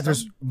 expecting Yeah, some.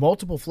 there's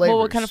multiple flavors. Well,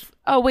 what kind of?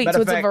 Oh wait, Matter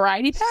so of it's a fact,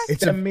 variety pack.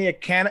 It's Send me a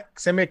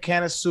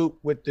can of soup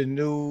with the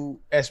new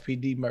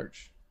SPD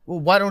merch. Well,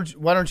 why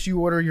don't you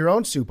order your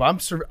own soup?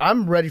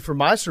 I'm ready for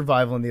my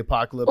survival in the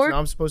apocalypse. Or- now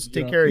I'm supposed to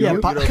take Yeah. care of Yeah,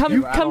 you. but-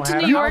 Come I don't to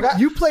have- New I York. don't got-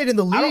 You played in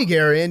the I don't- league,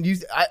 Arian.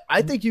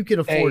 I think you can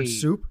afford Hey.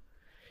 soup.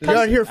 You're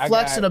out here I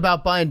flexing got-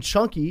 about buying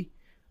chunky.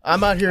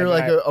 I'm out here I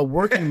like got- a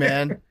working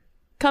man.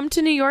 Come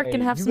to New York and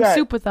Hey, have you some got-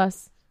 soup with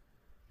us.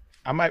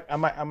 I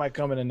might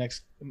come in the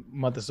next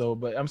month or so.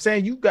 But I'm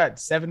saying you got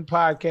 7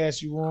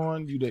 podcasts you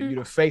on. You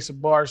the face of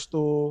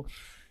Barstool.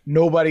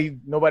 Nobody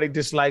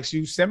dislikes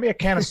you. Send me a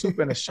can of soup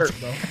and a shirt,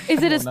 bro.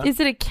 Is it Come on a is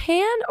it a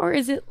can or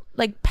is it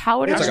like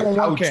powder? It's I like want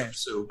a one pouch can. of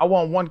soup. I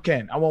want one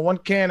can. I want one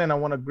can and I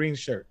want a green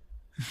shirt.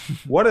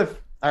 What if?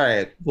 All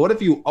right. What if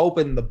you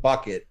open the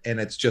bucket and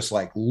it's just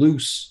like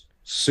loose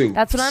soup?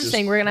 That's what I'm just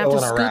saying. We're gonna have to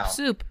flowing scoop around?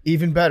 soup.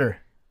 Even better.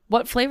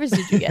 What flavors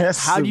did you get?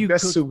 How do you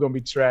that cook- soup gonna be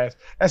trash?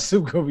 That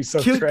soup gonna be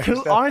so trash.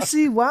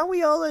 honestly, why don't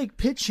we all like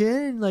pitch in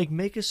and like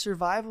make a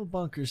survival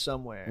bunker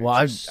somewhere? Well,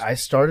 I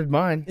started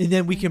mine. and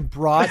then we can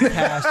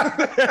broadcast.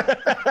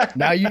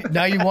 Now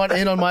you want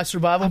in on my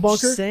survival I'm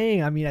bunker? just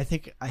saying. I mean, I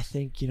think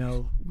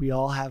we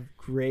all have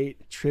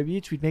great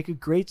tributes. We'd make a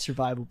great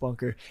survival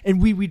bunker, and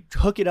we'd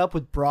hook it up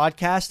with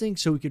broadcasting,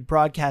 so we could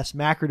broadcast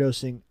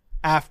macrodosing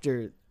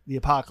after the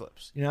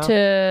apocalypse. You know,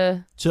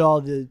 to to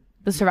all the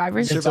The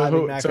survivors.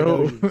 Surviving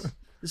Macedonians.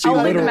 Oh,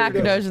 like the literal-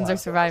 Macedonians are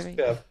surviving.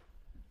 Yeah.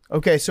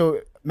 Okay,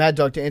 so Mad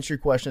Dog, to answer your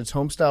question, it's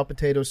home-style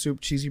potato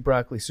soup, cheesy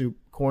broccoli soup,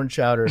 corn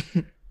chowder,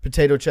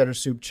 potato cheddar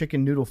soup,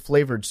 chicken noodle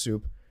flavored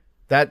soup.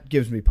 That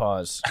gives me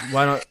pause.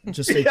 Why not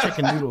just say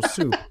chicken noodle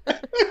soup?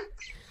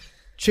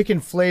 Chicken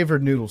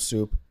flavored noodle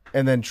soup,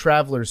 and then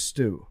traveler's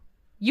stew.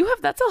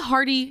 That's a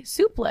hearty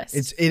soup list.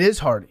 It is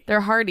hearty.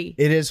 They're hearty.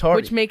 It is hearty.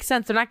 Which makes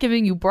sense. They're not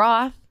giving you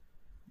broth.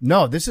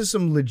 No, this is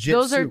some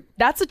legit soup.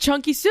 That's a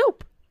chunky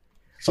soup.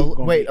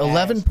 Wait,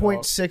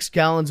 11.6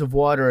 gallons of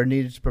water are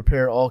needed to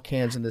prepare all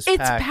cans in this It's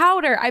pack.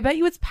 powder. I bet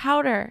you it's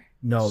powder.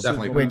 No,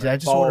 Definitely wait, did I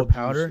just order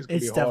powder?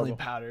 It's definitely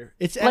powder.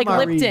 It's Like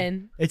MRE.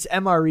 Lipton. It's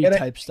MRE And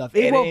type stuff.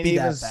 It it won't ain't be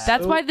even that bad.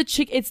 That's why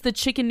it's the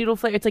chicken noodle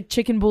flavor. It's like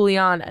chicken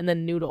bouillon and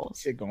then noodles.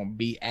 Shit gonna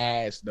be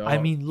ass, though. I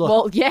mean, look,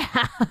 Well,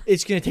 yeah.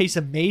 it's gonna taste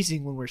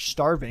amazing when we're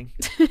starving.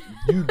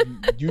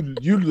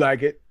 you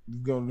like it.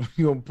 You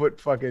gonna put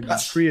fucking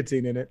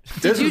creatine in it.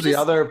 This you is the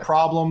just- other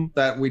problem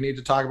that we need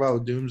to talk about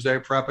with doomsday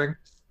prepping.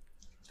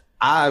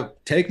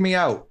 Take me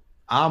out.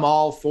 I'm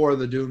all for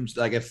the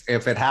doomsday. Like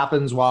if it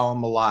happens while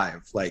I'm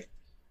alive, like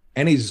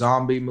any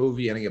zombie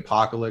movie, any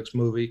apocalypse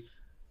movie,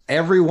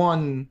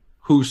 everyone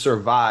who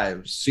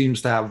survives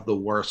seems to have the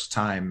worst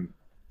time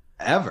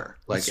ever.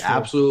 Like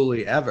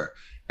absolutely ever.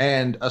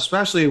 And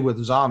especially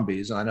with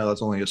zombies, and I know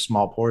that's only a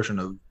small portion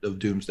of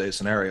doomsday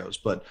scenarios,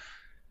 but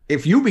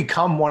if you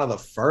become one of the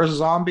first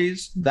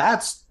zombies,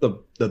 that's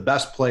the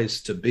best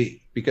place to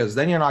be, because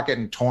then you're not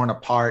getting torn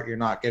apart. You're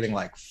not getting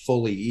like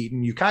fully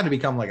eaten. You kind of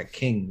become like a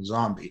king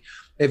zombie.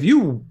 If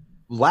you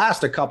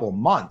last a couple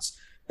months,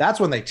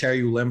 that's when they tear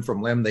you limb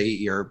from limb. They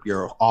eat your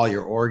all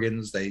your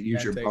organs. They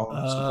use your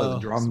bones to play the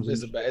drums.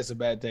 It's a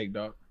bad take,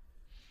 dog.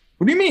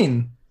 What do you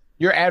mean?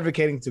 You're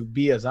advocating to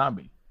be a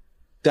zombie.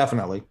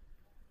 Definitely.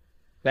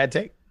 Bad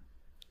take.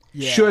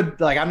 Yeah. Should,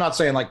 like, I'm not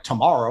saying like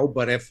tomorrow,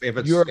 but if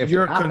it's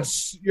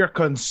You're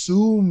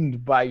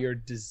consumed by your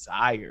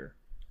desire,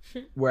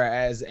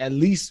 whereas at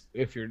least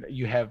if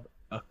you have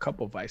a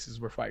couple vices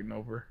we're fighting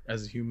over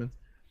as a human,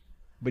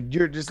 but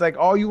you're just like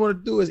all you want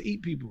to do is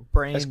eat people.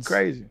 Brains. That's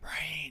crazy.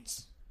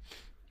 Brains.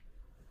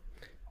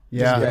 Just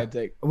Yeah. bad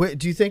take. Wait,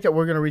 do you think that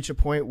we're going to reach a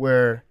point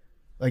where,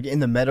 like in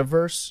the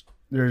metaverse,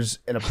 there's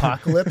an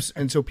apocalypse,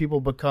 and so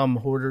people become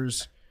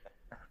hoarders?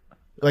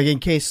 Like in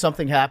case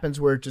something happens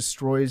where it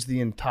destroys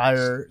the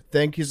entire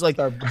thing, because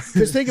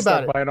think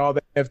about it. Buying all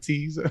the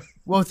NFTs.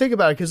 Well, think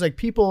about it, because like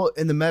people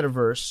in the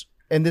metaverse,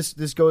 and this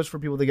goes for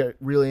people that get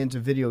really into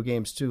video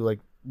games too,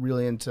 like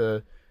really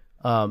into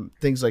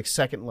things like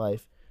Second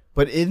Life.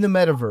 But in the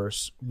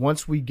metaverse,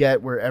 once we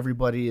get where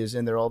everybody is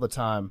in there all the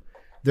time,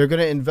 they're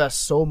going to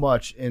invest so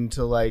much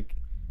into like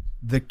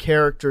the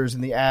characters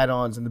and the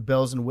add-ons and the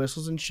bells and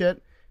whistles and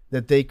shit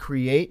that they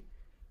create,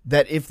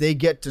 that if they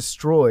get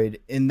destroyed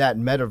in that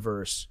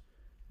metaverse,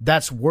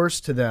 that's worse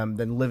to them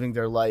than living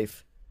their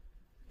life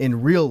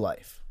in real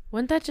life.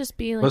 Wouldn't that just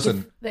be like Listen.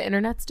 if the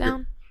internet's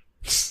down?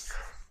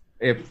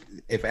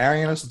 if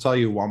Arian has to tell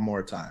you one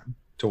more time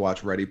to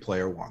watch Ready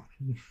Player One,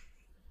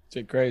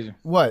 Shit, crazy.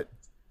 What?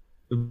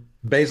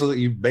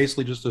 you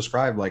basically just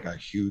described like a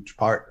huge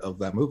part of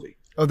that movie.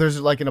 Oh,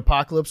 there's like an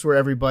apocalypse where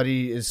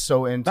everybody is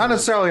so into Not it.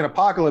 necessarily an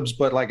apocalypse,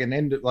 but like on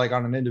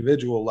an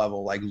individual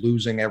level, like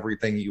losing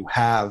everything you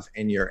have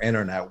in your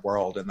internet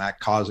world, and that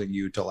causing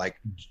you to like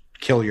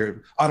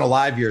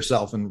unalive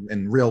yourself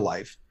in real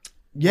life.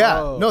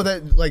 Yeah, Whoa. no,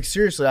 that like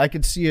seriously, I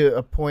could see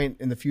a point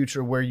in the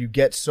future where you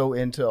get so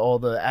into all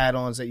the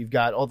add-ons that you've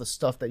got, all the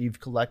stuff that you've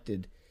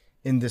collected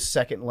in this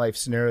Second Life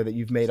scenario that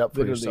you've made up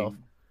for yourself.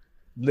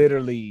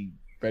 Literally,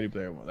 Ready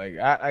Player One. Like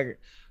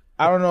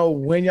I don't know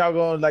when y'all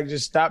gonna like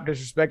just stop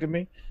disrespecting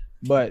me,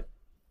 but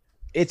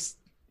it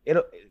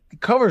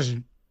covers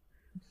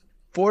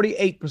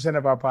 48%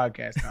 of our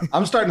podcast. Now.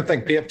 I'm starting to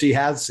think PFT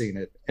has seen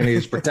it, and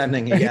he's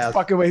pretending he He's has.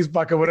 fucking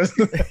with us.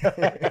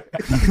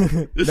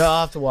 No,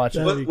 I'll have to watch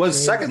it.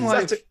 Was Second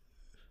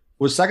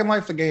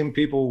Life the game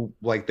people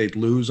like they'd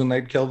lose and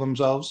they'd kill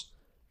themselves?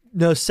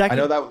 No, I second.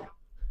 know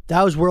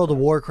that was World of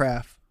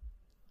Warcraft.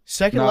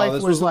 Second No, Life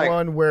this was was the like-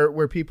 one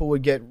where people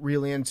would get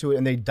really into it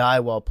and they die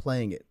while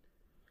playing it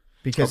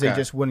because they Okay.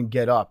 just wouldn't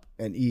get up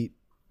and eat,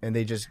 and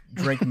they just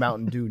drink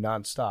Mountain Dew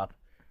nonstop.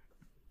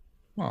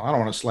 Well, I don't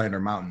want to slander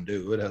Mountain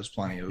Dew. It has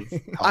plenty of.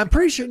 I'm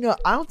pretty sure. No,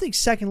 I don't think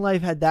Second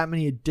Life had that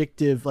many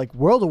addictive. Like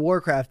World of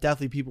Warcraft,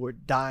 definitely people were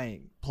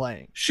dying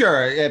playing.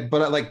 Sure,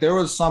 but like there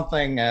was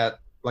something at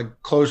like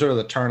closer to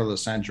the turn of the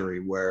century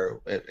where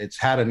it's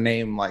had a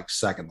name like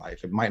Second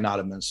Life. It might not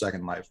have been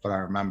Second Life, but I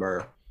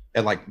remember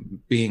it like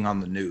being on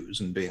the news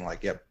and being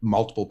like, "Yep,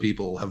 multiple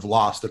people have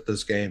lost at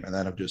this game and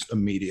then have just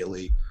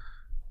immediately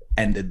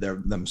ended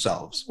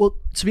themselves." Well,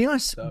 to be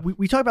honest,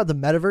 we talk about the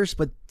metaverse,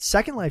 but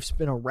Second Life's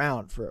been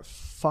around for a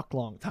fuck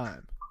long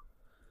time.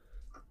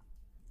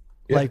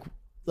 Yeah.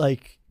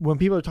 Like when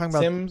people are talking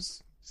about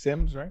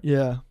Sims, right?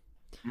 yeah.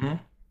 Mhm.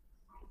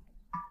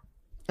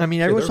 I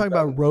mean, everyone's they're talking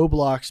about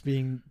Roblox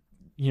being,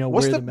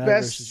 What's where the the metaverse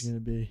best- is going to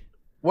be.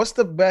 What's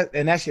the best?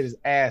 And that shit is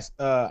ass.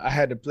 I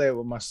had to play it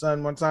with my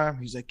son one time.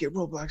 He's like, "Get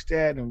Roblox,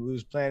 Dad," and we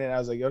was playing it. I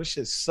was like, "Yo, this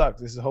shit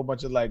sucks. This is a whole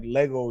bunch of like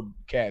Lego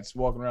cats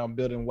walking around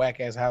building whack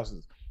ass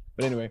houses."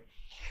 But anyway,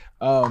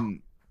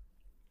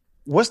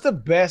 what's the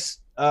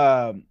best?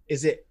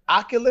 Is it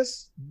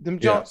Oculus? Them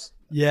jumps?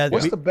 Yeah,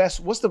 What's the best?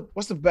 What's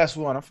the best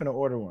one? I'm finna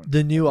order one.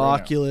 the new Right now.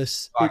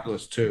 Oculus.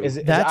 Oculus 2. Is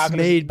it That's Oculus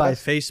made by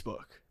best?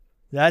 Facebook.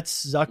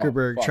 That's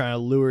Zuckerberg fuck. trying to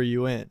lure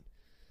you in.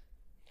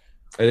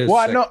 It is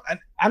Well, sick.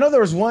 I know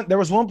there was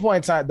one point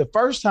in time. The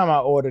first time I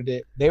ordered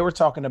it, they were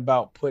talking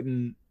about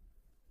putting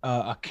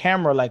a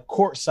camera like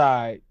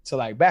courtside to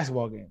like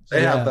basketball games.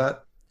 They Yeah. have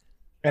that.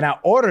 And I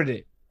ordered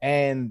it,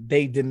 and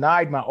they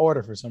denied my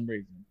order for some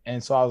reason.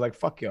 And so I was like,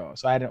 "Fuck y'all!"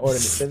 So I hadn't ordered it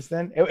since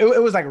then.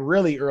 It was like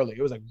really early.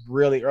 It was like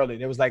really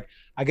early. It was like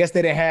I guess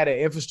they didn't have the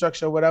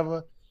infrastructure or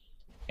whatever.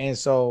 And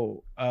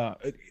so,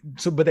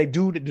 but they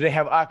do. Do they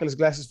have Oculus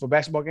glasses for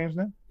basketball games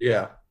now?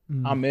 Yeah.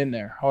 I'm in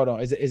there. Hold on.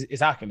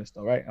 It's Oculus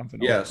though, right? I'm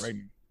finna Yes. order it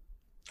right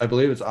now. I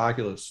believe it's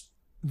Oculus.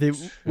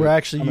 We're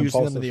actually I'm using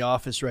them in impulsive. the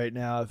office right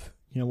now.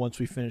 Once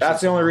we finish. That's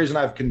this the only one. reason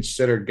I've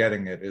considered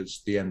getting it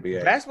is the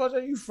NBA. Basketball,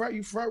 you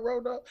front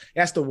row though.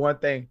 That's the one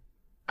thing.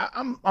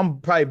 I'm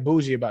probably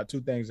bougie about two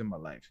things in my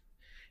life: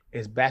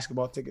 is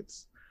basketball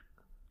tickets,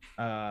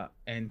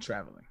 and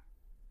traveling.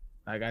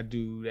 Like I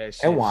do that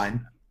shit. And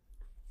wine.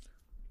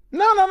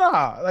 No.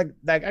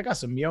 Like I got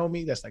some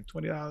Yomi that's like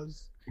 $20. You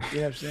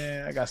know what I'm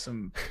saying? I got some.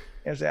 You know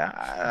what I'm saying?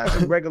 I have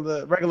some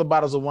regular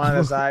bottles of wine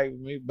that's all right with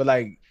me, but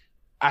like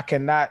I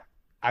cannot.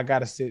 I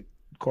gotta sit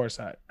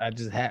courtside. I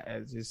just have.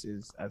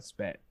 That's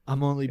bad.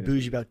 I'm only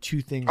bougie about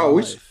two things. Oh, in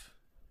we- life.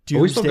 Are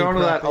we still Doomsday going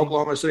to that prepping.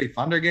 Oklahoma City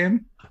Thunder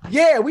game?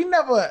 Yeah, we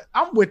never.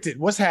 I'm with it.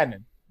 What's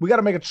happening? We got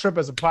to make a trip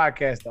as a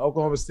podcast to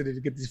Oklahoma City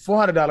to get these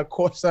 $400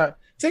 courtside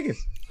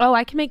tickets. Oh,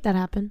 I can make that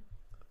happen.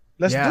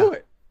 Let's Yeah. do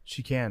it.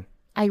 She can.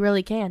 I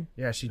really can.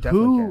 Yeah, she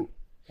definitely Who?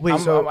 can.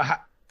 Wait,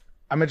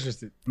 I'm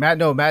interested.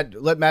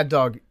 Let Mad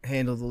Dog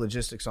handle the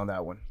logistics on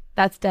that one.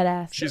 That's dead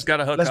ass. She's got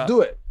to hook Let's up.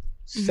 do it.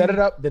 Set it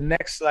up the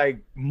next like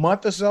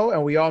month or so,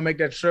 and we all make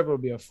that trip. It'll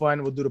be a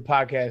fun. We'll do the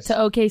podcast To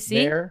OKC?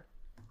 there.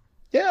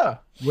 Yeah.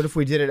 What if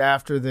we did it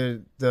after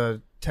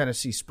the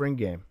Tennessee spring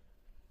game?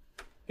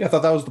 Yeah, I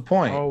thought that was the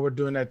point. Oh, we're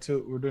doing that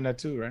too. We're doing that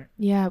too, right?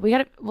 Yeah, we got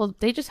to. Well,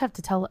 they just have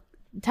to tell.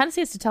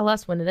 Tennessee has to tell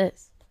us when it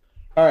is.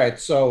 All right,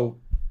 so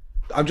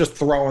I'm just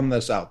throwing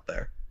this out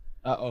there.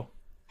 Oh.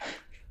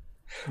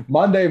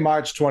 Monday,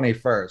 March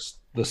 21st,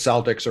 the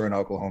Celtics are in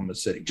Oklahoma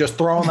City. Just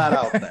throwing that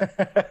out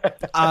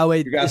there.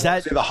 wait, You guys is want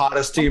that to see the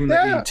hottest team in the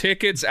there. East?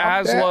 Tickets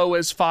I'm as there. low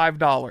as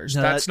 $5.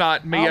 No, That's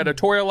not me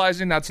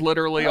editorializing. That's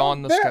literally I'm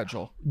on the there.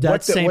 schedule.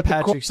 that's St.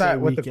 Patrick's Day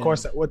What the weekend?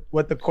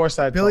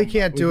 courtside? Billy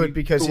talking about? can't do We- it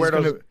because we he's wear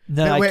going those- to.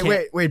 No, I wait,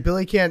 can't. wait.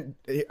 Billy can't.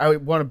 I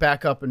want to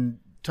back up and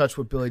touch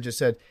what Billy just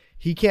said.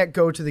 He can't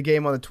go to the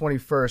game on the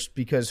 21st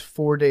because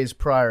 4 days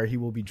prior he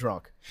will be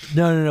drunk.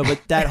 No. But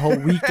that whole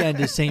weekend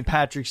is St.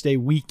 Patrick's Day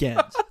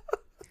weekend.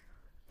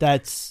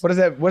 That's What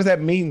does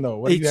that mean though?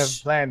 What do you have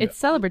It's- planned? It's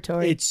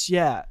celebratory. it's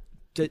yeah.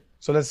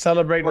 So let's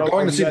celebrate. We're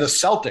going to see You the guys-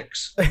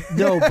 Celtics.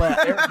 No,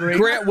 but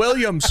Grant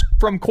Williams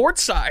from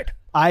courtside.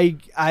 I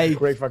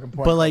Great fucking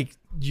point. but like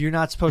you're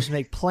not supposed to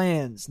make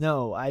plans.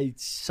 No,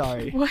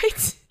 sorry.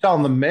 what?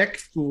 Telling the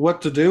Mick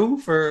what to do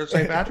for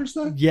St. Patrick's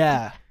Day?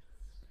 Yeah.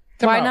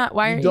 Why Time out. not?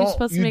 Why aren't you don't-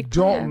 supposed to you make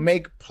don't plans?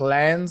 make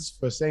plans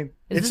for St.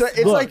 It's this-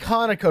 it's look, like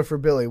Hanukkah for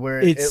Billy, where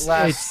it's-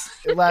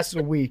 it lasts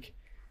a week.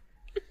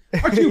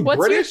 Aren't you What's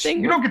your British?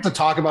 thing You don't get to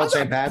talk about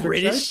St. Patrick's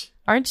British.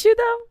 Aren't you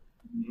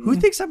though? Who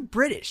thinks I'm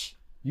British?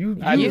 You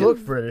You-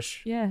 look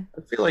British. Yeah. Day?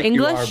 I feel like English?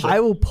 you are. British. I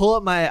will pull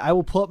up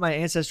my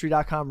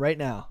ancestry.com right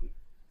now.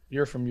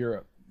 You're from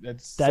Europe.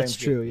 That's That's same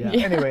shit. true, yeah.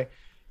 Anyway,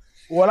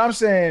 what I'm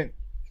saying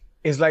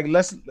is like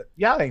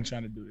y'all ain't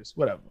trying to do this.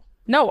 Whatever.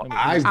 No,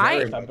 I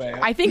very Stop much paying.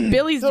 I think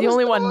Billy's So the let's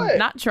only do one it.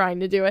 not trying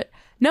to do it.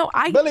 No,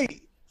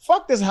 Billy,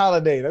 fuck this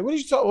holiday. Like, what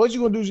you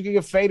gonna do? You gonna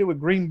get faded with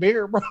green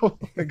beer, bro?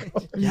 Like,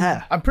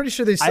 Yeah. I'm pretty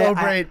sure they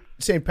celebrate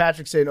St.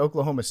 Patrick's Day in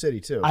Oklahoma City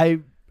too.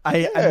 I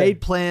Yeah.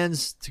 made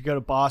plans to go to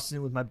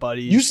Boston with my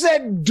buddies. you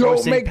said don't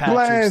St. make Patrick's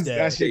plans. Day.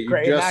 That shit You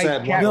great. just Now you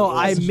said can't- no,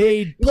 I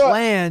made Look,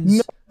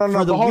 plans for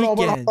the but hold on,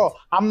 weekend.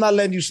 I'm not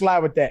letting you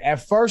slide with that.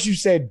 At first, you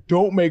said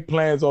don't make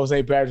plans on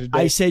St. Patrick's Day.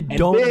 I said And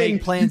don't then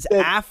make plans you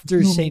said after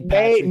you St.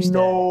 made- Patrick's Day.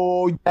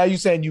 No, now you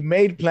saying you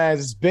made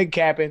plans. It's big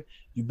capping.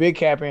 You big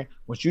capping.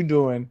 What you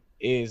doing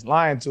is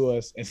lying to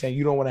us and saying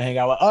you don't want to hang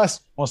out with us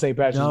on St.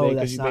 Patrick's Day No, because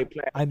that's you not. made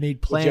plans I made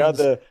with plans. your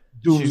other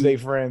doomsday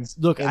friends.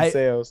 Look, in I-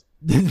 sales.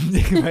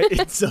 Right?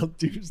 It's all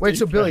Tuesday. Wait,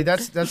 so Billy,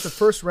 that's the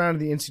first round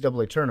of the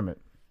NCAA tournament,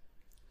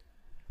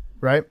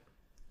 right?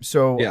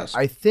 So Yes.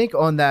 I think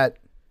on that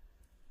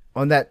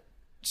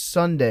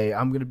Sunday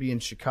I'm going to be in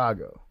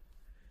Chicago,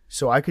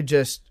 so I could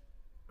just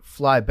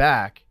fly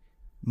back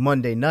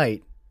Monday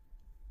night,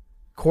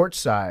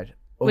 courtside,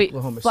 wait,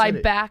 Oklahoma fly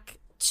City. back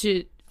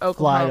to Fly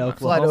Oklahoma. to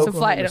Fly to So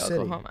fly Oklahoma to City.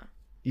 Oklahoma.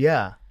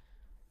 Yeah,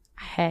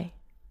 Hey,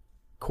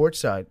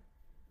 courtside,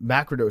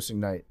 macrodosing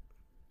night.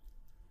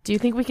 Do you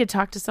think we could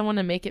talk to someone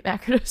and make it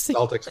macrodosing?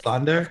 Celtics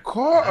Thunder.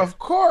 Of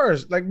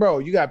course. Like, bro,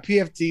 you got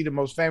PFT, the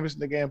most famous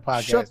nigga in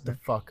podcast. Shut the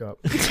fuck up.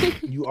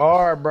 You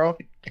are, bro.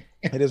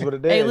 It is what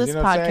it is. A-list you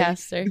know what I'm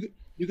saying? podcaster.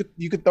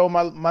 You could throw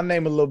my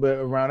name a little bit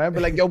around there,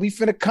 but like, yo, we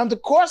finna come to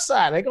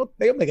courtside.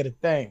 They make it a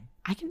thing.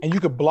 I can. And you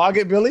could blog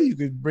it, Billy. You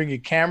could bring your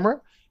camera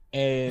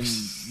and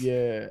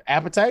your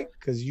appetite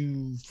because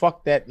you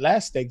fucked that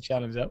last steak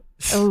challenge up.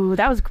 Oh,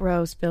 that was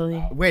gross,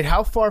 Billy. Wait,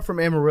 how far from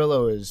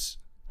Amarillo is?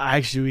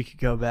 Actually, we could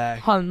go back.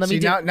 Hold on, let me See,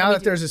 do. now let that me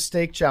do- there's a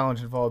steak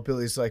challenge involved,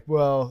 Billy's like,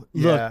 well,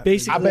 yeah. Look,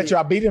 basically, I bet you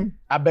I beat him.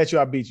 I bet you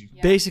I beat you.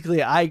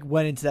 basically, I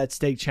went into that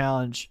steak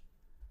challenge.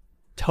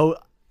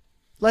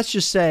 Let's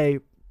just say,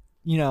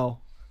 you know,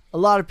 a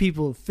lot of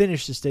people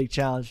finished the steak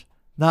challenge.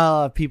 Not a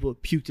lot of people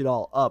puked it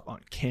all up on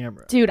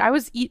camera. Dude, I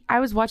was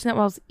watching that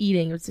while I was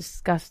eating. It was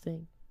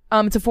disgusting.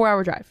 It's a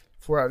 4-hour drive.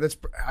 4 hours.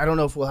 I don't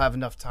know if we'll have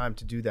enough time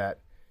to do that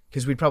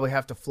because we'd probably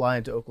have to fly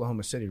into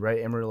Oklahoma City, right?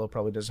 Amarillo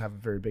probably doesn't have a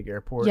very big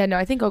airport. Yeah, no,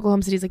 I think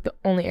Oklahoma City is like the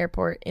only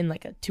airport in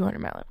like a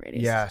 200-mile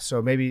radius. Yeah,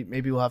 so maybe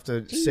we'll have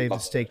to save the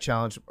steak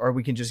challenge, or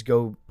we can just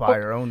go buy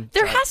our own.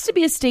 There challenge. has to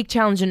be a steak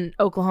challenge in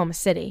Oklahoma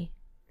City.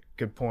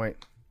 Good point.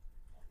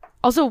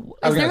 Also,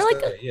 I was is there gonna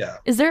like say, yeah,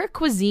 is there a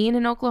cuisine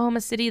in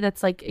Oklahoma City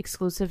that's like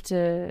exclusive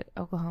to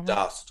Oklahoma?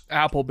 dust.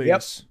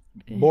 Applebee's.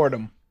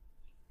 Boredom.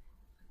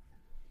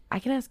 I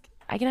can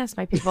ask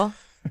my people.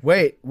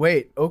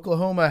 Wait.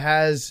 Oklahoma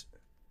has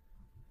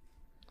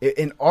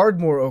in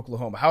Ardmore,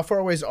 Oklahoma. How far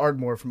away is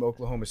Ardmore from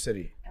Oklahoma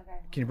City? Okay.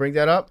 Can you bring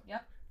that up?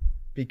 Yep.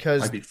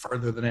 Because Might be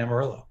further than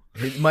Amarillo.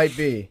 it might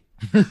be.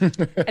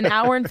 An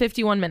hour and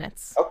 51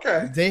 minutes.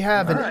 Okay. They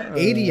have an Alright.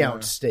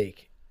 80-ounce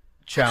steak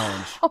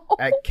challenge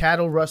at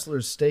Cattle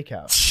Rustlers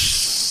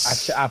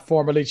Steakhouse. I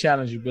formally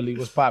challenge you, Billy.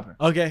 What's popping?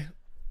 Okay,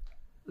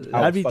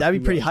 I'll that'd be fuck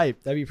you pretty up.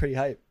 hype. That'd be pretty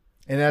hype.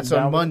 And that's I'm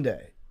down on with it.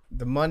 Monday.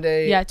 The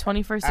Monday Yeah,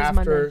 21st is after.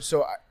 Monday.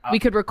 So We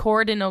could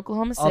record in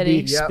Oklahoma I'll be City.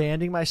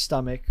 expanding my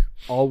stomach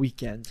all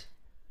weekend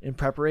in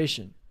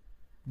preparation.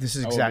 this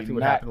is I will exactly be what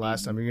not happened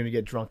last time. You're going to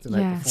get drunk the night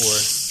Yeah.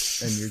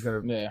 before, and you're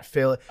going to Yeah.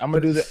 fail it. I'm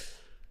gonna do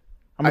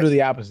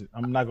the opposite.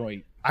 I'm not gonna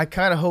eat. I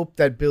kind of hope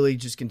that Billy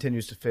just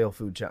continues to fail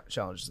food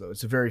challenges, though.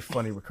 It's a very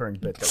funny recurring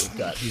bit that we've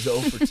got. He's 0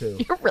 for 2.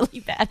 You're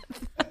really bad.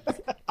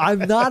 I'm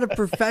not a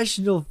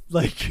professional.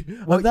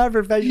 I'm not a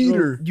professional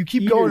Eater. You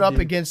keep eater, going up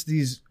dude. against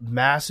these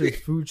massive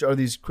food or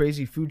these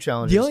crazy food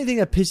challenges. The only thing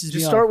that pisses me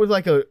just off, start with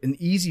like an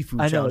easy food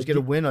I know, challenge. Get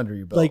a win under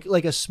your belt.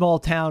 like a small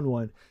town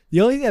one.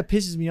 The only thing that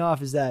pisses me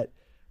off is that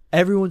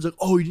everyone's like,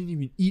 "Oh, you didn't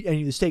even eat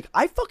any of the steak."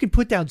 I fucking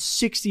put down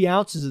 60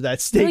 ounces of that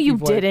steak. No, you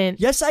before I- didn't.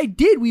 Yes, I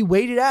did. We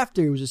waited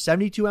after. It was a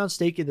 72-ounce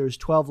steak, and there was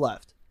 12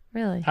 left.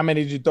 Really? How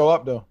many did you throw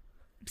up though?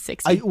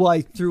 60.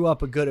 I threw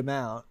up a good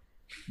amount.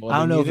 Well, I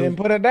don't then know You if it didn't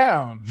put it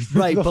down,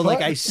 Right, The but like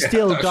fuck? I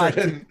still got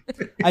sure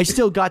I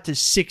still got to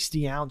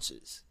 60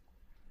 ounces.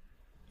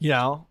 You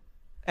know?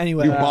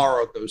 Anyway, You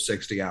borrowed those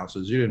 60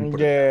 ounces. You didn't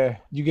put it. Yeah,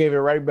 you gave it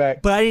right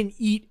back. but I didn't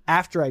eat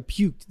after I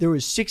puked. There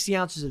was 60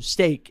 ounces of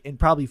steak and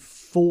probably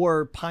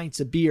 4 pints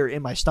of beer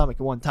in my stomach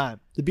at one time.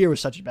 The beer was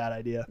such a bad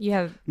idea.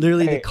 Yeah.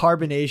 Literally, Hey. the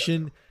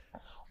carbonation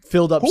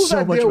filled up Whose so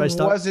much idea of my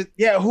stomach. was it?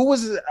 Yeah, who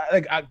was it?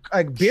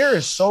 Like beer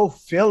is so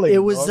filling. It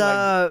was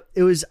bro.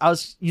 Like, I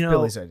was, you know,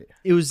 Billy's idea.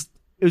 it was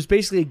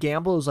basically a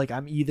gamble. It was like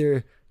I'm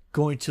either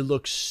going to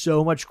look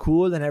so much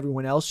cooler than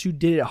everyone else who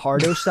did it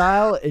Hardo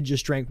style and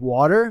just drank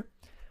water,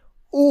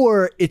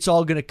 or it's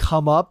all going to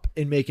come up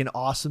and make an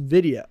awesome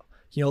video.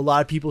 You know, a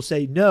lot of people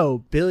say, no,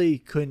 Billy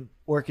couldn't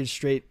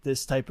orchestrate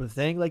this type of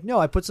thing. Like, no,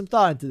 I put some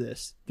thought into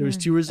this. There was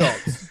 2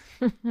 results.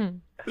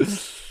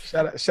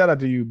 shout out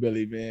to you,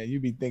 Billy, man. You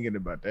be thinking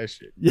about that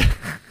shit. Yeah.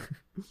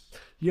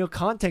 You know,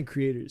 content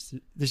creators,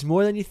 there's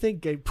more than you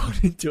think get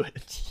put into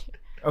it.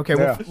 Okay,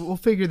 Yeah. we'll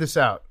figure this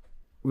out.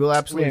 We'll We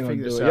absolutely ain't gonna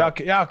figure do this it. out.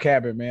 Y'all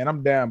capping, man.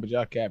 I'm down, but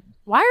y'all capping.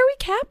 Why are we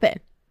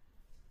capping?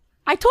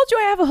 I told you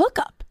I have a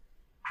hookup.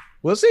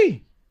 We'll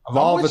see. Of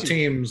all I'm the with you.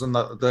 teams and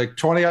the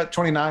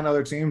 29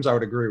 other teams, I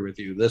would agree with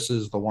you. This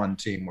is the one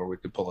team where we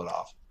could pull it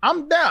off.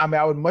 I'm down. I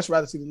mean, I would much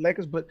rather see the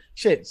Lakers, but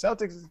shit,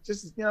 Celtics is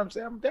just, you know what I'm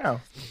saying? I'm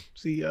down.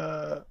 See,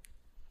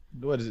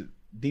 what is it?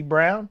 D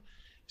Brown?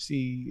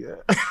 See,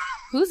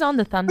 Who's on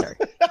the Thunder?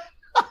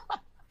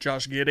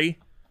 Josh Giddey.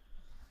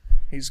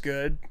 He's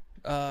good.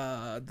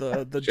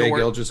 The Jay Dort,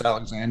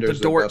 Gilgeous-Alexander, the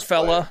Dort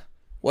fella.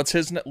 What's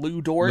his name?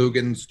 Lou Dort.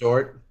 Lugan's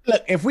Dort.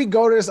 look, if we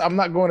go to this, I'm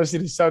not going to see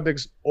the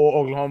Celtics or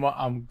Oklahoma.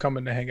 I'm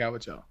coming to hang out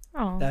with y'all.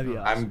 Oh. That'd be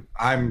awesome.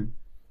 I'm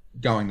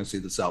going to see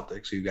the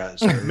Celtics. You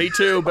guys. Me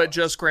too, but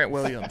just Grant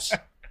Williams.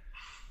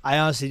 I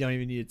honestly don't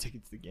even need a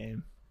ticket to the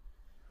game.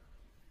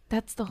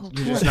 That's the whole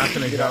You're point. just not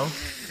going to go?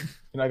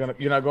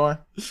 You're not going?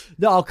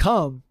 No, I'll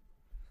come.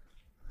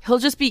 He'll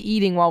just be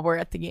eating while we're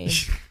at the game.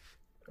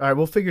 All right,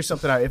 we'll figure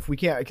something out. If we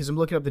can't, because I'm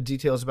looking up the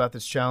details about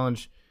this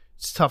challenge,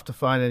 it's tough to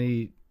find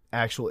any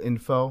actual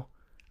info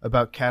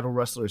about Cattle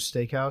Rustlers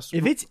Steakhouse.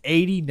 If it's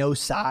 80, no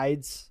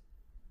sides.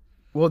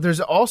 Well, there's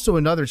also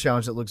another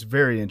challenge that looks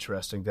very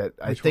interesting that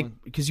I Which think, one?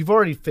 because you've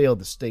already failed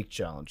the steak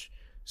challenge.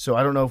 So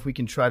I don't know if we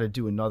can try to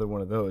do another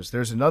one of those.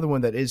 There's another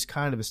one that is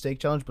kind of a steak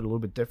challenge, but a little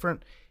bit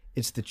different.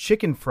 It's the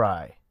chicken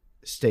fry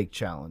steak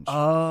challenge.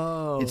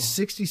 Oh, It's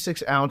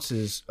 66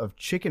 ounces of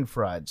chicken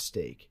fried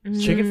steak.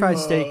 chicken fried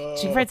steak.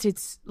 Chicken fried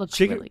steaks looks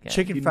Chicken really good.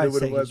 chicken You fried knew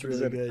what it steak was is when you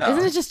really said it. good.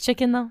 Isn't it just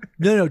chicken though?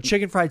 No,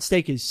 chicken fried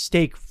steak is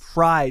steak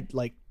fried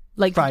like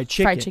fried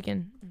chicken. Fried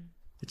chicken.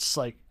 It's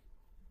like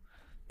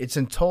It's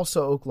in Tulsa,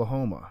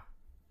 Oklahoma.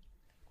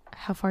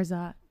 How far is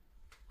that?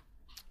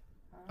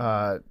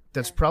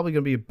 That's probably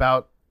going to be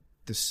about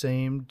the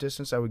same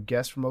distance, I would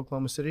guess, from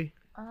Oklahoma City.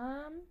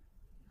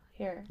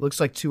 Here. Looks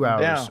like 2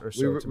 hours Down. or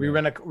so. to We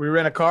me.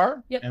 rent a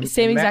car. Yep,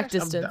 same exact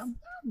match. distance.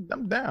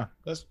 I'm down.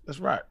 That's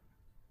right.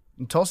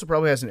 And Tulsa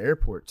probably has an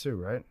airport too,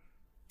 right?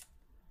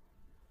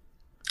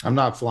 I'm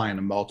not flying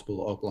to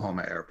multiple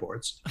Oklahoma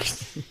airports.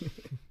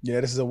 Yeah,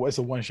 it's a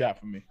one shot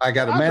for me. I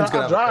got a man's I'll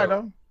gonna drive have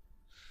a though.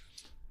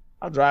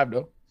 I'll drive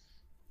though.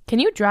 Can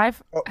you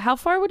drive? Oh. How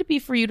far would it be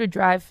for you to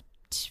drive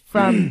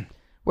from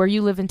where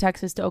you live in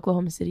Texas to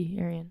Oklahoma City,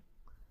 Arian?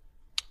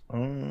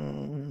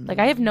 Like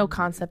I have no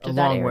concept A of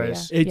that long area.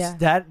 ways. it's yeah.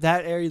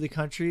 that area of the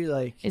country.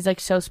 Like It's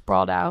like so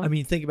sprawled out. I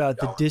mean, think about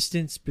it. The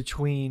distance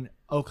between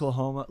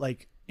Oklahoma,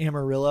 like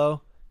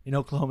Amarillo and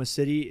Oklahoma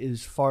City,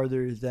 is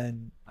farther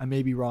than, I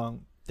may be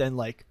wrong, than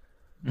like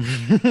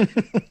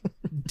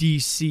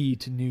DC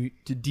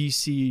to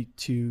DC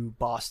to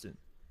Boston.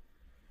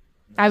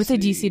 I would say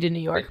DC to New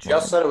I York.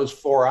 just said it was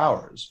 4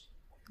 hours.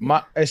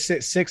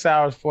 It's 6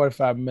 hours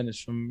 45 minutes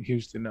from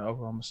Houston to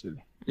Oklahoma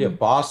City. Yeah,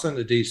 Boston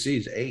to DC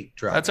is 8.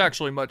 Driving. That's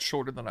actually much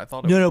shorter than I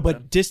thought. It No, would no, have but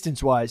been.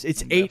 distance wise,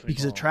 it's 8 definitely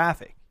because of wrong.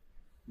 traffic.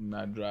 I'm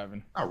not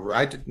driving. all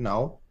right.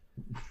 No,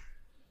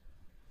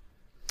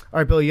 All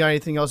right, Billy, you got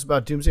anything else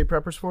about Doomsday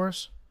Preppers for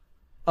us?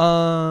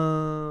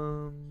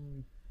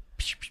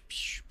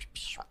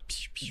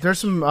 There's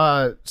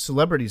some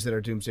celebrities that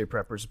are Doomsday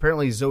Preppers.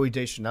 Apparently, Zooey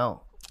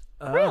Deschanel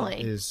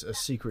Really? is a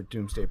secret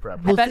Doomsday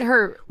Prepper. I bet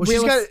her. Well,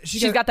 she's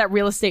she's got- got that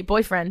real estate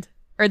boyfriend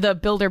or the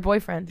builder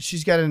boyfriend.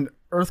 She's got an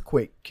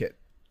earthquake kit,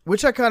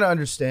 which I kind of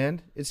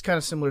understand. It's kind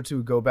of similar to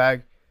a go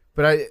bag,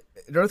 but an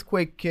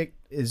earthquake kit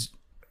is,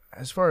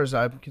 as far as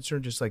I'm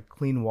concerned, just like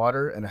clean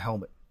water and a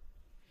helmet.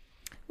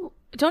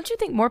 Don't you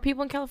think more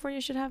people in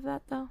California should have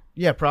that though?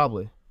 Yeah,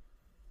 probably.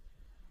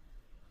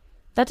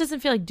 That doesn't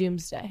feel like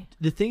doomsday.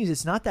 The thing is,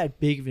 it's not that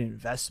big of an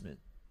investment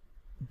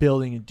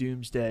building a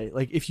doomsday.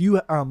 Like if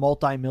you are a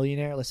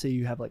multi-millionaire, let's say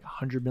you have like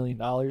 $100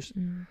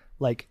 million,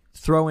 like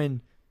throw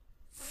in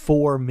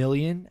 $4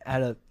 million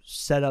at a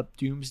set up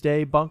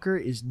doomsday bunker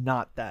is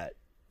not that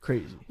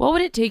crazy. What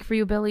would it take for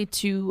you, Billy,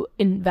 to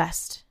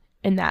invest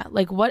in that?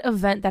 Like, what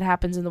event that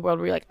happens in the world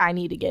where you're like, I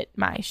need to get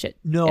my shit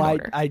No, in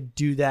order? I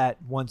do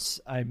that once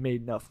I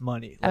made enough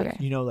money. Like, Okay.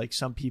 you know, like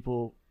some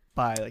people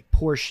buy like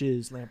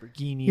Porsches,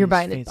 Lamborghinis, You're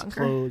buying a fancy bunker.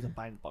 clothes. I'm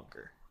buying a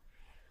bunker.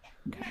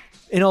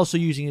 And also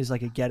using it as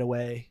like a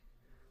getaway,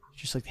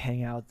 just like to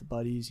hang out with the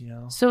buddies, you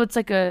know. So it's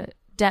like a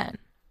den,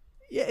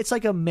 Yeah, it's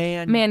like a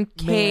man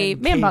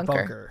cave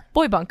bunker.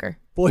 Boy bunker.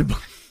 boy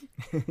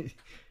bunker.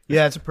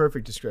 Yeah, it's a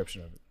perfect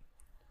description of it.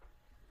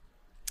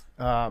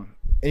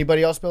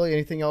 Anybody else, Billy?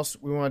 Anything else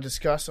we want to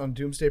discuss on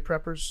Doomsday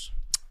Preppers?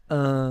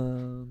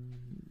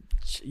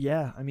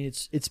 Yeah, I mean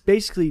it's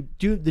basically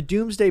the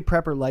doomsday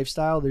prepper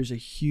lifestyle. There's a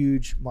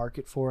huge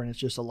market for, and it's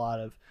just a lot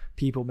of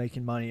people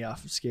making money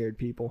off of scared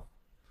people.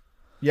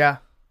 Yeah.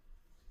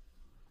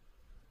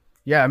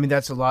 Yeah, I mean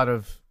that's a lot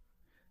of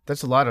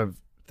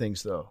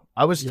things though.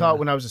 I was taught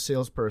when I was a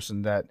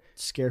salesperson that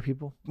Scare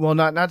people. well,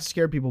 not to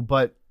scare people,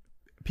 but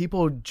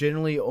people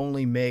generally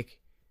only make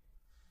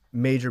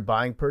major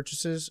buying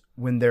purchases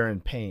when they're in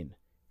pain.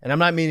 And I'm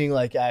not meaning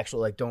like actual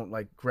like don't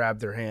like grab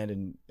their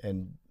hand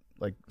and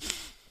like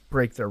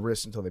break their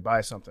wrist until they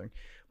buy something.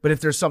 But if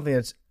there's something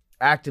that's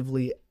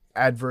actively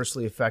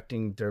adversely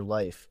affecting their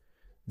life,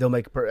 they'll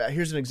make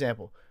here's an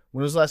example.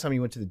 When was the last time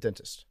you went to the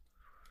dentist?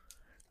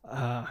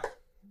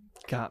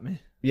 Got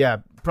me. Yeah,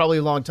 probably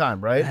a long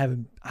time, right?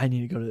 I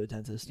need to go to the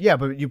dentist. Yeah,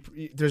 but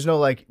there's no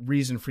like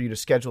reason for you to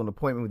schedule an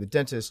appointment with a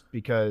dentist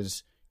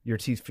because your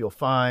teeth feel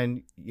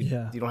fine. You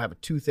don't have a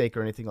toothache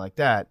or anything like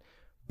that.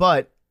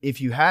 But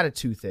if you had a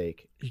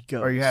toothache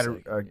or you had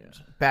a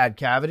bad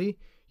cavity,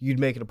 you'd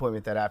make an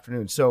appointment that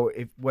afternoon. So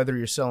if whether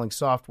you're selling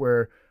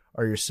software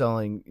or you're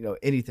selling,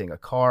 anything, a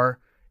car,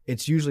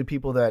 it's usually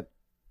people that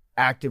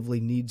actively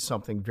need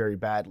something very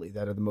badly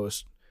that are the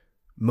most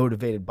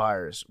motivated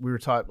buyers. We were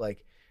taught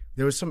like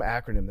there was some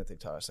acronym that they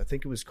taught us. I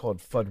think it was called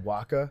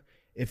FUDWACA.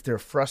 If they're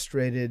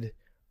frustrated,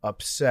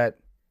 upset,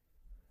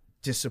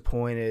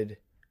 disappointed,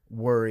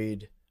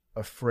 worried,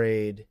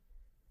 afraid,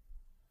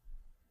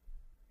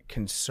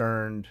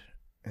 concerned,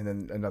 and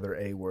then another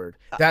A word.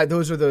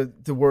 Those are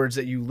the words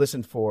that you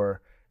listen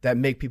for that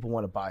make people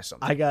want to buy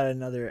something. I got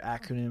another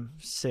acronym,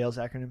 sales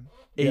acronym,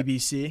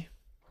 ABC.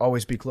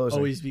 Always be closing.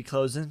 Always be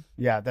closing.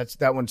 Yeah,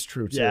 that one's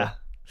true too. Yeah.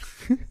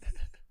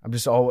 I'm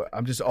just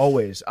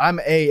always. I'm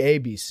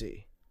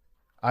AABC.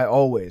 I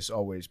always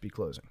be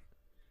closing.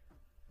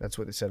 That's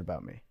what they said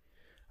about me.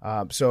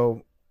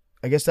 So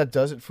I guess that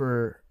does it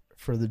for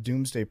the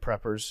Doomsday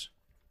Preppers.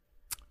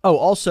 Oh,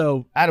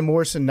 also Adam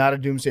Morrison, not a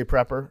Doomsday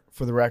Prepper,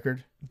 for the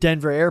record.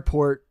 Denver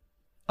Airport,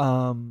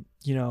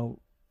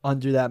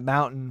 under that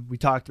mountain we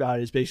talked about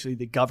is basically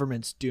the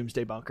government's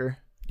doomsday bunker.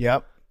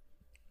 Yep.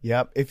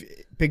 If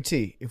Big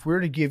T, if we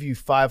were to give you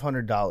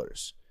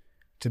 $500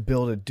 to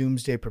build a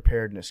doomsday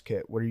preparedness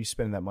kit, what are you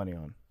spending that money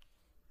on?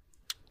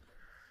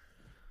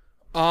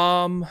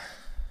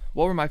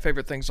 What were my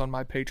favorite things on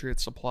my Patriot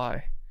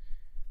Supply?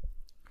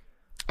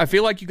 I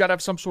feel like you got to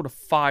have some sort of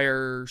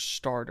fire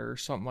starter,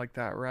 something like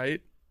that,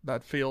 right?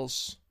 That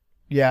feels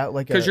Yeah,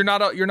 like because you're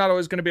not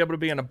always going to be able to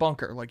be in a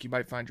bunker. Like you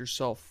might find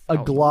yourself. A out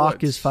in the Glock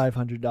woods. is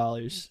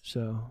 $500,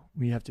 so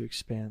we have to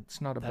expand.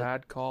 It's not a that-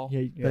 bad call.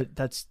 Yeah, but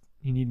that's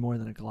you need more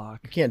than a Glock.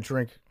 you can't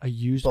drink A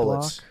used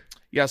bullets. Glock.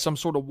 Yeah, some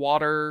sort of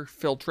water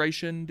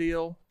filtration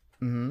deal.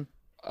 Mm-hmm.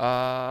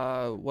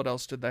 What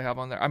else did they have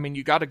on there? I mean,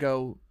 you got to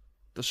go.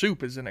 The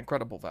soup is an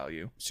incredible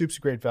value. Soup's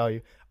a great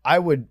value. I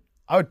would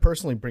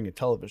personally bring a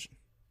television.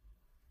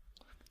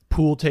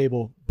 Pool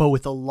table, but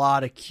with a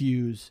lot of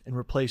cues and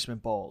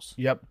replacement balls.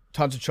 Yep,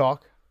 tons of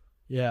chalk.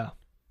 Yeah.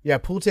 Yeah,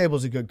 pool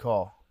table's a good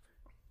call.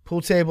 Pool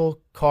table,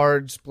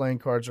 cards, playing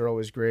cards are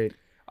always great.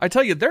 I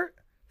tell you, they're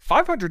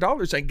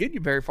 $500 ain't getting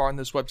you very far on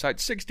this website.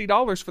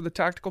 $60 for the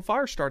tactical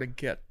fire starting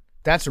kit.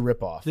 That's a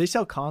ripoff. Do they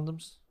sell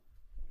condoms?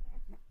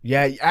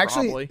 Yeah,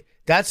 actually, Probably.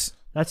 that's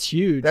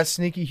Huge. that's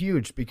sneaky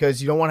huge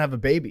because you don't want to have a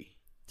baby.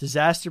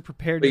 Disaster But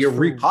preparedness. you're for-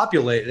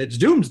 repopulated. It's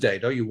doomsday.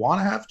 Don't you want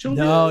to have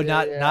children? No,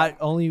 Yeah. not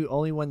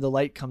only when the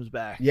light comes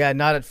back. Yeah,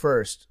 not at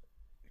first,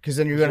 because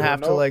then you're gonna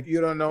have to like.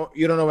 you don't know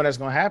when that's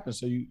gonna happen.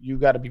 So you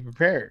got to be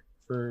prepared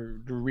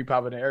for the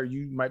repopulating era.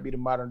 You might be the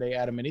modern day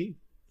Adam and Eve.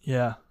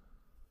 Yeah.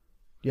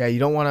 Yeah, you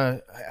don't want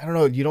to. I don't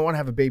know. You don't want to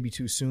have a baby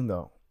too soon,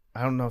 though.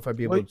 I don't know if I'd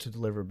be able Wait. to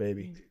deliver a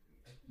baby.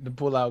 The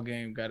pull-out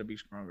game got to be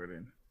stronger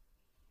than.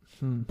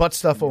 Butt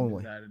stuff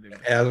only.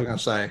 Yeah, I was gonna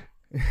say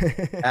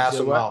ass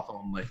and what? mouth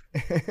only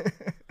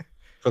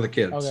for the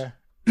kids.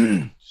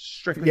 Okay.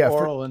 Strictly Yeah,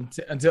 for- oral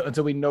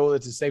until we know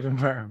it's a safe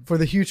environment. For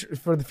the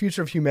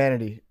future of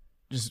humanity,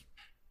 just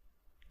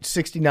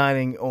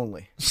 69ing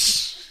only.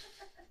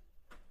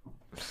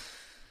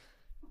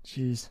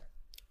 Jeez.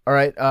 All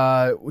right.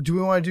 Do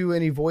we want to do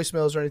any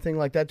voicemails or anything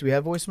like that? Do we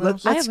have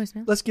voicemails? I have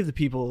voicemails. Let's give the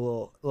people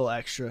a little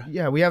extra.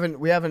 Yeah, we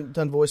haven't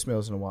done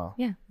voicemails in a while.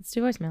 Yeah, let's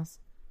do voicemails.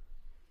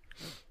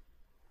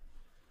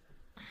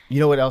 You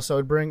know what else I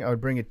would bring? I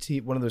would bring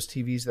one of those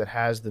TVs that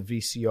has the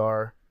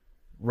VCR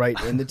right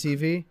in the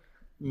TV.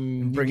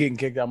 You're getting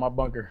kicked out of my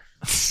bunker.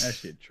 That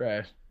shit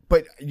trash.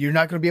 But you're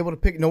not going to be able to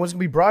pick. No one's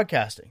going to be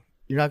broadcasting.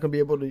 You're not going to be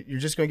able to. You're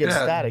just going to get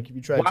Yeah. static if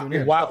you try to tune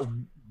in.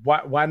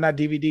 Why not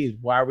DVDs?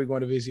 Why are we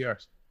going to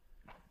VCRs?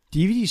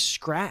 DVD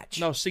scratch.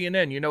 No,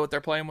 CNN. You know what they're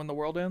playing when the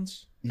world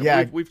ends?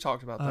 Yeah. We've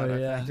talked about that. Oh I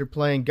yeah. think. They're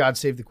playing "God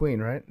Save the Queen,"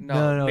 right?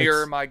 No, No, nearer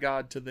it's- my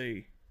God to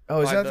thee.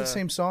 Oh, is By that the the-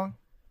 same song?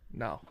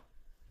 No,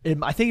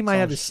 I think it might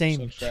have the same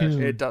sounds trash.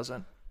 tune. it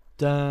doesn't.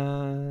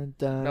 Dun,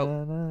 dun, Nope.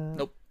 dun.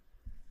 Nope.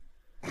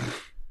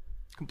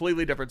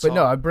 Completely different But song.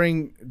 no, I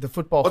bring the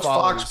football. What's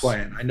Fathers, Fox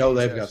playing? I know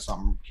they've got Yes.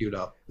 something queued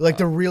up. Like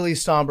the really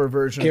somber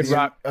version Kid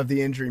Rock. of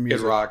the injury Kid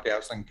music. Rock, yeah, I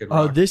was thinking Kid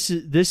Oh, Rock. this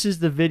is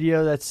the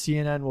video that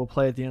CNN will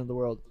play at the end of the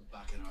world.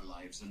 Back in our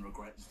lives and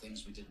regret the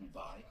things we didn't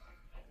buy.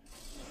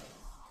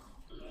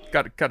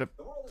 Gotta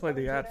play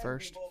the ad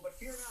first.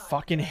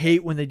 Fucking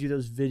hate when they do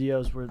those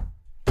videos where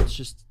it's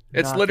just.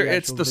 It's not literally the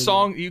it's actual the video.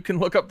 song. You can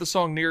look up the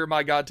song "Nearer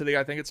My God to Thee."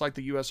 I think it's like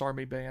the U.S.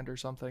 Army band or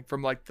something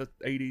from like the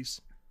 80s.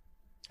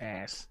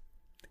 Ass.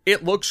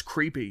 It looks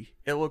creepy.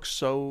 It looks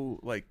so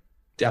like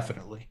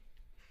Definitely.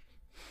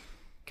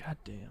 God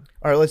damn.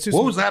 All right, let's do. What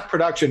some, was that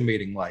production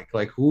meeting like?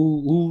 Like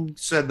who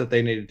said that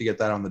they needed to get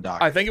that on the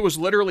docket? I think it was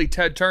literally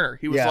Ted Turner.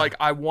 He was Yeah. like,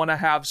 "I want to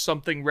have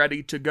something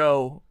ready to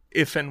go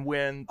if and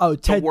when Oh, the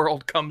Ted-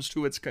 world comes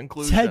to its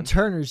conclusion." Ted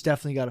Turner's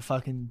definitely got a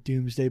fucking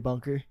doomsday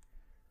bunker.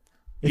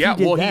 If yeah,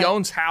 did well, he that-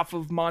 owns half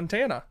of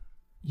Montana.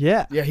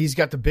 Yeah. Yeah, he's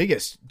got the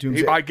biggest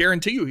doomsday. I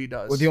guarantee you, he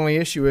does. Well, the only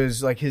issue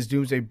is like his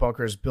doomsday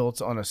bunker is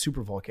built on a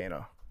super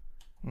volcano.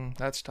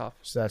 That's tough.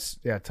 So that's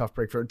tough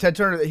break for Ted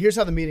Turner. Here's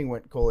how the meeting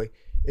went, Coley.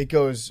 It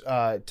goes,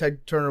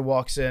 Ted Turner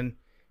walks in.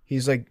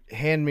 He's like,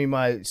 hand me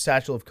my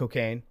satchel of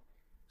cocaine.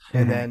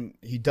 And then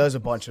he does a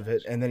bunch of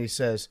it. And then he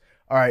says,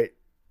 all right,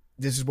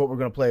 this is what we're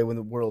going to play when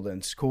the world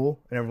ends. Cool?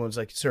 And everyone's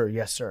like, sir,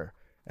 yes, sir.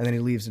 And then he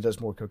leaves and does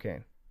more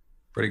cocaine.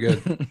 Pretty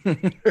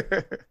good.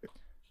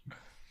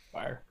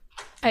 Fire.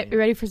 All right, you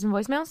ready for some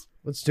voicemails?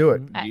 Let's do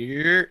it.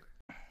 Yeah.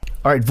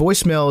 All right,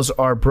 voicemails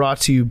are brought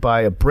to you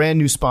by a brand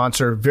new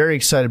sponsor. Very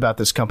excited about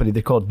this company.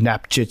 They're called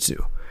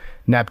Napjitsu.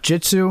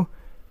 Napjitsu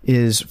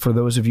is for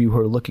those of you who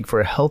are looking for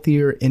a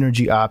healthier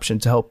energy option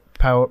to help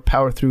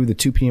power through the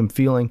 2 p.m.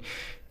 feeling.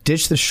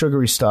 Ditch the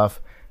sugary stuff.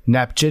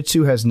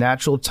 Napjitsu has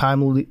natural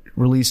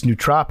time-release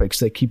nootropics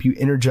that keep you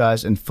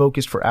energized and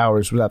focused for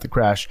hours without the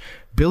crash.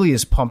 Billy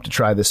is pumped to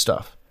try this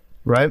stuff,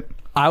 right?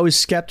 I was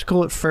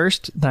skeptical at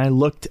first. Then I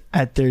looked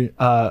at their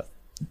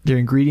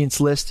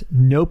ingredients list.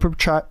 No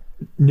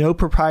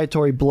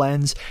proprietary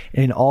blends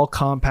in all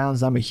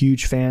compounds I'm a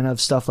huge fan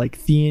of. Stuff like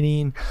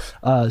theanine,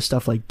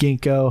 stuff like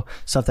ginkgo,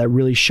 stuff that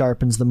really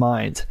sharpens the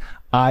mind.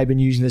 I've been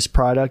using this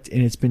product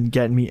and it's been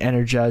getting me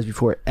energized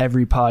before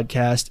every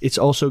podcast. It's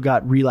also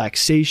got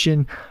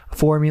relaxation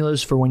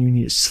formulas for when you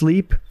need to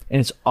sleep,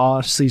 and it's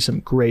honestly some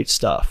great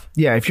stuff.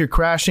 Yeah, if you're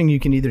crashing, you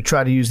can either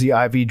try to use the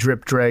IV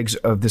drip dregs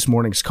of this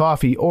morning's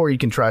coffee, or you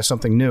can try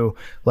something new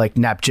like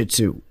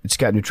Napjitsu. It's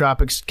got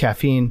nootropics,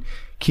 caffeine,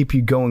 keep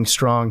you going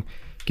strong,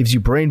 gives you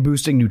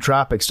brain-boosting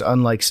nootropics to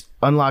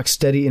unlock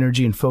steady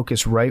energy and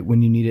focus right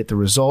when you need it. The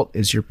result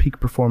is your peak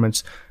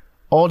performance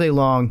all day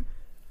long.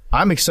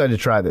 I'm excited to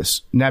try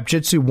this.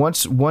 Napjitsu,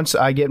 once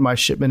I get my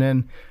shipment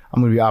in,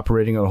 I'm going to be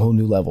operating on a whole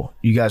new level.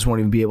 You guys won't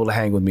even be able to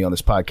hang with me on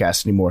this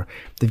podcast anymore.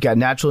 They've got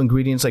natural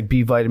ingredients like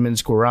B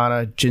vitamins,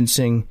 guarana,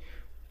 ginseng,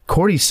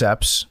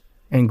 cordyceps,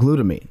 and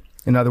glutamine.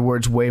 In other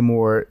words, way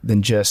more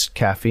than just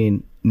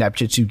caffeine.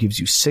 Napjitsu gives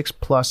you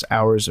 6+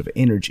 hours of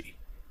energy.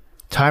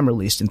 Time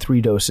released in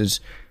 3 doses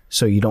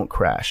so you don't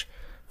crash.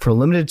 For a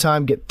limited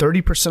time, get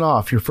 30%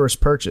 off your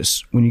first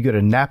purchase when you go to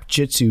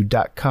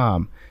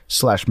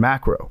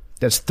napjitsu.com/macro.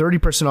 That's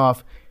 30%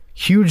 off.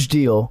 Huge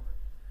deal.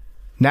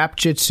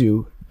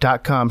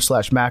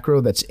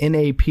 Napjitsu.com/macro. That's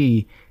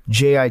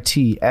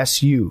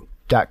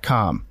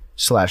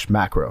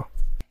NAPJITSU.com/macro.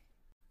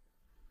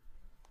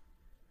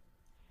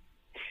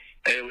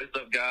 Hey, what's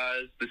up,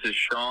 guys? This is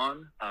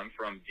Sean. I'm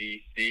from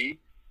DC.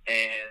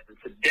 And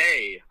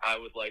today I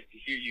would like to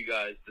hear you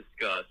guys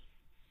discuss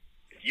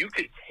if you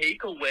could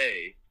take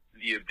away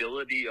the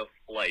ability of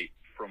flight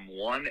from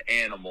one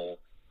animal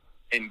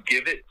and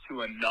give it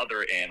to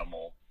another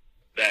animal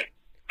that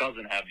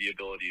doesn't have the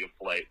ability of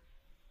flight,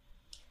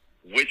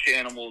 which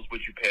animals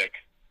would you pick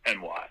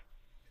and why?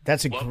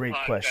 That's a Love great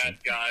podcast, question.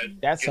 Guys.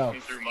 That's Gets a me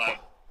through my...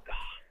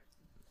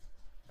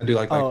 I do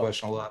like that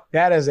question a lot.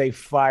 That is a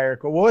fire.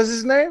 What was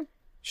his name?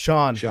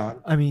 Sean.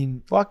 I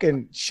mean,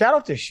 Fucking shout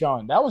out to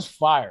Sean. That was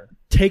fire.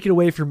 take it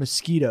away from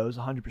mosquitoes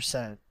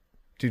 100%.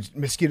 Dude,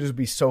 mosquitoes would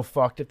be so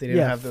fucked if they didn't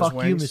Yeah, have those fuck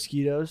wings. you,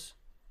 mosquitoes.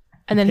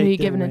 And then who Take you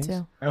their giving wings. it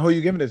to? And who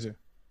you giving it to?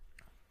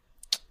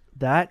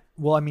 That,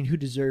 well, I mean, who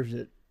deserves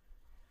it?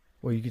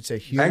 Well, you could say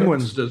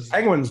humans.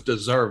 Penguins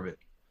deserve it.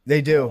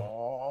 They do.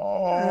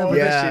 Oh,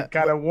 Yeah. that shit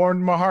kind of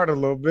warmed my heart a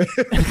little bit.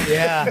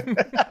 Yeah.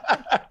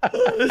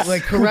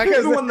 Like, correct.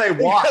 Even when they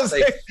walk, because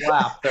they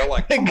flap. They're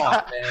like, come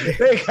on, man.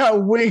 They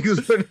got wings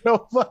for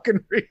no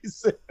fucking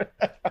reason.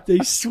 They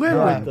swim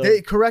with them.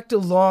 They correct a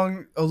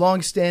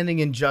long-standing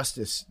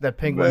injustice that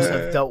penguins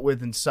have dealt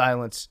with in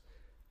silence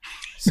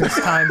since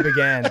time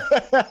began.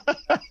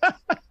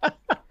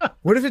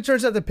 What if it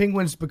turns out that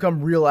penguins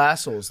become real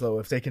assholes, though,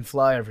 if they can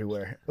fly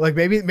everywhere? Like,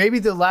 maybe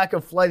the lack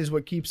of flight is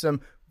what keeps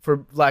them,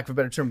 for lack of a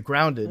better term,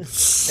 grounded.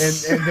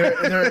 And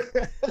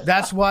they're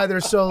that's why they're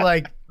so,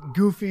 like,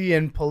 goofy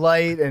and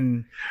polite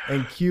and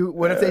cute.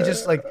 What if they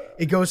just, like,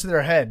 it goes to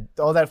their head?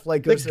 All that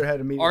flight goes to their head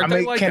immediately. Aren't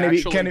they like can it be-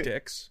 actually can it-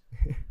 dicks?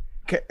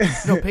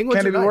 No, penguins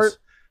can are it be nice. worse?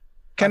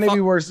 Can I it thought-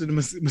 be worse than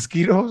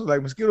mosquitoes?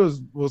 Like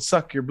mosquitoes will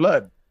suck your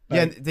blood.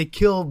 Yeah, Like, they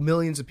kill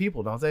millions of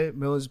people, don't they?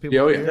 Millions of people.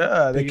 Yeah, oh, a yeah. year.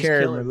 yeah, they Biggest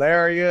carry killer.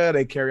 malaria.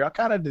 They carry all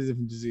kind of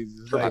different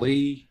diseases. Like,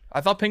 Flea.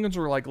 I thought penguins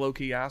were like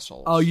low-key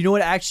assholes. Oh, you know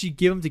what? Actually,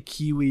 give them to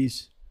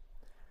kiwis.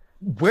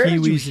 where did you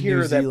Kiwis in New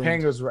hear that Zealand.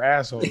 penguins were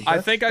assholes? I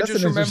think I That's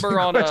just an interesting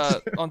remember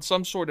question. on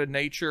some sort of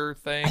nature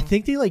thing. I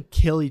think they like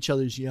kill each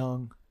other's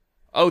young.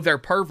 Oh, they're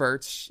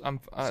perverts. So do-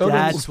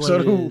 That's what so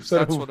it do- is. so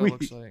that's do what we. it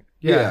looks like.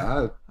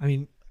 Yeah. I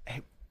mean,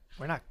 hey,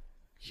 we're not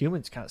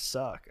humans. Kind of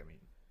suck. I mean,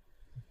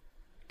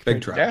 Big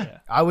trash.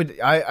 Yeah.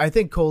 I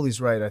think Coley's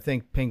right. I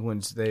think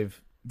penguins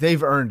they've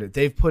earned it.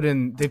 They've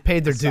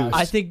paid their dues.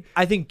 I think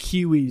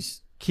kiwis,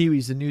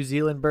 the New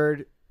Zealand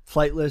bird,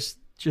 flightless,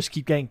 just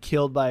keep getting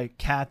killed by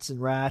cats and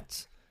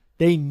rats.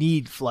 They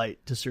need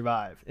flight to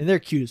survive, and they're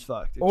cute as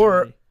fuck.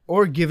 They're tiny.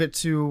 or give it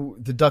to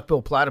the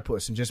duckbill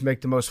platypus and just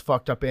make the most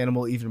fucked up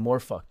animal even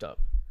more fucked up.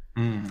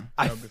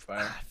 That'll be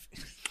fine.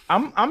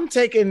 I'm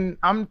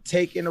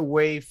taking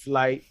away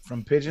flight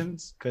from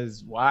pigeons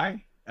because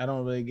why? I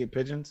don't really get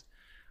pigeons,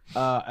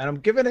 and I'm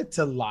giving it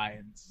to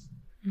lions.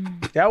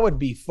 That would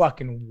be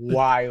fucking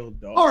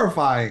wild, though.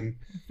 Horrifying.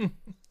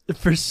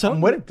 For some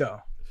I'm with it though.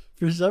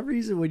 For some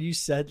reason, when you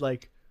said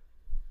like,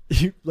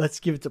 let's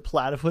give it to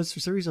platypus, for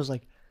some reason I was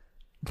like,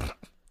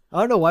 I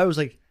don't know why I was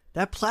like,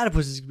 that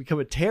platypus is going to become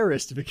a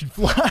terrorist if it can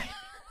fly.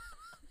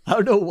 I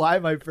don't know why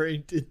my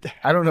brain did that.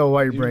 I don't know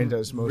why your brain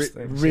does most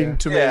things. Reading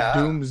too many Yeah.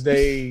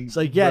 doomsday It's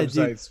like, yeah, dude,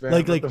 websites, man.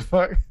 like- What the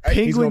fuck? He's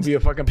Penguins, gonna be a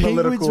fucking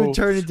penguins political. would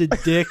turn into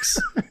dicks.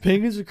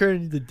 Penguins would turn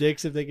into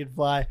dicks if they could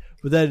fly.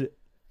 But then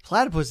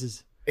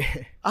platypuses,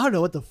 I don't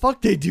know what the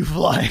fuck they do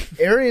flying.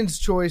 Arian's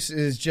choice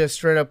is just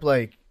straight up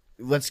like,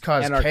 let's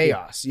cause Anarchy.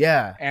 chaos.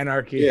 Yeah.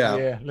 Anarchy. Yeah.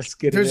 Yeah, let's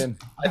get There's- it in.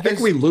 I think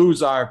we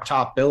lose our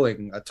top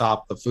billing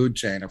atop the food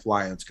chain if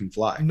lions can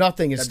fly.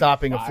 Nothing is That'd be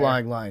stopping a fire.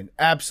 flying lion.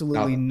 Absolutely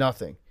Nothing.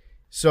 nothing.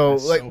 So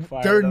That's like so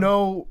fire, there are though.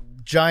 no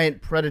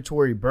giant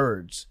predatory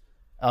birds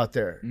out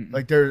there.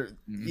 Like they're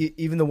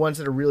even the ones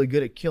that are really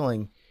good at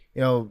killing,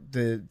 you know,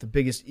 the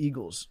biggest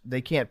eagles,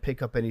 they can't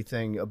pick up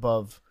anything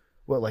above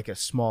what, like a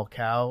small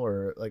cow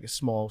or like a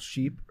small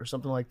sheep or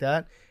something like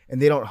that,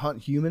 and they don't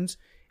hunt humans.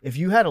 If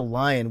you had a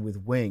lion with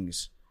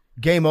wings,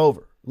 game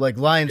over. Like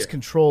lions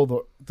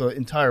control the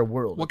entire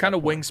world. What kind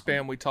of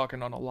wingspan we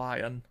talking on a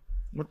lion?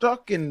 We're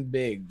talking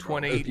big, bro.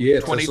 20, Yeah,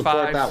 to support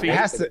 25 that feet.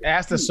 It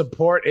has to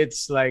support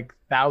its like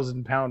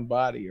 1,000-pound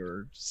body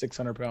or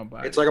 600-pound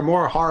body. It's like a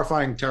more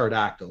horrifying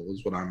pterodactyl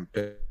is what I'm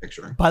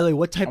picturing. By the way,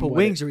 what type I'm of with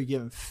wings are we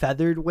giving?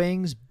 Feathered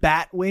wings,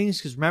 bat wings?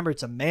 Because remember,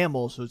 it's a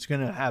mammal, so it's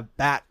gonna have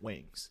bat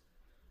wings.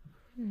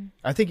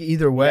 I think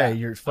either way, Yeah.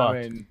 you're fucked.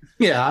 I mean,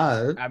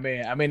 Yeah,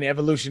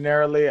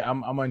 evolutionarily,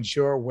 I'm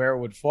unsure where it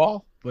would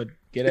fall, but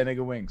get that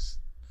nigga wings.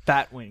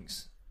 Bat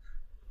wings.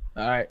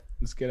 All right,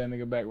 let's get that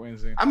nigga back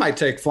wings in. I might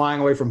take flying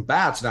away from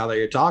bats now that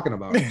you're talking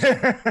about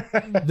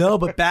it. No,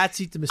 but bats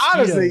eat the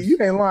mosquitoes. Honestly, you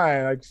ain't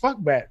lying. Like fuck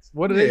bats.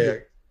 What do they Yeah,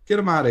 do? get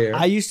them out of here.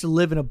 I used to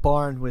live in a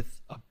barn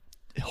with a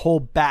whole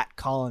bat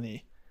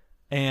colony.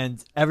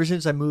 And ever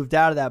since I moved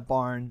out of that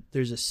barn,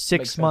 there's a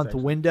 6-month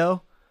actually.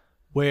 window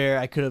where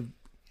I could have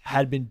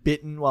had been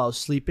bitten while I was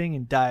sleeping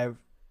and die of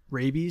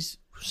rabies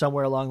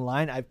somewhere along the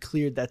line. I've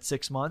cleared that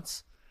 6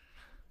 months.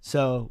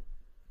 So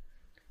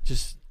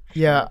just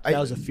Yeah, that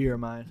was a fear of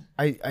mine.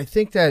 I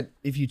think that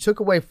if you took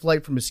away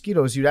flight from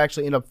mosquitoes, you'd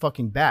actually end up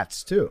fucking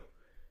bats too,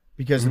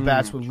 because the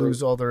bats would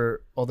lose all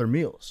their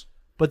meals.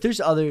 But there's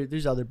other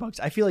bugs.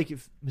 I feel like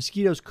if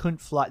mosquitoes couldn't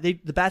fly, the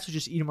bats would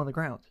just eat them on the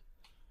ground.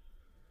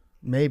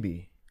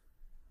 Maybe.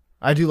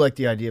 I do like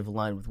the idea of a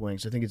lion with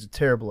wings. I think it's a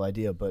terrible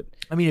idea, but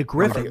I mean, a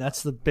griffin.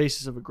 That's the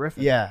basis of a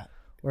griffin. yeah,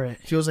 Where it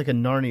feels like a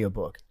Narnia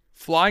book.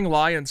 Flying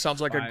lion sounds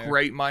like a Fire.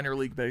 great minor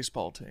league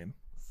baseball team.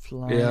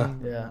 flying. Yeah.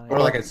 lion. or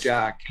like a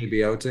Jack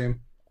KBO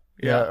team.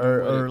 Yeah,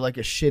 or like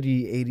a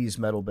shitty '80s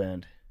metal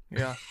band.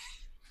 Yeah.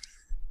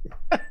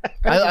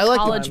 I like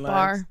College the,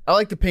 bar. I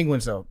like the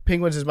Penguins though.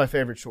 Penguins is my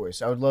favorite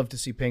choice. I would love to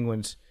see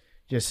Penguins,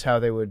 just how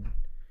they would.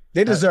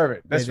 They deserve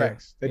it. That's They do.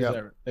 facts. They Yeah.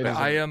 deserve it. They deserve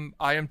it.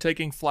 I am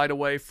taking flight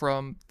away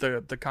from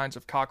the kinds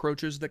of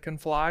cockroaches that can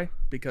fly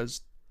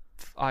because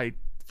I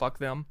fuck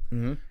them,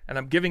 and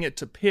I'm giving it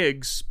to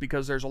pigs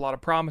because there's a lot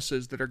of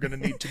promises that are going to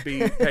need to be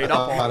paid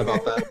up Thought on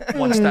about that.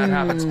 once that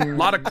happens. A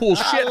lot of cool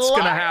shit's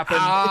going to happen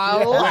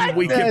when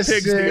we give that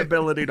pigs the shit.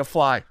 ability to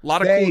fly. A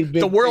lot of Hey, cool.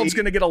 Big The world's P.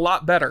 going to get a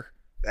lot better.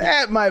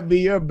 That might be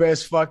your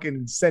best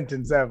fucking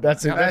sentence ever.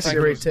 That's a That shit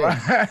great was take.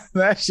 fire.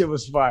 That shit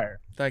was fire.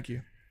 Thank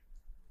you.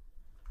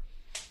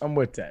 I'm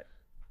with that.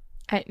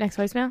 All right, next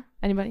voicemail.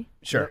 Anybody?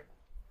 Sure.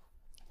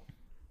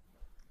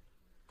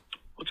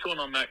 What's going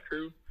on, Matt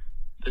Crew?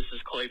 This is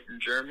Clay from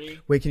Germany.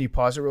 Wait, can you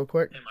pause it real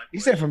quick? And my You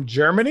said from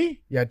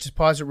Germany? Yeah, just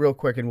pause it real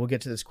quick, and we'll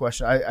get to this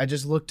question. I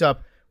just looked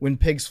up when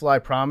pigs fly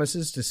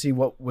promises to see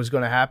what was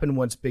going to happen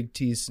once Big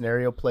T's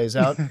scenario plays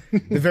out.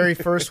 The very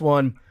first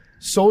one,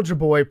 Soldier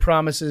Boy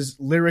promises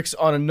lyrics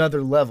on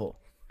another level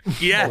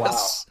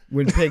Yes.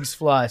 when pigs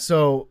fly.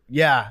 So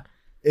yeah,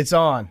 it's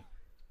on.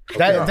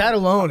 That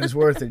alone is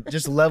worth it.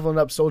 Just leveling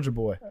up Soldier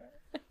Boy.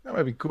 That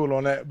might be cool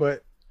on that,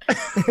 but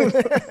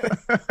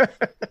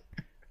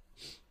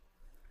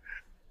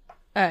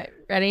All right,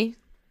 ready?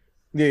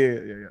 yeah.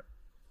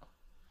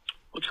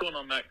 What's going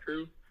on, Matt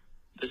Crew?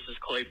 This is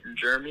Clay from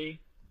Germany.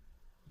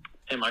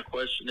 And my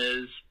question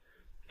is,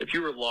 if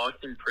you were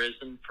locked in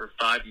prison for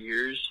 5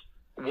 years,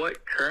 what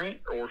current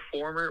or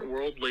former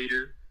world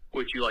leader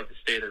would you like to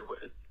stay there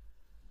with?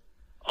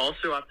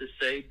 Also, I have to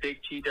say, Big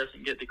T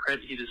doesn't get the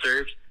credit he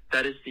deserves.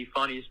 That is the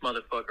funniest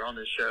motherfucker on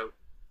this show.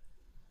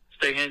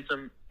 Stay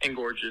handsome and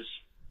gorgeous.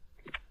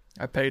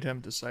 I paid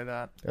him to say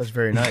that. That was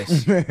very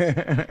nice.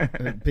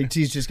 Big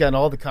T's just gotten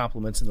all the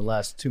compliments in the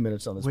last 2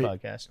 minutes on this Wait.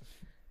 podcast.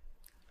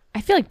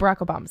 I feel like Barack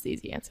Obama's the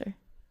easy answer.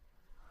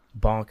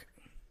 Bonk.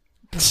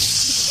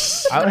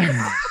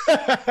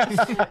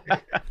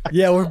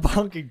 Yeah, we're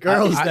bunking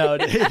girls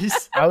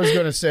nowadays. I was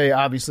going to say,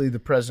 obviously, the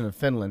president of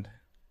Finland.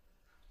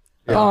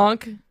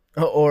 Bonk.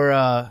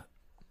 Or,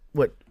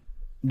 what,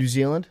 New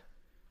Zealand?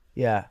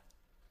 Yeah.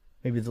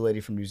 Maybe the lady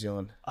from New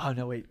Zealand. Oh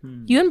no, wait.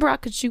 You and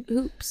Barack could shoot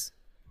hoops.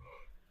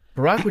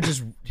 Barack would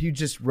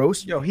just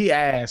roast. Yo, he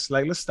ass.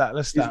 Like, let's stop.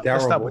 Let's stop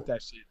terrible. with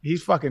that shit.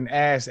 He's fucking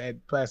ass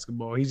at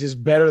basketball. He's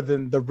just better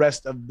than the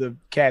rest of the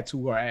cats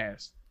who are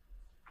ass.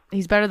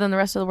 He's better than the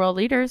rest of the world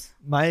leaders.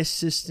 My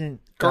assistant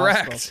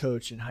Correct. basketball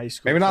coach in high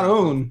school. Maybe not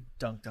Oon.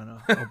 Dunked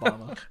on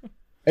Obama.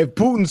 If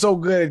Putin's so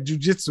good at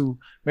jujitsu,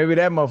 maybe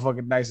that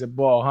motherfucker nice at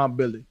ball, huh,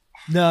 Billy?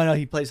 No,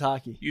 he plays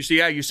hockey. You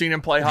seen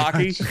him play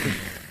hockey?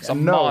 He's a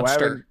No, I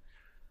monster. haven't-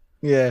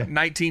 Yeah.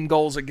 19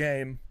 goals a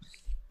game.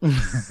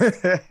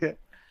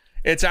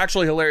 It's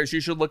actually hilarious. You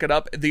should look it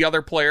up. The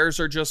other players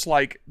are just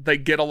like, they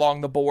get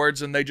along the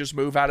boards and they just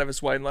move out of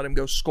his way and let him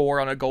go score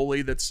on a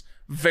goalie that's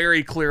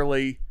very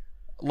clearly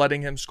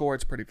letting him score.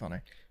 It's pretty funny.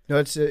 No,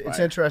 it's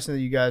interesting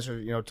that you guys are,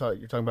 you're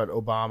talking about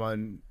Obama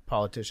and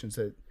politicians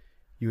that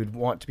you would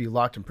want to be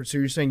locked in. So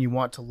you're saying you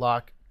want to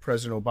lock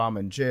President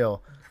Obama in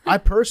jail. I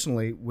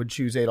personally would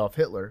choose Adolf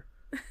Hitler,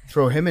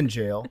 throw him in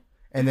jail,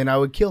 and then I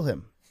would kill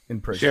him in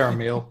prison. Share a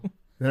meal.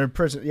 Then in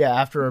prison, yeah,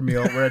 after a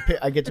meal where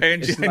I get to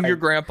And your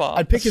grandpa.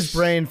 I'd pick his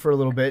brain for a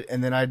little bit,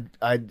 and then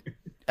I'd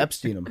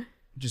Epstein him,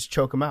 just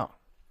choke him out.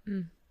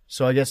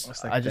 So I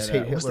guess I just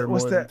hate Hitler more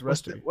than the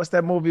rest of you. What's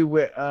that movie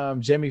with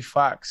Jamie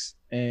Foxx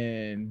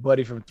and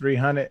Buddy from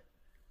 300?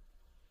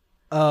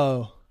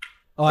 Oh,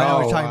 Oh, I know what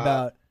Oh, you're talking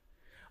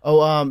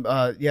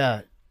about.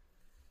 Yeah.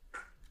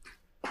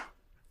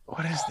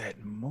 What is that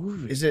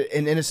movie? Is it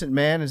An Innocent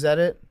Man? Is that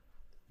it?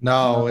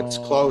 No, it's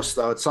close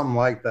though. It's something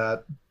like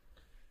that.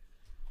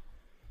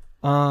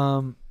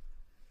 I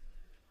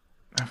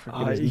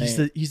forget his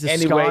name. He's the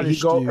Anyway, he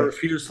Scottish go- I dude.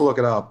 refuse to look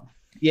it up.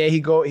 Yeah, he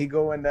go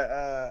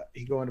into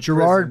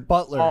Gerard prison.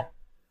 Butler. Oh,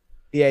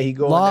 yeah, he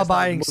go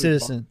Law-abiding that's not the movie,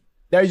 citizen.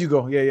 There you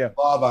go. Yeah.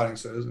 Law-abiding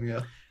citizen.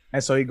 Yeah.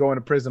 And so he go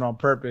into prison on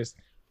purpose.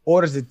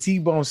 Orders a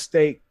T-bone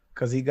steak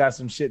because he got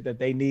some shit that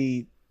they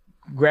need.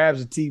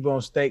 Grabs a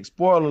T-bone steak.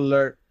 Spoiler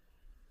alert.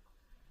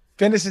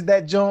 Finishes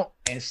that joint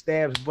and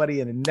stabs Buddy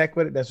in the neck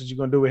with it. That's what you're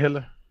gonna do with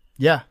Hitler.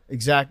 Yeah,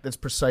 exact. That's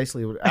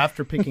precisely what.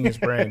 After picking his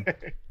brain,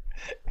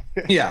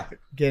 Yeah.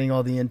 getting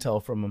all the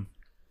intel from him.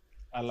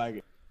 I like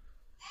it.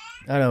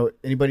 I don't know.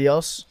 Anybody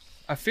else?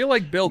 I feel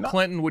like Bill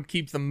Clinton would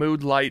keep the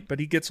mood light, but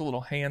he gets a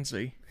little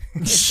handsy.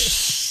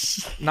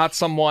 Not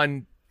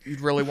someone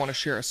you'd really want to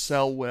share a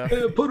cell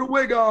with. Put a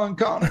wig on,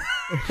 Connor.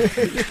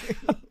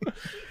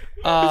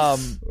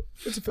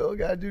 What's a fellow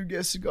gotta do to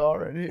get a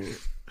cigar in here?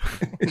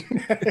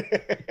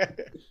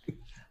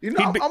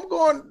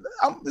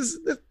 This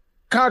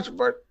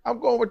controversy. I'm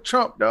going with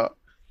Trump, dog.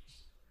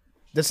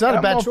 That's not a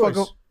That bad motherfucker-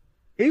 choice.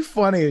 He's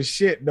funny as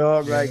shit,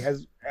 dog. Like,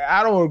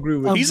 I don't agree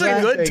with. He's a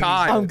glad good that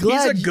time. I'm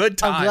glad. He's a good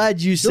time. I'm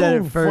glad you said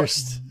Dude, it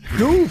first.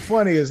 Dude,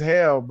 funny as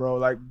hell, bro.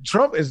 Like,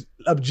 Trump is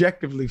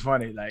objectively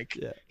funny. Like,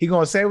 he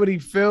gonna say what he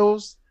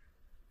feels.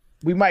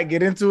 We might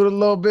get into it a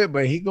little bit,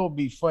 but he gonna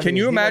be funny. Can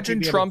you He gonna imagine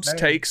keep you Trump's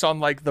entertained. takes on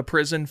like the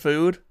prison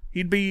food?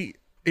 He'd be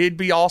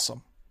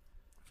awesome.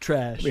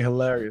 Trash. It'd be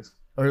hilarious.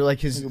 Or like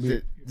his It'll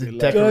be- the it'll be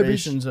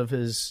decorations of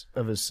his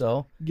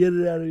cell. Get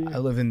it out of I here.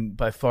 live in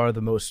by far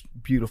the most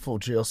beautiful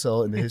jail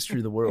cell in the history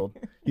of the world.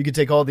 You could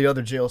take all the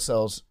other jail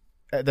cells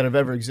that have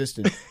ever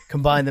existed,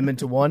 combine them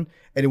into one,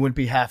 and it wouldn't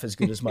be half as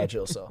good as my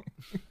jail cell.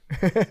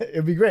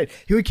 It'd be great.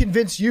 He would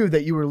convince you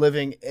that you were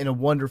living in a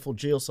wonderful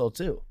jail cell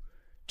too,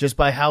 just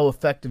by how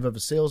effective of a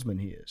salesman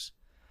he is.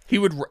 He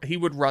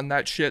would run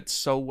that shit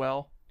so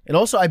well. And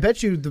also, I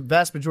bet you the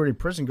vast majority of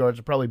prison guards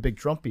are probably big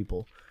Trump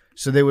people,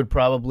 so they would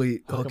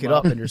probably hook it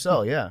up in your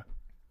cell. Yeah.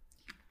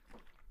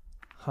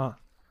 Huh.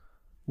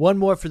 One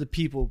more for the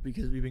people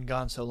because we've been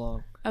gone so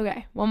long.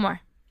 Okay, one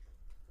more.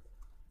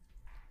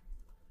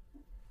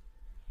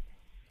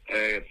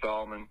 Hey, it's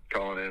Solomon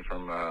calling in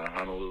from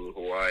Honolulu,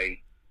 Hawaii.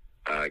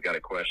 I got a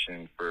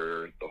question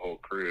for the whole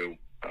crew,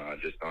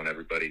 just on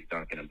everybody's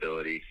dunking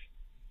abilities.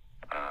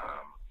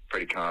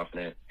 Pretty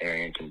confident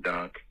Arian can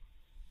dunk,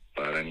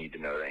 but I need to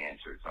know the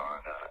answers on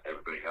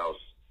everybody else.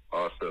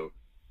 Also,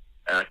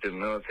 active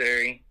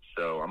military,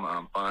 so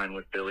I'm fine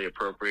with Billy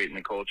appropriating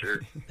the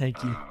culture.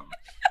 Thank you.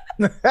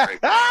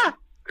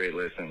 Great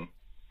listen.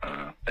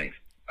 Thanks.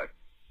 Bye.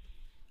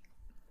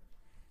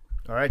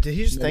 All right. Did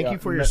he just thank you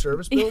for your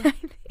service, Bill?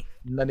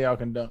 None of y'all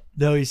can dunk.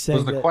 No, he's saying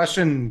Was the that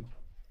question?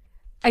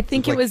 I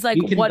think it was like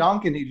he can what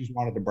dunk, and he just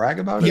wanted to brag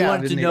about it. he Yeah,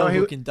 wanted to Didn't know he-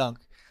 who can dunk.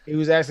 He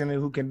was asking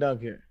who can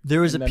dunk here. There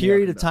was a None of y'all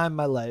period can of dunk. time in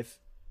my life,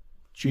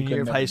 junior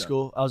year of couldn't high never dunk.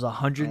 school, I was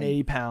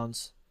 180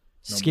 pounds,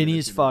 skinny believe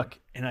as you, fuck,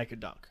 and I could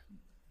dunk.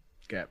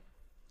 Cap.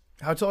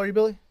 How tall are you,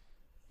 Billy?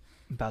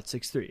 About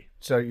 6'3".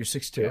 So you're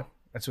 6'2".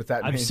 That's what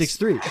that I'm means.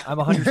 6'3". I'm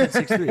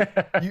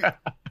 106'3".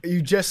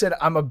 You just said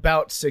I'm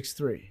about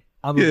 6'3".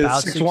 I'm Yeah,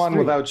 about 6'1" 6'3".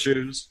 without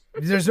shoes.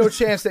 There's no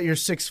chance that you're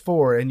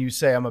 6'4" and you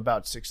say I'm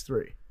about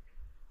 6'3".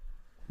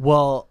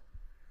 Well,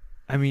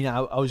 I mean, I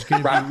was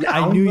gonna. Right Be,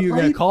 I down knew the you were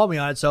gonna pipe? call me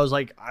on it, so I was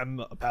like, I'm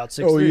about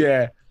 6'3". Oh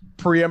yeah,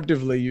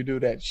 preemptively you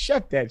do that.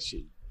 Shut that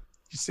shit.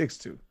 You're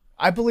 6'2".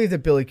 I believe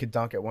that Billy could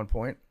dunk at one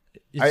point.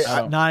 It's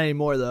I- not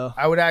anymore though.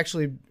 I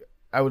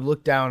would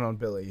look down on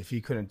Billy if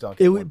he couldn't dunk.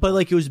 It, at one but point.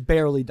 like it was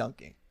barely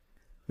dunking.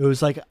 It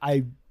was like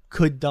I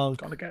could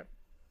dunk. On the cap.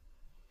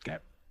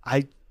 Cap.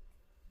 I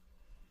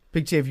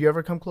Big T, have you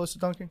ever come close to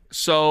dunking?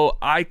 So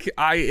I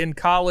in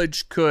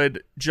college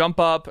could jump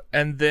up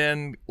and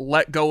then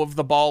let go of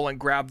the ball and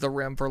grab the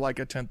rim for like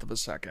a tenth of a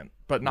second,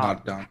 but Not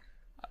not dunk.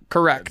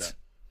 correct.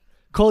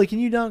 Coley, can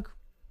you dunk?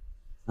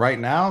 Right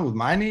now with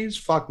my knees,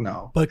 fuck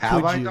no. But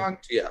have could I you?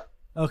 dunked? Yeah.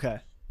 Okay.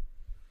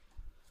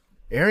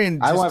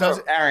 Arian I just went does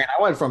from Aaron.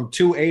 I went from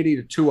 280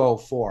 to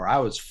 204. I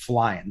was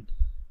flying.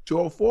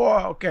 204.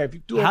 Okay, if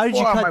you 204, How did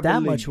you I cut might that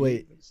believe much you.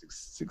 weight?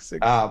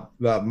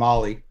 6'6".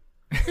 Molly.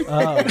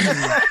 Oh.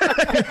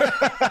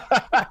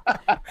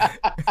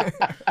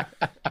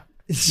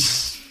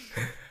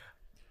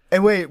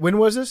 And wait, when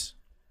was this?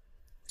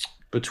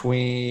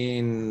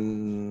 Between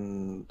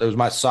it was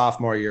my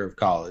sophomore year of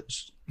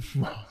college.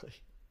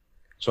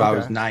 So I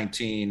was Okay.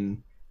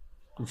 19.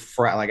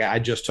 Like I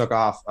just took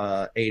off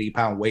a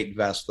 80-pound weight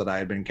vest that I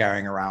had been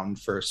carrying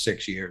around for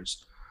 6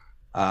 years,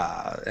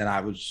 and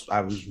I was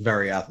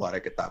very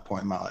athletic at that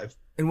point in my life.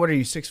 And what are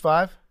you,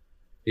 6'5"?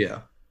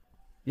 Yeah,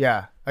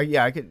 Yeah.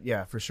 I could.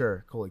 Yeah, for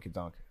sure. Coley could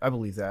dunk. I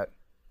believe that.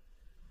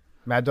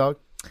 Mad Dog?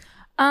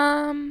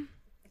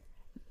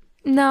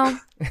 No.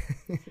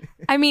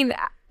 I mean,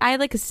 I had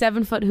like a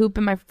 7-foot hoop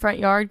in my front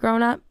yard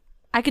growing up.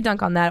 I could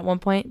dunk on that at one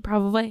point,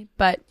 probably.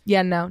 But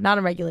yeah, no, not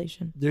in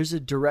regulation. There's a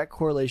direct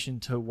correlation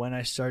to when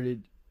I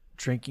started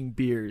drinking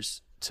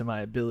beers to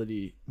my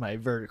ability, my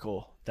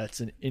vertical.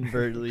 That's an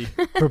invertly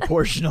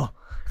proportional.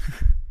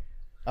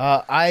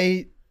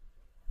 I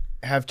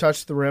have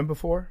touched the rim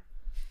before.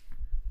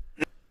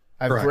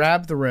 I've Correct.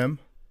 grabbed the rim.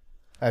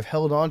 I've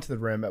held on to the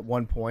rim at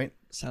one point.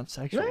 Sounds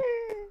sexual.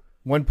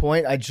 One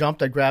point, I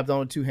jumped. I grabbed on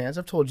with two hands.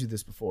 I've told you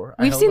this before.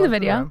 I We've held seen the on to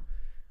video. rim.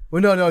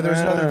 Well, no. There's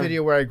another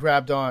video where I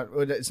grabbed on.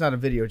 It's not a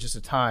video, it's just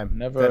a time. that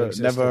Never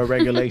existed. a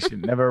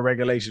regulation. Never a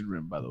regulation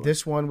rim, by the way.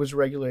 This one was a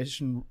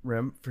regulation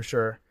rim for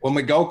sure. When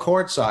we go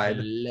courtside,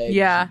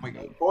 Yeah. when we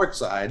go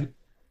courtside,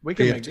 We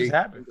can make PFT this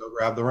happen. go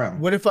grab the rim.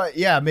 What if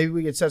maybe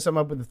we could set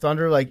something up with the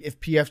Thunder. Like if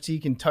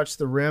PFT can touch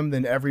the rim,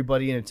 then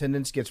everybody in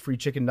attendance gets free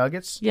chicken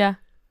nuggets. Yeah.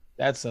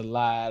 That's a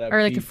lot of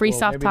Or like a free people.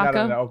 soft Maybe not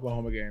taco? in the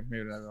Oklahoma game.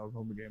 Maybe not in the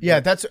Oklahoma game.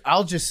 Yeah,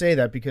 I'll just say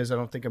that because I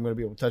don't think I'm going to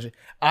be able to touch it.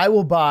 I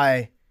will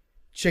buy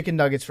chicken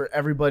nuggets for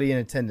everybody in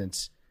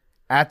attendance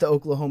at the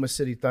Oklahoma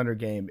City Thunder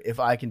game if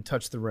I can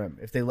touch the rim,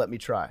 if they let me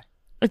try.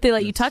 If they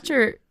let you touch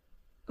or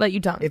let you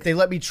dunk. If they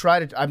let me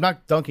try to, I'm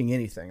not dunking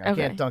anything. I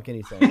Okay. can't dunk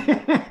anything.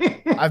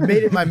 I've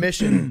made it my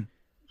mission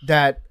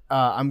that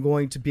I'm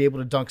going to be able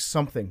to dunk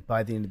something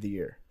by the end of the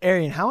year.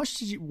 Arian, what was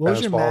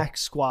Tennis your ball.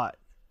 max squat?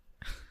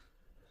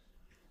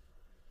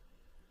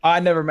 I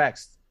never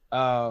maxed.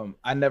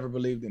 I never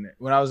believed in it.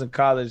 When I was in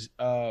college,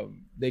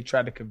 they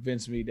tried to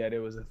convince me that it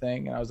was a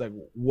thing, and I was like,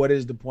 "What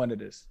is the point of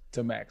this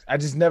to max?" I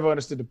just never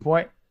understood the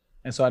point,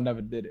 and so I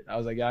never did it. I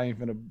was like, "I ain't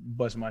finna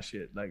bust my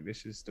shit. Like this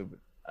shit's stupid."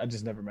 I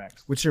just never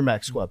maxed. What's your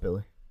max squat,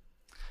 Billy?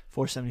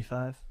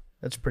 475.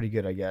 That's pretty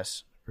good, I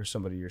guess, for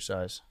somebody your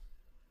size.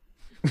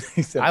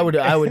 He said, I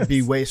would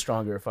be way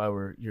stronger if I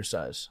were your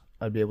size.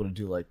 I'd be able to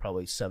do like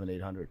probably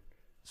 700-800.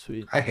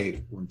 Sweet. I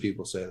hate when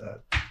people say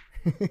that.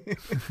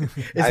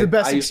 It's the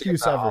best I used to get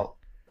excuse that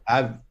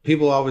ever.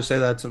 People always say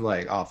that to me,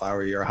 like, oh, if I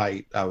were your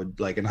height, I would,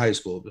 like in high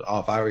school, oh,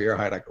 if I were your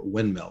height, I could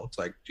windmill. It's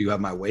like, do you have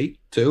my weight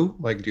too?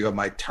 Like, do you have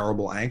my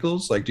terrible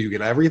ankles? Like, do you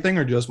get everything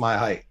or just my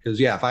height? Because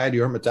yeah, if I had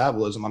your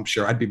metabolism, I'm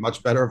sure I'd be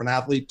much better of an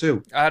athlete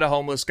too. I had a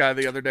homeless guy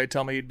the other day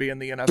tell me he'd be in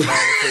the NFL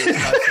if he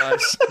was my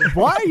size.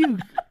 Why are you?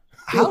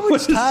 How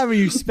much time are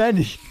you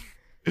spending?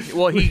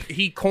 Well,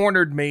 he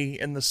cornered me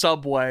in the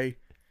subway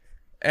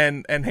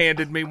and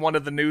handed me one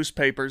of the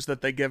newspapers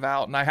that they give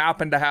out, and I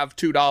happened to have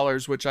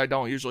 $2, which I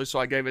don't usually, so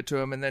I gave it to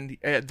him, and then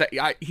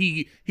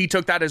he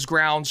took that as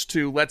grounds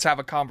to let's have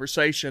a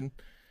conversation.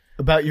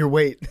 About your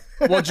weight.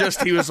 Well,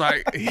 just he was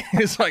like,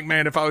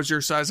 man, if I was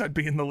your size, I'd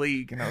be in the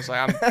league, and I was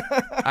like,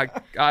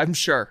 I'm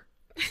sure.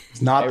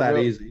 It's not Hey, that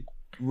real- easy.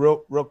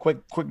 real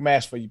quick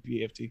match for you,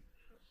 PFT.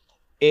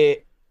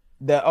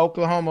 The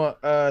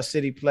Oklahoma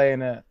City play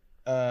in a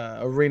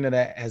arena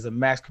that has a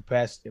max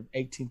capacity of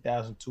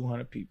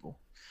 18,200 people,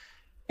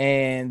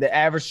 and the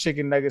average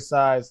chicken nugget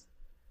size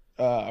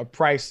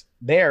price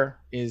there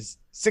is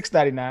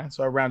 $6.99.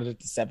 So I rounded it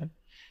to $7.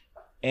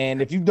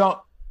 And if you don't,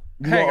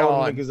 Hang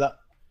on. niggas up.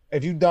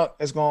 If you don't,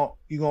 you're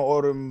gonna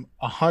order them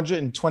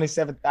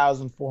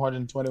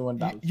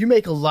 $127,421. You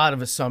make a lot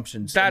of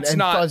assumptions. That's and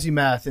not- fuzzy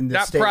math in this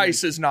That statement.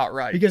 price is not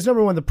right. Because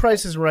number one, the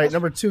price is right.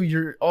 Number two,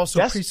 you're also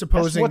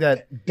presupposing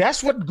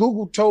that's what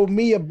Google told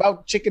me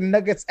about chicken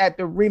nuggets at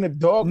the arena,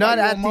 dog. not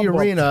Why you at on the my boat?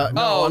 arena.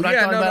 No, Oh, I'm not yeah,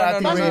 talking no, about no, at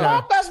the no, no,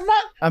 arena. That's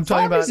my. I'm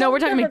talking about No, we're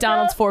talking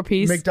McDonald's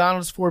 4-piece.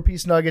 McDonald's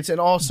 4-piece nuggets, and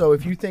also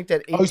if you think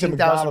that Oh, you said 18,000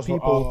 McDonald's for-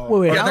 people, oh.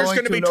 Wait, are yeah, there's going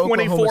going to be an Oklahoma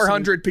City-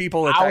 2,400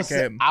 people at that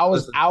game. I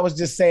was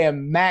just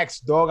saying max,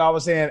 dog. I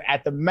was saying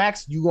at the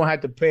max, you're gonna have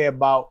to pay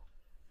about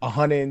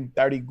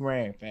 130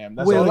 grand, fam.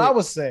 That's Wait, all wait. I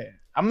was saying.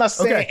 I'm not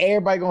saying Okay.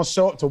 everybody gonna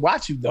show up to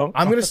watch you, though.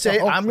 I'm gonna say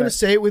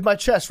it with my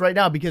chest right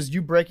now because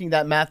you breaking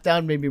that math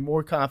down made me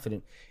more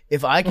confident.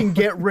 If I can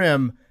get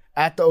rim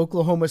at the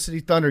Oklahoma City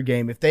Thunder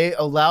game, if they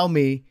allow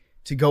me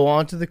to go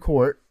onto the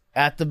court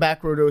at the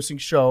Macro Dosing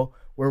show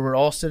where we're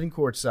all sitting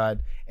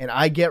courtside, and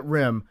I get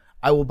rim,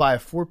 I will buy a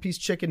 4-piece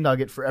chicken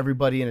nugget for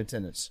everybody in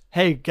attendance.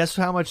 Hey, guess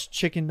how much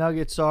chicken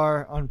nuggets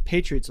are on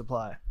Patriot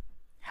Supply?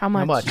 How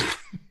much? How much?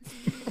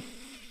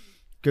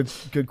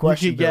 Good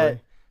question, Billy.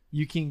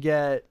 You can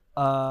get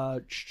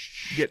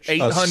Get A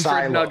 800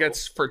 silo.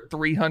 nuggets for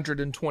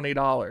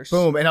 $320.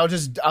 Boom, and I'll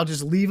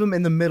just leave them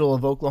in the middle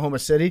of Oklahoma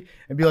City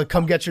and be like,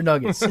 "Come get your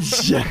nuggets."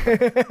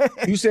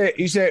 You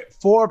said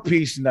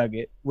 4-piece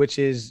nugget, which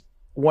is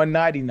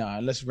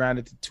 $1.99. Let's round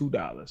it to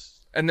 $2.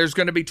 And there's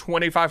going to be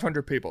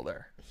 2,500 people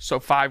there. So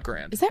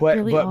 $5,000. Is that But-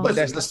 really but- all? but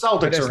Listen, that's the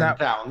Celtics that's are not-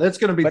 in town. That's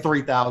going to be but-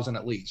 3,000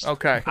 at least.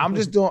 Okay. I'm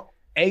just doing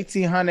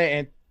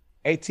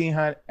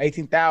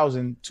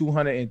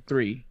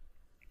 18,203.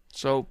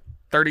 So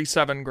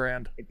 37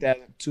 grand.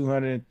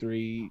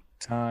 8,203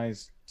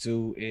 times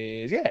 2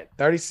 is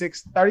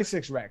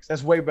 36 racks.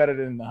 That's way better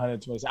than the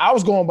 120. I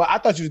was going, but I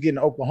thought you was getting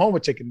Oklahoma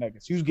chicken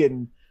nuggets. You was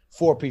getting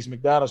 4-piece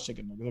McDonald's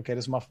chicken nuggets. Okay,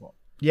 that's my fault.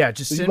 Yeah,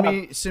 just So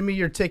you send me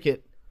your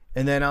ticket,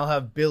 and then I'll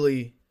have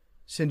Billy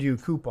send you a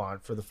coupon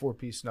for the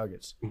 4-piece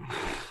nuggets.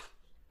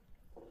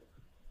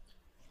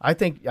 I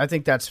think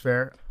that's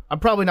fair. I'm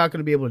probably not going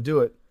to be able to do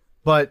it,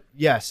 but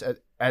yes,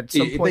 at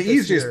some point, The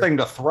easiest thing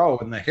to throw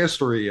in the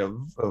history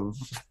of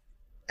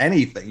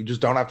anything. You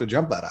just don't have to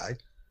jump that high.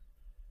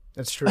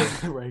 That's true.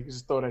 Right, you can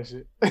just throw that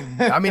shit.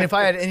 I mean, if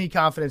I had any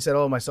confidence at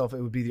all in myself,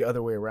 it would be the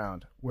other way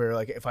around. Where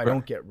like if I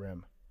don't get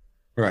rim,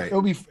 Right.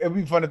 It'd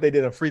be fun if they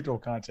did a free throw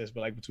contest,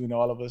 but like between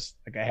all of us,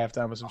 like at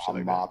halftime or some shit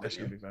like that. That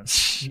should be fun.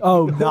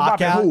 Oh, Who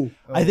knockout. who?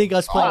 I think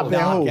us playing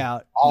man, who?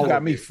 knockout. You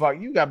got me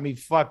fucked. You got me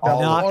fucked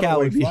up. Knockout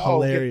would be Get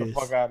hilarious. the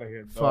fuck out of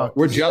here, dog. Fuck.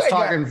 We're just You ain't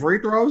talking free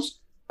throws.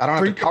 I don't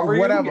have to cover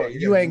whatever. you.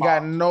 You ain't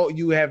got no.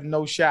 You have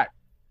no shot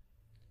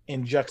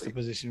in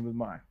juxtaposition with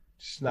mine.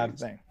 It's not a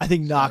thing. I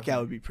think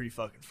knockout would be pretty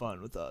fucking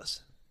fun with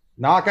us.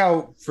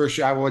 Knockout for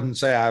sure. I wouldn't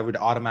say I would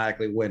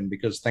automatically win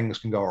because things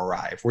can go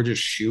awry. If we're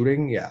just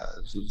shooting, yeah,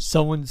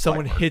 Someone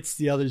hits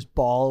the other's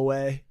ball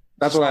away.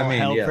 that's what I All mean.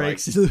 hell Yeah, like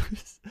breaks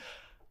loose.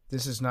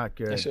 this is not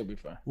That good. should be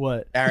fun.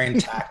 What? Arian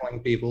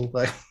tackling people.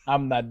 Like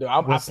I'm not doing. I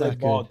What's play not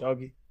ball, good?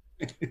 doggy.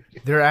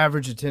 Their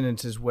average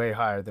attendance is way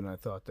higher than I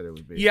thought that it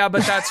would be. Yeah,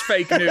 but that's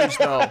fake news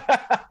though.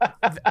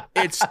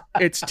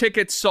 It's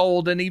tickets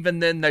sold, and even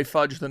then they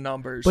fudge the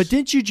numbers. But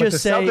didn't you the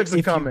just say Celtics are if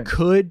you coming.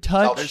 could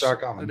touch? Celtics are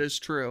coming. it is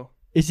true.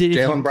 Is it if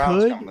Jaylen you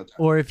Brown's could coming to town.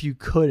 or if you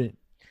couldn't?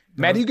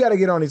 Matt, you got to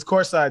get on these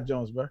courtside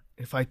Jones, bro.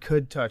 If I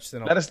could touch,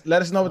 then I'll.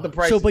 Let us know what the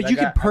price. So, is. but I you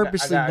got- could I got-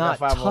 purposely I got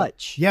not 5-0.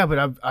 touch. Yeah,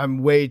 but I'm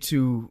way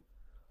too.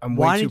 I'm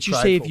way Why too didn't you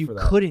say if prideful you for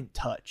that. couldn't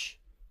touch?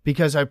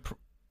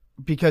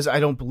 Because I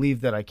don't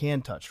believe that I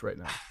can touch right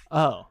now.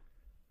 Oh,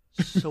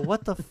 so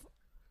what the?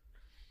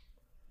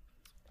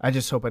 I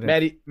just hope I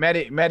didn't.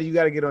 Maddie, you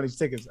got to get on these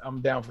tickets.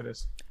 I'm down for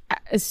this.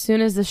 As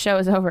soon as the show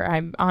is over,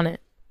 I'm on it.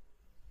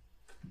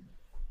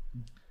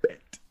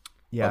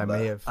 Yeah,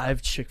 I I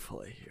have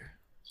Chick-fil-A here.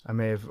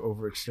 may have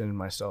overextended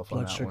myself on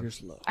Blood that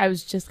sugar's low. I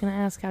was just gonna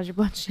ask, how's your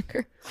blood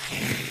sugar?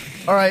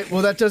 one. All right,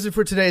 well that does it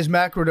for today's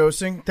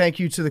macrodosing. Thank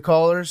you to the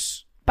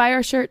callers. Buy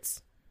our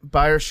shirts.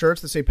 Buy our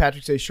shirts. The St.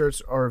 Patrick's Day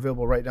shirts are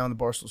available right now in the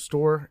Barstool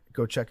store.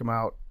 Go check them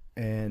out,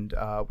 and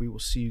we will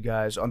see you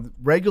guys on the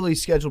regularly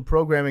scheduled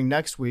programming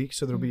next week.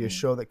 So there'll be a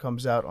show that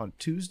comes out on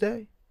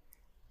Tuesday,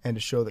 and a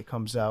show that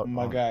comes out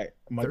My on guy,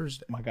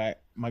 Thursday.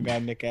 my guy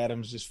Nick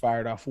Adams just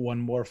fired off one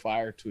more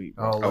fire tweet.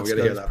 Bro. Oh, Oh, we let's gotta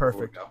go. hear That's that.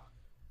 before we perfect. go.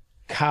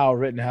 Kyle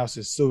Rittenhouse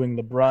is suing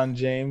LeBron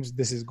James.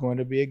 This is going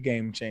to be a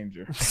game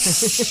changer.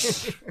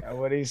 That's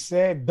what he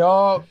said,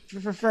 dog. You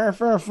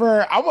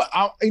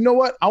know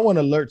what? I want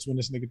alerts when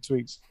this nigga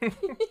tweets.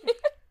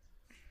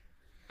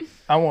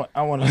 I want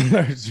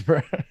alerts,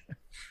 bro.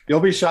 You'll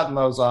be shutting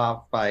those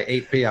off by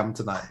 8 p.m.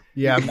 tonight.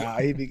 Yeah, Nah,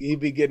 he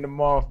be getting them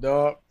off,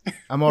 dog.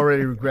 I'm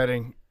already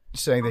regretting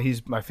saying that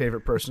he's my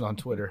favorite person on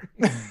Twitter.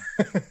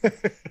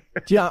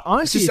 Yeah,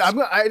 honestly, Just,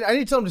 I need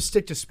to tell him to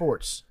stick to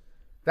sports.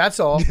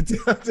 That's all.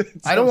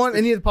 I don't want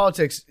any of the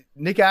politics.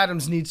 Nick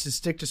Adams needs to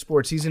stick to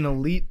sports. He's an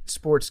elite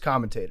sports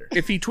commentator.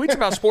 If he tweets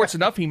about sports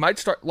enough, he might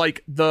start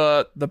like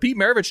the Pete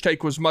Maravich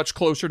take was much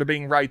closer to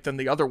being right than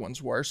the other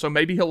ones were. So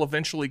maybe he'll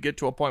eventually get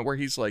to a point where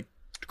he's like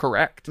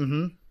correct.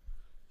 Mm-hmm.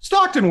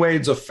 Stockton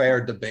Wade's a fair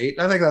debate.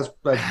 I think that's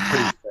pretty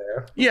fair.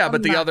 Yeah, but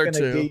I'm the not other gonna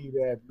two. give you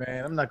that,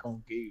 man. I'm not gonna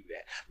give you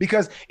that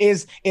because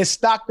is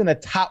Stockton a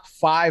top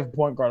 5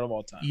 point guard of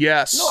all time?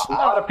 Yes. A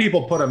lot of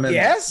people put him in.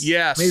 Yes.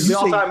 Yes. He's the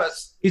all-time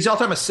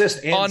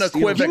assist and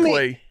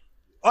Unequivocally.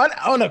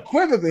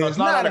 Unequivocally, No, it's it's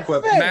not not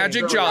unequivocal. a thing.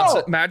 Magic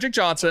Johnson. Magic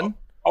Johnson.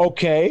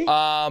 Okay.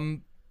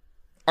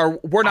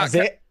 We're not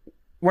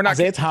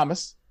Isaiah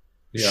Thomas.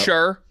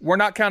 sure. We're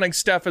not counting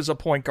Steph as a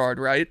point guard,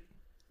 right?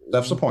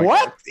 That's the point.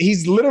 What?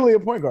 He's literally a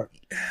point guard.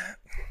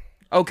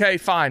 Okay,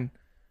 fine.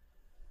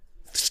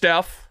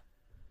 Steph,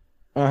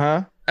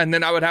 and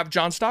then I would have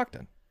John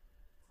Stockton.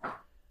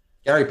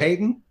 Gary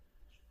Payton?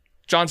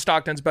 John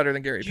Stockton's better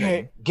than Gary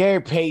Payton.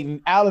 Gary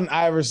Payton, Allen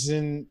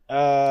Iverson.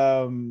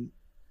 LeBron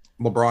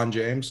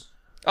James?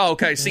 Oh,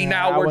 okay. See,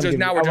 now I we're wouldn't just give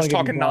now you- we're I just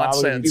wouldn't give talking you- I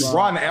wouldn't nonsense. give He's you-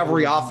 run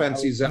every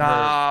offense he's ever.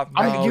 Nah,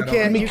 You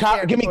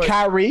can't. Give me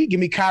Kyrie. Give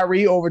me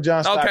Kyrie over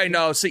John Stockton. Okay,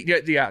 no. See,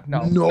 yeah,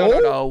 no.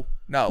 No?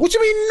 No. What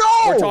you mean no?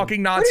 We're talking What do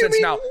you nonsense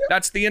mean now. no?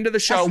 That's the end of the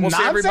show. That's We'll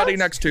see everybody nonsense?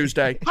 next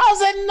Tuesday. How's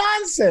that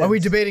nonsense? Are we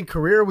debating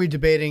career or are we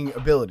debating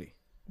ability?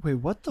 wait,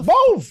 what the?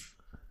 both?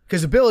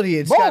 Because ability,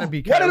 it's Both. got to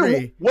be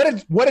Kyrie.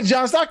 What did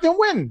John Stockton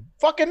win?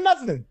 Fucking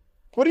nothing.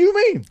 What do you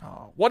mean?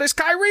 What has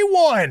Kyrie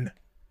won?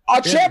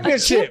 A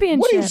championship.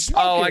 What are you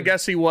smoking? Oh, I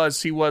guess he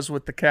was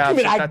with the Cavs. I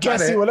mean, I That's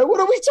guess it. he was. What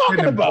are we An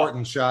talking about?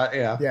 important shot,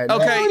 yeah. Yeah.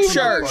 Okay, No,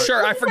 sure. I What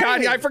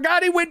do you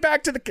forgot he went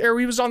back to or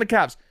he was on the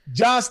Cavs.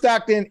 John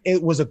Stockton,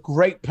 it was a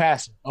great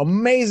passer,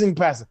 amazing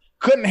passer.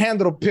 Couldn't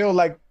handle the pill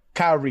like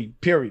Kyrie.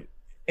 Period.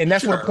 And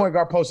that's what a point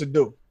guard supposed to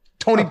do.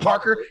 Tony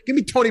Parker, give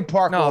me Tony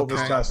Parker No, over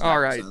okay. Johnson. All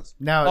right.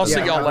 Now, I'll see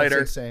y'all now later.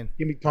 it's insane.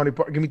 Give me Tony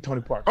Parker. Give me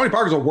Tony Parker. Tony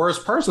Parker's a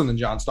worse person than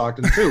John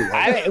Stockton, too.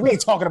 We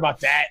ain't talking about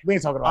that. We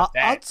ain't talking about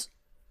that.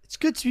 It's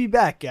good to be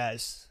back,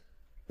 guys.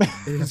 It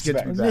is good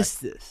to I be back.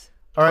 missed this.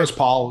 All right, Chris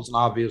Paul was an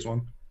obvious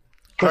one.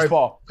 Chris All right,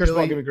 Paul. Chris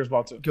Billy- Paul. Give me Chris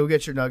Paul too. go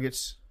get your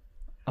nuggets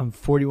I'm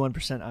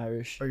 41%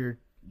 Irish. or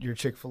your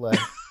Chick-fil-A.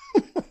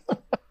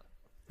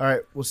 All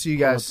right, we'll see you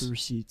Pull up guys. the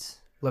receipts.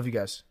 Love you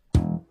guys.